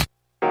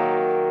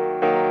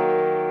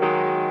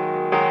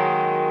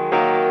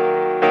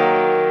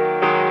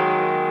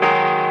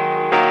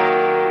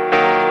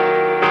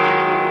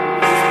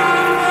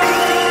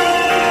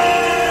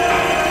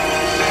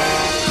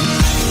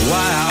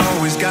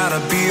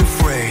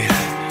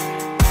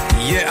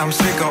 I'm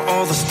sick of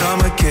all the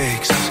stomach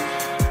aches.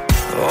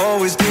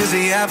 Always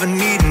dizzy, haven't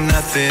eaten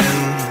nothing.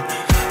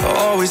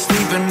 Always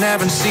sleeping,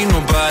 haven't seen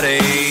nobody.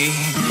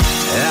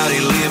 Out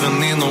here living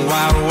in the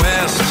Wild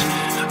West.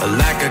 A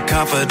lack of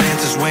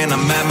confidence is when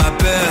I'm at my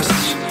best.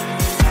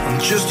 I'm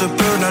just a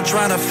bird not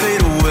trying to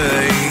fade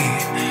away.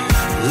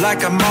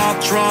 Like a moth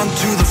drawn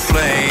to the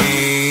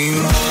flame.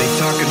 They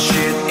talking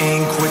shit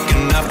ain't quick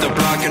enough to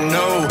block and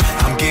no.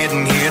 I'm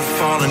getting hit,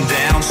 falling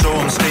down, so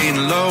I'm staying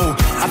low.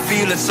 I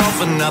feel it's all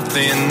for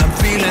nothing, I'm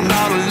feeling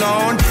all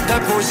alone.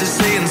 That voice is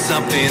saying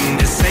something,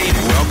 it's saying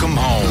welcome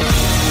home.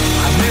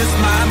 I miss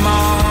my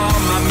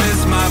mom, I miss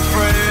my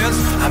friends,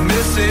 I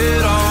miss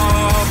it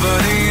all,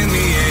 but in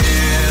the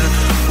end,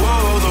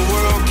 whoa, the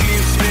world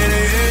keeps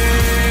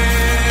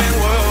spinning.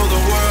 Whoa,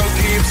 the world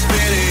keeps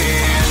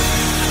spinning.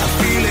 I'm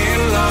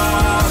feeling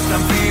lost,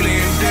 I'm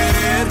feeling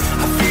dead.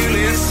 I feel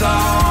it's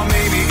all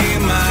maybe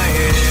in my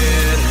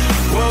head.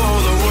 Whoa,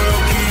 the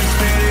world keeps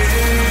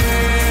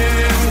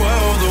spinning.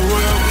 Whoa, the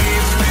world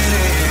keeps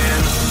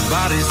spinning.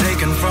 Body's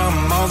aching from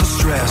all the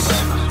stress.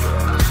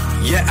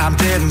 Yeah, I'm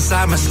dead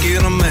inside my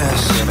skin, a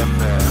mess.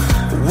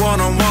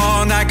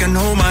 One-on-one, I can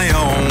hold my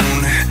own,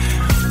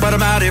 but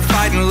I'm out here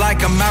fighting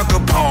like I'm Al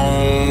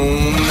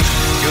Capone.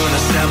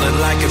 Gonna sell it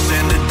like it's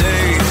ended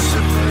days.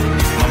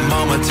 My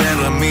mama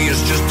telling me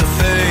it's just a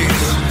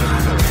phase.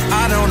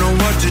 I don't know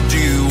what to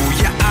do.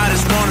 Yeah, I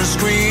just wanna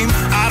scream.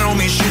 I don't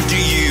mean shit to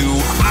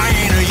you. I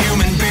ain't a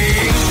human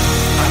being.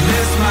 I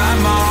miss my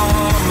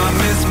mom, I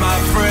miss my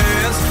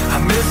friends, I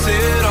miss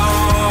it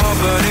all,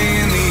 but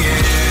in the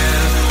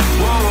end,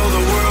 whoa,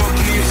 the world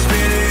keeps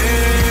spinning.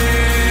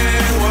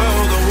 Whoa,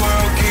 the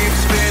world keeps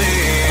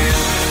spinning.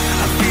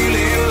 I'm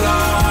feeling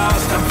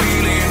lost, I'm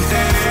feeling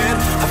dead.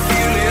 I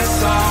feel it's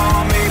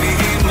all maybe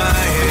in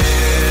my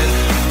head.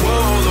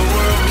 Whoa, the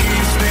world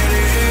keeps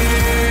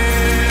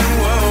spinning.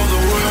 Whoa,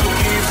 the world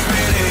keeps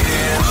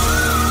spinning.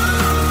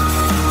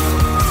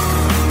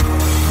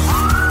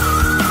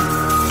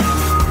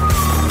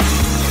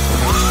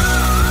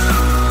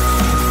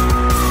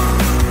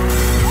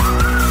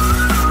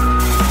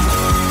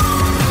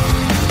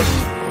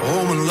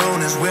 Home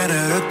alone is where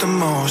it hurt the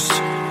most.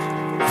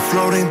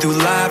 Floating through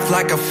life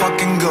like a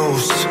fucking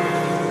ghost.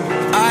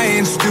 I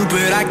ain't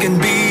stupid, I can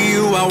be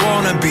who I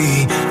wanna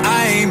be.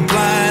 I ain't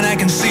blind, I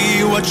can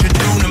see what you're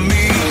doing to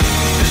me.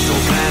 This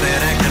whole planet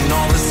acting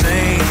all the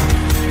same.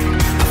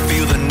 I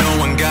feel that no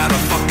one got a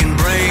fucking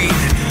brain.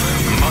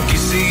 Monkey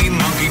see,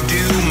 monkey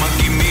do,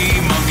 monkey me,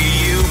 monkey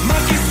you.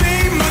 Monkey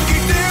see, monkey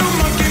do,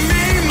 monkey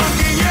me,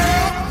 monkey you.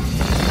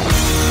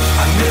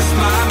 I miss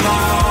my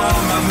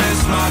mom, I miss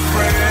my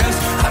friends,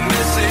 I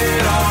miss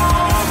it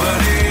all, but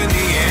in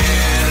the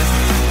end,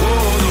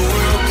 whoa, the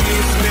world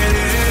keeps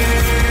spinning.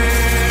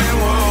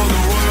 Whoa,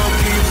 the world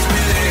keeps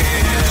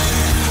spinning.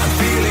 I'm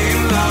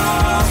feeling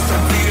lost,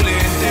 I'm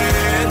feeling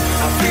dead.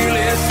 I feel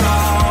it's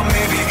all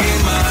maybe in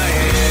my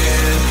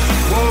head.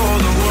 Whoa,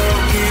 the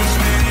world keeps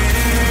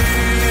spinning.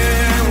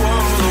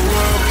 Whoa, the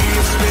world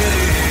keeps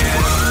spinning.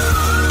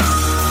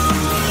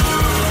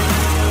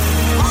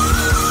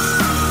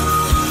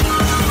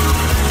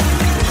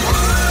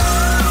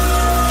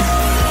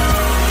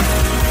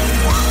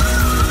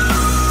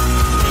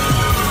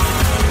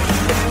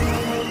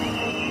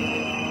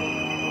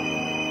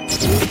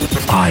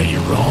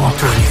 IROCK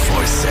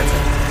 24/7.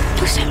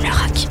 Tous aiment le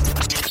rock.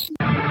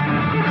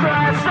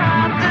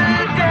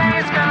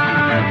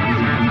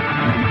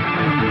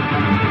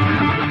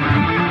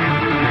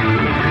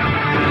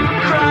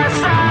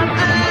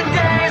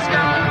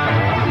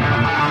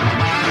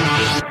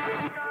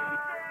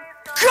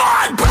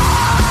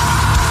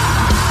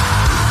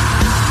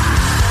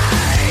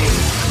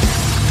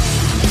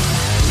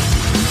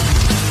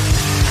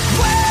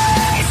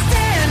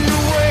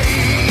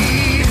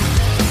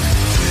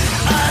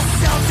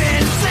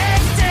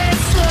 Self-inflicted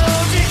slow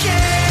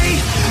decay.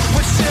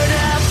 What should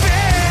have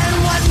been,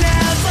 what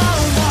never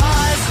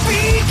was,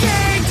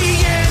 became the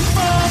end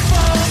for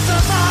both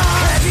of us.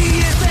 Heavy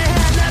is the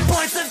hand that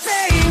points the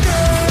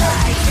finger.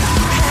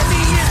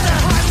 Heavy is the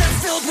heart that's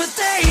filled with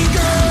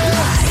anger.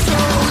 So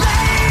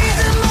lay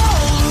them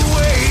all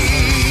away.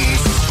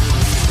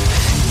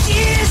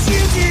 Years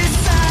you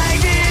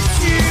decided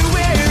to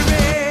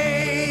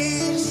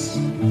erase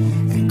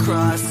and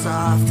cross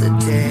off the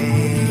days.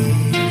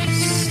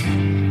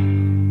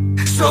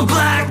 So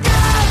black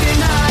out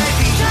and hide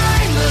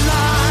behind the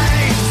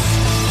lines.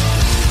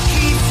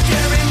 Keep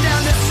staring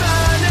down the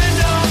sun and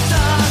hope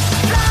the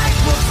light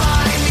will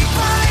finally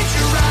blind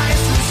your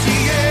eyes to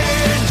see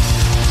it.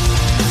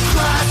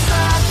 Cross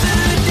off the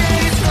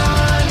days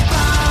gone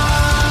by.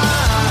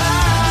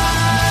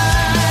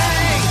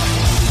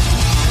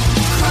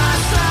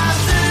 Cross off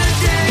the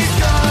days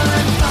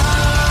gone by.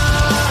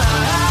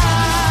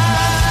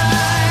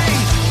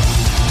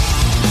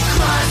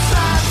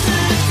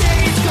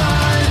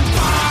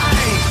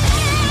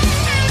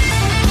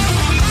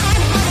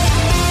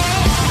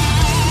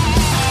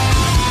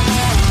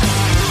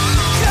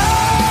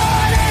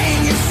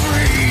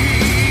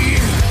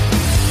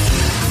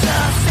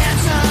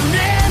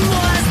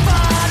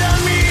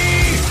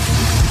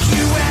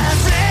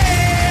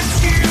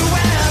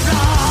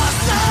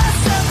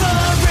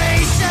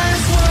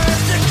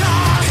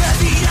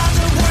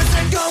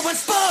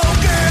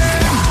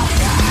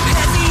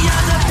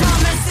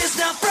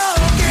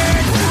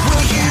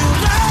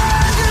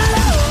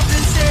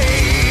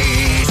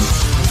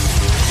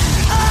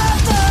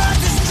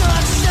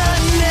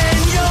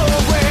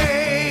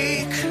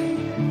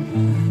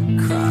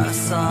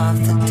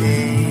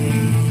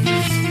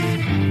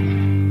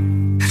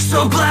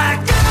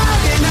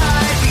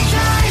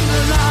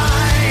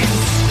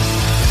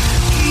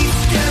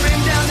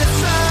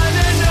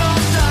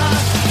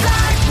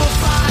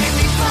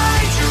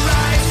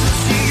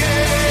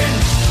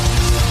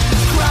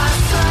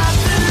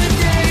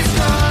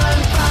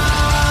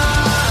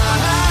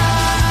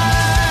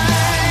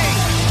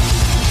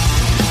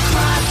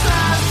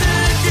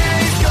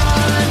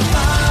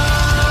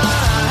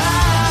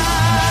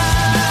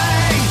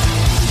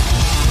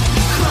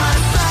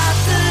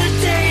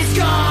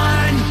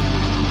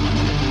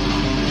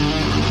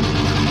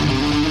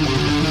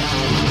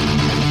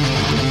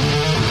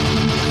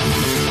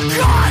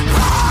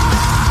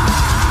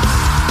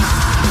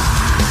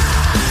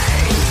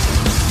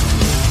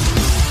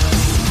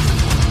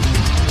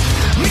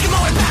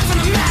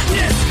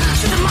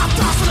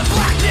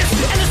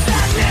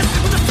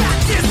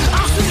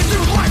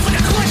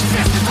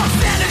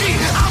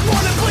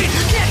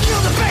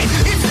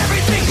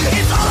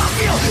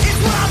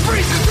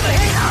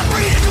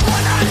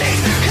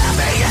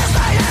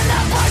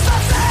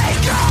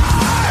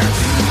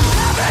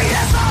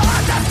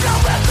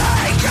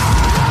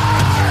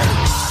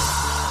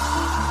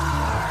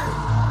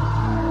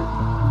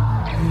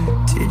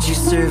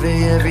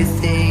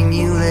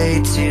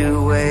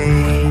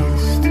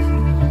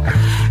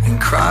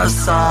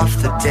 cross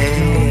off the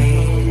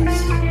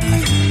days.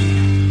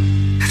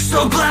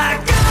 So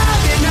black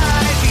dog and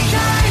I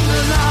behind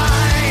the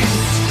lines,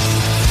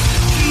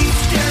 keep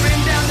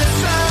staring down the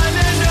sun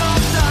and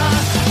hope the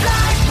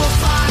light will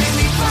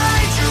finally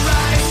find your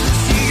eyes and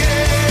see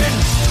it.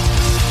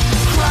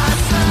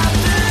 Cross off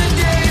the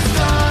days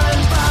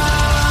gone by.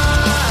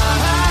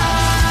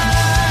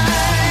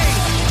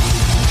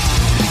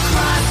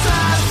 Cross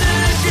off the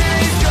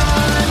days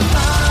gone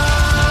by.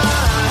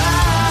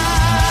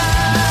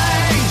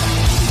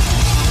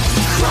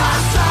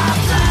 Cross off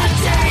the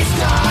days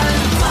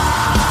gone by.